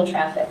illegal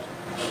traffic.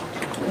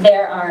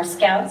 There are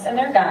scouts and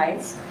their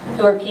guides,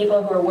 who are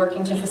people who are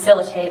working to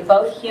facilitate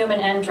both human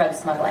and drug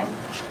smuggling.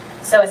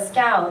 So a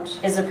scout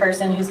is a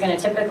person who's going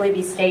to typically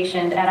be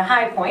stationed at a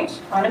high point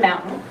on a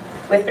mountain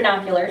with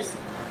binoculars,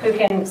 who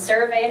can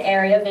survey an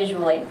area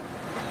visually.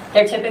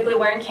 They're typically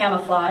wearing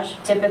camouflage,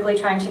 typically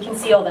trying to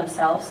conceal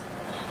themselves,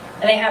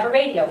 and they have a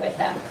radio with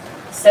them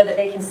so that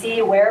they can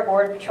see where a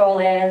border patrol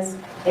is,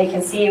 they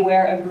can see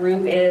where a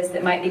group is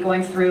that might be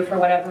going through for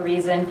whatever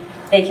reason,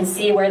 they can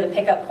see where the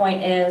pickup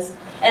point is,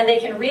 and they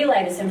can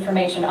relay this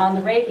information on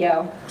the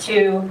radio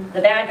to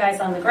the bad guys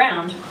on the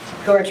ground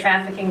who are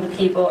trafficking the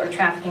people or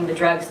trafficking the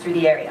drugs through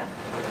the area.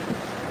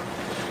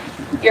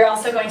 You're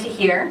also going to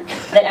hear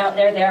that out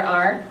there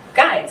are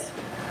guides,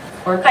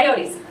 or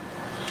coyotes.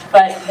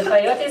 But the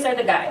coyotes are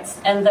the guides,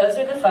 and those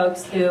are the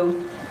folks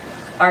who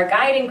are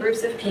guiding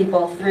groups of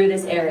people through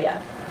this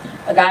area.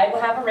 A guide will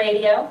have a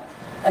radio.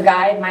 A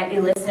guide might be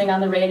listening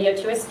on the radio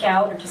to a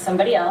scout or to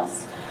somebody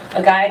else.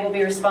 A guide will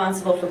be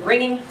responsible for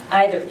bringing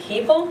either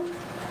people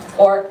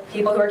or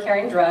people who are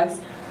carrying drugs,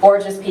 or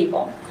just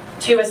people,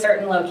 to a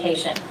certain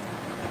location.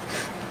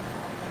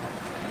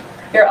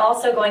 You're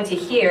also going to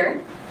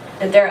hear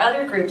that there are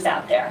other groups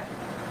out there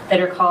that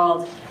are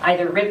called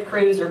either rip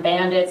crews or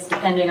bandits,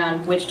 depending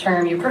on which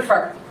term you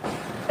prefer.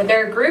 But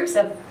there are groups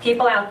of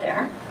people out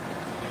there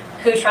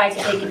who try to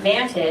take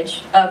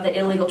advantage of the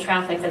illegal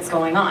traffic that's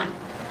going on.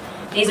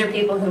 These are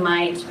people who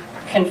might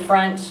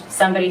confront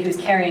somebody who's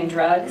carrying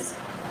drugs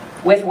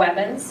with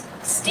weapons,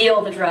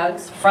 steal the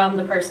drugs from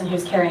the person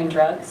who's carrying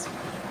drugs.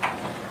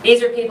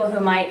 These are people who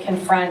might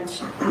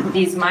confront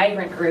these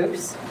migrant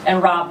groups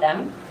and rob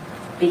them,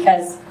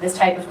 because this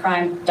type of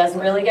crime doesn't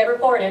really get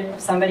reported. If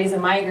somebody's a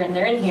migrant and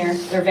they're in here,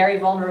 they're very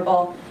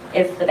vulnerable.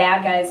 If the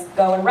bad guys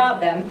go and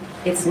rob them,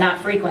 it's not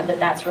frequent that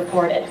that's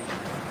reported.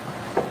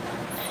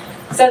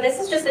 So this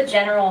is just a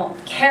general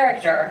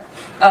character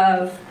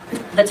of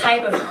the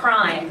type of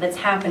crime that's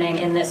happening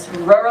in this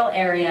rural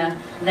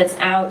area that's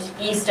out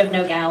east of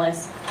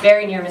Nogales,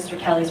 very near Mr.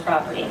 Kelly's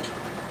property.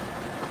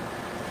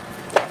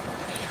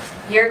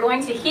 You're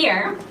going to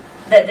hear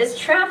that this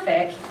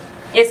traffic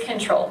is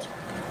controlled.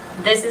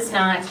 This is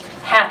not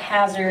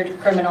haphazard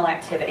criminal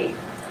activity.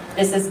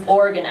 This is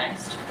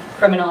organized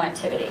criminal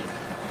activity.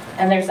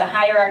 And there's a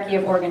hierarchy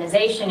of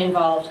organization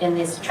involved in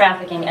these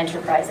trafficking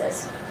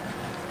enterprises.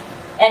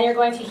 And you're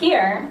going to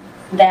hear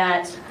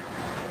that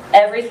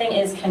everything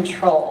is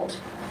controlled,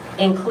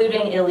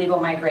 including illegal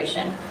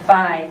migration,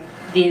 by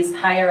these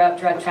higher-up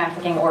drug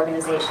trafficking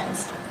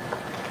organizations.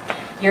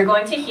 You're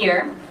going to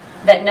hear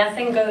that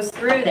nothing goes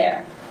through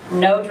there.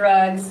 No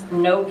drugs,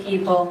 no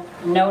people,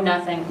 no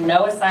nothing,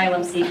 no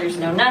asylum seekers,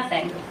 no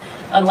nothing,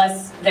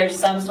 unless there's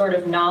some sort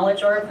of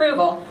knowledge or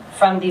approval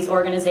from these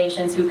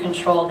organizations who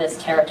control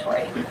this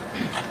territory.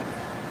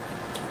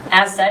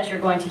 As such, you're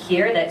going to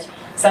hear that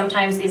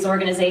sometimes these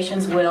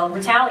organizations will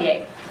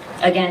retaliate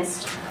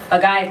against a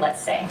guide,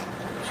 let's say,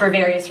 for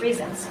various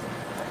reasons.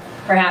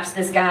 Perhaps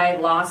this guy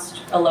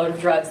lost a load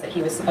of drugs that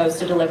he was supposed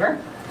to deliver.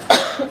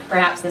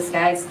 Perhaps this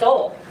guy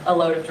stole a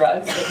load of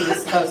drugs that he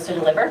was supposed to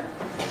deliver.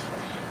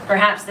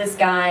 Perhaps this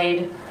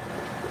guide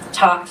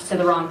talked to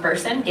the wrong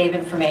person, gave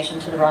information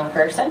to the wrong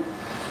person.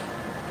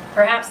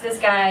 Perhaps this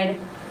guide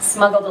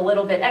smuggled a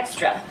little bit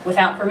extra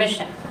without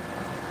permission.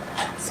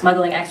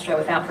 Smuggling extra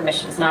without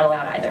permission is not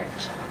allowed either.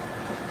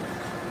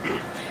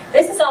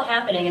 This is all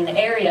happening in the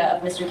area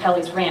of Mr.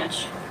 Kelly's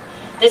ranch.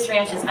 This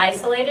ranch is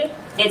isolated,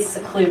 it's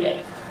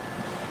secluded.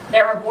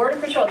 There are Border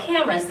Patrol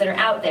cameras that are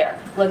out there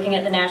looking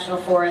at the National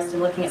Forest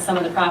and looking at some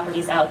of the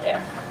properties out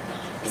there.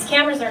 These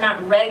cameras are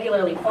not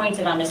regularly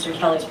pointed on Mr.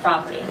 Kelly's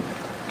property.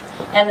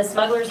 And the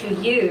smugglers who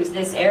use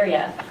this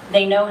area,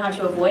 they know how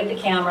to avoid the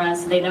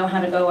cameras, they know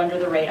how to go under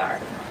the radar.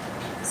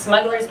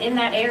 Smugglers in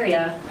that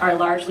area are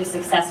largely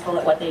successful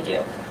at what they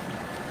do.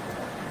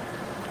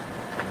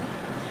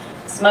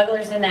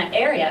 Smugglers in that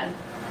area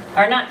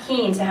are not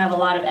keen to have a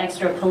lot of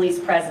extra police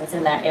presence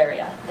in that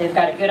area. They've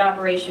got a good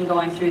operation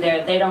going through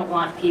there. They don't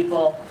want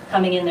people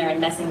coming in there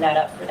and messing that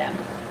up for them.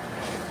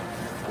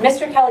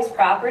 Mr. Kelly's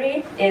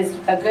property is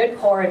a good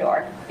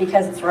corridor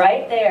because it's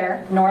right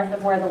there north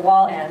of where the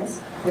wall ends,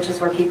 which is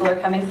where people are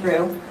coming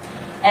through.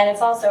 And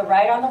it's also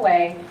right on the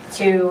way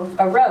to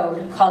a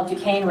road called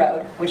Duquesne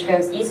Road, which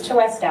goes east to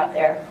west out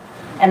there.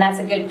 And that's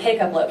a good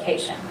pickup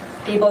location.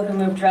 People who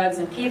move drugs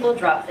and people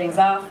drop things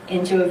off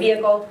into a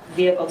vehicle,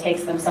 vehicle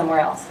takes them somewhere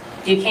else.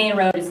 Duquesne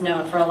Road is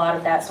known for a lot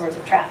of that sort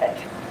of traffic.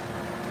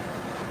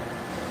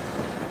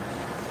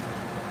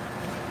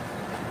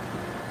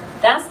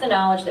 That's the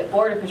knowledge that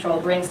Border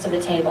Patrol brings to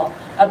the table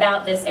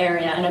about this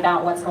area and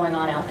about what's going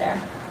on out there.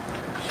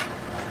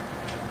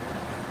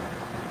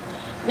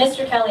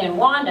 Mr. Kelly and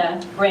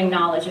Wanda bring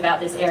knowledge about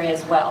this area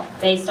as well,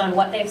 based on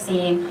what they've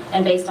seen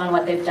and based on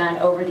what they've done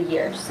over the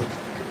years.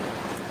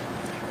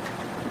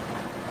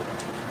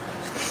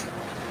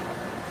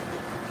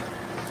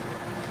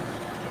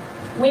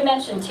 We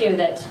mentioned too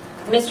that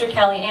Mr.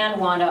 Kelly and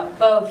Wanda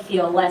both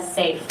feel less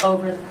safe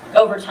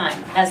over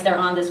time as they're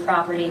on this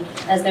property,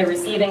 as they're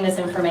receiving this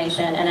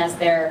information, and as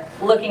they're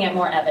looking at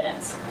more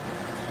evidence.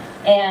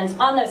 And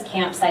on those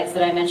campsites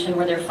that I mentioned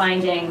where they're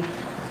finding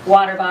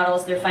water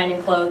bottles, they're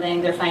finding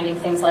clothing, they're finding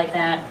things like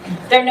that,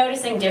 they're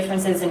noticing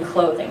differences in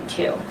clothing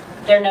too.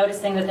 They're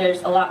noticing that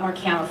there's a lot more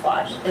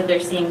camouflage that they're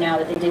seeing now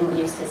that they didn't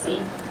used to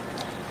see.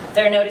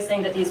 They're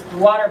noticing that these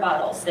water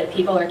bottles that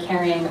people are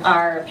carrying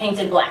are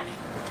painted black.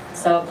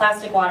 So a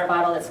plastic water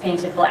bottle that's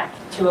painted black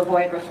to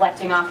avoid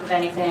reflecting off of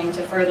anything,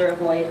 to further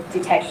avoid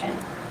detection.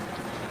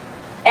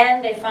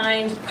 And they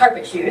find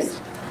carpet shoes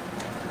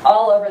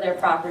all over their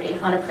property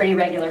on a pretty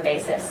regular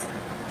basis.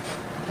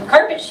 And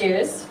carpet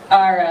shoes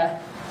are,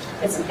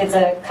 it's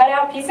a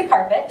cutout piece of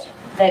carpet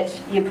that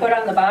you put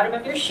on the bottom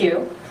of your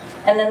shoe,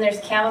 and then there's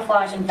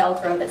camouflage and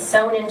Velcro that's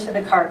sewn into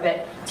the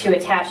carpet to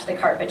attach the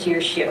carpet to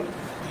your shoe.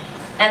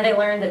 And they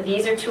learned that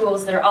these are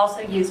tools that are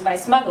also used by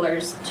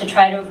smugglers to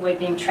try to avoid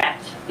being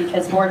tracked,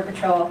 because Border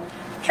Patrol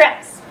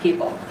tracks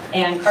people,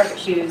 and carpet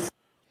shoes.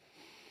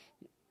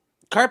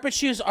 Carpet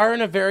shoes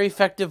aren't a very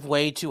effective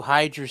way to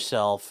hide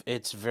yourself.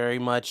 It's very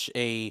much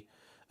a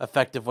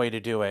effective way to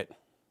do it.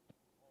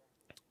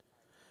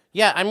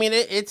 Yeah, I mean,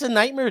 it's a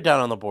nightmare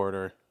down on the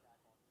border.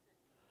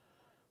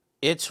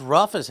 It's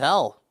rough as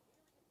hell.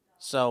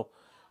 So,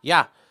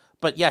 yeah.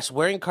 But yes,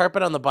 wearing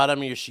carpet on the bottom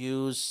of your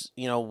shoes,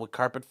 you know, with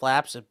carpet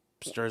flaps, it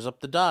stirs up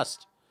the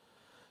dust.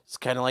 It's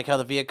kind of like how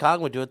the Viet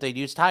Cong would do it. They'd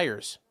use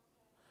tires.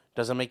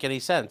 Doesn't make any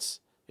sense.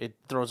 It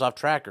throws off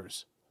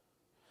trackers.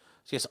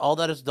 So yes, all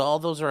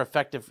those are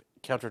effective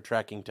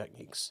counter-tracking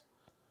techniques.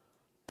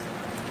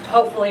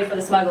 Hopefully for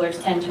the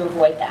smugglers tend to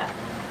avoid that.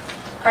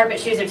 Carpet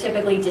shoes are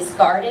typically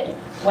discarded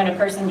when a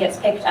person gets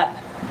picked up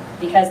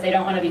because they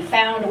don't want to be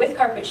found with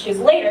carpet shoes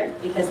later,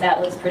 because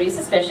that looks pretty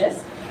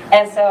suspicious.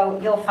 And so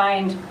you'll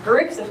find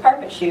groups of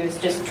carpet shoes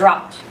just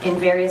dropped in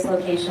various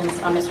locations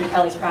on Mr.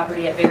 Kelly's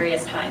property at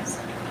various times.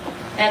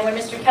 And when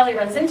Mr. Kelly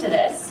runs into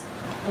this,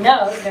 he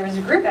knows there was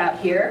a group out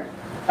here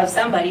of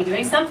somebody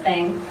doing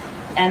something,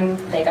 and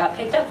they got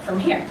picked up from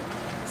here.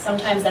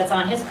 Sometimes that's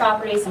on his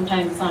property,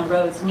 sometimes it's on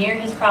roads near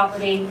his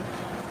property.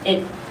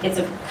 It's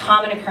a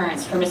common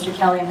occurrence for Mr.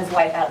 Kelly and his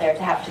wife out there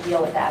to have to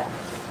deal with that.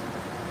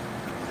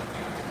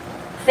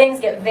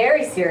 Things get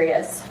very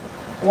serious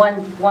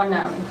one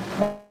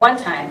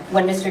time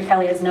when Mr.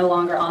 Kelly is no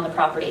longer on the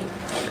property.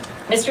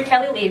 Mr.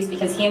 Kelly leaves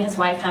because he and his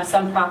wife have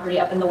some property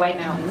up in the White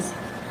Mountains.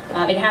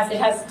 It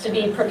has to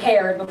be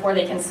prepared before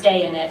they can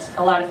stay in it.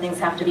 A lot of things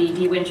have to be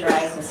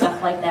de-winterized and stuff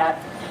like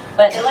that.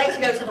 But they like to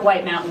go to the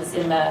White Mountains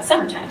in the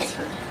summertime.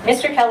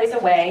 Mr. Kelly's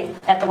away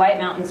at the White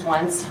Mountains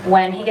once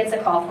when he gets a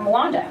call from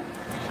Wanda.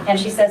 And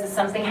she says that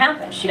something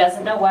happened. She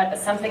doesn't know what, but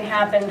something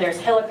happened. There's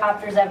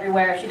helicopters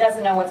everywhere. She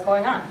doesn't know what's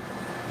going on.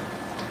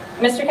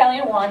 Mr. Kelly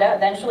and Wanda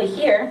eventually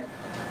hear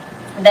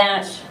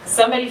that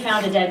somebody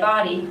found a dead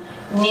body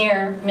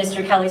near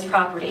Mr. Kelly's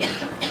property.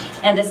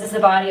 And this is the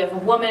body of a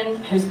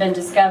woman who's been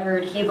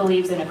discovered, he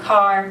believes, in a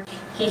car.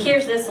 He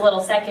hears this little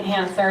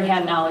secondhand,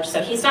 third-hand knowledge,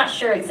 so he's not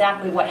sure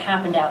exactly what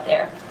happened out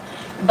there,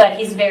 but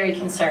he's very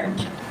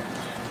concerned.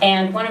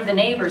 And one of the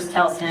neighbors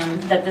tells him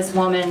that this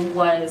woman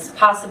was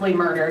possibly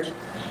murdered,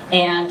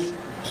 and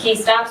he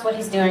stops what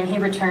he's doing, he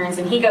returns,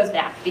 and he goes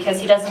back because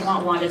he doesn't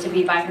want Wanda to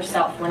be by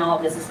herself when all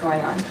of this is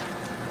going on.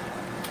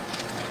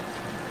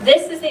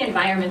 This is the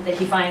environment that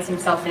he finds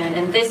himself in,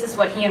 and this is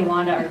what he and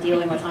Wanda are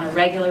dealing with on a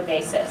regular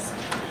basis.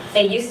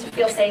 They used to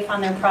feel safe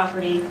on their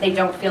property. They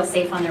don't feel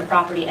safe on their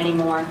property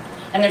anymore.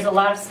 And there's a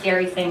lot of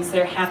scary things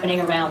that are happening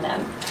around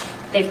them.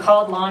 They've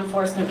called law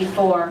enforcement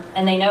before,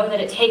 and they know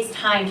that it takes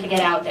time to get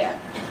out there.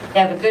 They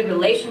have a good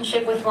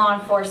relationship with law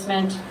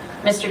enforcement.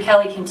 Mr.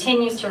 Kelly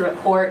continues to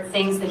report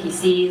things that he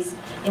sees,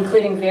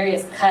 including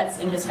various cuts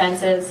in his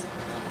fences.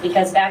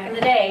 because back in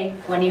the day,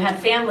 when you had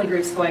family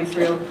groups going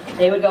through,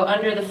 they would go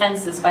under the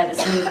fences by the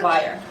smooth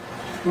wire.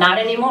 Not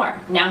anymore.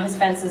 Now his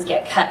fences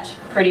get cut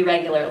pretty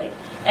regularly.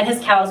 And his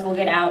cows will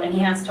get out, and he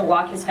has to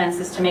walk his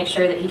fences to make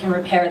sure that he can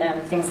repair them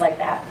and things like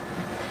that.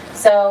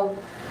 So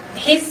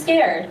he's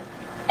scared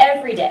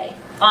every day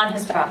on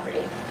his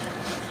property.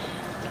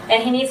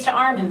 And he needs to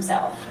arm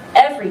himself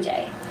every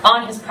day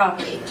on his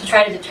property to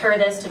try to deter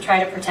this, to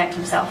try to protect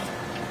himself.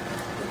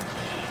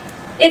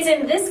 It's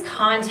in this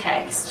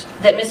context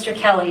that Mr.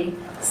 Kelly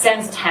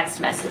sends text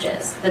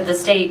messages that the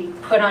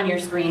state put on your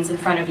screens in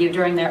front of you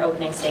during their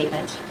opening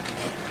statement.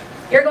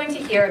 You're going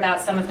to hear about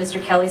some of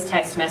Mr. Kelly's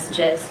text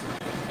messages,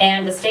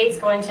 and the state's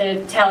going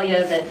to tell you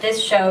that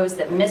this shows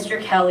that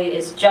Mr. Kelly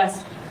is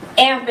just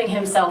amping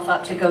himself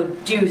up to go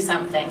do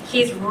something.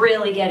 He's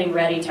really getting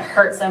ready to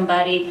hurt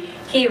somebody.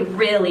 He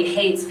really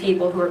hates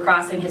people who are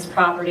crossing his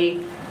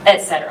property,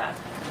 etc.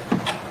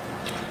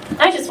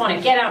 I just want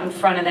to get out in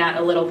front of that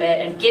a little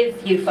bit and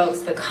give you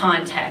folks the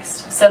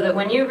context so that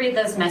when you read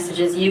those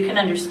messages, you can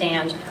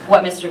understand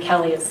what Mr.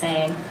 Kelly is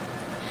saying.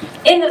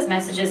 In those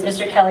messages,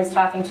 Mr. Kelly's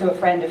talking to a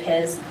friend of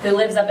his who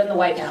lives up in the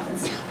White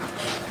Mountains.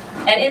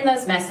 And in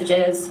those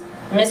messages,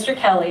 Mr.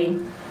 Kelly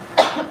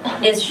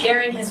is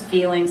sharing his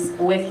feelings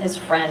with his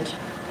friend.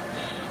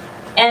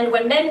 And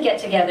when men get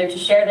together to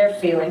share their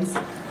feelings,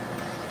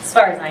 as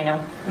far as I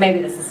know,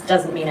 maybe this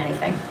doesn't mean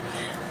anything,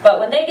 but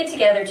when they get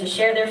together to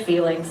share their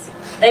feelings,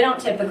 they don't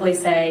typically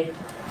say,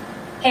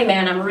 hey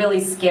man, I'm really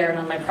scared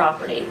on my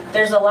property.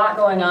 There's a lot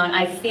going on.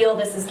 I feel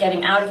this is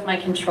getting out of my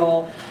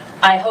control.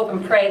 I hope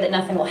and pray that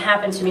nothing will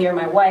happen to me or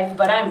my wife,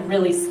 but I'm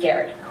really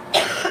scared.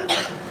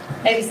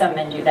 Maybe some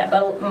men do that,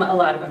 but a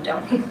lot of them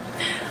don't.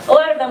 A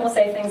lot of them will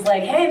say things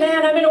like, hey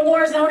man, I'm in a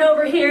war zone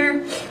over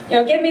here.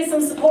 Give me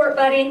some support,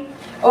 buddy.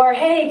 Or,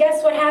 hey,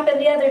 guess what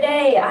happened the other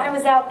day? I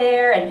was out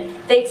there. And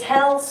they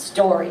tell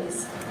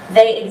stories.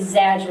 They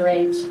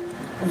exaggerate.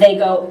 They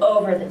go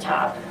over the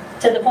top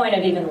to the point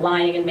of even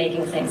lying and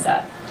making things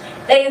up.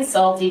 They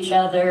insult each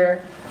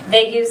other.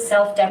 They use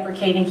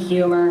self-deprecating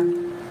humor.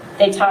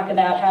 They talk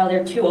about how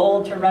they're too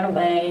old to run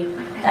away.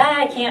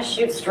 I can't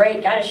shoot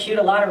straight, gotta shoot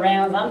a lot of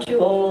rounds, I'm too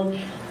old.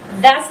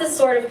 That's the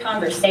sort of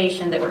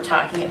conversation that we're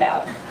talking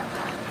about.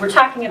 We're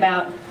talking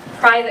about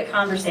private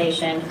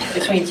conversation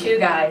between two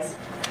guys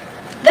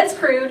that's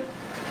crude,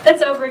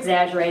 that's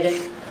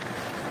over-exaggerated,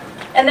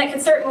 and that can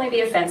certainly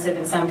be offensive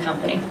in some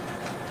company.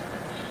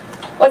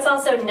 What's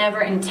also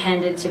never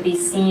intended to be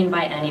seen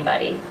by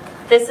anybody.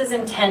 This is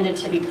intended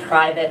to be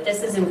private.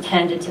 This is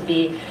intended to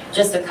be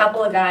just a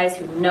couple of guys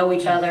who know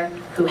each other,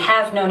 who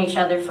have known each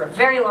other for a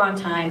very long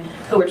time,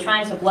 who are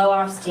trying to blow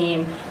off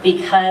steam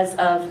because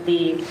of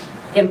the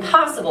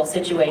impossible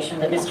situation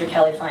that Mr.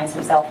 Kelly finds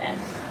himself in.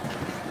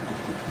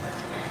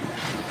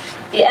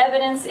 The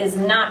evidence is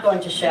not going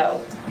to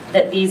show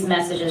that these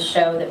messages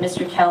show that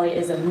Mr. Kelly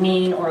is a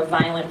mean or a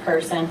violent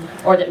person,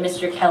 or that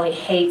Mr. Kelly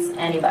hates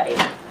anybody.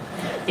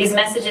 These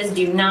messages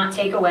do not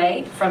take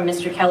away from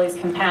Mr. Kelly's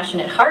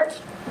compassionate heart.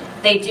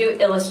 They do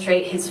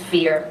illustrate his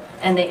fear,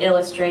 and they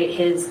illustrate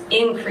his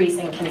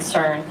increasing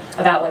concern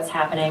about what's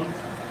happening.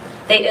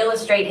 They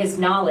illustrate his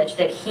knowledge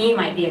that he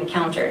might be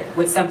encountered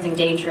with something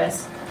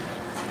dangerous.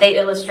 They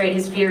illustrate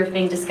his fear of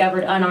being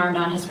discovered unarmed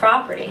on his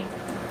property.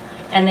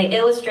 And they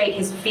illustrate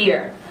his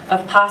fear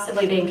of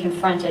possibly being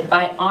confronted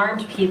by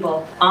armed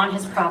people on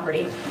his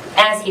property,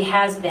 as he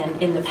has been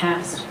in the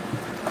past.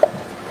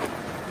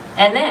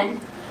 And then,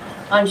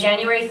 on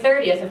January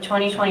 30th of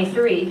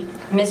 2023,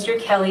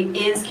 Mr. Kelly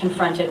is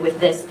confronted with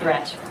this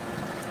threat.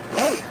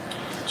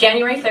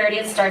 January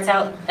 30th starts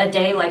out a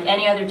day like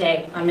any other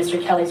day on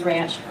Mr. Kelly's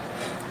ranch.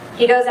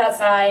 He goes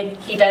outside,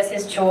 he does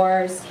his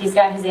chores, he's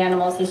got his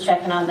animals, he's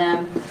checking on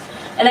them,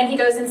 and then he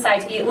goes inside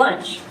to eat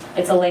lunch.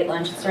 It's a late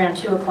lunch, it's around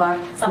 2 o'clock,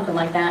 something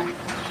like that.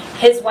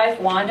 His wife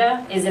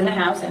Wanda is in the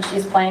house and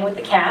she's playing with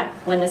the cat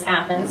when this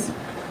happens.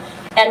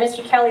 And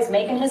Mr. Kelly's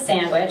making his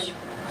sandwich,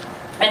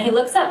 and he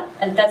looks up,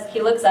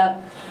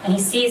 and he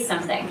sees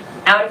something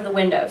out of the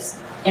windows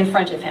in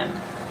front of him.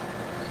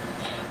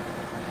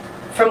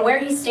 From where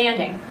he's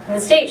standing, and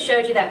the state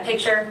showed you that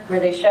picture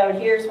where they showed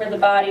here's where the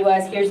body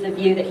was, here's the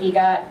view that he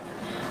got.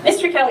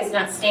 Mr. Kelly's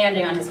not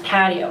standing on his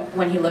patio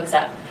when he looks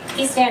up.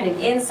 He's standing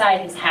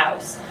inside his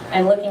house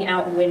and looking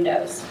out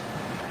windows.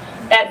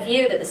 That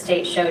view that the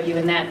state showed you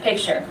in that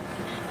picture,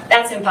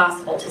 that's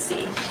impossible to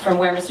see from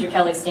where Mr.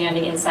 Kelly's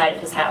standing inside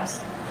of his house.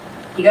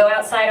 You go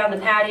outside on the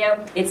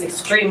patio, it's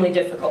extremely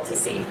difficult to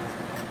see.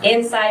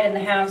 Inside in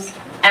the house,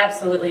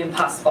 absolutely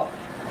impossible.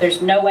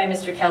 There's no way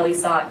Mr. Kelly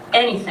saw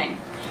anything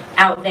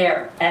out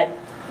there at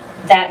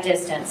that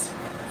distance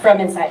from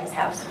inside his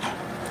house.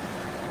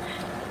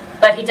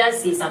 But he does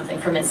see something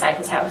from inside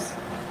his house.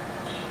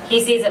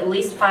 He sees at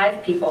least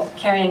 5 people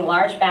carrying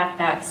large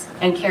backpacks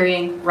and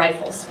carrying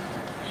rifles.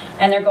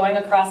 And they're going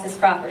across his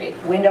property.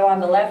 Window on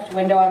the left,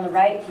 window on the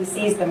right. He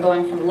sees them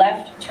going from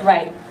left to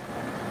right.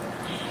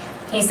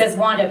 He says,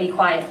 Wanda, be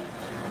quiet.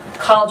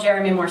 Call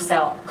Jeremy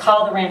Morcell.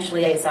 Call the ranch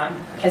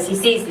liaison, because he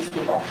sees these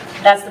people.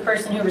 That's the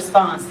person who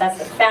responds. That's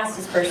the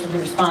fastest person who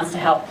responds to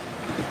help.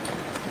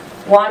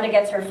 Wanda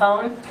gets her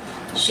phone,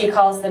 She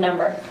calls the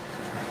number.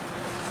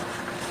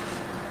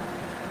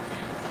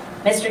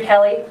 Mr.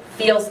 Kelly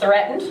feels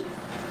threatened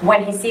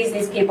when he sees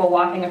these people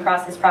walking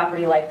across his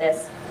property like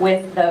this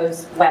with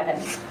those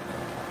weapons.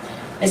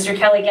 Mr.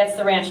 Kelly gets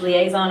the ranch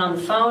liaison on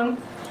the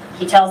phone.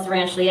 He tells the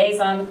ranch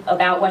liaison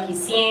about what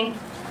he's seeing.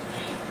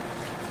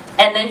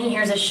 And then he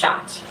hears a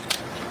shot.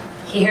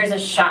 He hears a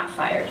shot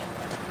fired.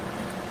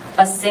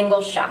 A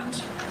single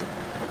shot.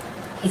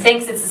 He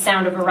thinks it's the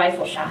sound of a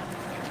rifle shot.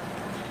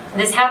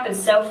 This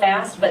happens so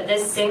fast, but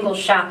this single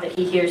shot that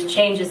he hears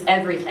changes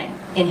everything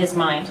in his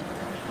mind.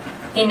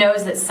 He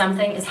knows that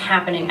something is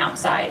happening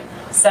outside,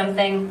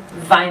 something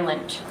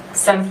violent,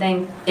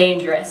 something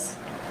dangerous.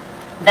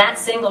 That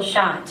single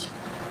shot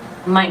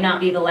might not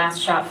be the last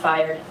shot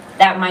fired.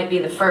 That might be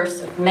the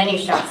first of many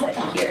shots that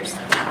he hears.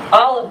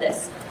 All of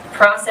this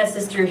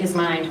processes through his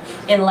mind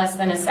in less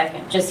than a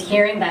second. Just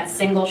hearing that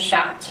single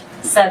shot,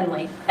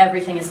 suddenly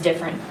everything is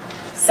different.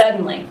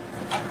 Suddenly,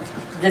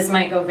 this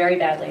might go very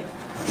badly.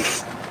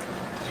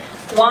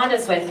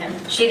 Wanda's with him.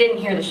 She didn't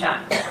hear the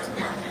shot.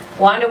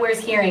 Wanda wears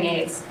hearing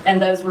aids,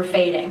 and those were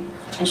fading.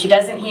 And she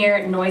doesn't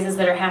hear noises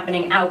that are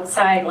happening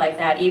outside like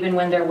that, even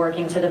when they're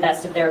working to the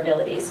best of their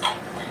abilities.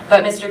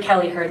 But Mr.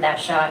 Kelly heard that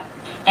shot,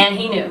 and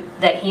he knew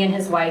that he and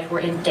his wife were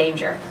in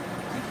danger.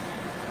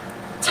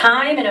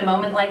 Time in a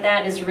moment like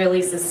that is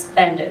really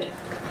suspended,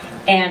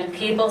 and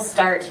people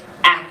start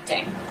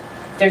acting.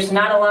 There's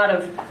not a lot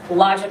of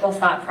logical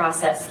thought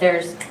process,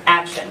 there's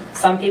action.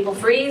 Some people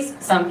freeze,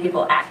 some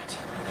people act.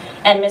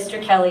 And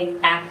Mr. Kelly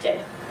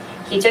acted.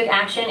 He took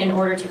action in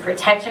order to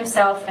protect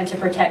himself and to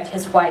protect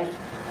his wife.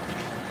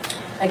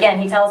 Again,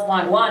 he tells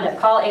Wanda,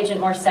 call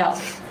Agent Morcell.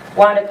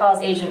 Wanda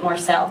calls Agent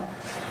Morcell.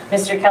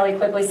 Mr. Kelly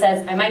quickly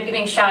says, I might be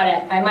being shot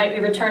at. I might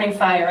be returning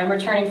fire. I'm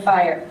returning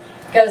fire.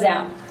 Goes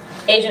out.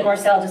 Agent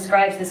Morcell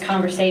describes this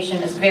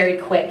conversation as very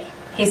quick.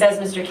 He says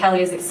Mr.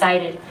 Kelly is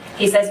excited.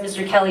 He says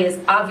Mr. Kelly is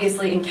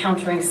obviously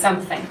encountering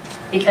something,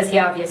 because he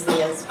obviously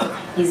is.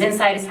 He's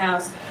inside his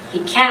house.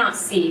 He cannot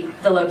see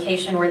the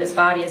location where this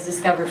body is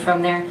discovered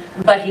from there,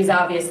 but he's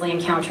obviously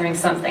encountering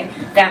something.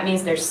 That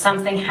means there's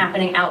something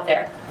happening out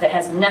there that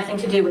has nothing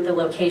to do with the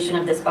location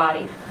of this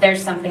body.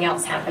 There's something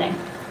else happening.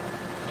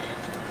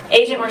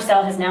 Agent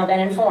Morcell has now been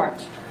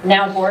informed.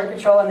 Now Border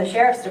Patrol and the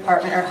Sheriff's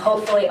Department are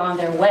hopefully on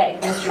their way.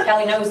 Mr.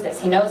 Kelly knows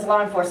this. He knows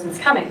law enforcement's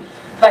coming,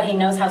 but he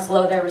knows how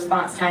slow their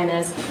response time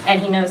is,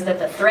 and he knows that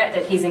the threat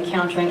that he's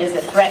encountering is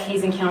a threat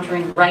he's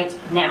encountering right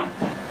now.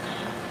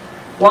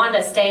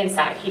 Wanda, stay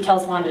inside. He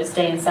tells Wanda to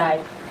stay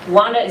inside.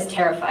 Wanda is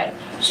terrified.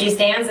 She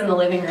stands in the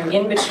living room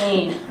in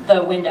between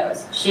the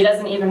windows. She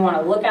doesn't even want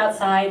to look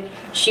outside.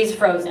 She's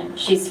frozen.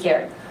 She's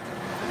scared.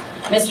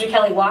 Mr.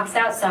 Kelly walks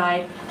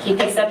outside. He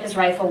picks up his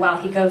rifle while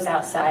he goes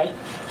outside.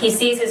 He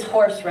sees his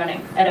horse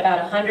running at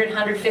about 100,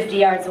 150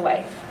 yards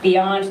away,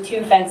 beyond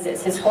two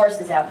fences. His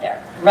horse is out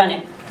there,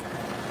 running.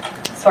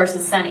 His horse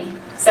is Sonny.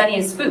 Sonny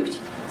is spooked.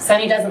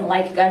 Sonny doesn't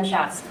like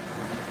gunshots.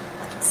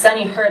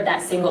 Sonny heard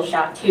that single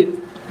shot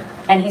too,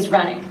 and he's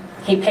running.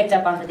 He picked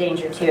up on the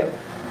danger too.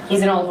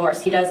 He's an old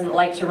horse. He doesn't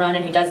like to run,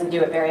 and he doesn't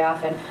do it very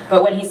often,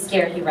 but when he's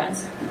scared, he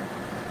runs.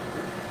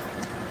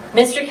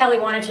 Mr. Kelly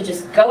wanted to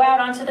just go out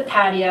onto the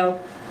patio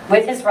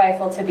with his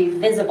rifle to be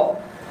visible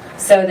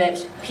so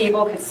that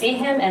people could see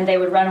him and they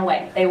would run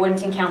away. They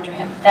wouldn't encounter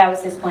him. That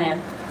was his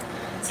plan.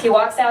 So he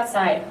walks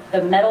outside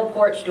the metal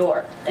porch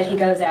door that he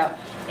goes out.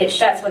 It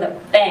shuts with a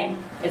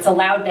bang. It's a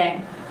loud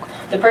bang.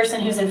 The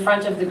person who's in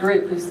front of the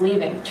group who's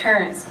leaving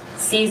turns,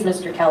 sees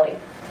Mr. Kelly,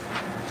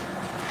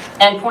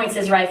 and points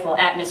his rifle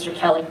at Mr.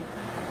 Kelly.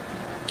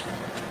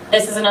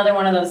 This is another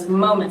one of those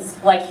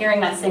moments, like hearing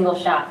that single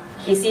shot.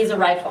 He sees a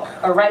rifle.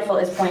 A rifle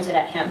is pointed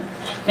at him.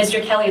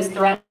 Mr. Kelly is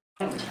threatened.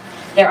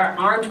 There are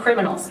armed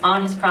criminals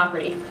on his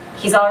property.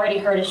 He's already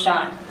heard a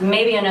shot.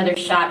 Maybe another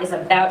shot is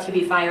about to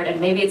be fired, and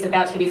maybe it's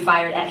about to be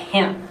fired at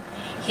him.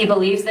 He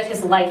believes that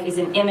his life is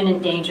in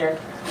imminent danger.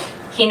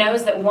 He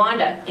knows that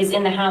Wanda is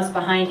in the house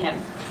behind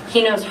him.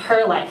 He knows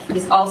her life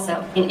is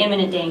also in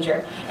imminent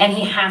danger, and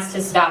he has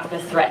to stop the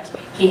threat.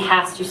 He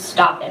has to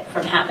stop it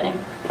from happening.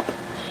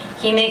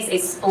 He makes a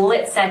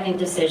split-second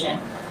decision.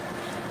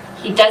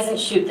 He doesn't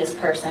shoot this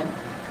person.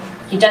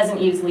 He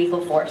doesn't use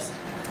lethal force,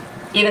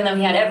 even though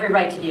he had every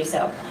right to do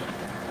so.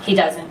 He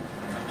doesn't.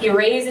 He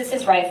raises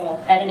his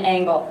rifle at an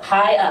angle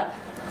high up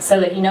so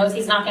that he knows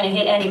he's not going to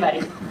hit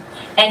anybody,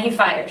 and he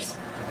fires.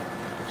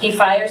 He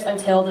fires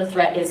until the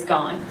threat is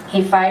gone.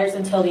 He fires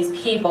until these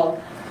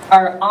people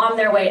are on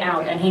their way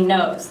out, and he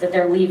knows that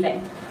they're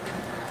leaving.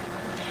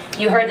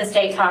 You heard the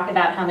state talk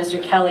about how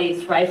Mr.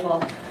 Kelly's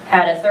rifle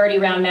had a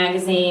 30-round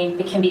magazine.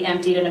 It can be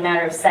emptied in a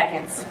matter of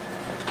seconds.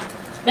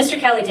 Mr.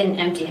 Kelly didn't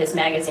empty his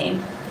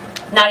magazine,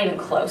 not even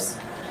close.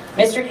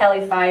 Mr.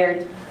 Kelly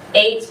fired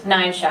 8,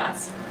 9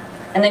 shots,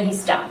 and then he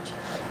stopped.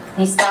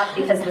 He stopped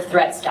because the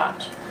threat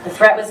stopped. The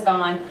threat was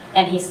gone,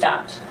 and he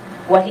stopped.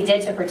 What he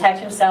did to protect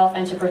himself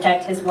and to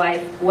protect his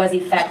wife was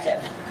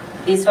effective.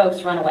 These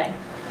folks run away.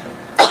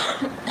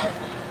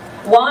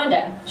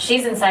 Wanda,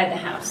 she's inside the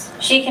house.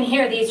 She can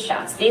hear these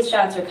shots. These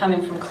shots are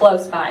coming from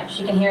close by.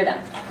 She can hear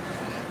them.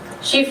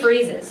 She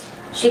freezes.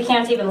 She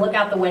can't even look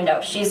out the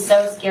window. She's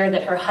so scared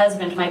that her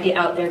husband might be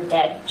out there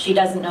dead. She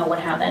doesn't know what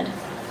happened.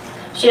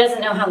 She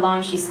doesn't know how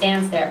long she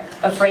stands there,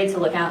 afraid to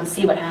look out and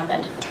see what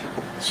happened.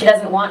 She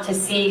doesn't want to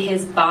see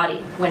his body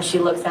when she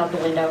looks out the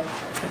window.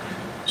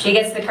 She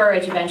gets the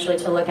courage eventually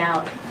to look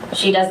out.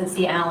 She doesn't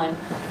see Alan.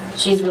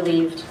 She's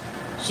relieved.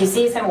 She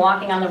sees him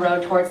walking on the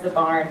road towards the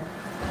barn.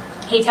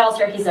 He tells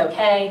her he's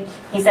okay.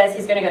 He says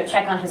he's going to go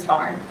check on his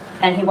barn,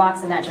 and he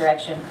walks in that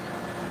direction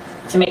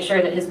to make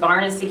sure that his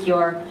barn is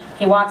secure.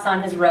 He walks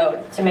on his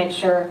road to make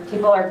sure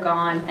people are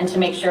gone and to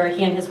make sure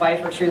he and his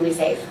wife are truly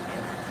safe.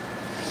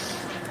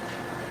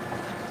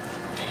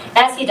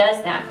 As he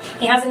does that,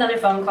 he has another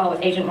phone call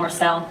with Agent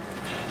Morcell.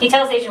 He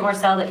tells Agent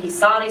Morcell that he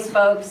saw these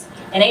folks,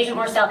 and Agent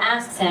Morcell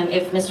asks him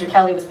if Mr.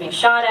 Kelly was being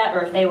shot at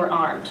or if they were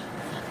armed.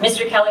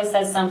 Mr. Kelly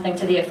says something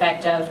to the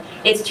effect of,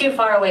 "It's too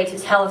far away to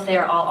tell if they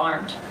are all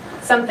armed."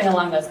 Something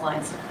along those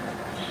lines.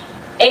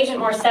 Agent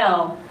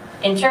Morcell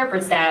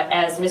interprets that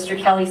as Mr.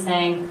 Kelly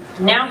saying,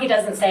 now he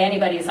doesn't say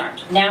anybody is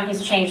armed. Now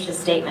he's changed his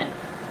statement.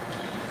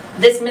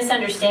 This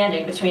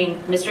misunderstanding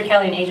between Mr.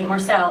 Kelly and Agent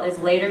Morcell is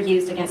later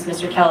used against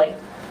Mr. Kelly.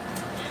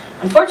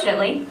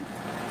 Unfortunately,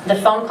 the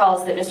phone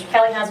calls that Mr.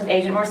 Kelly has with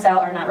Agent Morcell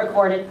are not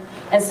recorded,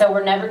 and so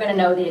we're never going to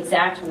know the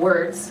exact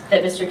words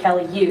that Mr.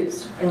 Kelly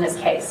used in this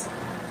case.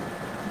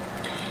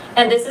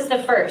 And this is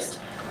the first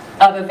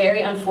of a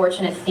very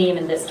unfortunate theme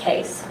in this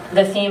case,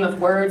 the theme of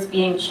words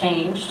being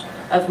changed,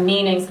 of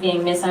meanings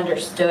being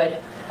misunderstood,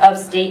 of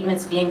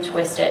statements being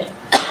twisted,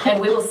 and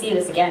we will see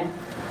this again.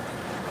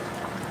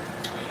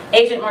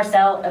 Agent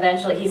Morcell,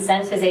 eventually, he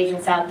sends his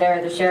agents out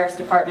there, the sheriff's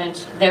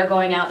department. They're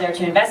going out there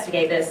to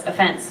investigate this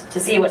offense, to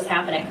see what's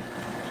happening.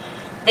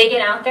 They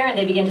get out there and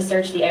they begin to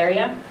search the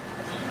area.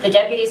 The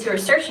deputies who are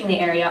searching the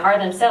area are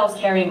themselves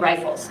carrying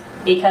rifles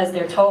because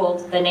they're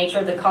told the nature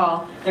of the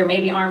call. There may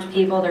be armed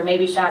people, there may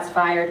be shots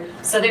fired,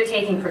 so they're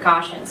taking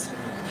precautions.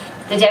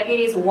 The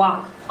deputies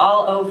walk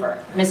all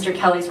over Mr.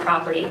 Kelly's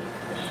property.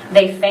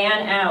 They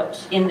fan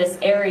out in this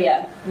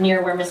area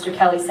near where Mr.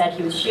 Kelly said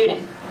he was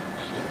shooting.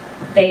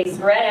 They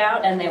spread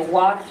out and they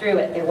walk through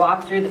it. They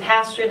walk through the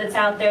pasture that's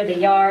out there, the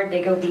yard.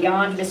 They go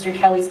beyond Mr.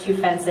 Kelly's 2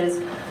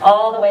 fences,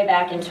 all the way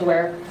back into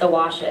where the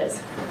wash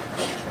is.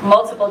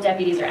 Multiple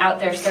deputies are out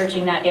there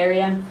searching that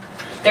area.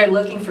 They're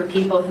looking for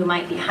people who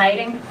might be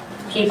hiding,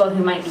 people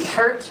who might be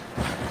hurt.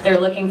 They're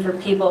looking for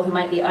people who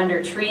might be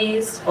under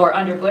trees or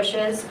under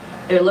bushes.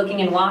 They're looking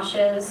in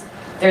washes.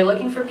 They're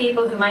looking for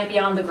people who might be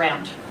on the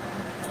ground.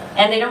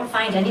 And they don't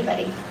find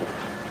anybody.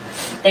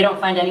 They don't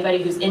find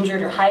anybody who's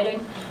injured or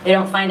hiding. They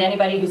don't find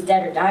anybody who's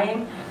dead or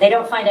dying. They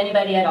don't find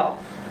anybody at all.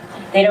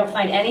 They don't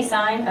find any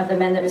sign of the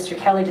men that Mr.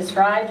 Kelly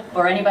described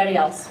or anybody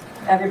else.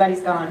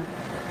 Everybody's gone.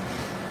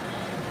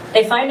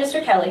 They find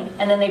Mr. Kelly,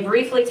 and then they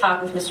briefly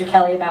talk with Mr.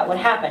 Kelly about what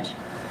happened.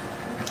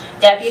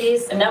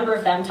 Deputies, a number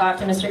of them, talk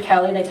to Mr.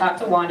 Kelly. They talk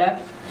to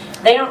Wanda.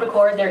 They don't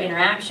record their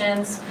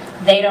interactions.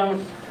 They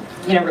don't,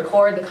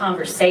 record the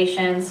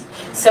conversations.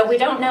 So we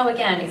don't know,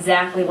 again,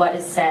 exactly what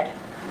is said.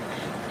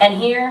 And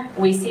here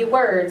we see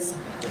words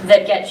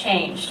that get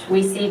changed.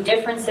 We see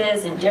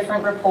differences in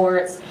different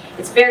reports.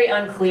 It's very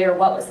unclear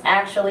what was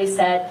actually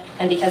said,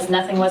 and because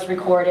nothing was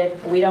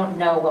recorded, we don't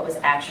know what was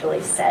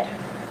actually said.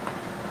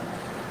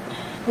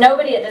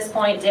 Nobody at this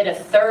point did a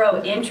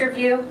thorough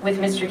interview with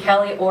Mr.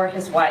 Kelly or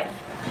his wife.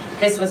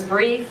 This was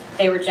brief.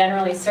 They were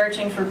generally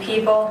searching for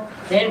people.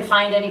 They didn't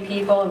find any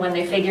people, and when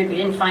they figured we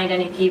didn't find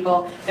any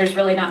people, there's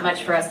really not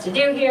much for us to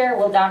do here.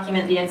 We'll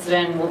document the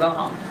incident and we'll go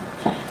home.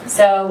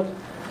 So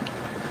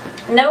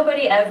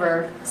nobody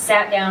ever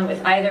sat down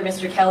with either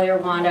Mr. Kelly or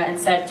Wanda and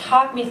said,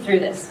 talk me through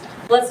this.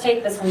 Let's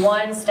take this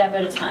one step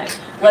at a time.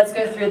 Let's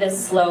go through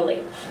this slowly.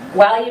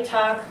 While you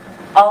talk,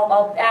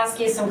 I'll ask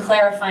you some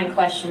clarifying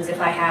questions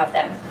if I have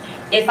them.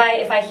 If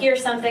I hear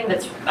something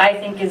that I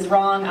think is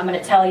wrong, I'm going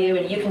to tell you,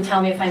 and you can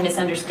tell me if I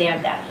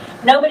misunderstand that.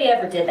 Nobody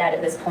ever did that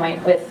at this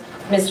point with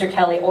Mr.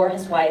 Kelly or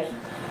his wife,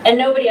 and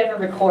nobody ever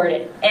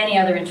recorded any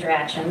other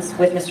interactions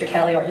with Mr.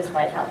 Kelly or his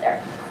wife out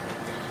there.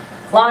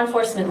 Law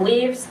enforcement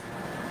leaves.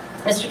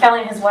 Mr.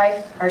 Kelly and his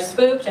wife are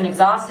spooked and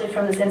exhausted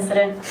from this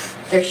incident.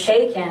 They're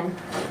shaken,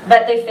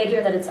 but they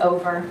figure that it's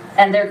over,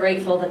 and they're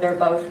grateful that they're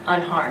both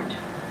unharmed.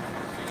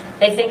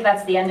 They think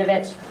that's the end of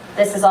it.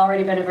 This has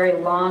already been a very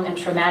long and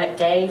traumatic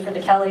day for the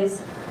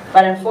Kellys,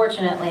 but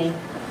unfortunately,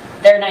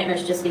 their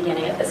nightmare's just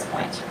beginning at this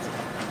point.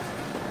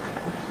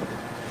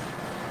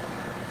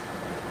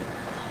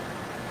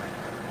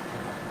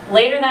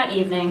 Later that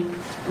evening,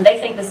 they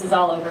think this is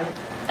all over.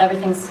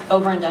 Everything's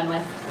over and done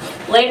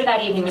with. Later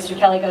that evening, Mr.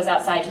 Kelly goes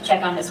outside to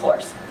check on his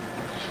horse.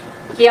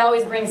 He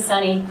always brings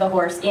Sonny, the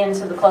horse,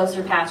 into the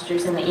closer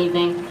pastures in the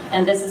evening,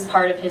 and this is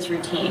part of his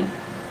routine.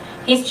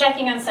 He's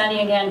checking on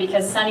Sonny again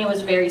because Sonny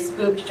was very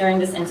spooked during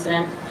this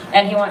incident,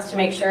 and he wants to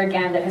make sure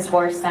again that his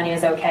horse, Sonny,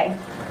 is okay.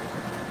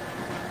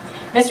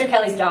 Mr.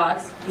 Kelly's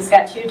dogs, he's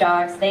got 2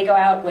 dogs, they go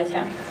out with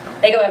him.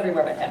 They go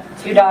everywhere with him.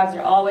 2 dogs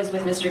are always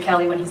with Mr.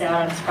 Kelly when he's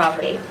out on his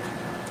property.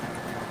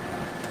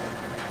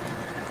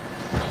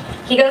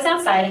 He goes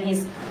outside and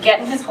he's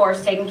getting his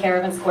horse taken care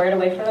of and squared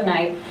away for the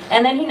night,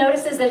 and then he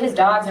notices that his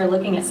dogs are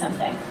looking at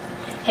something.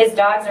 His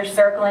dogs are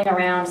circling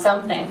around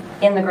something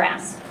in the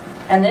grass.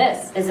 And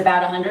this is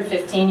about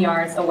 115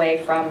 yards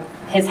away from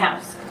his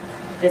house.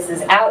 This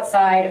is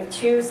outside of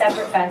 2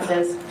 separate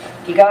fences.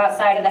 You go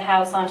outside of the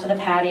house onto the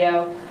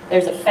patio,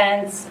 there's a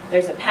fence,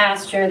 there's a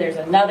pasture, there's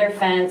another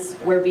fence.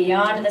 We're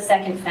beyond the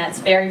second fence,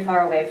 very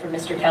far away from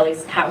Mr.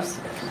 Kelly's house.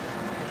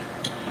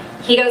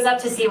 He goes up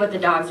to see what the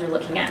dogs are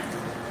looking at.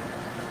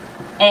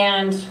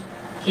 And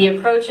he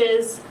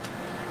approaches,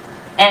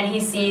 and he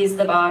sees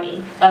the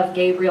body of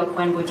Gabriel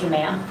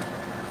Cuen-Buitimea.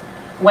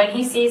 When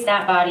he sees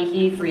that body,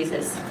 he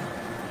freezes.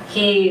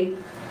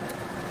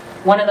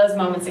 One of those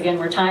moments again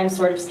where time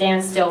sort of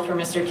stands still for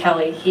Mr.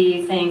 Kelly.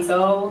 He thinks,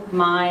 oh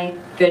my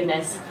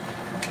goodness,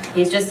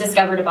 he's just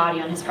discovered a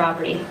body on his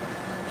property.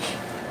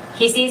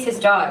 He sees his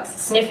dogs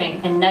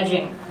sniffing and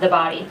nudging the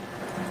body.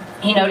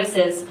 He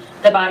notices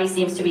the body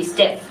seems to be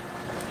stiff.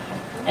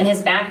 And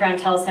his background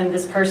tells him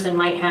this person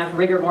might have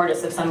rigor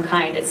mortis of some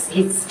kind.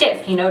 He's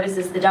stiff. He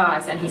notices the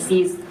dogs and he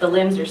sees the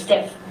limbs are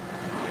stiff.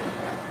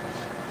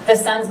 The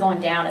sun's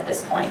going down at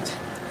this point.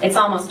 It's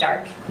almost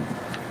dark.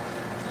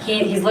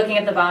 He's looking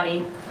at the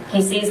body.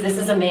 He sees this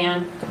is a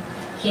man.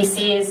 He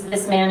sees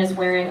this man is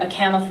wearing a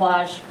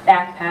camouflage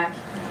backpack.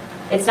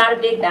 It's not a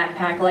big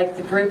backpack like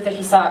the group that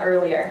he saw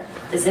earlier.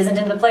 This isn't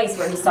in the place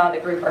where he saw the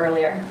group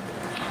earlier.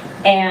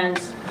 And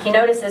he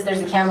notices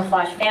there's a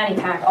camouflage fanny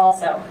pack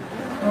also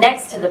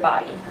next to the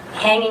body,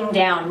 hanging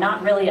down,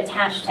 not really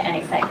attached to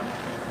anything.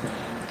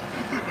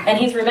 And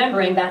he's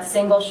remembering that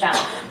single shot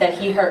that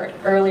he heard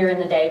earlier in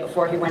the day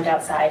before he went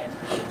outside.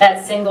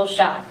 That single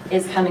shot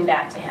is coming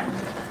back to him.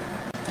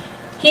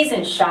 He's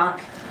in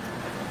shock.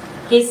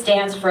 He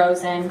stands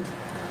frozen.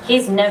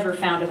 He's never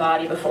found a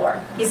body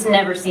before. He's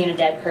never seen a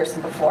dead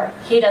person before.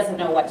 He doesn't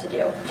know what to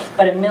do,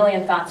 but a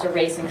million thoughts are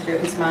racing through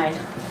his mind.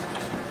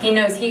 He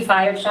knows he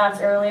fired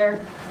shots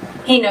earlier.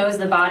 He knows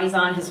the body's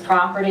on his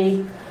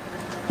property.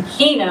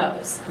 He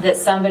knows that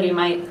somebody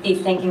might be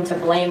thinking to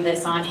blame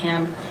this on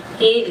him.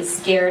 He is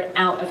scared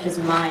out of his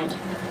mind.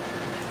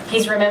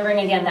 He's remembering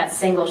again that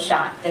single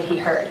shot that he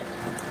heard.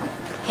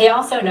 He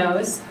also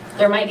knows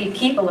there might be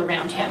people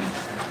around him.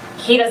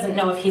 He doesn't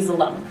know if he's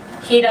alone.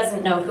 He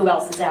doesn't know who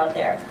else is out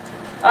there.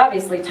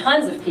 Obviously,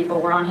 tons of people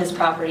were on his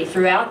property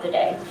throughout the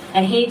day,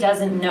 and he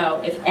doesn't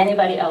know if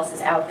anybody else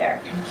is out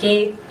there.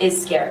 He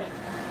is scared.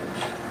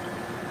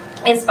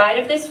 In spite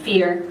of this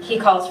fear, he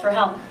calls for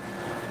help.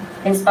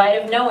 In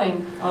spite of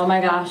knowing, oh my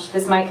gosh,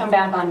 this might come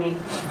back on me,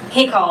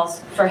 he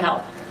calls for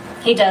help.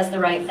 He does the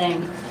right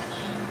thing.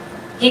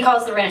 He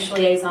calls the ranch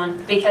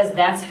liaison because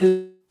that's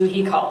who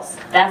he calls.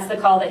 That's the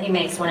call that he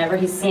makes whenever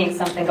he's seeing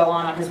something go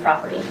on his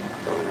property.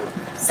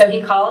 So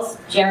he calls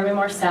Jeremy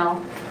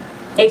Morcell,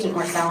 Agent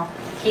Morcell.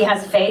 He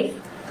has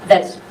faith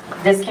that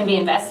this can be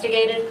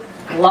investigated,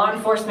 law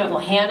enforcement will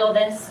handle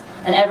this,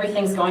 and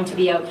everything's going to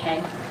be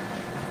okay.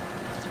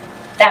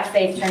 That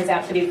faith turns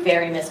out to be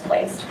very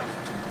misplaced.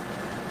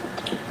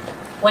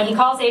 When he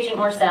calls Agent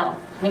Morcell,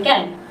 and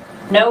again,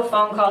 no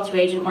phone call to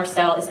Agent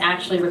Morcell is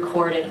actually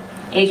recorded.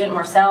 Agent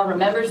Morcell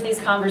remembers these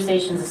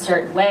conversations a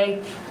certain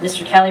way.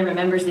 Mr. Kelly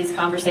remembers these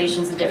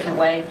conversations a different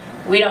way.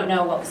 We don't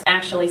know what was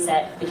actually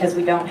said because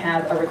we don't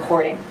have a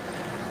recording.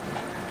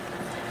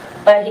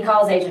 But he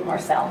calls Agent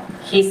Morcell.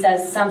 He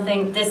says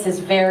something, this is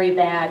very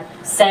bad.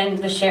 Send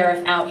the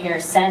sheriff out here.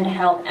 Send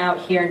help out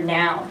here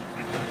now.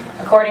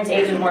 According to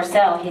Agent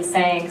Morcell, he's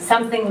saying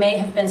something may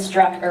have been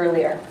struck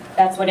earlier.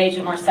 That's what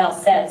Agent Morcell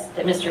says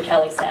that Mr.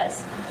 Kelly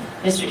says.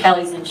 Mr.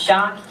 Kelly's in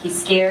shock, he's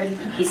scared,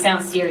 he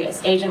sounds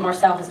serious. Agent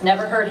Morcell has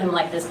never heard him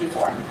like this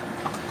before.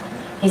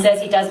 He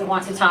says he doesn't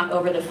want to talk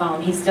over the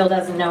phone. He still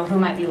doesn't know who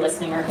might be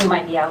listening or who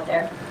might be out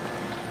there.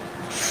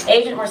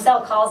 Agent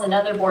Morcell calls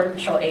another Border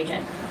Patrol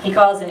agent. He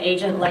calls an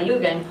Agent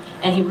Layugan,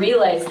 and he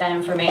relays that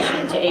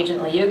information to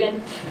Agent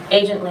Layugan.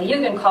 Agent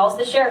Layugan calls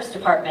the Sheriff's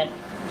Department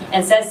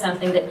and says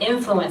something that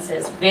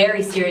influences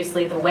very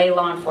seriously the way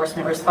law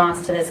enforcement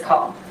responds to this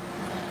call.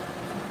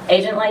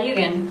 Agent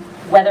Layugan,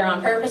 whether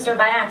on purpose or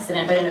by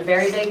accident, but in a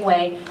very big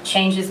way,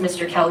 changes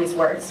Mr. Kelly's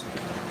words.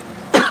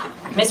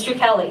 Mr.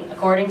 Kelly,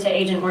 according to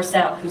Agent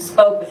Morcell, who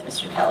spoke with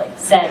Mr. Kelly,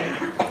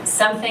 said,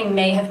 something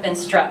may have been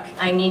struck.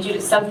 I need you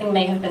to, something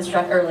may have been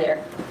struck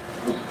earlier.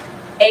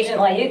 Agent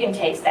Layugan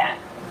takes that,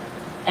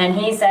 and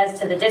he says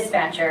to the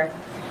dispatcher,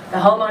 the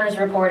homeowner's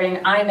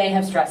reporting, I may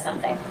have struck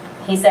something.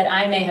 He said,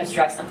 I may have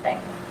struck something.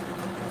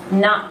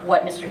 Not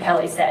what Mr.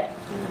 Kelly said.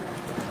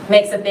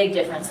 Makes a big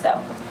difference,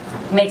 though.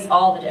 Makes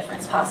all the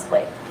difference,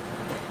 possibly.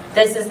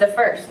 This is the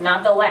first,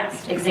 not the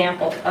last,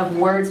 example of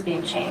words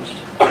being changed.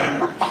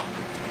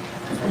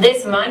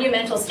 This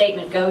monumental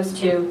statement goes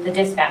to the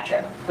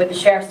dispatcher with the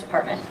Sheriff's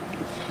Department.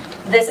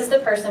 This is the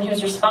person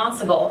who's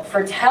responsible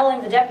for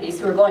telling the deputies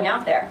who are going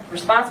out there,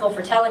 responsible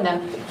for telling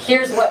them,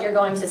 here's what you're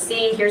going to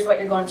see, here's what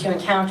you're going to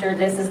encounter,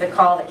 this is the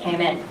call that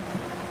came in.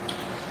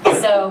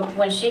 So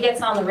when she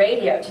gets on the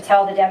radio to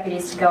tell the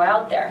deputies to go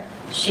out there,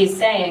 she's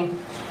saying,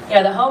 you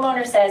know, the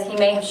homeowner says he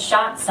may have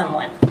shot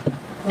someone.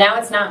 Now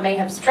it's not may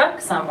have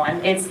struck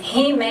someone, it's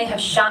he may have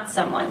shot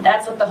someone.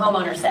 That's what the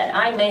homeowner said.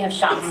 I may have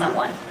shot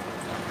someone.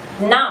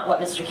 not what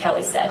Mr.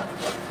 Kelly said.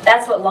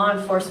 That's what law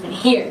enforcement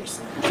hears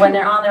when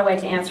they're on their way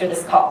to answer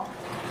this call.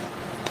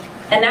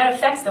 And that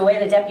affects the way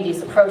the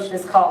deputies approach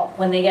this call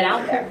when they get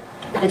out there.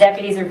 The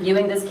deputies are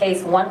viewing this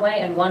case one way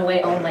and one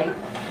way only.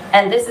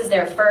 And this is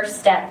their first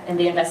step in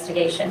the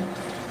investigation.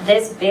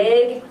 This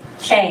big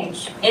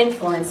change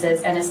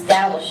influences and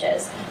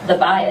establishes the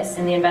bias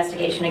in the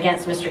investigation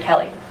against Mr.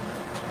 Kelly.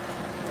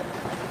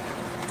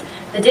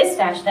 The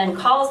dispatch then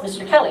calls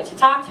Mr. Kelly to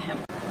talk to him.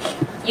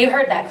 You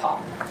heard that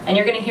call, and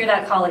you're going to hear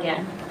that call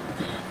again.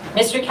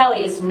 Mr.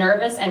 Kelly is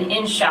nervous and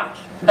in shock,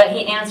 but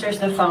he answers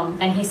the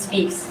phone and he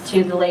speaks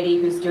to the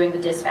lady who's doing the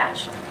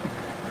dispatch.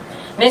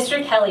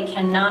 Mr. Kelly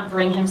cannot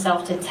bring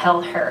himself to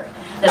tell her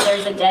that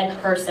there's a dead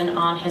person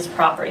on his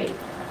property.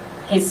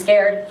 He's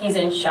scared, he's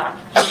in shock.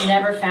 He's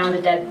never found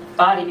a dead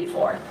body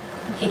before.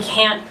 He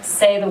can't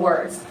say the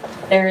words.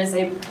 There is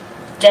a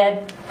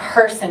dead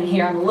person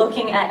here. I'm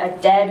looking at a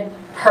dead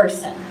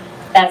person.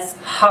 That's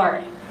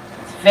hard.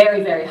 It's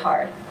very, very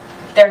hard.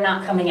 They're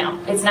not coming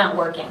out. It's not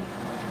working.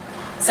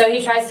 So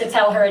he tries to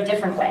tell her a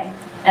different way,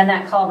 and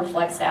that call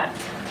reflects that.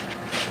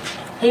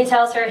 He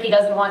tells her he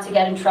doesn't want to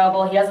get in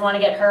trouble. He doesn't want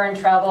to get her in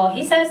trouble.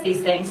 He says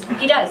these things.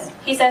 He does.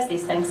 He says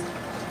these things.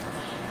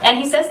 And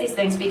he says these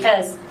things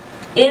because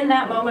in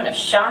that moment of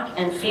shock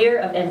and fear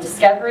and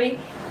discovery,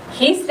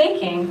 he's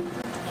thinking,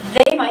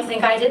 they might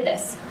think I did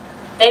this.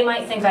 They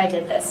might think I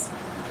did this.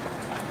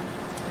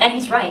 And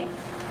he's right.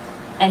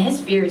 And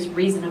his fear is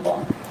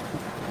reasonable.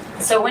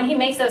 So when he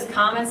makes those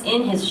comments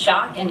in his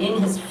shock and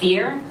in his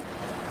fear,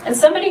 and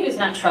somebody who's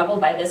not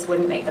troubled by this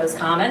wouldn't make those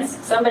comments.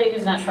 Somebody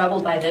who's not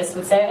troubled by this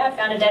would say, I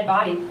found a dead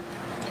body.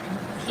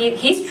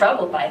 He's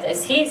troubled by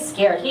this. He's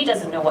scared. He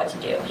doesn't know what to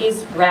do.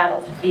 He's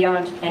rattled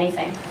beyond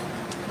anything.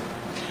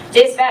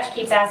 Dispatch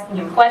keeps asking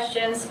him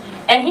questions,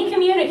 and he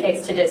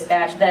communicates to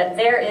dispatch that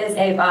there is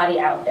a body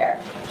out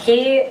there.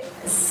 He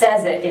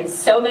says it in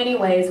so many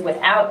ways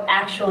without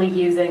actually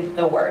using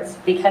the words,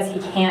 because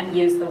he can't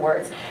use the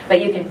words.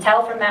 But you can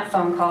tell from that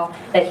phone call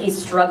that he's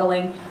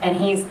struggling, and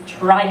he's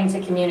trying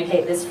to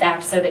communicate this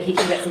fact so that he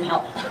can get some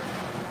help.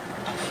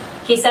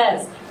 He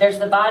says, there's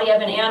the body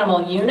of an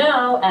animal, you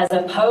know, as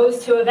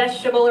opposed to a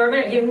vegetable or a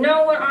mineral. You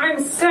know what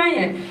I'm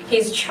saying.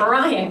 He's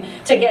trying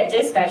to get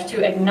dispatch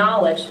to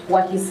acknowledge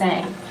what he's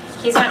saying.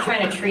 He's not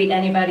trying to treat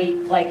anybody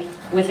like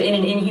within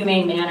an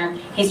inhumane manner.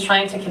 He's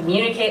trying to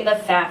communicate the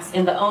facts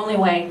in the only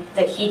way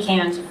that he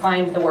can to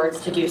find the words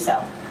to do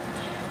so.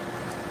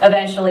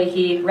 Eventually,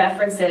 he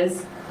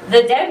references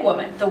the dead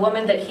woman, the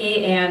woman that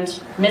he and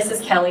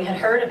Mrs. Kelly had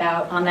heard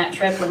about on that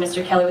trip when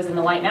Mr. Kelly was in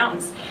the White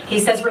Mountains. He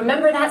says,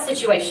 remember that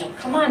situation.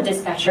 Come on,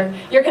 dispatcher,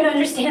 you're going to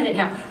understand it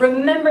now.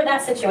 Remember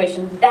that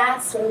situation.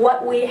 That's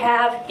what we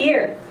have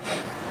here.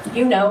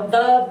 You know,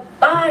 the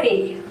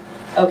body.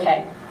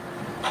 Okay.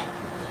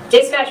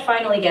 Dispatch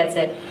finally gets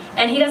it,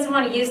 and he doesn't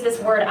want to use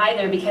this word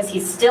either because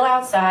he's still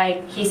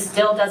outside. He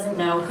still doesn't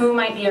know who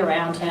might be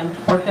around him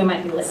or who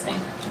might be listening.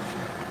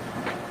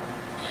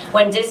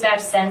 When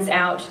dispatch sends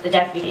out the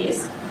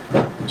deputies,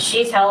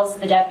 she tells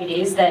the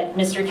deputies that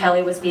Mr.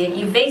 Kelly was being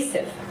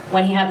evasive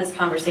when he had this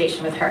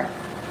conversation with her.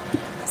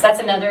 So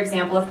that's another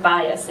example of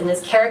bias in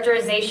this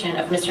characterization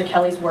of Mr.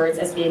 Kelly's words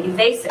as being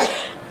evasive.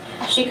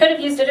 She could have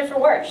used a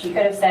different word. She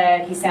could have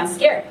said, he sounds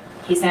scared.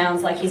 He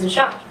sounds like he's in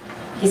shock.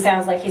 He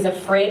sounds like he's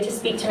afraid to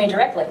speak to me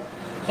directly.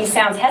 He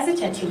sounds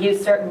hesitant to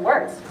use certain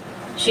words.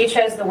 She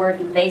chose the word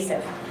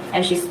evasive,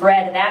 and she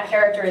spread that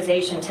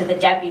characterization to the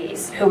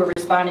deputies who were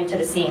responding to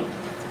the scene.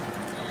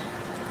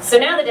 So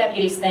now the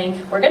deputies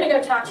think, we're going to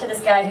go talk to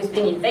this guy who's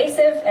being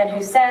evasive and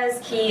who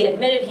says he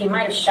admitted he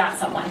might have shot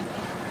someone.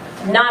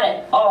 Not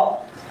at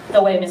all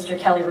the way Mr.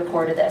 Kelly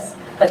reported this,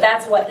 but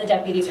that's what the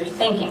deputies are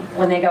thinking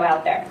when they go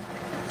out there.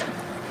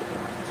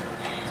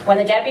 When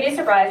the deputies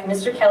arrive,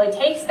 Mr. Kelly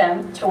takes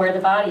them to where the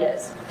body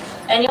is.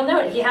 And you'll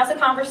note he has a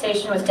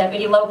conversation with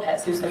Deputy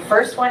Lopez, who's the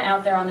first one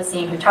out there on the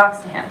scene who talks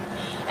to him.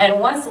 And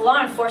once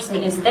law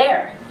enforcement is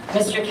there,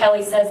 Mr.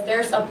 Kelly says,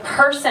 there's a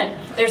person,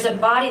 there's a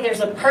body,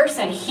 there's a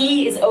person,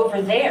 he is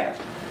over there.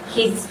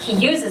 He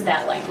uses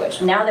that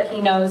language now that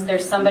he knows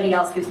there's somebody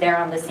else who's there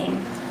on the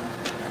scene.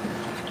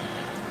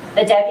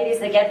 The deputies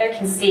that get there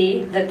can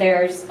see that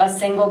there's a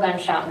single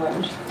gunshot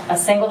wound, a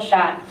single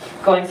shot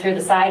going through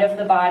the side of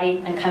the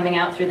body and coming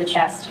out through the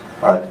chest.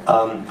 All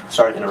right,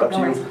 sorry to interrupt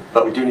you,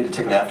 but we do need to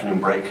take an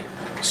afternoon break.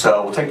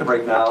 So we'll take the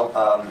break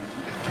now.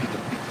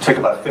 Take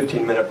about a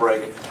 15-minute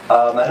break.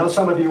 I know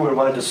some of you would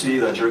wanted to see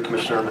the jury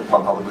commissioner,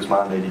 Juan Pablo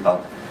Guzman, maybe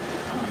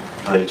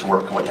related to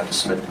work and what you have to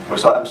submit.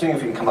 So I'm seeing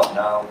if you can come up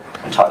now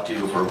and talk to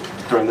you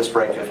during this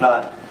break. If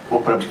not, we'll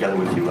put them together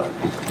with you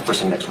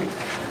first thing next week.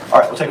 All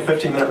right, we'll take a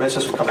 15-minute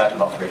recess. We'll come back at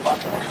about 3 o'clock.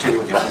 We'll continue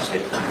with the open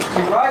statement.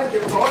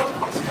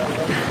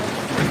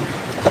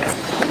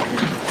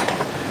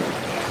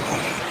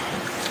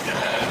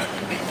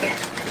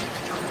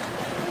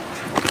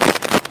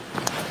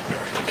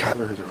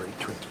 Kyler has already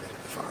transmitted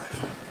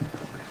 5.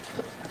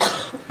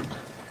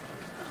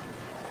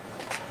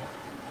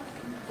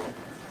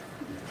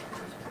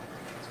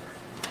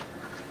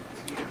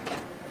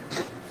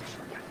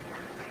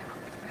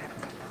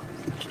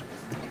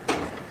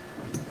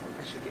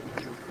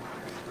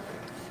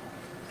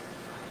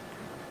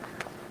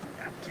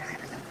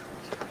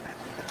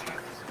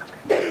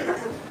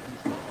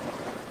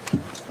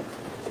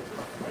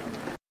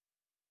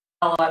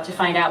 out to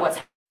find out what's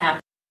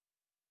happening.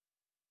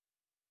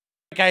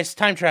 Guys,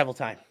 time travel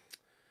time.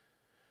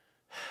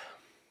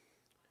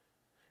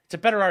 It's a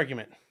better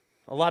argument.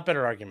 A lot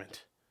better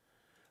argument.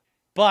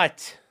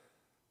 But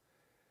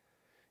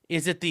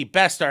is it the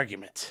best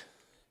argument?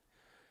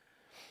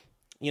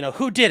 You know,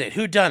 who did it?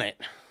 Who done it?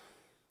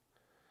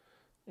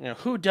 You know,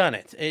 who done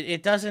it?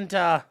 It doesn't,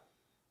 I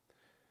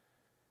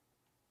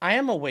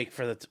am awake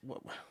for the...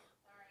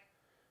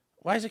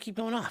 Why does it keep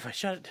going off? I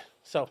shut it.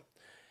 So,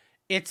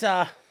 it's,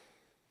 I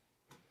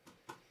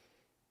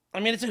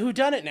mean, it's a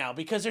whodunit now,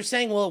 because they're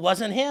saying, well, it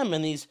wasn't him,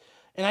 and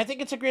I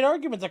think it's a great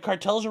argument. The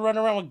cartels are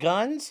running around with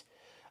guns.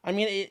 I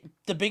mean,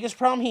 the biggest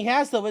problem he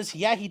has, though, is,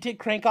 yeah, he did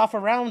crank off a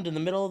round in the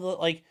middle of the,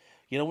 like,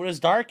 you know, when it was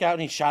dark out,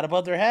 and he shot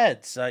above their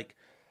heads. Like,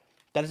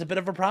 that is a bit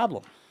of a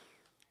problem.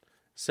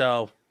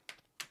 So,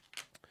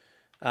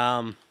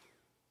 why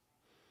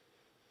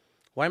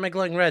am I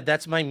glowing red?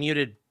 That's my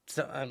muted,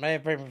 my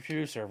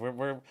producer.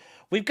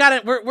 We've got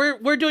it.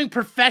 We're doing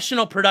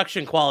professional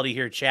production quality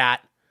here,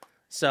 chat.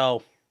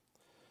 So,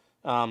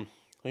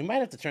 we might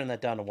have to turn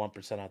that down to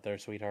 1% out there,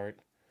 sweetheart.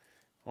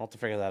 I'll have to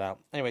figure that out.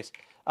 Anyways,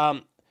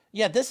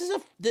 yeah, this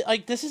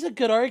is a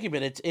good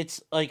argument.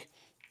 It's like,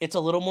 it's a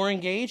little more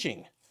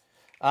engaging.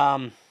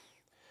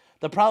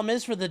 The problem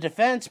is for the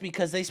defense,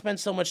 because they spend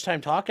so much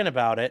time talking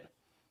about it.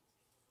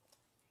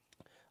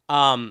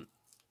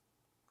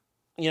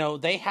 You know,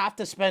 they have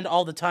to spend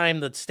all the time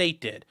the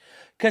state did,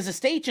 because the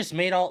state just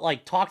made all,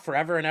 like, talk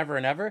forever and ever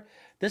and ever.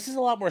 This is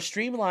a lot more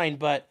streamlined,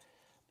 but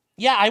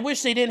yeah, I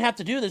wish they didn't have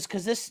to do this,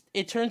 because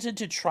it turns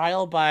into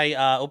trial by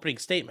opening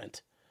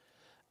statement,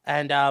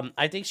 and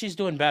I think she's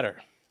doing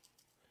better.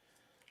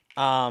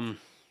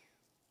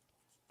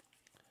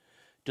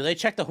 Do they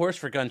check the horse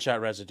for gunshot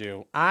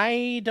residue?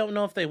 I don't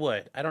know if they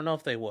would. I don't know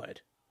if they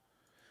would.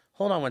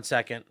 Hold on one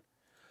second.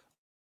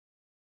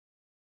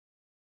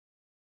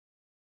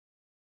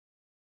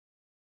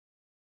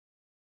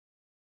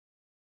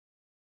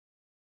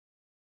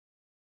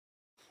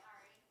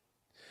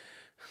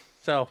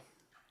 So,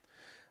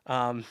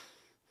 a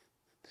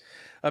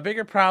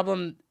bigger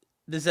problem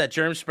is that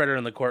germ spreader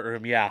in the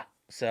courtroom. Yeah.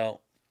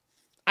 So,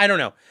 I don't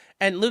know.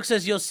 And Luke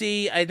says, you'll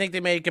see, I think they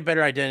make a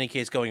better identity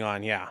case going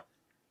on. Yeah.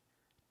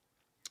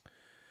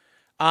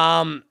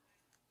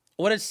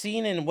 What is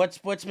seen and what's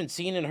been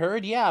seen and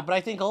heard? Yeah. But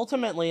I think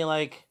ultimately,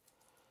 like,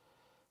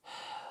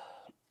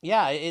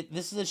 yeah,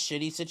 this is a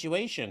shitty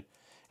situation.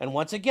 And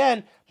once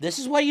again, this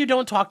is why you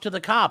don't talk to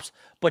the cops.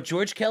 But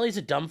George Kelly's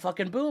a dumb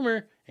fucking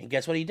boomer. And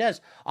guess what he does?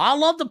 I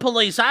love the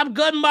police. I'm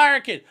good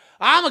American.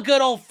 I'm a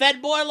good old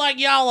fed boy like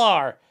y'all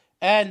are.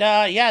 And,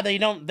 yeah,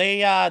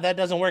 that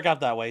doesn't work out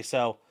that way.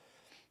 So,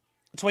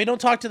 that's why you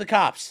don't talk to the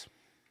cops.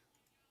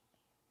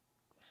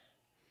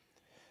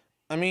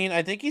 I mean,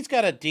 I think he's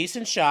got a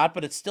decent shot,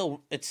 but it's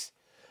still, it's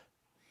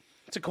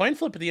a coin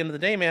flip at the end of the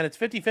day, man. It's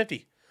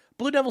 50-50.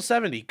 Blue Devil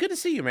 70. Good to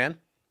see you, man.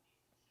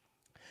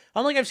 I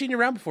don't think I've seen you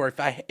around before.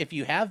 If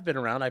you have been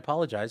around, I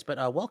apologize, but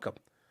welcome.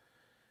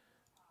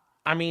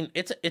 I mean,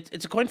 it's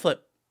a coin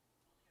flip.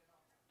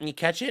 And you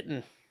catch it,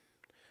 and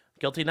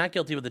guilty, not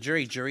guilty with the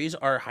jury. Juries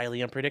are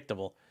highly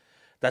unpredictable.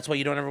 That's why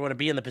you don't ever want to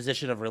be in the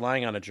position of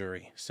relying on a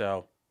jury.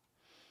 So,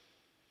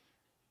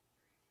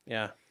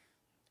 yeah.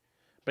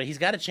 But he's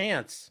got a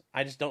chance.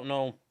 I just don't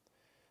know.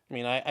 I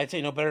mean, I'd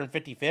say no better than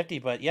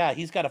 50-50, but yeah,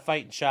 he's got a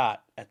fighting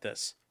shot at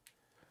this.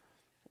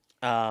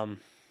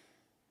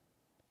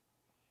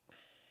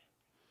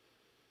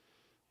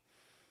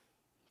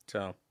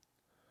 So,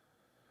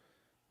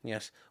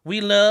 yes.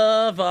 We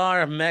love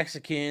our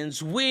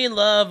Mexicans. We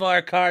love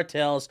our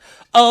cartels.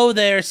 Oh,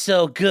 they're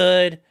so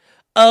good.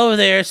 Oh,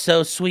 they're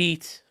so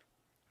sweet.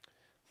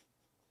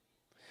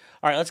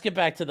 All right, let's get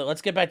back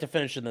to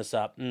finishing this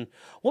up. And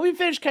we'll be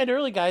finished kind of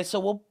early, guys, so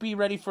we'll be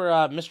ready for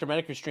Mr.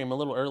 Medicare stream a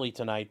little early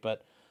tonight,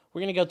 but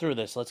we're going to go through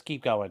this. Let's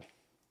keep going.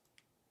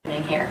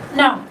 Here.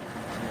 No,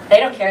 they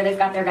don't care. They've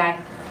got their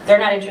guy. They're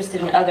not interested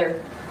in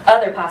other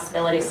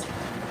possibilities.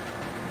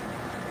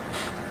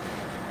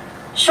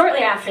 Shortly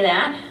after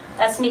that,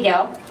 that's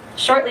Miguel.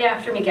 Shortly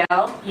after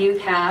Miguel, you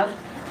have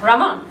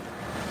Ramon.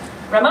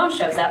 Ramon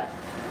shows up.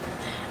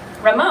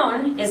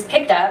 Ramon is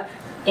picked up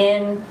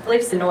in, I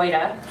believe,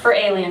 Sonoita for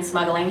alien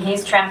smuggling.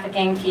 He's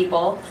trafficking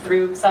people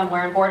through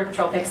somewhere, and Border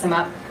Patrol picks him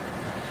up.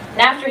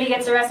 And after he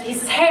gets arrested, he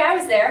says, hey, I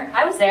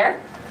was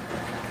there.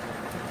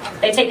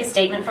 They take a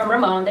statement from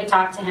Ramon. They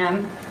talk to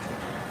him.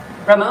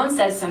 Ramon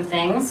says some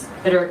things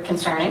that are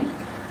concerning.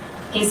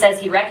 He says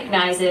he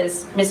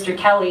recognizes Mr.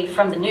 Kelly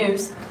from the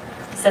news.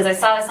 He says, I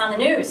saw this on the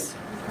news.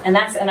 And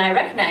I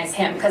recognize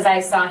him because I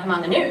saw him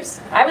on the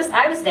news. I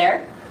was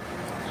there.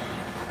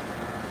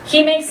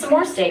 He makes some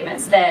more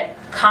statements that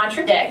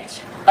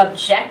contradict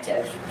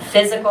objective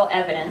physical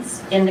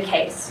evidence in the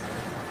case.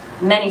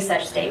 Many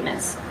such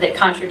statements that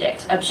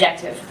contradict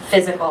objective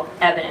physical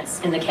evidence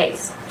in the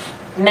case.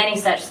 Many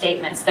such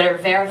statements that are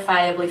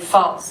verifiably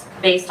false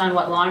based on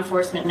what law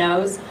enforcement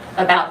knows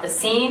about the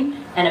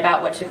scene and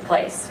about what took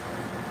place.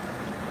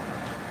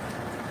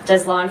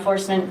 Does law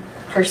enforcement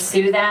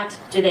pursue that?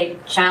 Do they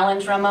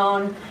challenge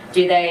Ramon?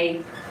 Do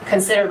they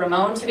consider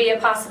Ramon to be a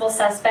possible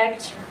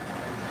suspect?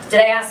 Did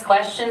they ask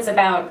questions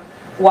about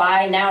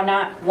why now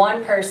not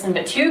one person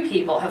but two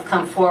people have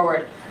come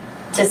forward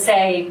to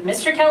say,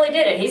 Mr. Kelly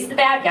did it, he's the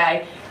bad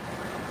guy,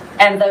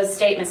 and those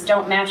statements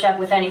don't match up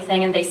with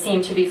anything and they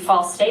seem to be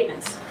false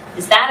statements?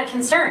 Is that a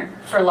concern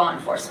for law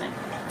enforcement?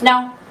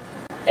 No,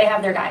 they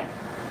have their guy.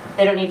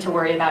 They don't need to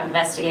worry about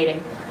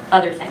investigating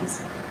other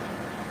things.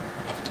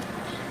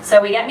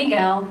 So we get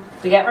Miguel,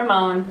 we get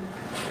Ramon,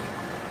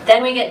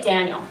 then we get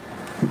Daniel.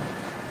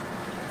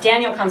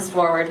 Daniel comes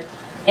forward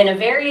in a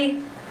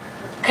very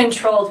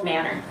controlled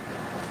manner.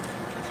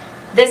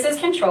 This is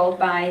controlled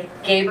by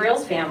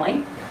Gabriel's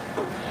family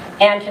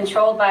and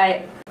controlled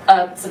by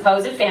a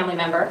supposed family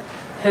member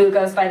who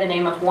goes by the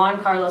name of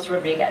Juan Carlos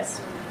Rodriguez.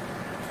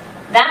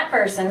 That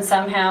person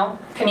somehow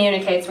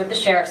communicates with the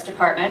sheriff's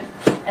department,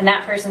 and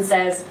that person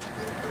says,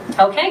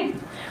 okay,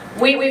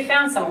 we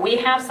found someone. We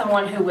have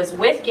someone who was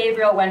with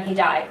Gabriel when he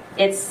died.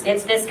 It's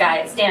this guy,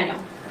 it's Daniel.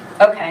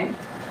 Okay.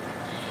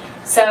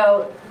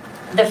 So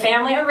the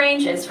family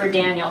arranges for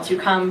Daniel to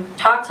come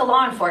talk to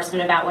law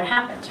enforcement about what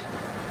happened.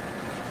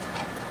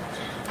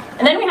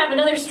 And then we have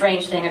another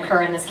strange thing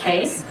occur in this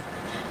case.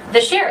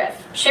 The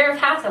Sheriff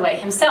Hathaway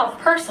himself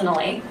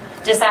personally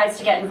decides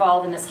to get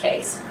involved in this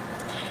case.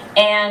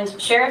 And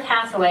Sheriff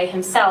Hathaway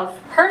himself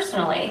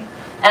personally,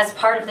 as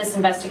part of this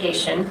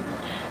investigation,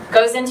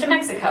 goes into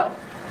Mexico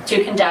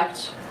to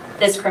conduct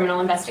this criminal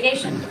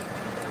investigation.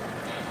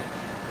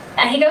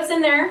 And he goes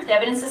in there, the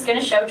evidence is going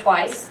to show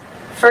twice.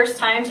 First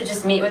time to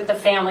just meet with the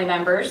family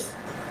members,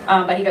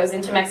 but he goes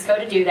into Mexico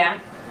to do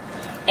that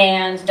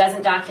and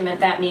doesn't document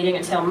that meeting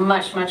until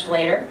much, much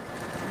later,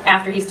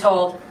 after he's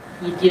told,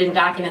 you didn't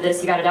document this,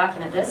 you got to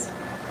document this.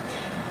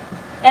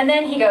 And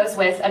then he goes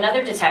with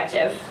another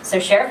detective. So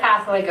Sheriff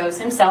Hathaway goes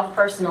himself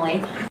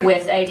personally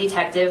with a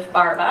detective,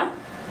 Barba.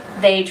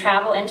 They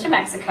travel into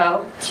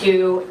Mexico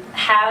to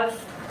have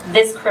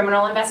this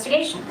criminal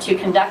investigation, to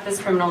conduct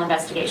this criminal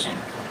investigation.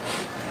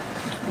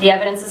 The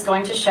evidence is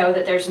going to show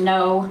that there's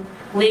no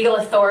legal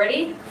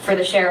authority for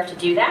the sheriff to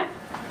do that.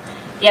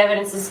 The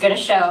evidence is going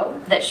to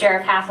show that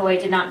Sheriff Hathaway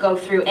did not go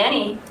through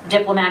any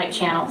diplomatic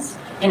channels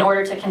in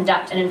order to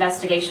conduct an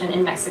investigation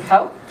in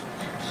Mexico.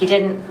 He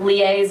didn't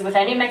liaise with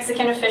any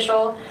Mexican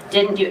official,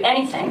 didn't do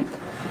anything.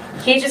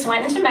 He just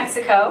went into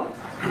Mexico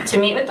to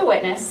meet with the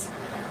witness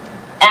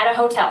at a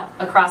hotel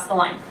across the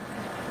line.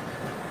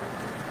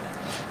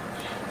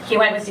 He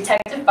went with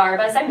Detective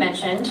Barba, as I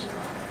mentioned.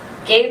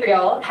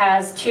 Gabriel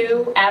has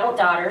two adult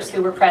daughters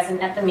who were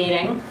present at the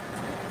meeting.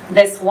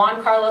 This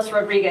Juan Carlos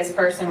Rodriguez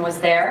person was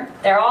there.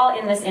 They're all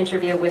in this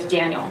interview with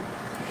Daniel.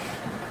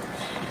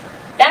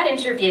 That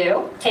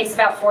interview takes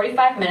about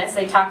 45 minutes.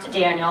 They talk to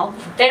Daniel.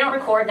 They don't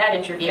record that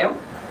interview.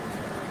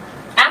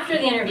 After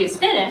the interview is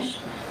finished,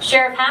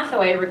 Sheriff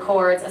Hathaway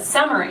records a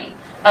summary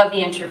of the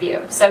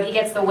interview. So he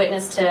gets the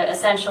witness to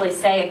essentially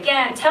say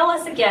again, tell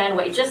us again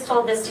what you just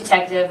told this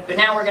detective, but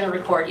now we're going to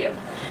record you.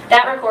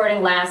 That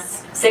recording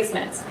lasts 6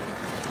 minutes.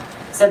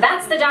 So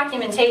that's the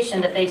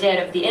documentation that they did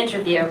of the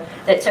interview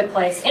that took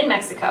place in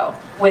Mexico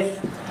with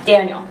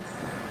Daniel.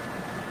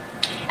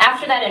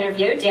 After that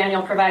interview,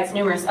 Daniel provides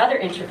numerous other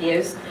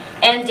interviews,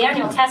 and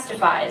Daniel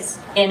testifies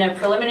in a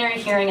preliminary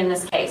hearing in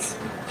this case.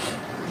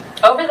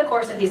 Over the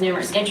course of these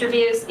numerous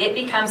interviews, it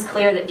becomes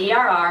clear that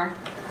DRR,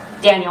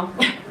 Daniel,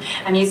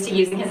 I'm used to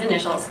using his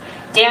initials,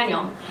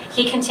 Daniel,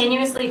 he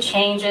continuously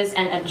changes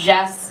and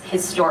adjusts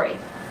his story.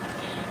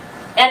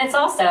 And it's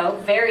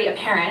also very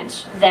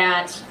apparent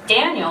that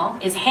Daniel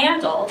is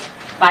handled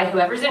by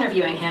whoever's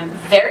interviewing him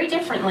very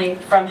differently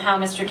from how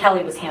Mr.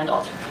 Kelly was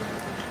handled.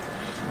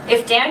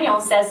 If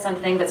Daniel says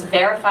something that's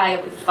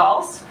verifiably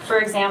false, for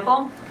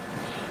example,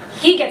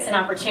 he gets an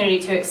opportunity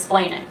to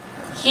explain it.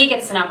 He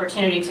gets an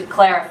opportunity to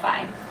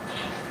clarify.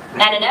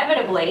 And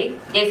inevitably,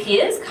 if he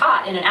is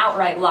caught in an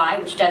outright lie,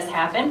 which does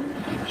happen,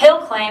 he'll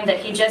claim that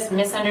he just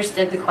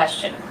misunderstood the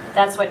question.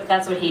 That's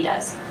what he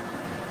does.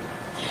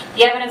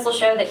 The evidence will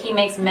show that he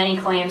makes many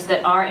claims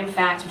that are in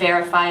fact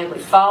verifiably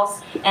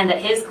false, and that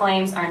his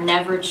claims are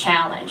never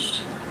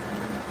challenged.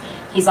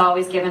 He's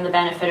always given the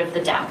benefit of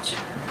the doubt.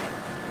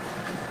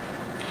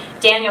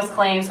 Daniel's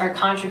claims are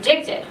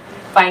contradicted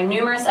by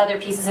numerous other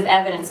pieces of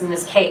evidence in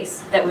this case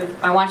that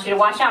I want you to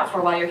watch out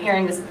for while you're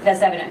hearing this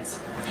evidence.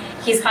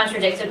 He's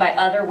contradicted by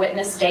other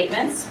witness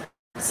statements.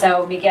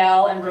 So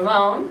Miguel and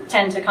Ramon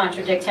tend to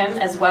contradict him,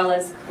 as well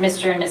as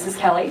Mr. and Mrs.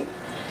 Kelly.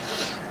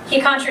 He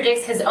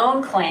contradicts his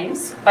own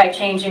claims by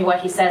changing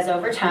what he says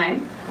over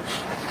time.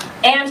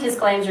 And his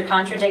claims are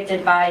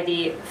contradicted by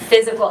the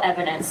physical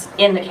evidence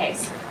in the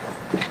case.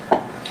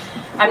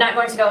 I'm not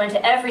going to go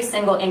into every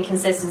single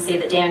inconsistency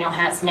that Daniel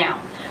has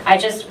now.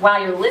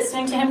 While you're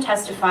listening to him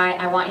testify,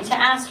 I want you to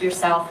ask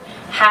yourself,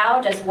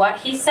 how does what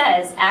he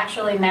says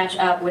actually match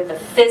up with the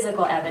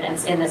physical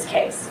evidence in this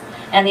case?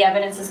 And the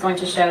evidence is going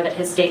to show that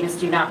his statements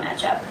do not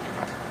match up.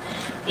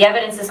 The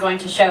evidence is going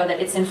to show that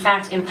it's in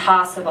fact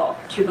impossible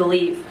to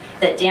believe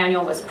that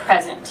Daniel was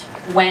present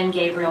when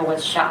Gabriel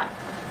was shot.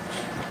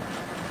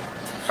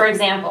 For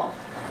example,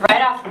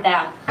 right off the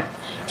bat,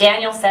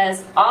 Daniel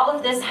says all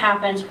of this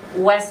happened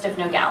west of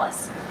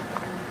Nogales.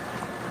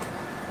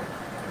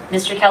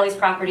 Mr. Kelly's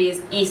property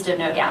is east of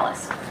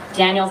Nogales.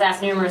 Daniel's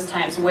asked numerous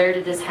times, where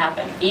did this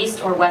happen?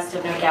 East or west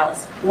of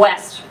Nogales?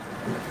 West.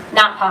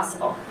 Not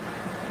possible.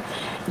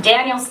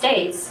 Daniel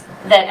states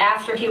that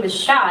after he was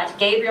shot,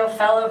 Gabriel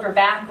fell over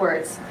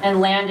backwards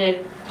and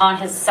landed on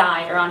his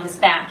side or on his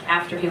back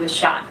after he was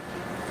shot.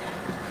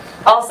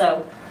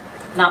 Also,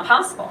 not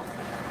possible.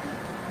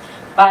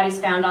 Body's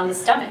found on the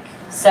stomach.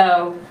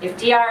 So if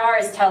DRR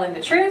is telling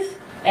the truth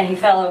and he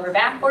fell over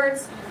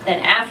backwards, then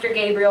after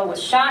Gabriel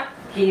was shot,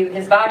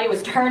 his body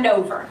was turned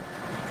over.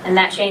 And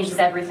that changes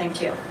everything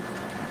too.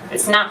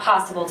 It's not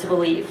possible to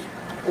believe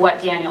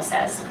what Daniel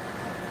says.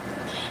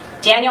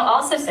 Daniel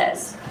also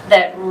says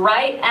that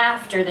right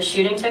after the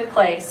shooting took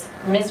place,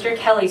 Mr.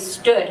 Kelly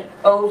stood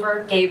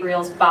over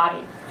Gabriel's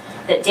body.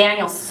 That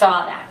Daniel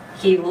saw that.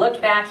 He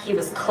looked back, he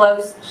was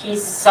close, he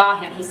saw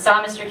him. He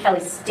saw Mr.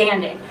 Kelly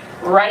standing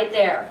right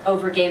there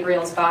over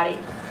Gabriel's body.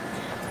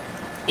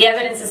 The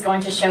evidence is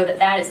going to show that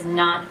that is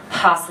not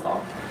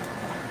possible.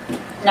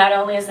 Not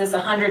only is this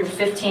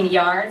 115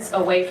 yards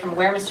away from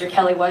where Mr.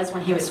 Kelly was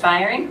when he was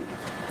firing,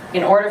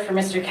 in order for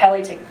Mr.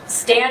 Kelly to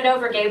stand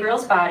over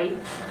Gabriel's body,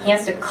 he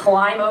has to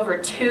climb over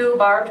 2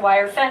 barbed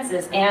wire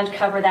fences and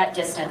cover that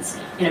distance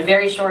in a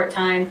very short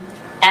time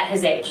at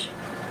his age.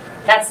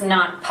 That's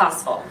not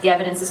possible. The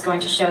evidence is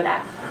going to show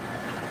that.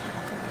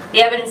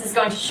 The evidence is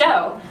going to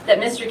show that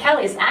Mr.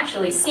 Kelly is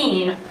actually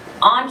seen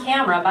on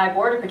camera by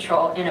Border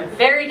Patrol in a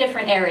very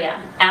different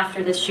area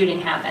after this shooting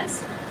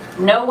happens.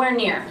 Nowhere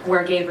near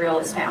where Gabriel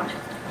is found.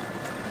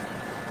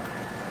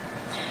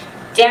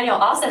 Daniel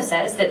also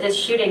says that this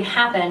shooting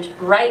happened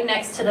right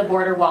next to the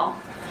border wall.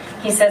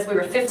 He says we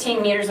were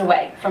 15 meters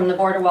away from the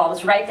border wall. It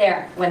was right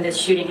there when this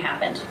shooting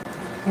happened.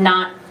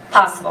 Not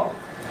possible.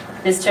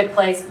 This took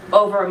place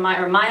over a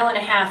mile and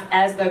a half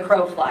as the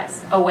crow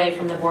flies away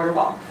from the border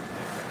wall.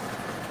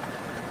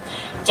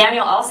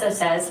 Daniel also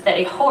says that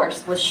a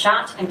horse was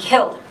shot and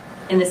killed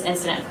in this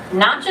incident.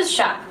 Not just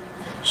shot,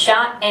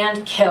 shot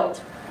and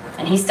killed.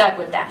 And he stuck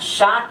with that.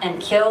 Shot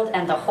and killed,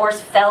 and the horse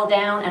fell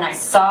down, and I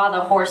saw the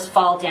horse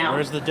fall down.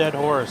 Where's the dead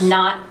horse?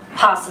 Not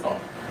possible.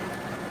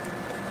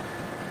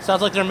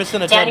 Sounds like they're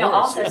missing a dead Daniel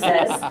horse. also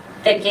says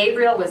that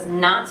Gabriel was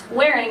not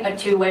wearing a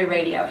two-way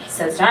radio. He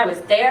says, I was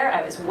there,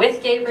 I was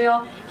with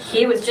Gabriel.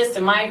 He was just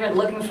a migrant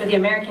looking for the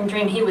American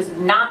dream. He was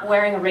not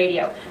wearing a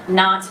radio.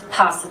 Not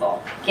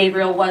possible.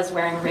 Gabriel was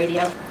wearing a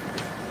radio.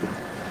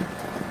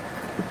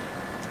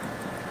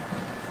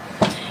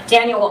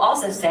 Daniel will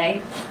also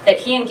say that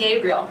he and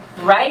Gabriel,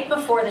 right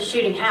before the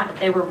shooting happened,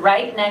 they were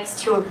right next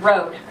to a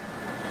road.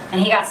 And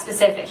he got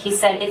specific. He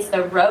said it's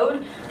the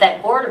road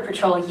that Border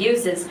Patrol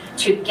uses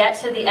to get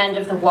to the end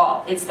of the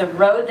wall. It's the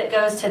road that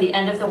goes to the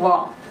end of the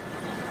wall.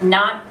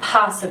 Not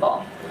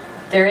possible.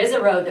 There is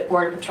a road that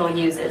Border Patrol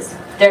uses.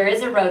 There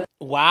is a road.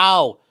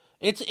 Wow.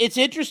 It's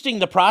interesting.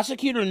 The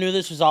prosecutor knew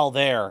this was all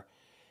there,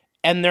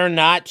 and they're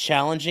not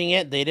challenging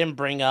it. They didn't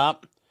bring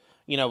up,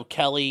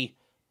 Kelly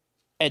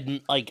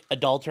like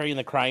adulterating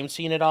the crime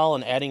scene at all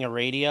and adding a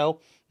radio.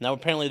 Now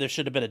apparently there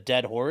should have been a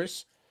dead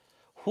horse.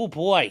 Oh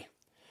boy.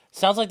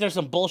 Sounds like there's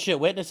some bullshit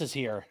witnesses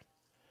here.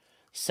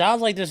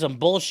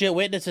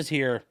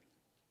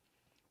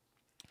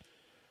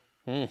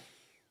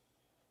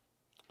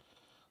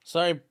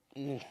 Sorry.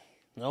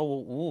 No,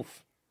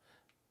 oof.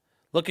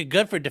 Looking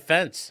good for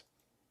defense.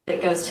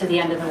 That goes to the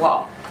end of the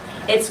wall.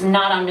 It's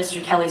not on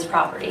Mr. Kelly's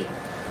property.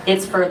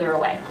 It's further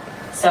away.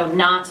 So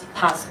not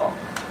possible.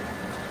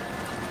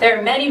 There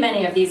are many,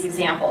 many of these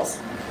examples,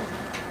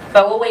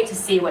 but we'll wait to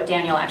see what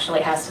Daniel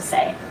actually has to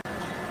say.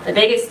 The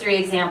biggest 3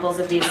 examples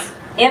of these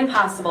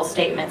impossible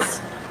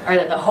statements are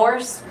that the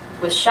horse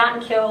was shot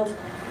and killed,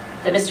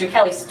 that Mr.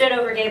 Kelly stood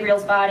over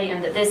Gabriel's body,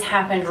 and that this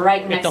happened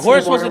right next to the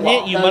border wall. If the horse wasn't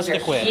hit, you must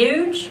have quit. Those are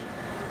huge.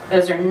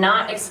 Those are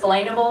not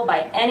explainable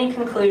by any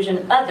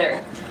conclusion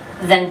other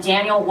than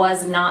Daniel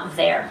was not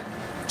there.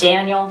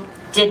 Daniel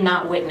did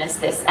not witness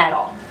this at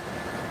all.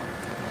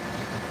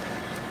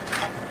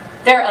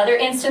 There are other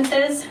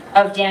instances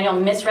of Daniel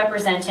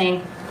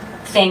misrepresenting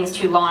things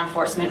to law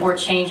enforcement or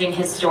changing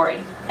his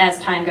story as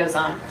time goes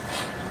on.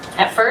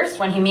 At first,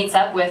 when he meets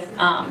up with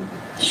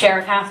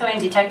Sheriff Hathaway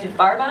and Detective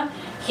Barba,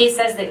 he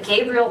says that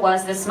Gabriel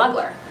was the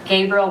smuggler.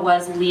 Gabriel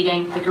was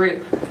leading the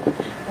group.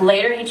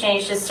 Later, he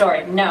changed his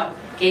story. No,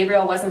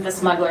 Gabriel wasn't the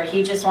smuggler.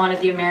 He just wanted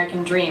the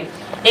American dream.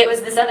 It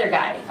was this other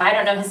guy. I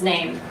don't know his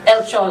name.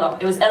 El Cholo.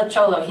 It was El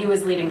Cholo. He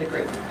was leading the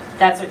group.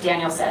 That's what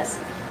Daniel says.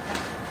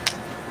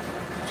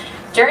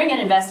 During an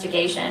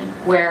investigation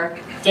where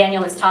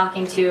Daniel is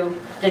talking to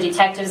the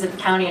detectives at the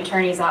county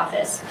attorney's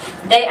office,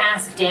 they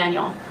asked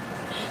Daniel,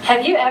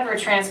 have you ever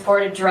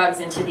transported drugs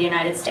into the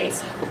United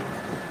States?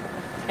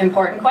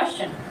 Important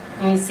question.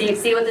 You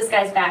see what this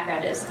guy's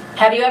background is.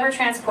 Have you ever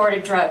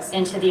transported drugs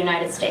into the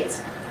United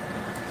States?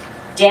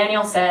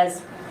 Daniel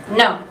says,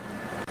 no,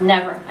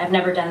 never. I've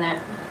never done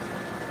that.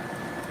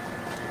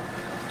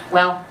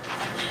 Well,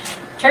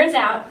 turns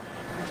out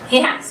he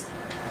has.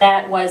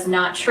 That was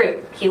not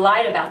true. He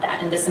lied about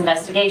that in this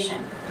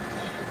investigation.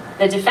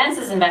 The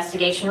defense's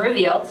investigation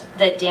revealed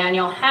that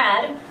Daniel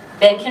had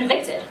been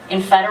convicted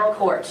in federal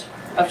court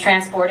of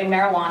transporting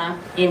marijuana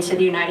into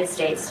the United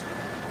States.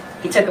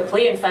 He took a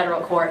plea in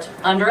federal court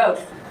under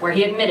oath where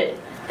he admitted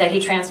that he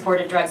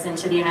transported drugs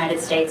into the United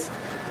States.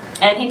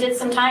 And he did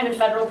some time in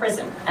federal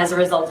prison as a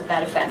result of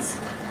that offense.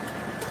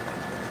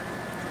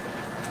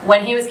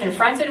 When he was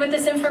confronted with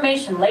this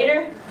information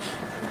later,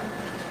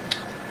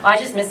 I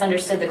just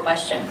misunderstood the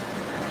question.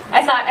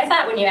 I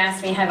thought when you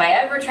asked me, have I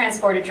ever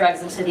transported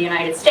drugs into the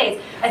United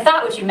States, I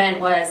thought what you meant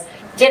was,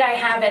 did I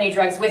have any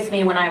drugs with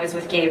me when I was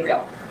with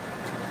Gabriel?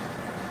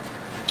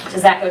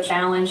 Does that go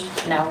challenged?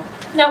 No.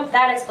 No,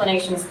 that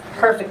explanation is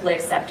perfectly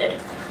accepted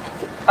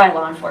by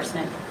law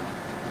enforcement.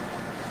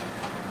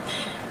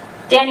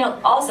 Daniel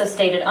also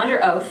stated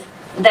under oath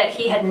that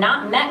he had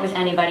not met with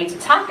anybody to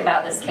talk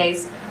about this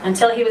case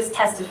until he was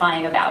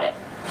testifying about it.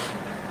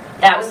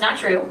 That was not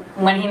true.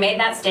 When he made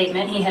that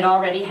statement, he had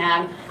already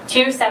had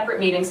 2 separate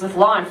meetings with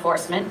law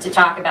enforcement to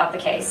talk about the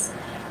case.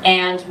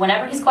 And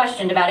whenever he's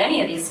questioned about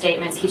any of these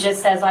statements, he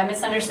just says, I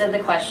misunderstood the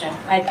question.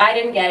 I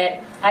didn't get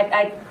it.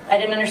 I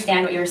didn't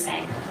understand what you were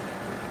saying.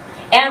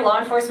 And law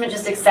enforcement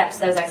just accepts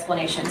those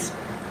explanations.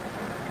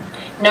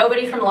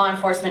 Nobody from law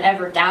enforcement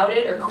ever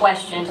doubted or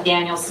questioned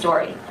Daniel's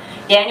story.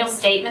 Daniel's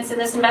statements in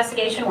this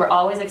investigation were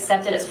always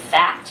accepted as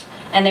fact,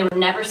 and they were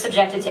never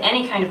subjected to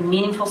any kind of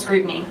meaningful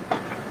scrutiny.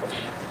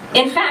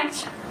 In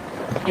fact,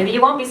 maybe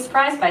you won't be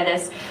surprised by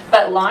this,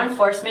 but law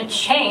enforcement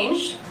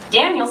changed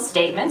Daniel's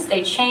statements.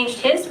 They changed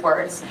his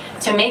words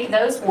to make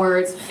those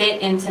words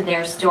fit into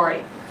their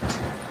story.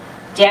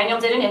 Daniel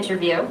did an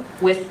interview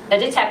with a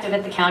detective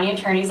at the county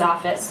attorney's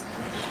office,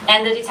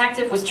 and the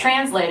detective was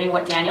translating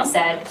what Daniel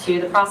said to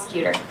the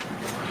prosecutor.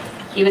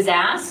 He was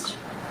asked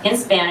in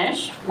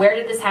Spanish, where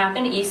did this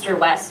happen, east or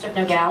west of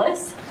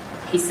Nogales?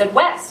 He said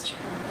west.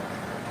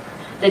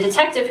 The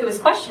detective who was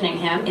questioning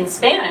him in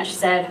Spanish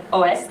said,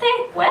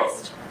 oeste,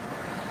 west?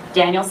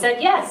 Daniel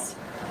said yes.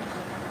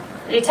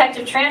 The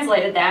detective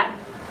translated that,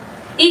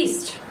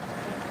 east.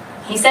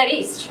 He said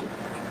east.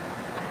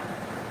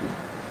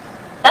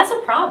 That's a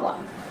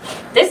problem.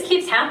 This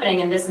keeps happening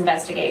in this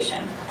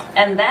investigation,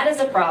 and that is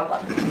a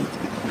problem.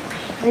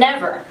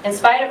 Never, in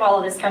spite of all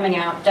of this coming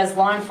out, does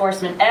law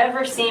enforcement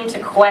ever seem to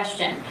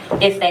question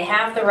if they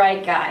have the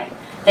right guy.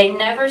 They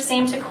never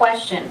seem to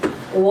question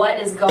what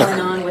is going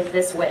on with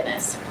this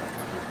witness.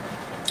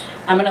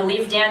 I'm going to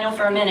leave Daniel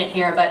for a minute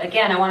here, but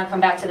again, I want to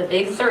come back to the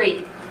big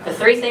 3. The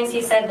 3 things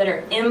he said that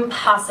are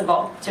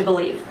impossible to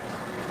believe.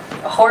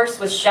 A horse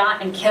was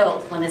shot and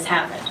killed when this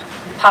happened.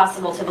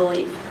 Impossible to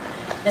believe.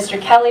 Mr.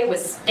 Kelly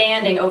was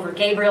standing over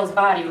Gabriel's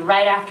body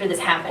right after this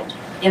happened.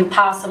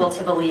 Impossible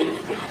to believe.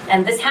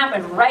 And this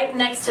happened right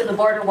next to the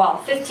border wall,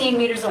 15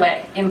 meters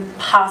away.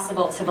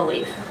 Impossible to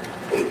believe.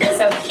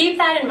 So keep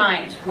that in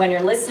mind when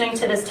you're listening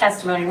to this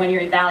testimony, when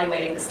you're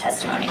evaluating this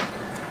testimony.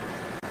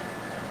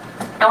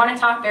 I want to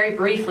talk very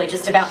briefly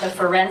just about the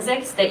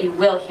forensics that you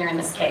will hear in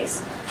this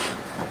case.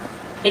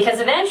 Because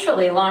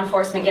eventually law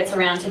enforcement gets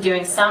around to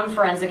doing some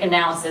forensic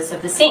analysis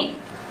of the scene.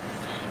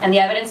 And the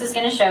evidence is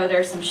going to show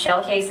there's some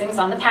shell casings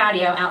on the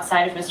patio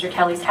outside of Mr.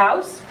 Kelly's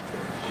house.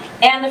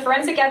 And the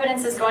forensic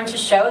evidence is going to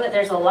show that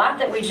there's a lot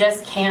that we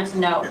just can't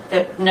know,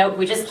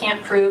 we just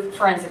can't prove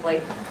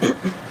forensically.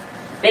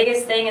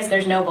 Biggest thing is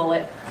there's no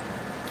bullet.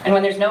 And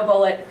when there's no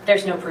bullet,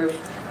 there's no proof.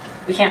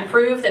 We can't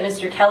prove that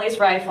Mr. Kelly's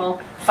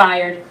rifle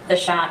fired the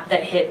shot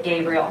that hit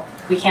Gabriel.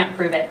 We can't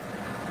prove it.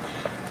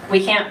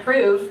 We can't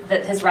prove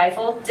that his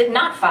rifle did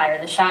not fire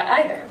the shot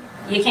either.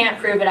 You can't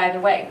prove it either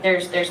way.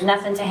 There's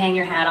nothing to hang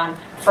your hat on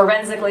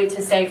forensically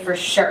to say for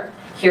sure,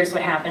 here's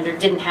what happened or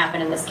didn't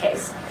happen in this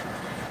case.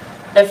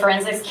 The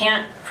forensics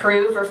can't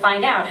prove or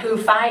find out who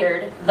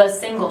fired the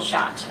single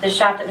shot, the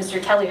shot that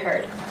Mr. Kelly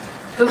heard.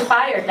 Who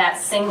fired that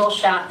single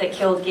shot that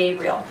killed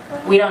Gabriel?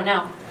 We don't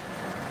know.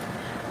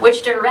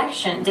 Which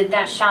direction did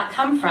that shot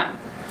come from?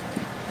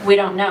 We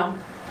don't know.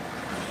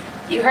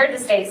 You heard the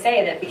state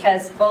say that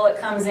because the bullet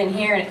comes in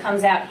here and it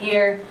comes out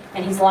here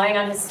and he's lying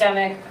on his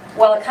stomach,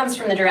 well, it comes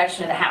from the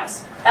direction of the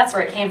house. That's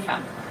where it came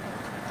from.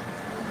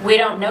 We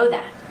don't know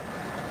that.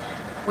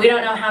 We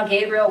don't know how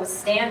Gabriel was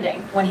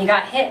standing when he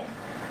got hit.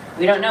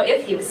 We don't know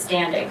if he was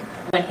standing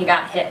when he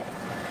got hit.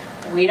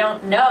 We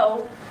don't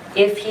know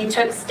if he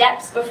took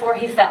steps before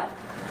he fell.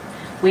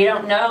 We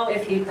don't know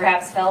if he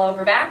perhaps fell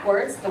over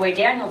backwards, the way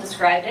Daniel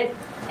described it,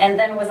 and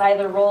then was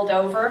either rolled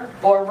over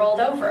or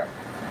rolled over.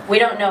 We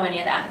don't know any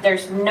of that.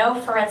 There's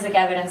no forensic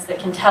evidence that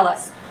can tell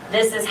us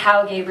this is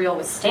how Gabriel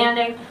was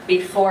standing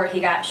before he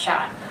got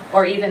shot,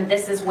 or even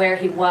this is where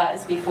he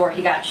was before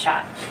he got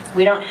shot.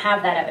 We don't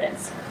have that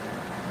evidence.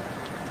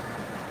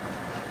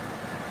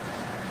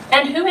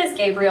 And who is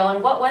Gabriel,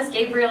 and what was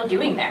Gabriel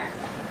doing there?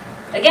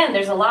 Again,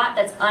 there's a lot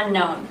that's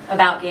unknown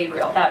about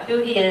Gabriel, about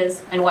who he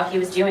is and what he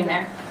was doing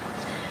there.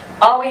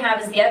 All we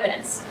have is the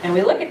evidence, and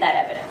we look at that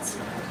evidence.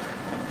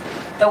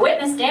 The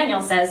witness,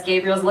 Daniel, says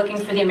Gabriel's looking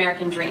for the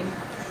American dream.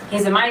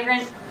 He's a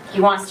migrant,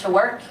 he wants to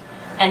work,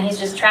 and he's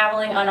just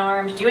traveling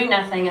unarmed, doing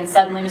nothing, and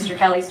suddenly Mr.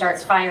 Kelly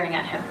starts firing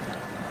at him.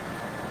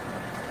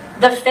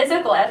 The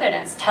physical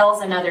evidence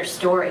tells another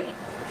story.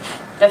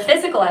 The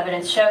physical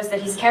evidence shows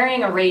that he's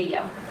carrying a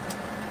radio.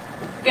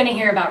 you're going to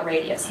hear about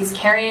radios. He's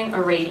carrying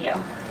a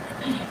radio.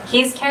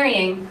 He's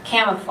carrying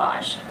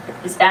camouflage.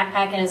 His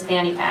backpack and his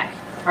fanny pack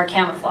are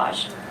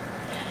camouflaged.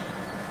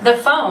 The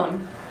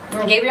phone,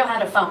 Gabriel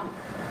had a phone.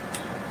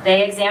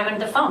 They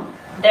examined the phone.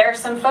 There are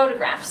some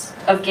photographs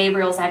of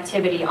Gabriel's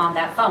activity on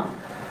that phone.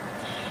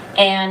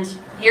 And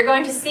you're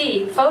going to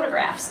see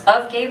photographs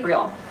of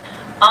Gabriel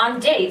on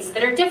dates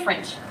that are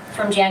different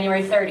from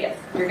January 30th.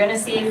 You're going to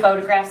see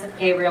photographs of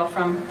Gabriel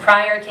from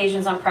prior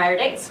occasions on prior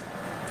dates.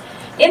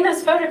 In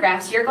those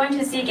photographs, you're going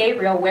to see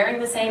Gabriel wearing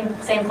the same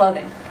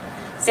clothing.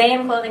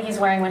 Same clothing he's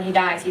wearing when he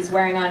dies, he's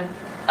wearing on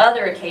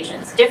other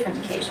occasions, different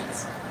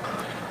occasions.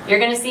 You're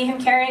going to see him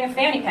carrying a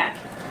fanny pack.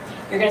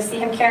 You're going to see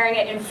him carrying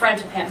it in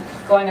front of him,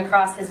 going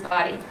across his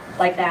body,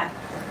 like that.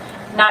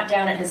 Not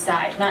down at his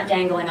side, not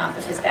dangling off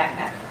of his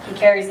backpack. He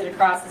carries it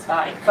across his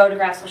body.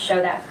 Photographs will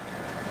show that.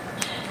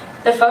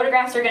 The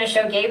photographs are going to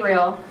show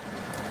Gabriel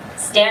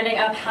standing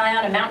up high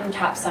on a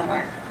mountaintop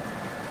somewhere.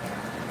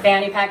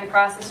 Fanny pack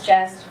across his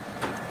chest.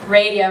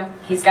 Radio.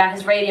 He's got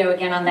his radio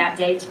again on that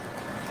date.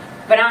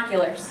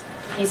 Binoculars.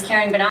 He's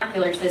carrying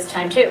binoculars this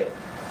time too.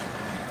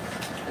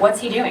 What's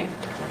he doing?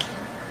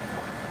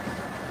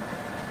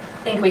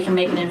 I think we can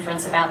make an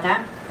inference about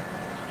that.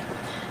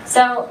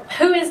 So,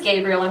 who is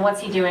Gabriel and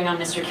what's he doing on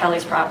Mr.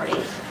 Kelly's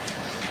property?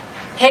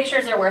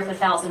 Pictures are worth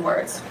 1,000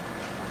 words.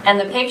 And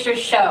the pictures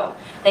show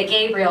that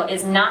Gabriel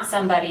is not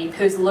somebody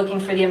who's looking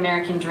for the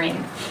American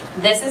dream.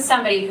 This is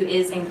somebody who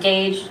is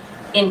engaged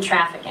in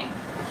trafficking.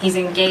 He's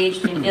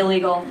engaged in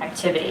illegal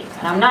activity.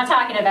 And I'm not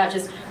talking about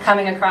just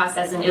coming across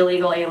as an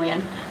illegal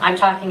alien. I'm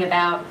talking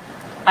about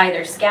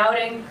either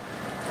scouting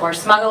or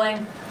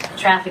smuggling,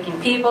 trafficking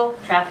people,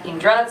 trafficking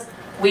drugs.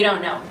 We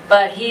don't know.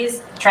 But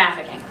he's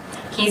trafficking.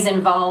 He's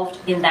involved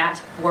in that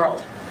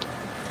world.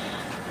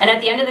 And at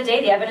the end of the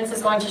day, the evidence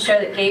is going to show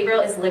that Gabriel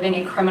is living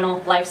a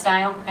criminal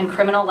lifestyle, and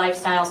criminal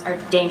lifestyles are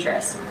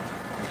dangerous.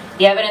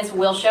 The evidence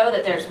will show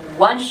that there's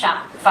one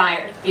shot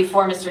fired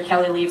before Mr.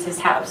 Kelly leaves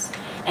his house,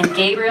 and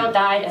Gabriel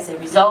died as a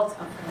result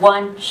of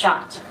one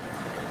shot.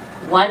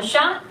 One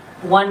shot,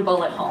 one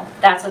bullet hole.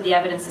 That's what the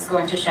evidence is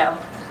going to show.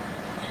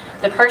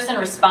 The person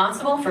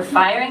responsible for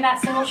firing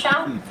that single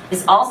shot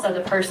is also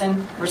the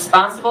person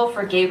responsible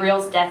for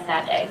Gabriel's death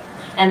that day,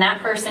 and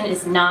that person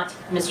is not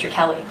Mr.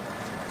 Kelly.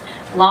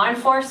 Law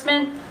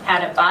enforcement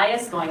had a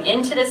bias going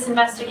into this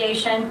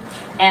investigation,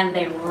 and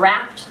they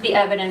wrapped the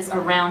evidence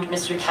around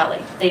Mr.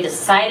 Kelly. They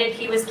decided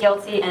he was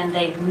guilty, and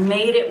they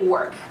made it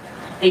work.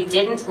 They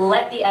didn't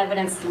let the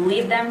evidence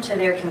lead them to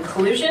their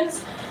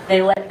conclusions.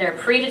 They let their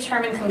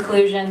predetermined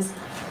conclusions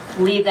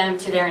lead them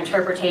to their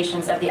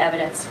interpretations of the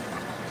evidence.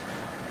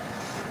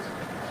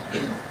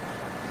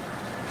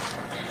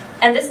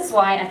 And this is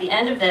why, at the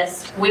end of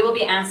this, we will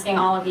be asking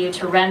all of you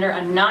to render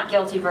a not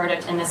guilty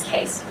verdict in this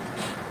case.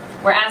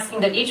 We're asking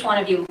that each one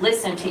of you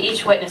listen to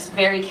each witness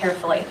very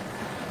carefully.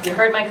 You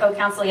heard my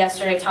co-counsel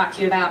yesterday talk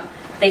to you about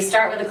they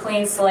start with a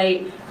clean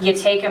slate, you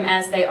take them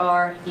as they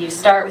are, you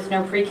start with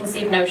no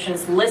preconceived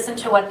notions, listen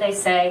to what they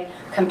say,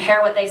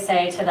 compare what they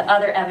say to the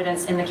other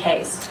evidence in the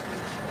case.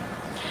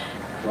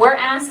 We're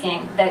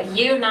asking that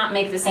you not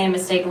make the same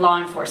mistake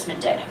law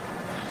enforcement did.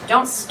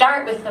 Don't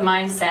start with the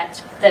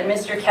mindset that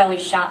Mr. Kelly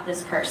shot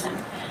this person.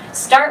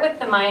 Start with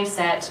the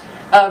mindset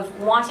of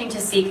wanting to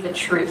seek the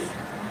truth,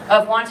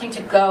 of wanting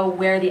to go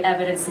where the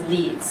evidence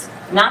leads,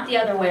 not the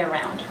other way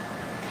around.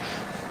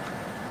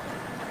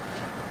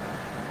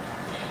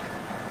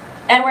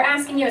 And we're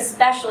asking you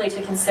especially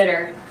to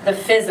consider the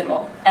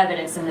physical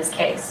evidence in this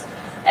case.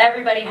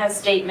 Everybody has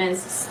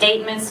statements.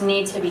 Statements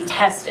need to be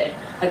tested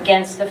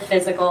against the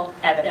physical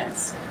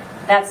evidence.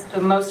 That's the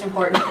most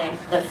important thing,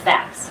 the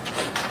facts.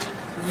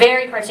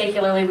 Very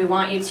particularly, we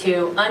want you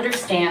to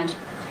understand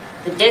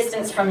the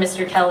distance from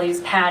Mr.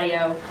 Kelly's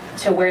patio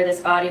to where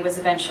this body was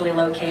eventually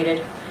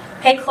located.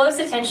 Pay close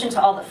attention to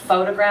all the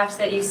photographs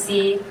that you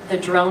see, the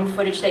drone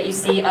footage that you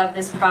see of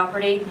this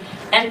property,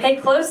 and pay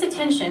close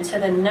attention to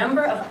the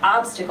number of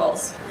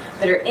obstacles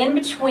that are in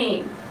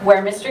between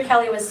where Mr.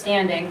 Kelly was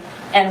standing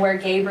and where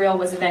Gabriel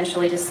was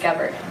eventually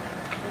discovered.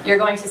 You're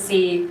going to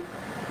see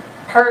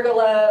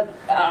pergola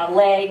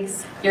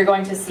legs, you're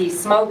going to see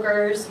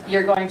smokers,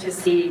 you're going to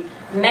see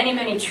many,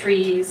 many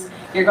trees,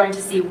 you're going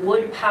to see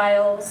wood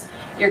piles,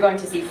 you're going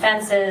to see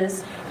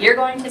fences, you're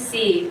going to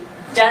see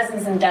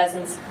dozens and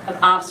dozens of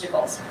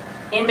obstacles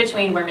in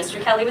between where Mr.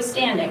 Kelly was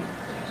standing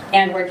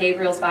and where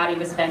Gabriel's body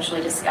was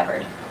eventually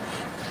discovered.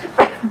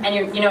 And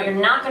you're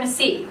not going to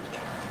see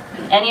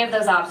any of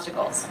those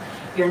obstacles.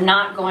 You're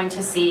not going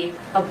to see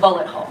a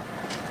bullet hole.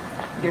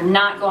 You're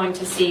not going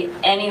to see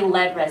any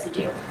lead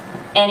residue,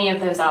 any of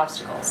those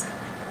obstacles.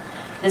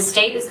 The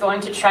state is going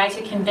to try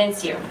to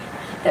convince you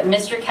that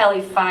Mr.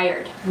 Kelly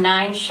fired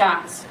 9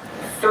 shots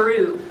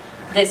through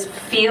this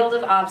field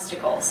of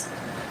obstacles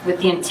with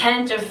the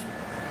intent of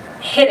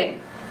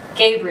hitting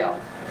Gabriel,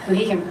 who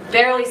he can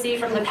barely see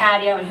from the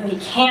patio and who he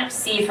can't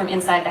see from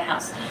inside the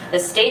house. The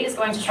state is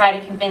going to try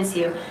to convince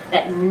you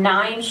that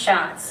 9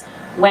 shots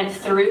went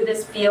through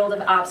this field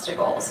of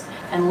obstacles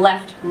and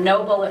left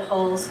no bullet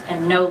holes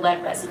and no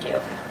lead residue.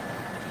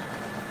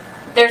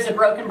 There's a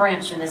broken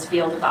branch in this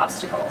field of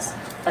obstacles.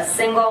 A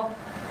single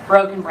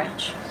broken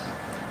branch.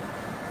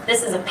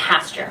 This is a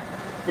pasture.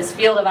 This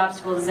field of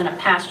obstacles is in a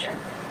pasture.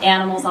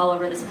 Animals all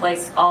over this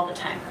place all the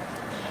time.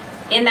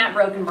 In that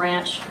broken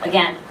branch,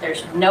 again,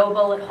 there's no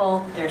bullet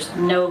hole, there's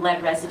no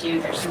lead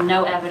residue, there's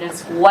no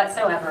evidence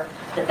whatsoever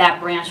that that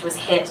branch was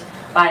hit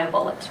by a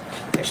bullet.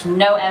 There's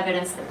no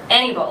evidence that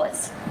any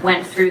bullets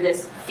went through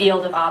this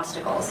field of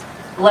obstacles,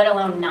 let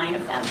alone 9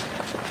 of them.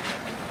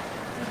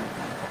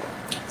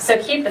 So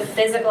keep the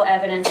physical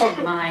evidence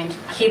in mind,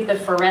 keep the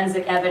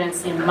forensic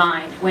evidence in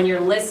mind when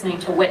you're listening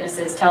to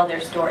witnesses tell their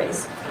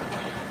stories.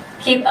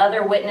 Keep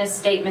other witness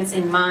statements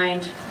in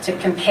mind to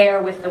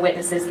compare with the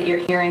witnesses that you're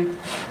hearing,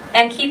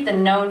 and keep the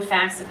known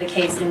facts of the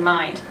case in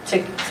mind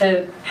to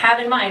have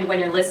in mind when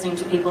you're listening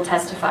to people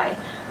testify.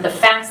 The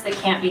facts that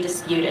can't be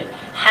disputed.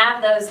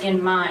 Have those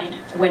in mind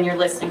when you're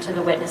listening to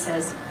the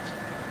witnesses.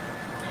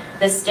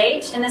 The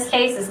state, in this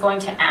case, is going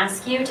to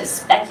ask you to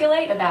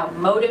speculate about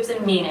motives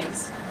and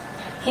meanings.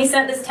 He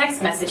sent this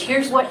text message,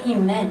 here's what he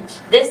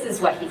meant. This is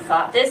what he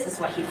thought, this is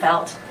what he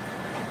felt.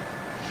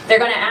 They're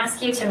going to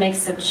ask you to make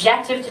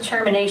subjective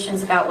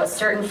determinations about what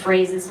certain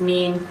phrases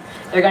mean.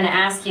 They're going to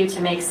ask you to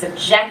make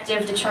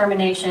subjective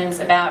determinations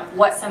about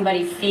what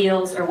somebody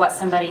feels or what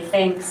somebody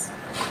thinks.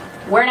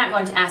 We're not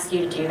going to ask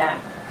you to do that.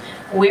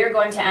 We're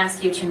going to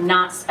ask you to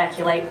not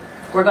speculate.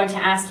 We're going to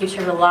ask you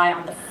to rely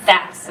on the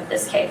facts of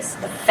this case,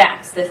 the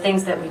facts, the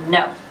things that we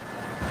know.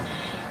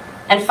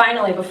 And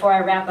finally, before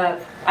I wrap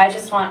up, I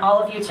just want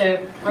all of you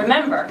to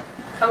remember,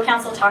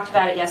 co-counsel talked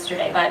about it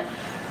yesterday, but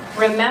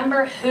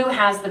remember who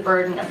has the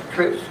burden of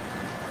proof.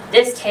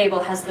 This table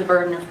has the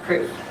burden of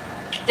proof.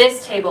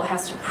 This table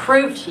has to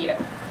prove to you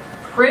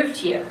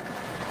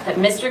that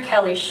Mr.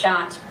 Kelly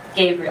shot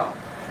Gabriel.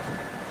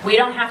 We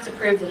don't have to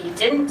prove that he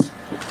didn't.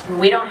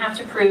 We don't have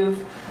to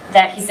prove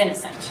that he's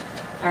innocent.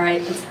 All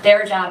right, it's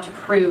their job to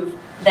prove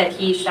that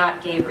he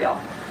shot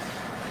Gabriel.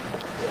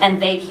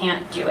 And they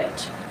can't do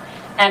it.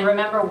 And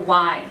remember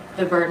why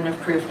the burden of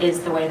proof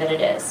is the way that it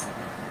is.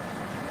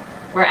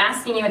 We're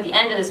asking you at the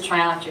end of this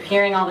trial, after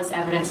hearing all this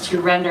evidence, to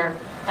render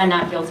a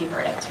not guilty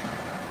verdict.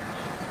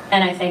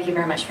 And I thank you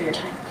very much for your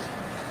time.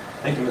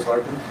 Thank you, Ms.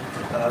 Larkin.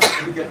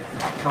 Can we get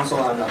counsel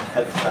on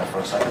head chat for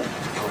a second?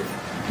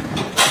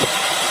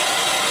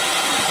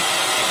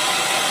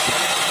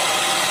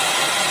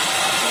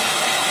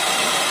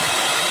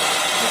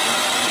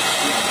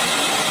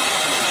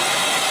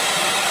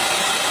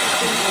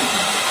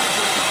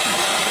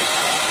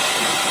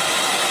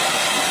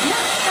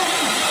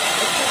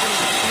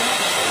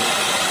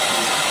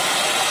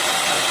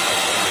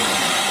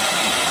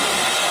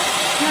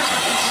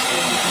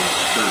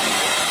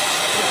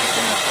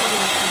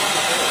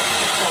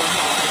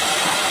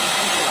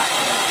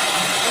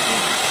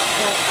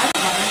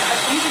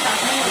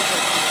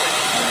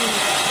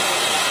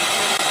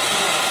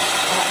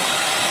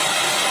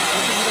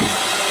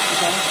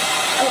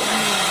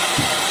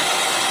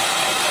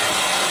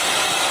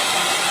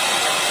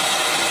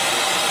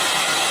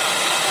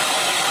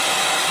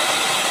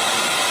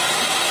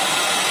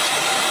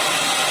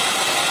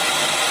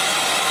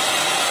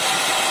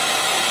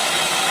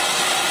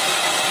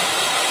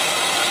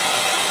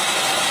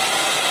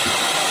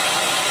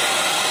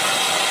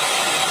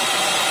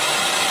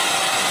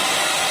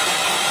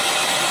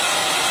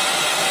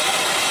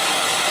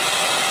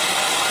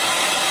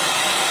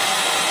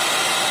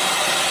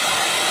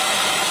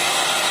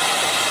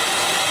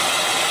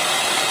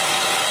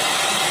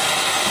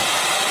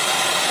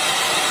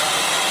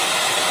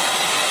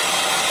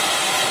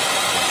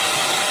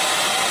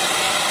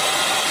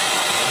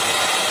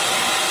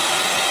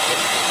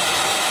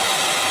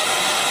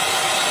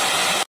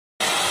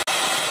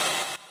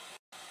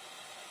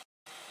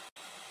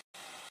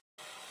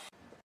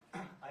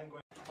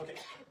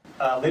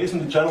 Ladies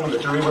and gentlemen, the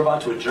jury, we're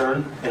about to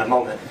adjourn in a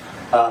moment.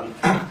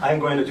 I'm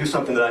going to do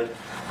something that I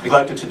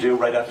neglected to do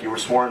right after you were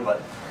sworn,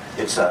 but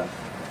it's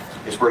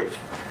brief.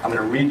 I'm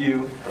going to read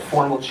you the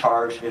formal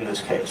charge in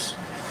this case.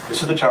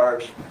 This is the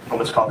charge on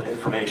what's called the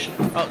information.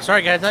 Oh,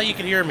 sorry guys, I thought you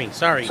could hear me.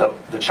 Sorry. So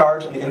the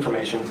charge and the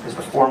information is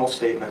the formal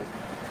statement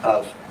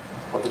of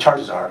what the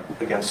charges are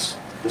against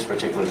this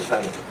particular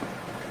defendant.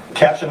 The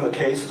caption of the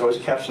case is always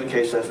a caption of the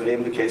case as the name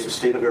of the case is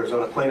State of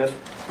Arizona Plaintiff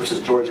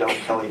versus George Allen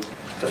Kelly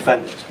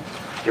Defendant.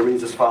 It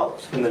reads as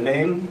follows. In the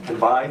name and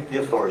by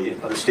the authority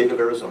of the State of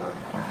Arizona,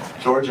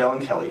 George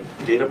Allen Kelly,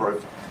 date of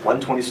birth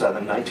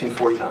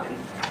 1/27/1949,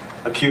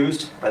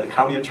 accused by the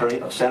County Attorney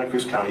of Santa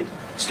Cruz County,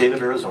 State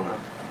of Arizona,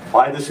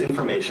 by this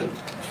information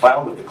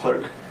filed with the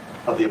clerk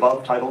of the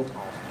above titled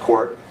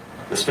court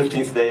this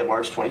 15th day of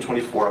March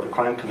 2024 of the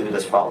crime committed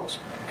as follows.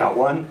 Count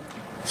 1,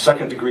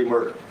 second-degree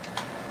murder.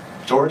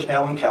 George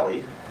Allen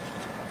Kelly,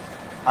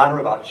 on or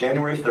about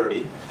January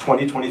 30,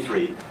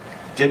 2023,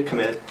 did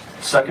commit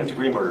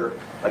second-degree murder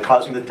by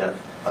causing the death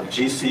of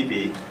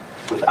GCB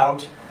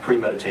without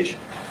premeditation.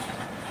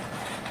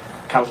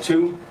 Count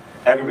 2,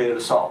 aggravated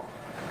assault.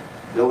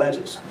 It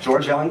alleges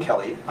George Allen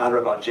Kelly, on or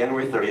about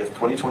January 30th,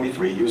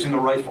 2023, using a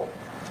rifle,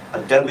 a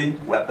deadly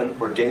weapon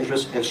or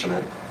dangerous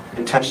instrument,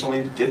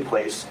 intentionally did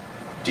place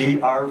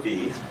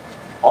DRV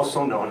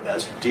also known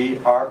as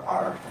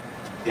DRR,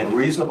 in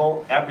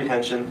reasonable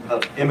apprehension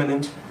of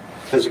imminent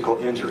physical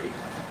injury.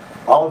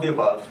 All of the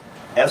above,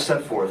 as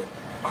set forth,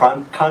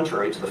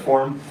 contrary to the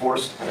form,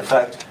 force, and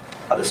effect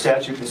of the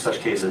statute in such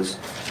cases,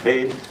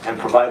 made and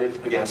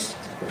provided against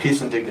the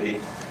peace and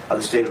dignity of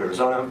the state of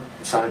Arizona,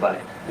 signed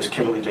by Ms.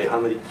 Kimberly J.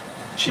 Hunley,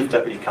 Chief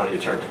Deputy County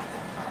Attorney.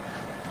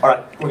 All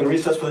right, we're going to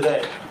recess for the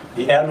day.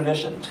 The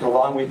admonition, it's been a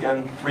long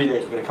weekend, 3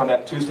 days. We're going to come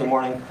back Tuesday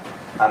morning.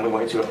 I'm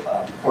going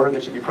to order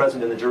that you be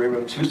present in the jury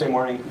room Tuesday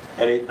morning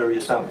at 8:30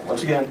 assemble.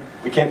 Once again,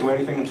 we can't do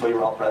anything until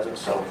you're all present,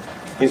 so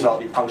please all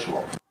be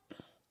punctual.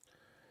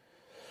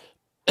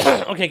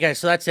 Okay, guys,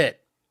 so that's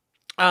it.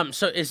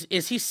 So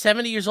is he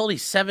 70 years old?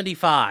 He's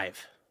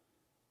 75.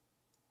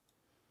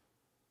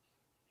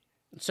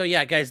 So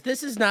yeah, guys,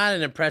 this is not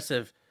an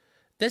impressive.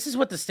 This is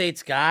what the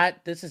state's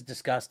got. This is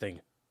disgusting.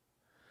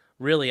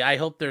 Really, I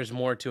hope there's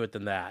more to it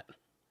than that.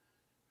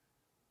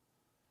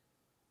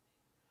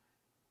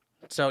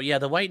 So yeah,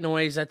 the white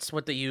noise, that's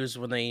what they use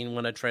when they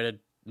want to try to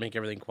make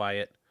everything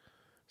quiet,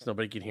 so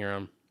nobody can hear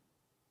them.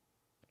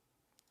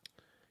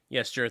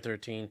 Yes, Juror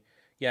 13.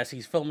 Yes,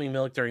 he's filming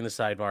milk during the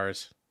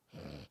sidebars.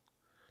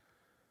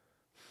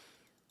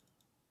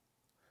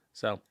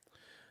 So,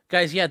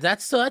 guys, yeah,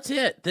 that's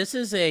it. This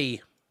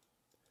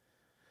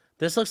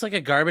looks like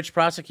a garbage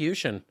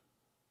prosecution.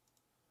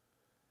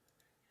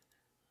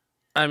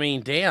 I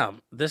mean,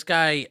 damn, this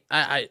guy,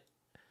 I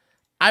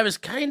was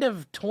kind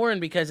of torn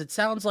because it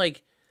sounds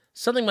like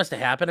something must have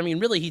happened. I mean,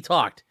 really, he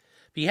talked.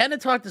 If he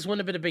hadn't talked, this wouldn't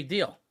have been a big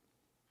deal.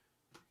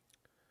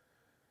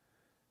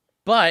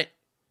 But,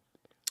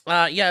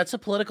 yeah, it's a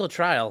political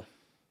trial.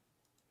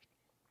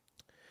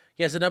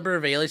 He has a number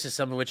of aliases,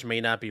 some of which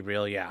may not be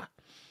real, yeah.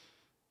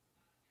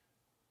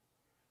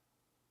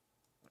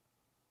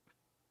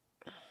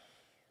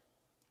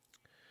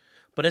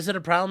 But is it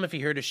a problem if he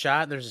heard a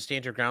shot and there's a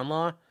stand your ground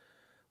law?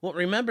 Well,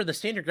 remember, the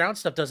stand your ground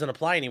stuff doesn't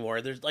apply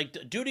anymore. There's, like,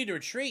 duty to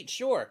retreat,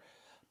 sure.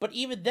 But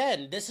even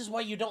then, this is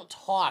why you don't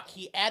talk.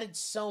 He added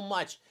so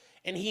much,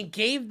 and he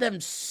gave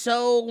them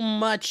so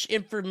much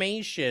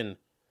information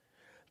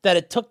that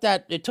it took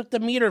the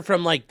meter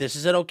from, like, this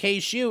is an okay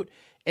shoot,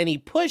 and he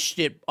pushed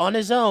it on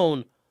his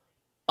own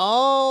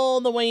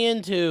all the way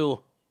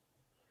into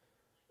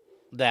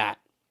that.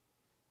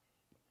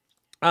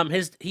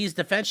 His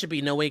defense should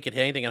be no way he could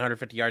hit anything at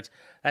 150 yards.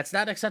 That's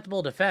not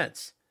acceptable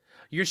defense.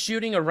 You're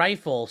shooting a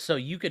rifle, so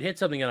you could hit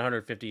something at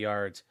 150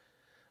 yards.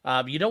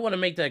 You don't want to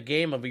make that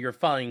game of you're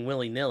firing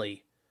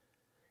willy-nilly,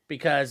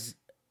 because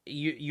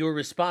your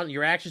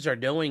actions are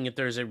knowing if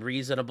there's a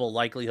reasonable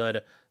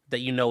likelihood that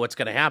you know what's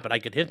going to happen. I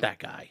could hit that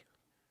guy.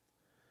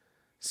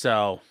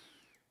 So,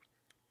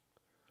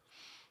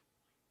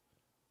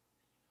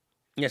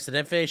 yes, the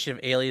definition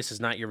of alias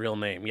is not your real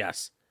name.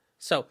 Yes.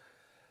 So,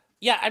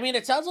 yeah, I mean,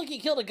 it sounds like you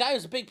killed a guy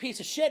who's a big piece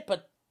of shit,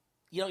 but,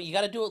 you know, you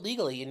got to do it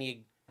legally, and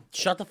you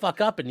shut the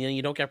fuck up, and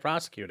you don't get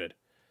prosecuted.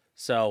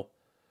 So,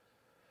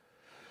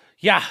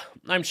 yeah,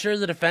 I'm sure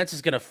the defense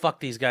is going to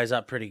fuck these guys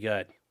up pretty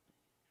good.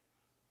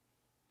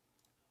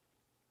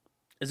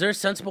 Is there a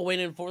sensible way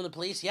to inform the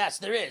police? Yes,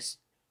 there is.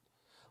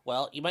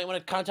 Well, you might want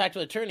to contact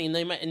an attorney,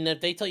 and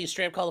if they tell you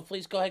straight up call the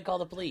police, go ahead and call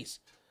the police.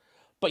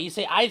 But you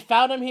say, I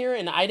found him here,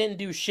 and I didn't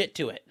do shit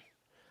to it.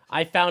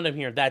 I found him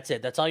here. That's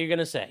it. That's all you're going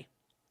to say.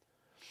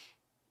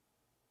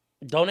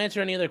 Don't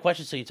answer any other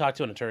questions until you talk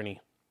to an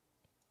attorney.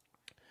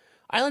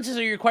 Island says,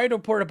 are you required to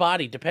report a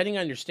body? Depending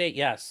on your state,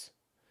 yes.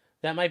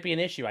 That might be an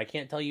issue. I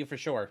can't tell you for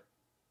sure.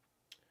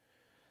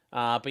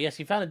 But yes,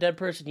 you found a dead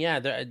person.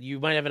 Yeah, you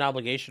might have an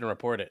obligation to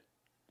report it.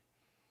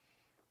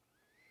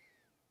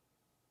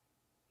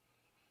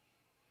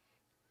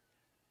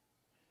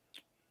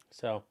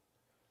 So,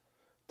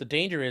 the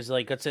danger is,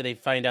 like, let's say they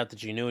find out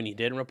that you knew and you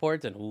didn't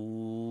report, then,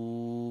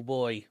 ooh,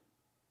 boy.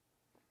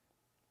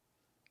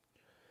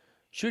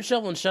 Shoot,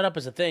 shovel, and shut up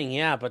is a thing,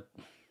 yeah, but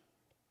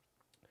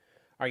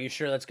are you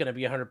sure that's going to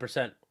be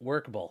 100%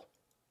 workable?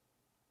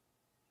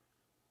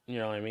 You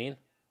know what I mean?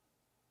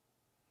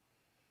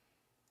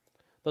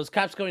 Those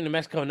cops going to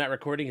Mexico and not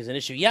recording is an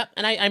issue. Yep,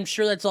 and I'm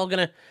sure that's all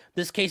going to...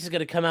 This case is going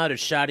to come out as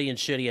shoddy and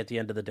shitty at the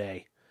end of the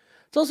day.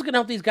 It's also going to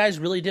help these guys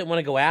really didn't want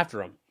to go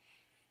after him.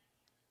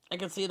 I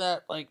can see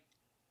that, like...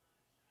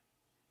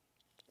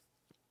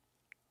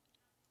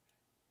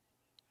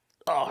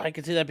 Oh, I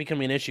can see that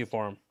becoming an issue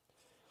for him.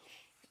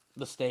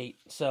 The state.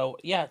 So,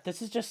 yeah,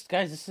 this is just...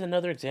 Guys, this is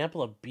another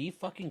example of be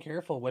fucking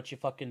careful what you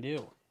fucking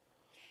do.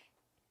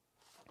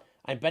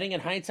 I'm betting in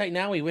hindsight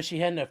now we wish he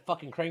hadn't have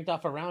fucking cranked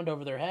off a round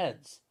over their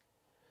heads.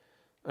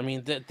 I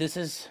mean, this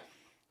is...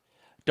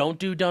 Don't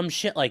do dumb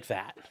shit like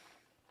that.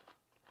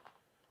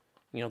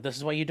 You know, this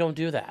is why you don't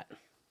do that.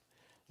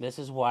 This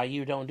is why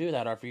you don't do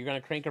that. Or if you're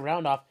going to crank a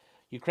round off,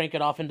 you crank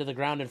it off into the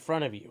ground in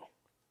front of you.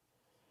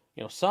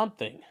 You know,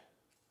 something.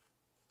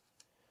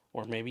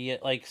 Or maybe,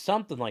 like,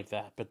 something like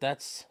that. But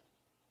that's...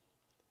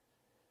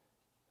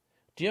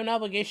 Do you have an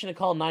obligation to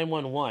call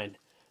 911?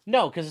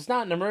 No, because it's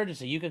not an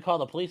emergency. You could call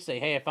the police and say,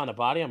 hey, I found a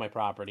body on my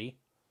property.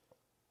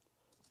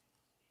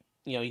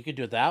 You know, you could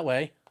do it that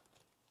way.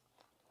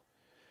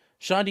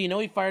 Sean, do you know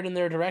he fired in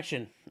their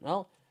direction?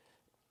 Well,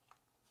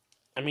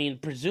 I mean,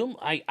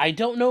 I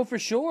don't know for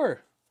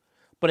sure,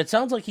 but it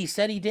sounds like he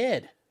said he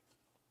did.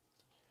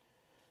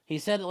 He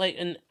said, like,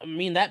 and I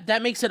mean,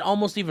 that makes it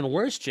almost even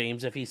worse,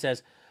 James, if he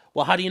says,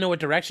 well, how do you know what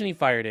direction he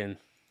fired in?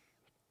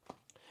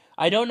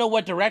 I don't know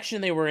what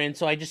direction they were in,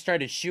 so I just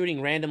started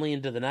shooting randomly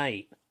into the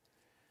night.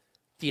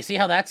 Do you see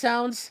how that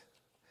sounds?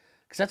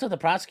 Because that's what the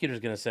prosecutor's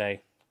going to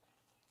say.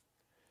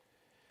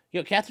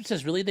 Catherine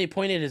says, really, they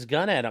pointed his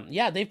gun at him?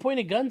 Yeah, they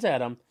pointed guns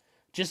at him,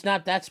 just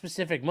not that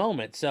specific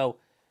moment. So,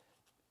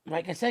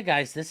 like I said,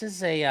 guys, this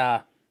is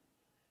a,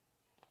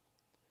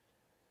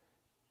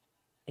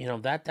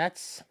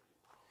 that's,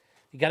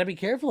 you got to be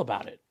careful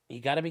about it. You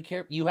got to be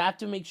careful. You have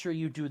to make sure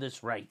you do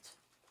this right.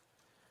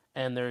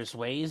 And there's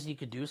ways you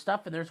could do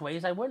stuff, and there's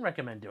ways I wouldn't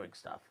recommend doing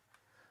stuff.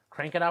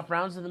 Cranking off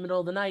rounds in the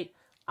middle of the night,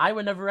 I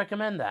would never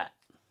recommend that.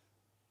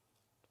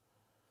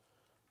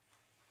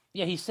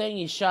 Yeah, he's saying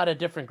he shot a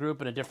different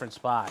group in a different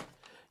spot.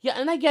 Yeah,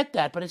 and I get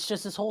that, but it's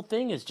just this whole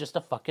thing is just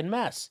a fucking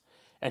mess.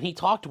 And he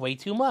talked way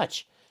too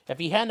much. If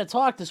he hadn't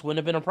talked, this wouldn't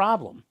have been a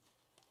problem.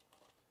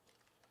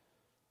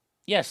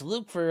 Yes,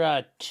 Luke,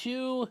 for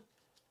 2,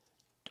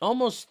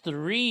 almost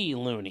 3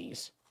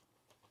 loonies,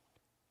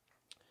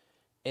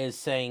 is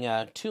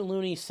saying 2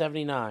 loonies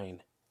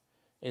 79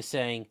 is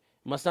saying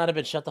must not have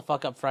been shut the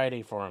fuck up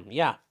Friday for him.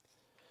 Yeah.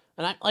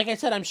 And like I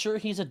said, I'm sure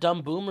he's a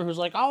dumb boomer who's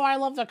like, oh, I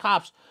love the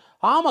cops.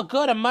 I'm a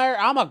great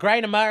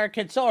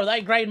American. So are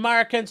they great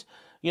Americans?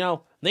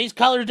 These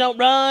colors don't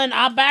run.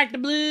 I'm back to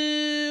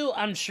blue.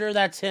 I'm sure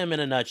that's him in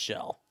a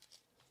nutshell.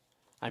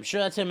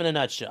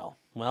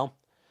 Well,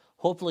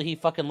 hopefully he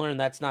fucking learned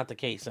that's not the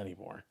case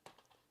anymore.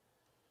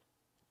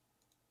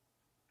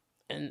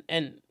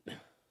 And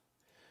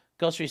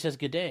Ghost Street says,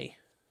 good day.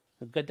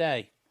 Good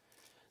day.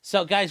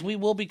 So, guys, we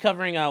will be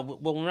covering, well,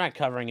 we're not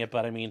covering it,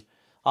 but I mean,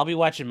 I'll be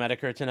watching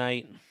Medicare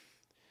tonight,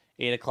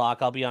 8 o'clock.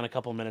 I'll be on a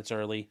couple minutes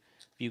early.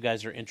 If you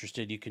guys are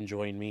interested, you can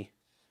join me.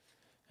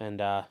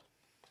 And,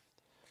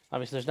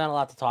 obviously, there's not a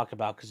lot to talk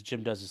about because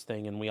Jim does his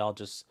thing, and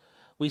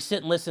we sit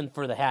and listen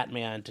for the Hat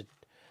Man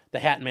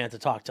to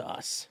talk to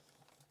us.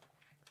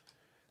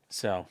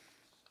 So,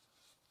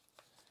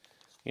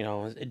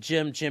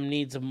 Jim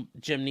needs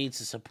the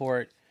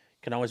support.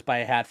 You can always buy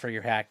a hat for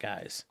your hat,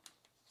 guys.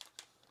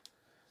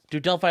 Do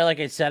Delphi like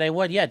I said I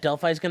would? Yeah,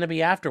 Delphi's going to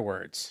be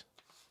afterwards.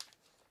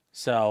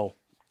 So,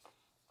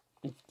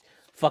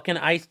 fucking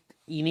ice.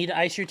 You need to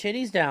ice your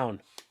titties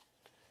down.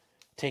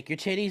 Take your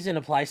titties and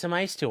apply some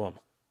ice to them.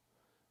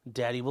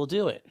 Daddy will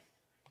do it.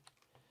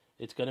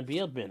 It's going to be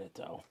a minute,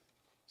 though.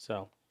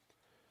 So,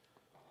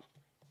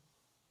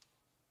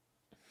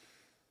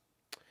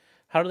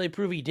 how do they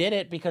prove he did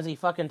it? Because he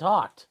fucking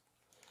talked.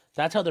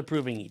 That's how they're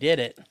proving he did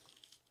it.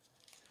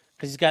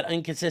 Because he's got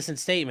inconsistent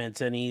statements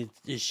and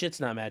his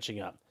shit's not matching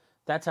up.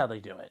 That's how they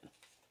do it.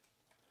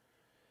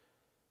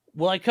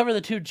 Will I cover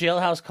the 2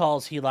 jailhouse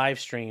calls he live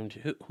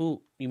streamed?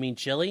 Who you mean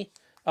Chili?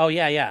 Oh,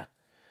 yeah.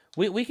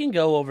 We can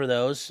go over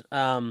those.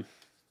 Your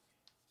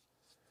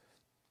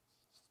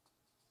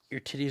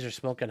titties are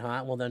smoking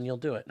hot? Well, then you'll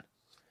do it.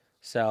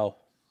 So,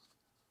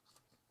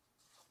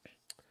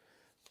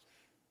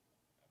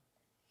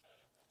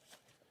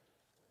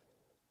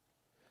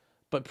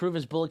 but prove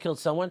his bullet killed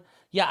someone?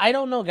 Yeah, I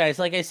don't know, guys.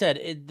 Like I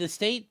said, the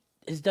state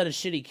has done a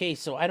shitty case,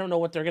 so I don't know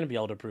what they're going to be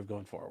able to prove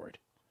going forward.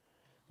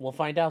 We'll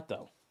find out,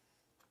 though.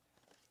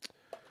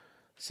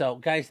 So,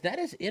 guys, that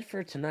is it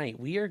for tonight.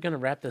 We are going to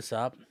wrap this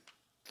up.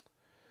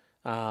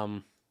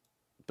 But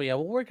yeah,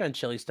 we'll work on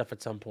Chili stuff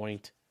at some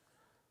point.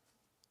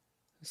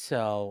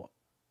 So,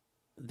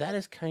 that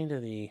is kind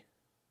of the...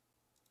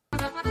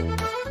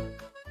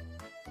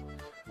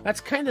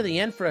 That's kind of the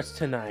end for us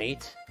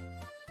tonight.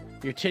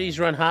 Your titties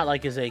run hot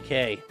like his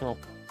AK. Well,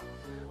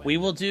 we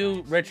will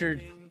do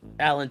Richard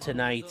Allen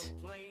tonight,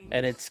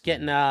 and it's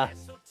getting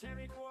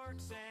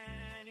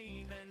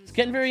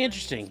very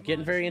interesting.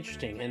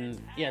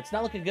 And yeah, it's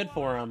not looking good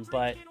for him,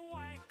 but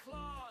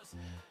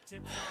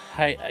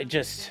I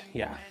just,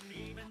 yeah.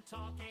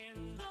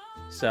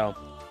 So,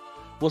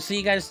 we'll see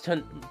you guys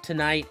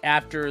tonight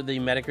after the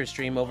Medicare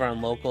stream over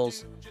on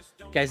Locals.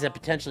 Guys at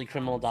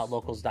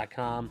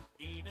potentiallycriminal.locals.com.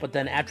 But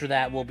then after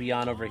that, we'll be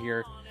on over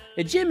here.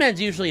 The gym ends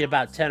usually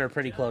about 10 or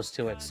pretty close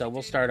to it, so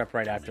we'll start up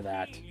right after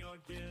that.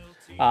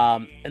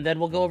 And then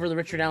we'll go over the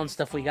Richard Allen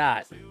stuff we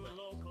got.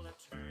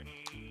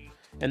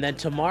 And then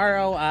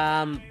tomorrow,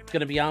 I'm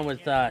going to be on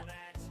with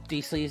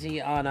D.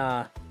 Sleazy on,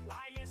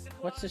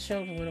 what's the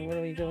show? What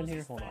are we doing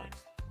here? Hold on.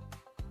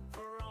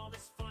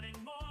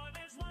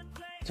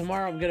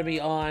 Tomorrow I'm going to be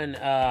on,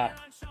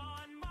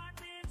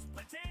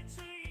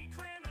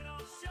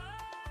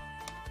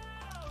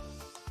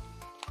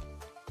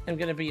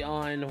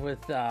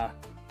 with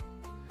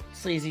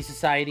Sleazy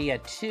Society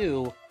at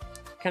 2,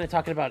 kind of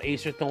talking about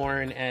Acer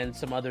Thorn and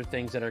some other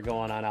things that are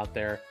going on out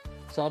there.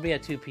 So I'll be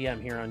at 2 p.m.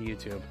 here on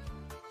YouTube.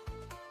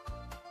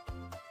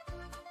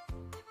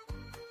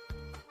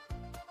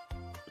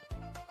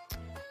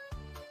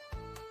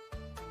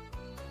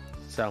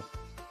 So,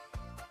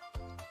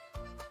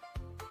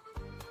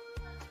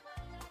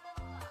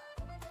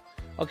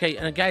 okay,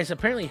 and guys,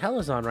 apparently hell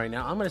is on right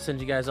now. I'm going to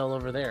send you guys all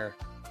over there.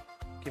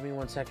 Give me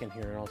 1 second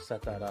here and I'll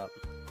set that up.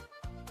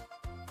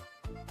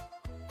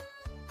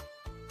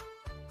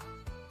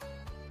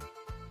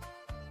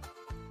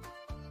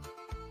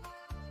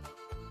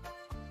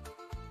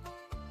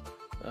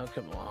 Oh,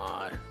 come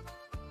on.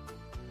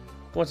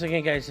 Once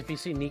again, guys, if you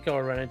see Nico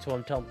or run into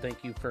him, tell him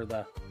thank you for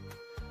the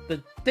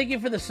thank you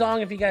for the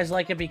song if you guys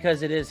like it,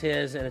 because it is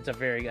his and it's I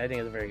think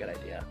it's a very good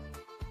idea.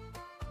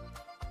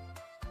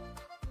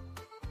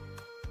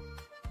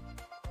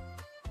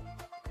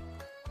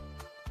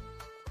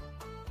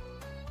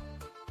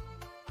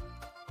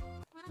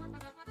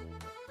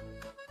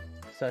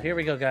 So here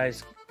we go,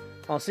 guys.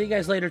 I'll see you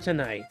guys later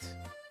tonight.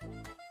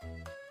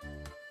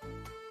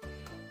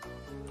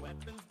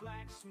 Weapons,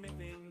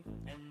 blacksmithing,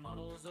 and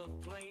models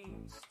of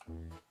planes,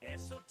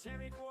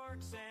 esoteric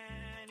works,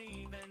 and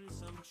even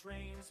some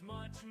trains.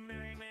 Much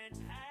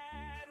merriment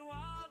had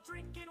while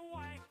drinking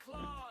White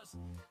Claws,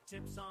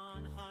 tips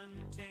on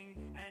hunting,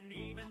 and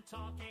even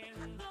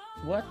talking.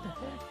 What the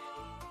heck?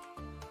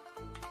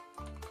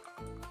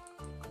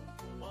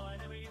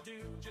 Whatever you do,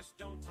 just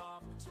don't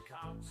talk to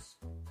cops.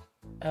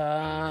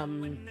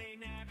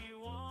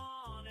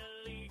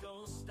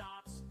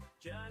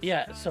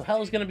 Yeah, so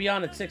Hell's gonna be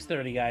on at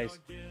 6:30, guys.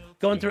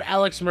 Going through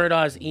Alex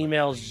Murdaugh's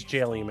emails,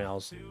 jail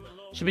emails.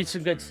 Should be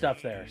some good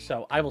stuff there.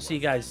 So I will see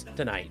you guys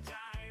tonight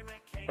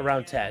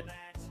around 10.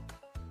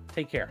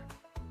 Take care.